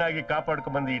ಕಣ್ಣಲ್ಲಿ ಕಣ್ಣಾಗಿ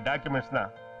ಕಾಪಾಡ್ಕೊಂಡ್ ಬಂದ ಈ ಡಾಕ್ಯುಮೆಂಟ್ಸ್ನ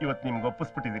ಇವತ್ತು ನಿಮ್ಗೆ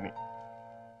ಒಪ್ಪಿಸ್ಬಿಟ್ಟಿದ್ದೀನಿ.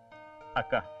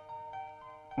 ಅಕ್ಕ,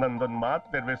 ನಂದೊಂದು ಮಾತು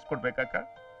ನೆರವೇರಿಸ್ಕೊಡ್ಬೇಕಕ್ಕ.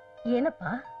 ಏನಪ್ಪ?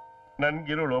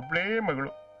 ನನ್ಗಿರೋಳು ಒಬ್ಳೇ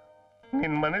ಮಗಳು,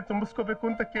 ನಿನ್ ಮನೆ ತುಂಬಿಸ್ಕೋಬೇಕು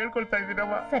ಅಂತ ಕೇಳ್ಕೊಳ್ತಾ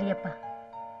ಇದ್ದೀನವ್ವ. ಸರಿಯಪ್ಪ.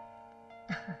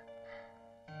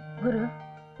 ಗುರು.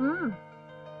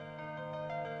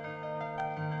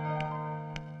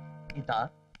 ಗೀತಾ,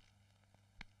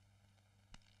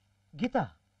 ಗೀತಾ,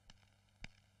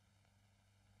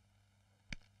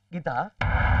 ಗೀತಾ,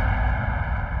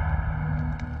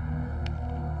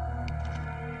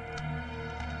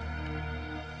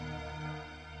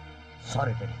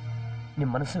 ಸಾರಿ ಡ್ಯಾಡಿ, ನಿಮ್ಮ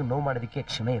ಮನಸ್ಸಿಗೆ ನೋವು ಮಾಡೋದಕ್ಕೆ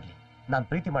ಕ್ಷಮೆ ಇರಲಿ. ನಾನು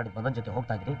ಪ್ರೀತಿ ಮಾಡಿದ ಮದನ್ ಜೊತೆ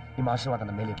ಹೋಗ್ತಾ ಇದ್ದೀನಿ. ನಿಮ್ಮ ಆಶೀರ್ವಾದ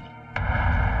ನನ್ನ ಮೇಲೆ ಇರಲಿ.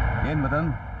 ಏನ್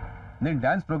ಮದನ್, ನಿನ್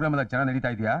ಡ್ಯಾನ್ಸ್ ಪ್ರೋಗ್ರಾಮ್ ಎಲ್ಲ ಚೆನ್ನಾಗಿ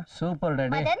ನಡೀತಾ ಇದೆಯಾ? Super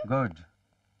daddy. Good.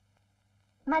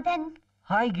 Madan.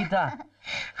 Hi Geetha.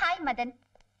 Hi Madan.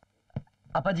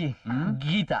 ಅಪ್ಪಾಜಿ,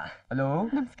 ಗೀತಾ. ಹಲೋ.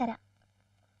 ನಮಸ್ಕಾರ.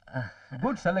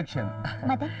 Good selection.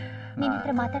 ಮದನ್, ನಿನ್ನ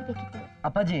ಹತ್ರ ಮಾತಾಡ್ಬೇಕಿತ್ತು.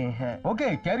 ಅಪ್ಪಾಜಿ. Okay,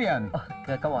 carry on.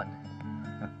 Come on,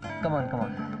 come on, come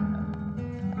on,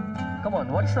 come on.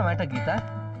 What's the matter Geetha?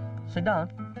 Sit down.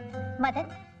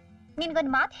 Madan,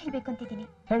 ನಿನ್ಗೊಂದು ಮಾತು ಹೇಳ್ಬೇಕು ಅಂತಿದ್ದೀನಿ.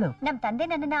 ಹೇಳು. ನಮ್ ತಂದೆ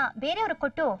ನನ್ನನ್ನ ಬೇರೆಯವ್ರಿಗೆ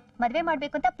ಕೊಟ್ಟು ಮದ್ವೆ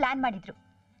ಮಾಡ್ಬೇಕು ಅಂತ ಪ್ಲಾನ್ ಮಾಡಿದ್ರು.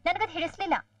 ನನಗದು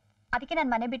ಹಿಡಿಸ್ಲಿಲ್ಲ. ಅದಕ್ಕೆ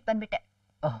ನಾನು ಮನೆ ಬಿಟ್ಟು ಬಂದ್ಬಿಟ್ಟೆ.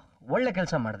 ಒಳ್ಳೆ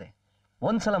ಕೆಲಸ ಮಾಡಿದೆ.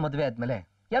 ಒಂದ್ಸಲ ಮದ್ವೆ ಆದ್ಮೇಲೆ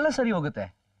ಎಲ್ಲ ಸರಿ ಹೋಗುತ್ತೆ.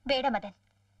 ಬೇಡ ಮದನ್,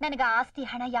 ನನಗ ಆಸ್ತಿ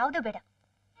ಹಣ ಯಾವ್ದು ಬೇಡ.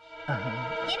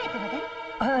 ಏನಾಯ್ತು ಮದನ್?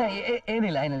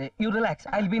 ಏನಿಲ್ಲ, ಏನಿಲ್ಲ. You relax,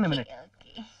 I will be in a minute.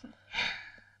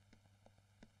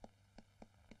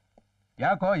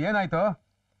 ಯಾಕೋ, ಏನಾಯ್ತು?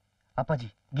 ಅಪ್ಪಾಜಿ,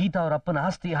 ಗೀತಾ ಅವ್ರ ಅಪ್ಪನ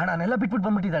ಆಸ್ತಿ ಹಣನೆಲ್ಲ ಬಿಟ್ಬಿಟ್ಟು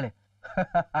ಬಂದ್ಬಿಟ್ಟಿದ್ದಾಳೆ.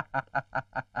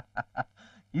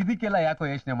 ಇದಕ್ಕೆಲ್ಲ ಯಾಕೋ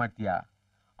ಯೋಚನೆ ಮಾಡ್ತೀಯಾ?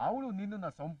 ಅವಳು ನಿನ್ನನ್ನ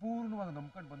ಸಂಪೂರ್ಣವಾಗಿ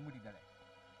ನಂಬ್ಕೊಂಡು ಬಂದ್ಬಿಟ್ಟಿದ್ದಾಳೆ.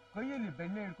 ಕೈಯಲ್ಲಿ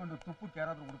ಬೆಣ್ಣೆ ಹಿಡ್ಕೊಂಡು ತುಪ್ಪಕ್ಕೆ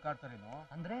ಯಾರಾದ್ರೂ ಹುಡುಕಾಡ್ತಾರೇನೋ?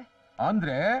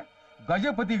 ಅಂದ್ರೆ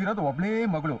ಗಜಪತಿಗಿರೋದು ಒಬ್ಳೇ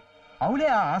ಮಗಳು, ಅವಳೇ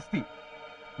ಆ ಆಸ್ತಿ.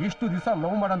 ಇಷ್ಟು ದಿವಸ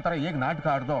ಲವ್ ಮಾಡಂತಾರೆ ಹೇಗ್ ನಾಟಕ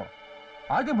ಆಡ್ದೋ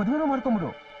ಹಾಗೆ ಮದುವೆನೂ ಮಾಡ್ಕೊಂಬಿಡು,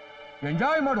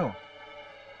 ಎಂಜಾಯ್ ಮಾಡು.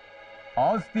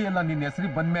 ಆಸ್ತಿ ಎಲ್ಲ ನಿನ್ನ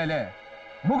ಹೆಸರಿಗೆ ಬಂದ್ಮೇಲೆ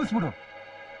ಮುಗಿಸ್ಬಿಡು.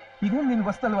 ಇದೇನು ನಿನ್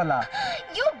ಬಸ್ತಲ್ವಲ್ಲ?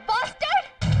 You bastard!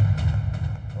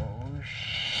 Oh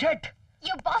shit!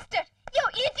 You bastard! You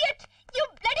idiot! You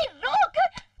bloody rogue!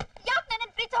 ಯಾಕೆ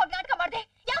ನನ್ನನ್ನು ಪ್ರೀತಿ ಹೋಗಿ ನಾಟಕ ಮಾಡಿದೆ?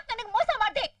 ಯಾಕೆ ನನಗೆ ಮೋಸ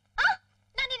ಮಾಡಿದೆ?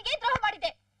 ನಾನು ನಿನಗೆ ದ್ರೋಹ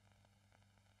ಮಾಡಿದೆ.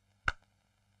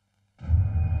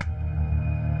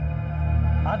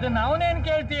 ಅದನ್ನ ಅವನೇನ್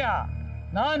ಕೇಳ್ತೀಯ?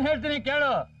 ನಾನ್ ಹೇಳ್ತೀನಿ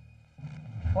ಕೇಳು.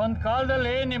 ಒಂದ್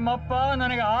ಕಾಲದಲ್ಲಿ ನಿಮ್ಮಪ್ಪ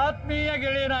ನನಗೆ ಆತ್ಮೀಯ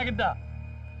ಗೆಳೆಯನಾಗಿದ್ದ.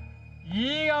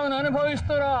 ಈಗ ಅವನು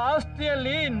ಅನುಭವಿಸ್ತಿರೋ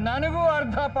ಆಸ್ತಿಯಲ್ಲಿ ನನಗೂ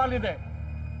ಅರ್ಧ ಪಾಲಿದೆ.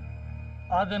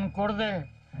 ಅದನ್ನ ಕೊಡದೆ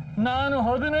ನಾನು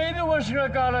 15 ವರ್ಷಗಳ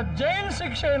ಕಾಲ ಜೈಲ್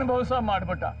ಶಿಕ್ಷೆ ಅನುಭವಿಸ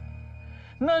ಮಾಡ್ಬಿಟ್ಟ.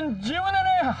 ನನ್ನ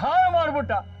ಜೀವನನೇ ಹಾಳು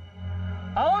ಮಾಡ್ಬಿಟ್ಟ.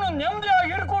 ಅವನು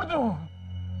ನೆಮ್ಮದಿಯಾಗಿ ಇರ್ಕೂಡ್ದು.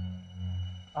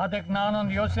 ಅದಕ್ಕೆ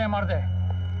ನಾನೊಂದು ಯೋಚನೆ ಮಾಡಿದೆ.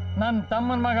 ನನ್ನ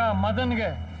ತಮ್ಮನ ಮಗ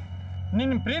ಮದನ್ಗೆ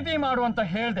ನಿನ್ನ ಪ್ರೀತಿ ಮಾಡುವಂತ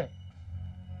ಹೇಳ್ದೆ.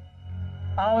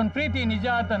 ಅವನ ಪ್ರೀತಿ ನಿಜ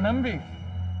ಅಂತ ನಂಬಿ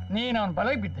ನೀನು ಅವನ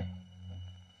ಬಲೆಗೆ ಬಿದ್ದೆ.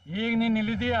 ಈಗ ನೀನ್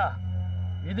ಇಲ್ಲಿದೀಯಾ.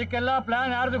 ಇದಕ್ಕೆಲ್ಲ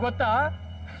ಪ್ಲಾನ್ ಯಾರ್ದು ಗೊತ್ತಾ?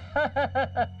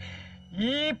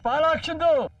 ಈ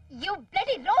ಪಾಲಾಕ್ಷಂದು. You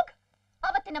bloody rogue!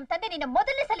 ಅವತ್ತು ನಮ್ಮ ತಂದೆ ನಿನ್ನ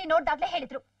ಮೊದಲನೇ ಸಲ ನೋಡ್ದಾಗ್ಲೇ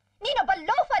ಹೇಳಿದ್ರು ನೀನೊಬ್ಬ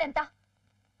ಲೋಫರ್ ಅಂತ.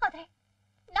 ಆದ್ರೆ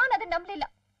ನಾನು ಅದನ್ನ ನಂಬಲಿಲ್ಲ.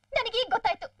 ನನಗೆ ಈಗ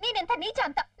ಗೊತ್ತಾಯ್ತು ನೀನೆಂತ ನೀಚ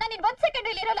ಅಂತ. ನಾನು ಇನ್ 1 ಸೆಕೆಂಡ್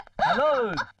ಇಲ್ಲಿ ಇರಲ್ಲ. ಹಲೋ,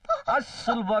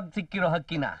 ಸುಲಭವಾಗಿ ಸಿಕ್ಕಿರೋ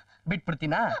ಹಕ್ಕಿನ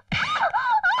ಬಿಟ್ಬಿಡ್ತೀನಾ?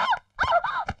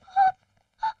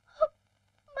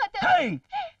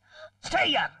 Stay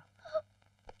here.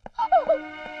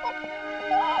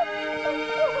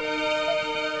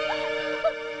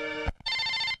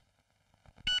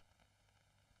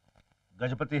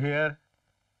 ಗಜಪತಿ ಹಿಯರ್.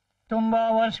 ತುಂಬಾ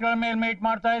ವರ್ಷಗಳ ಮೇಲೆ ಮೀಟ್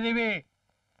ಮಾಡ್ತಾ ಇದೀವಿ.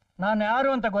 ನಾನು ಯಾರು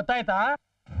ಅಂತ ಗೊತ್ತಾಯ್ತಾ?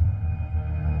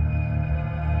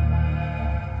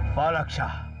 ಪಾಲಾಕ್ಷ.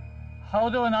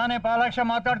 ಹೌದು, ನಾನೇ ಪಾಲಾಕ್ಷ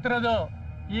ಮಾತಾಡ್ತಿರೋದು.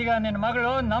 ಈಗ ನಿನ್ನ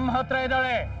ಮಗಳು ನಮ್ಮ ಹತ್ರ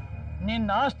ಇದ್ದಾಳೆ.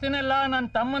 ನಿನ್ನ ಆಸ್ತಿನೆಲ್ಲ ನನ್ನ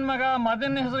ತಮ್ಮನ ಮಗ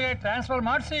ಮದನ್ ಹೆಸರಿಗೆ ಟ್ರಾನ್ಸ್ಫರ್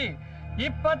ಮಾಡಿಸಿ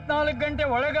 24 ಗಂಟೆ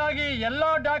ಒಳಗಾಗಿ ಎಲ್ಲಾ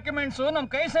ಡಾಕ್ಯುಮೆಂಟ್ಸು ನಮ್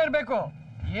ಕೈ ಸೇರ್ಬೇಕು.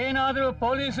 ಏನಾದ್ರೂ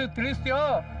ಪೊಲೀಸು ತಿಳಿಸ್ತೀಯೋ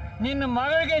ನಿನ್ನ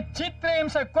ಮಗಳಿಗೆ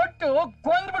ಚಿತ್ರಹಿಂಸೆ ಕೊಟ್ಟು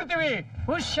ಕೊಂದ್ಬಿಡ್ತೀವಿ.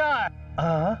 ಹುಷಾರ್.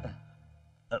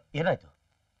 ಏನಾಯ್ತು?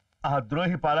 ಆ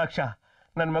ದ್ರೋಹಿ ಪಾಲಾಕ್ಷ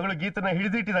ನನ್ನ ಮಗಳು ಗೀತನ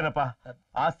ಹಿಡಿದಿಟ್ಟಿದ್ದಾನಪ್ಪ.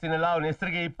 ಆಸ್ತಿನೆಲ್ಲ ಅವನ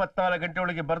ಹೆಸರಿಗೆ 24 ಗಂಟೆ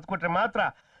ಒಳಗೆ ಬರೆದು ಕೊಟ್ರೆ ಮಾತ್ರ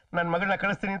ನನ್ನ ಮಗಳನ್ನ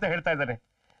ಕಳಿಸ್ತೀನಿ ಅಂತ ಹೇಳ್ತಾ ಇದ್ದಾನೆ.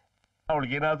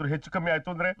 ಅವಳಿಗೆ ಏನಾದ್ರೂ ಹೆಚ್ಚು ಕಮ್ಮಿ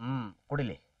ಆಯ್ತು ಅಂದ್ರೆ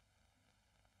ಕೊಡಿಲಿ.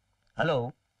 ಹಲೋ.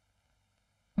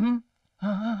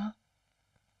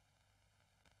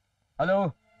 ಹಲೋ,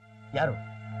 ಯಾರು?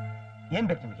 ಏನ್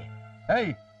ಬೇಕು ನಿಮಗೆ?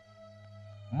 ಏಯ್,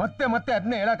 ಮತ್ತೆ ಮತ್ತೆ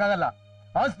ಅದನ್ನೇ ಹೇಳಕ್ಕಾಗಲ್ಲ.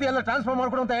 ಆಸ್ತಿ ಎಲ್ಲ ಟ್ರಾನ್ಸ್ಫರ್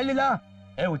ಮಾಡ್ಕೊಡು ಅಂತ ಹೇಳಿಲ್ಲ.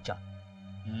 ಹುಚ್ಚ,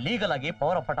 ಲೀಗಲ್ ಆಗಿ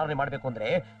ಪವರ್ ಆಫ್ ಅಟಾರ್ನಿ ಮಾಡ್ಬೇಕು ಅಂದ್ರೆ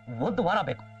 1 ವಾರ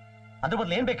ಬೇಕು. ಅದ್ರ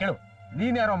ಬದಲು ಏನ್ ಬೇಕು ಹೇಳು?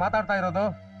 ನೀನ್ ಯಾರೋ ಮಾತಾಡ್ತಾ ಇರೋದು?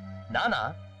 ನಾನಾ?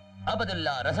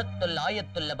 ಅಬದುಲ್ಲಾ, ರಸತ್ತುಲ್ಲಾ,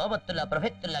 ಆಯತ್ತುಲ್ಲಾ, ಬಬತ್ತುಲ್ಲಾ,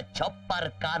 ಪ್ರಫೆತ್ತುಲ್ಲಾ, ಚಪ್ಪರ್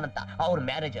ಖಾನ್ ಅಂತ ಅವ್ರ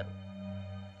ಮ್ಯಾನೇಜರ್.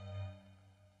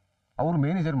 ಅವ್ರ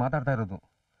ಮ್ಯಾನೇಜರ್ ಮಾತಾಡ್ತಾ ಇರೋದು.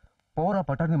 ಪೌರ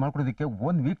ಪಟಾಣಿ ಮಾಡ್ಕೊಡೋದಕ್ಕೆ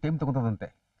 1 ವೀಕ್ ಟೈಮ್ ತಗೊಂತದಂತೆ.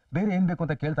 ಬೇರೆ ಏನ್ ಬೇಕು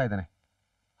ಅಂತ ಕೇಳ್ತಾ ಇದ್ದಾನೆ.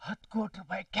 10 ಕೋಟಿ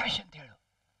ರೂಪಾಯಿ ಕ್ಯಾಶ್ ಅಂತ ಹೇಳು.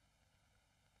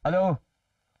 ಹಲೋ,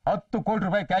 10 ಕೋಟಿ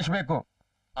ರೂಪಾಯಿ ಕ್ಯಾಶ್ ಬೇಕು.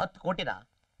 10 ಕೋಟಿನಾ?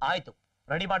 ಆಯ್ತು,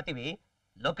 ರೆಡಿ ಮಾಡ್ತೀವಿ.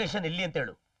 ಲೊಕೇಶನ್ ಇಲ್ಲಿ ಅಂತ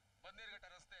ಹೇಳು.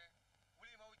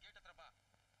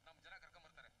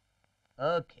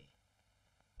 ಓಕೆ.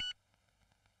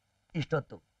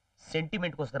 ಇಷ್ಟೊತ್ತು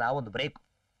ಸೆಂಟಿಮೆಂಟ್ಗೋಸ್ಕರ ಒಂದು ಬ್ರೇಕ್.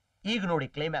 ಈಗ ನೋಡಿ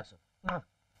ಕ್ಲೈಮ್ಯಾಕ್ಸ್.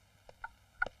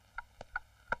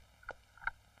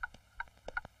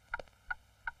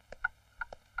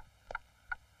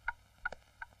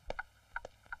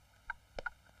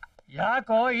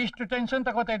 ಯಾಕೋ ಇಷ್ಟು ಟೆನ್ಷನ್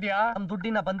ತಗೋತಾ ಇದೀಯಾ? ನಮ್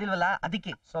ದುಡ್ಡಿನ ಬಂದಿಲ್ವಲ್ಲ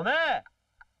ಅದಕ್ಕೆ. ಸೊಮೆ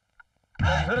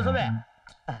ಸೊಮೆ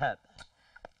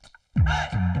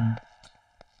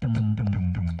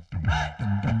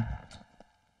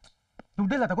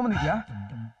ದುಡ್ಡೆಲ್ಲ ತಗೊಂಬಂದಿದ್ಯಾ?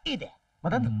 ಇದೆ.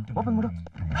 ಮದನ್ ಓಪನ್ ಮಾಡು.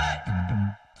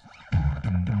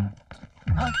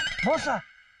 ಮೋಸ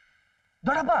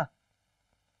ದೊಡ್ಡಪ್ಪ.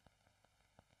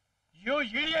 ಯೋ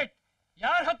ಇಡಿಯಟ್,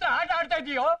 ಯಾರ ಹತ್ರ ಆಟ ಆಡ್ತಾ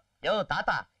ಇದೀಯೋ? ಯೋ ತಾತ,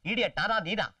 ಇಡಿಯಟ್ ನಾನಾ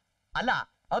ನೀನಾ? ಅಲ್ಲ,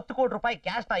 10 ಕೋಟಿ ರೂಪಾಯಿ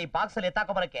ಕ್ಯಾಶ್ ನ ಈ ಬಾಕ್ಸ್ ಅಲ್ಲಿ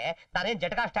ಎತ್ತಾಕೊಂಬರಕ್ಕೆ ನಾನೇನ್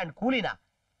ಜಟಕಾ ಸ್ಟ್ಯಾಂಡ್ ಕೂಲಿನ?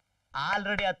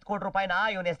 ಆಲ್ರೆಡಿ 10 ಕೋಟಿ ರೂಪಾಯಿನ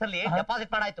ಇವನ ಹೆಸರಲ್ಲಿ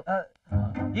ಡೆಪಾಸಿಟ್ ಮಾಡಾಯ್ತು.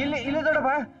 ಇಲ್ಲಿ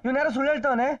ದೊಡ್ಡಪ್ಪ, ಇವನ್ ಯಾರು ಸುಳ್ಳು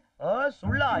ಹೇಳ್ತಾವನೆ?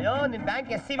 ಸುಳ್ಳ? ಅಯ್ಯೋ, ನಿನ್ ಬ್ಯಾಂಕ್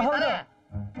SCB ತಾನೆ?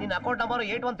 ನಿನ್ ಅಕೌಂಟ್ ನಂಬರ್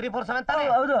 81347 ತಾನೆ?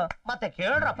 ಹೌದು. ಮತ್ತೆ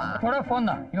ಕೇಳ್ರಪ್ಪ. ಕೊಡೋ ಫೋನ್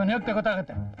ನ, ಇವನ್ ಹೇಗ್ತೆ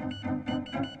ಗೊತ್ತಾಗುತ್ತೆ.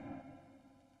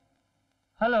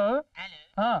 ಹಲೋ,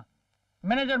 ಹಾ,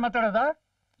 manager ಮಾತಾಡೋದಾ?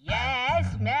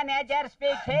 Yes, manager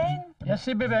speaking.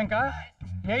 SCB ಬ್ಯಾಂಕಾ?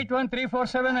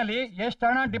 81347 ಅಲ್ಲಿ ಎಷ್ಟು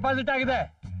ಹಣ ಡಿಪಾಸಿಟ್ ಆಗಿದೆ?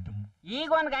 ಈಗ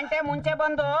 1 ಗಂಟೆ ಮುಂಚೆ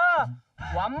ಬಂದು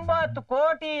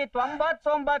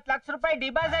 9,99,00,000 ರೂಪಾಯಿ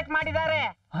ಡಿಪಾಸಿಟ್ ಮಾಡಿದ್ದಾರೆ.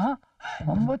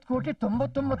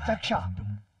 9,99,00,000.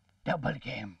 Double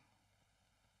game.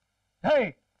 ಹೇ,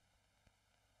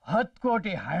 10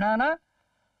 ಕೋಟಿ ಹಣನ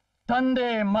ತಂದೆ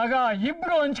ಮಗ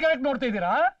ಇಬ್ರು ಹಂಚ್ಕೊಳಕ್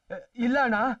ನೋಡ್ತಿದ್ದೀರಾ? ಇಲ್ಲ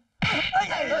ಅಣ್ಣ.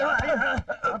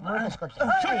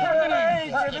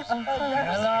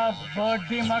 ಎಲ್ಲ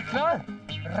ಬಡ್ಡಿ ಮಕ್ಕಳು.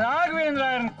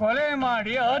 ರಾಘವೇಂದ್ರನ್ ಕೊಲೆ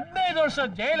ಮಾಡಿ 15 ವರ್ಷ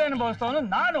ಜೈಲು ಅನುಭವಿಸ್ತವನು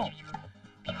ನಾನು.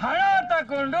 ಹಣ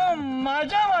ತಕೊಂಡು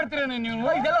ಮಜಾ ಮಾಡ್ತೀರೇನು ನೀವು?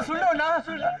 ಇದೆಲ್ಲ ಸುಳ್ಳು ಅಣ್ಣ.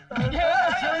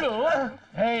 ಸುಳ್ಳು?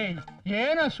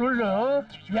 ಏನು ಸುಳ್ಳು?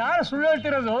 ಯಾರು ಸುಳ್ಳು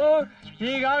ಹೇಳ್ತಿರೋದು?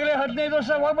 ಈಗಾಗಲೇ 15 ವರ್ಷ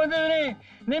ಹೋಗಿ ಬಂದಿದ್ದೀನಿ.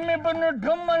 ನಿಮ್ಮಿಬ್ಬರನ್ನು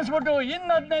ಢಮ್ ಅನ್ಸ್ಬಿಟ್ಟು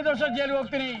ಇನ್ನು 15 ವರ್ಷ ಜೈಲಿಗೆ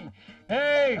ಹೋಗ್ತೀನಿ.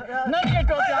 ನನ್ಗೆ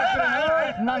ಟೋಪಿ ಹಾಕ್ತೀರ?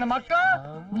 ನನ್ನ ಮಕ್ಕ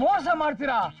ಮೋಸ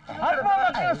ಮಾಡ್ತೀರಾ? ಅಪ್ಪ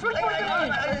ಮಕ್ಕಳ ಸುಳ್ಳು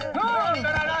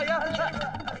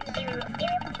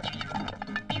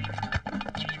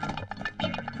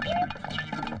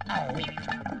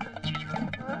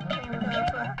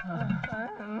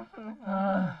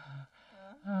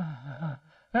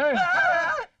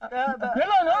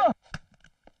ಎಲ್ಲೋನು?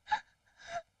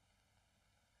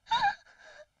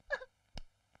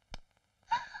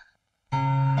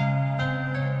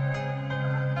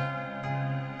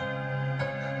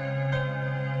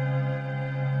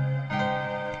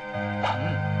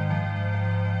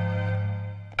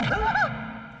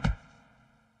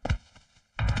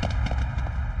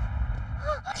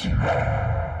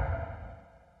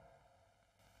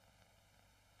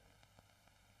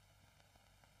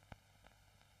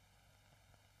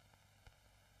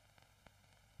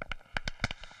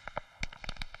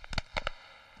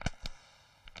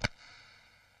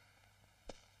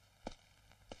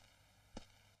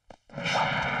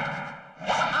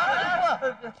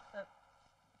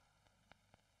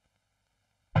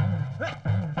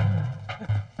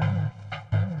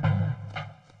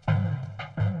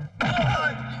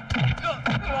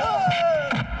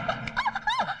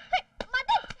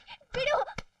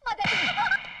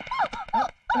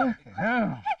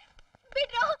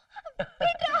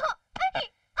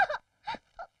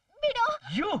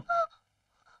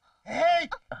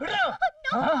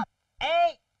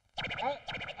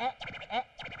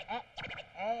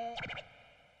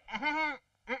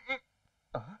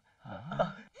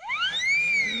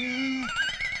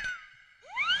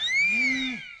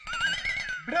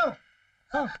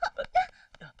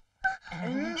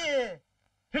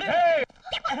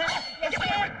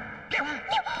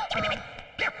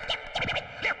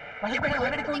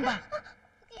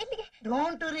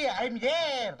 Don't worry, I'm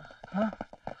here.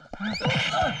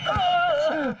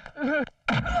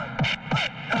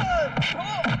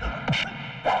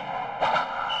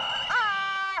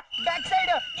 Back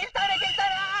side ಗೆಲ್ತಾನೆ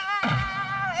ಗೆಲ್ತಾನೆ.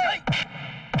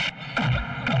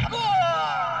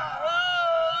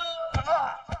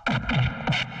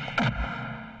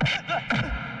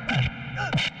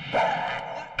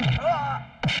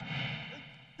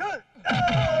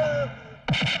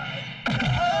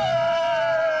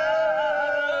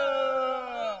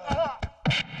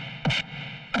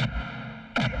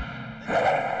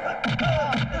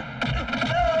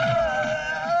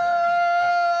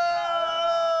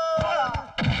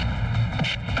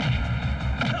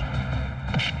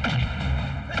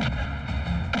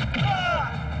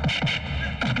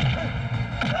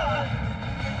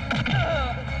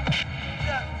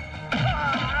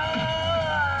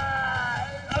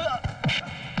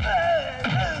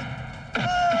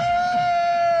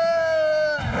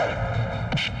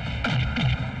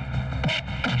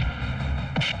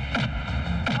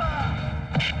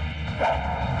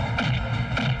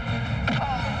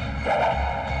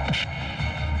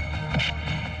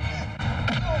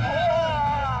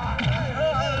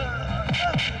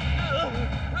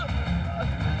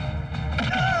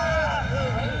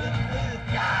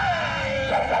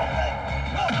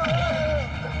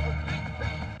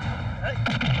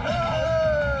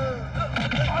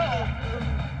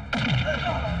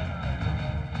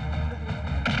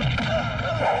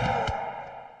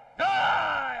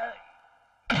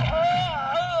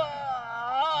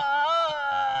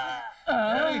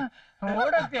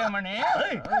 ಓಡಕ್ತೀಯ ಮಣಿ?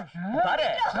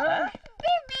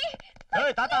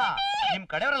 ತಾತ, ನಿಮ್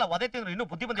ಕಡೆಯವರೆಲ್ಲ ಒದೆ ತಿಂದ್ರು ಇನ್ನೂ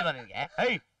ಬುದ್ಧಿ ಬಂದಿಲ್ಲ ನಿನಗೆ.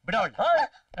 ಬಿಡವಳ್ಳ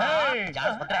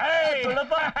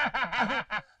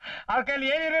ಅವ್ರ ಕೈಲಿ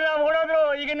ಏನಿರಲಿಲ್ಲ ಓಡೋದ್ರು.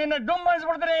 ಈಗ ನಿನ್ನ ಡುಮ್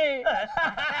ಅನ್ಸ್ಬಿಡ್ತೀನಿ.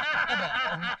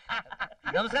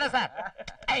 ನಮಸ್ಕಾರ ಸರ್.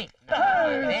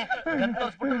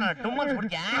 ತೋರಿಸ್ಬಿಟ್ಟು ನಾನು ಡುಮ್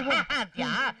ಅನ್ಸ್ಬಿಡ್ತೀಯಾ ಅಂತ್ಯಾ?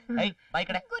 ಬಾಯ್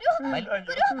ಕಡೆ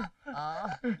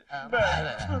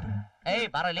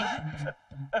ಬಾರಲ್ಲಿ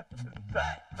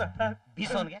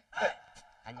ಬೀಸೋನ್ಗೆ.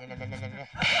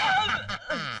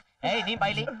 ನೀ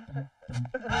ಬಾಯ್ಲಿ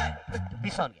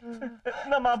ಬೀಸೋನ್ಗೆ.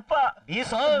 ನಮ್ಮ ಅಪ್ಪ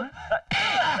ಬೀಸೋ.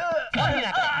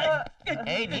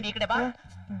 ನೀನ್ ಈ ಕಡೆ ಬಾ.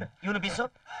 ಇವನು ಬೀಸು.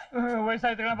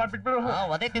 ವಯಸ್ಸಾಯ್ತು ಬಿಟ್ಬಿಡು.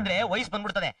 ಒದೆ ತಿಂದ್ರೆ ವಯಸ್ಸು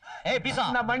ಬಂದ್ಬಿಡ್ತದೆ. ಬೀಸೋ.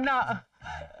 ನಮ್ಮ ಅಣ್ಣ,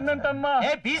 ನನ್ನ ತಮ್ಮ.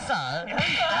 ಬೀಸ.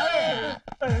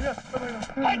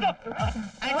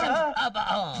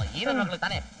 ಏನೋ ಮಗಳು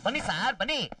ತಾನೆ. ಬನ್ನಿ ಸರ್,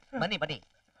 ಬನ್ನಿ ಬನ್ನಿ ಬನ್ನಿ.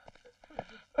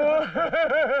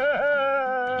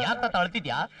 ಯಾಕ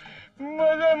ಅಳ್ತಿದ್ಯಾ?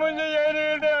 ಮುಂಚೆ ಏನು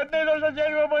 15 ವರ್ಷ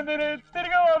ಜೈಲ್ಗೆ ಬಂದಿರಿ,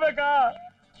 ತಿರ್ಗಾ ಹೋಗ್ಬೇಕಾ?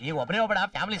 ಈಗ ಒಬ್ಬನೇ ಹೋಗ್ಬೇಡ,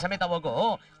 ಫ್ಯಾಮಿಲಿ ಸಮೇತ ಹೋಗು.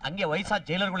 ಹಂಗೆ ವಯಸ್ಸಾದ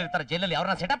ಜೈಲರ್ಗಳು ಇರ್ತಾರೆ, ಜೈಲಲ್ಲಿ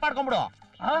ಅವ್ರನ್ನ ಸೆಟಪ್ ಮಾಡ್ಕೊಂಡ್ಬಿಡು.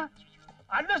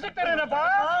 ಅನ್ನ ಸಿಗ್ತಾರೇನಪ್ಪ?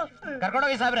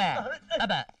 ಕರ್ಕೊಂಡೋಗಿ ಸಾಬ್ರೆ.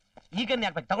 ಈಗ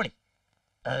ಯಾಕೆ ತಗೊಳ್ಳಿ.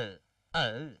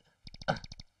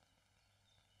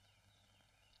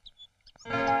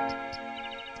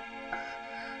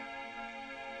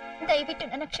 ದಯವಿಟ್ಟು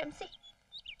ನನ್ನ ಕ್ಷಮಿಸಿ.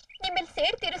 ನಿಮ್ಮಲ್ಲಿ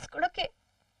ಸೇಡ್ ತೀರಿಸ್ಕೊಳಕ್ಕೆ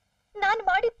ನಾನು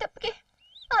ಮಾಡಿದ ತಪ್ಪಿಗೆ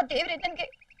ಆ ದೇವ್ರೆ ನನಗೆ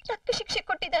ತಕ್ಕ ಶಿಕ್ಷೆ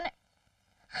ಕೊಟ್ಟಿದ್ದಾನೆ.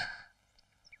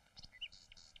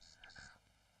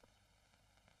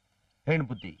 ಹೆಣ್ಣು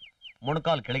ಬುದ್ಧಿ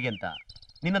ಮೊಣಕಾಲ್ ಕೆಳಗೆ ಅಂತ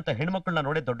ನಿನ್ನಂತ ಹೆಣ್ಮಕ್ಳನ್ನ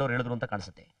ನೋಡೇ ದೊಡ್ಡವ್ರು ಹೇಳಿದ್ರು ಅಂತ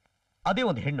ಕಾಣಿಸುತ್ತೆ. ಅದೇ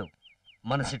ಒಂದು ಹೆಣ್ಣು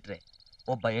ಮನಸ್ಸಿಟ್ರೆ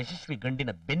ಒಬ್ಬ ಯಶಸ್ವಿ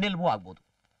ಗಂಡಿನ ಬೆನ್ನೆಲುಬು ಆಗ್ಬೋದು.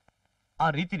 ಆ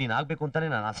ರೀತಿ ನೀನ್ ಆಗ್ಬೇಕು ಅಂತಾನೆ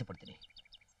ನಾನು ಆಸೆ ಪಡ್ತೀನಿ.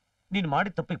 ನೀನ್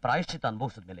ಮಾಡಿದ ತಪ್ಪಿಗೆ ಪ್ರಾಯಶ್ಚಿತ್ತ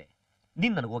ಅನುಭವಿಸಿದ್ಮೇಲೆ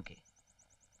ನೀನ್ ನನಗೆ ಓಕೆ,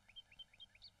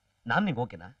 ನಾನ್ ನಿಂಗೆ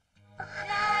ಓಕೆನಾ?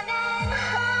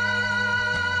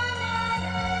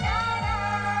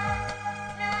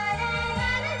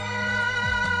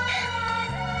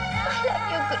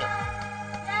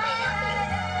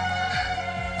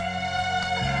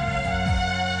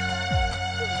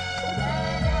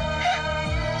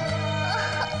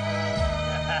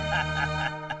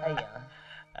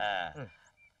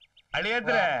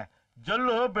 ಅಳಿಯದ್ರೆ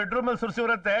ಜೊಲ್ಲು ಬೆಡ್ರೂಮ್ ಅಲ್ಲಿ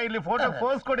ಸುರಿಸಿವ್ರತ್ತೆ. ಇಲ್ಲಿ ಫೋಟೋ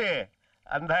ಪೋಸ್ ಕೊಡಿ.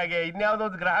 ಅಂದಾಗೆ ಇನ್ಯಾವ್ದೋ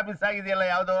ಒಂದು ಗ್ರಹ ಮಿಸ್ ಆಗಿದೆಯಲ್ಲ,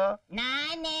 ಯಾವ್ದು?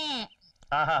 ನಾನೇ.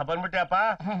 ಬಂದ್ಬಿಟ್ಟೆ ಅಪ್ಪ.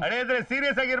 ಅಳಿಯದ್ರೆ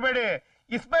ಸೀರಿಯಸ್ ಆಗಿರ್ಬೇಡಿ.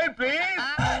 ಇಸ್ಮೈಲ್ ಪ್ಲೀಸ್.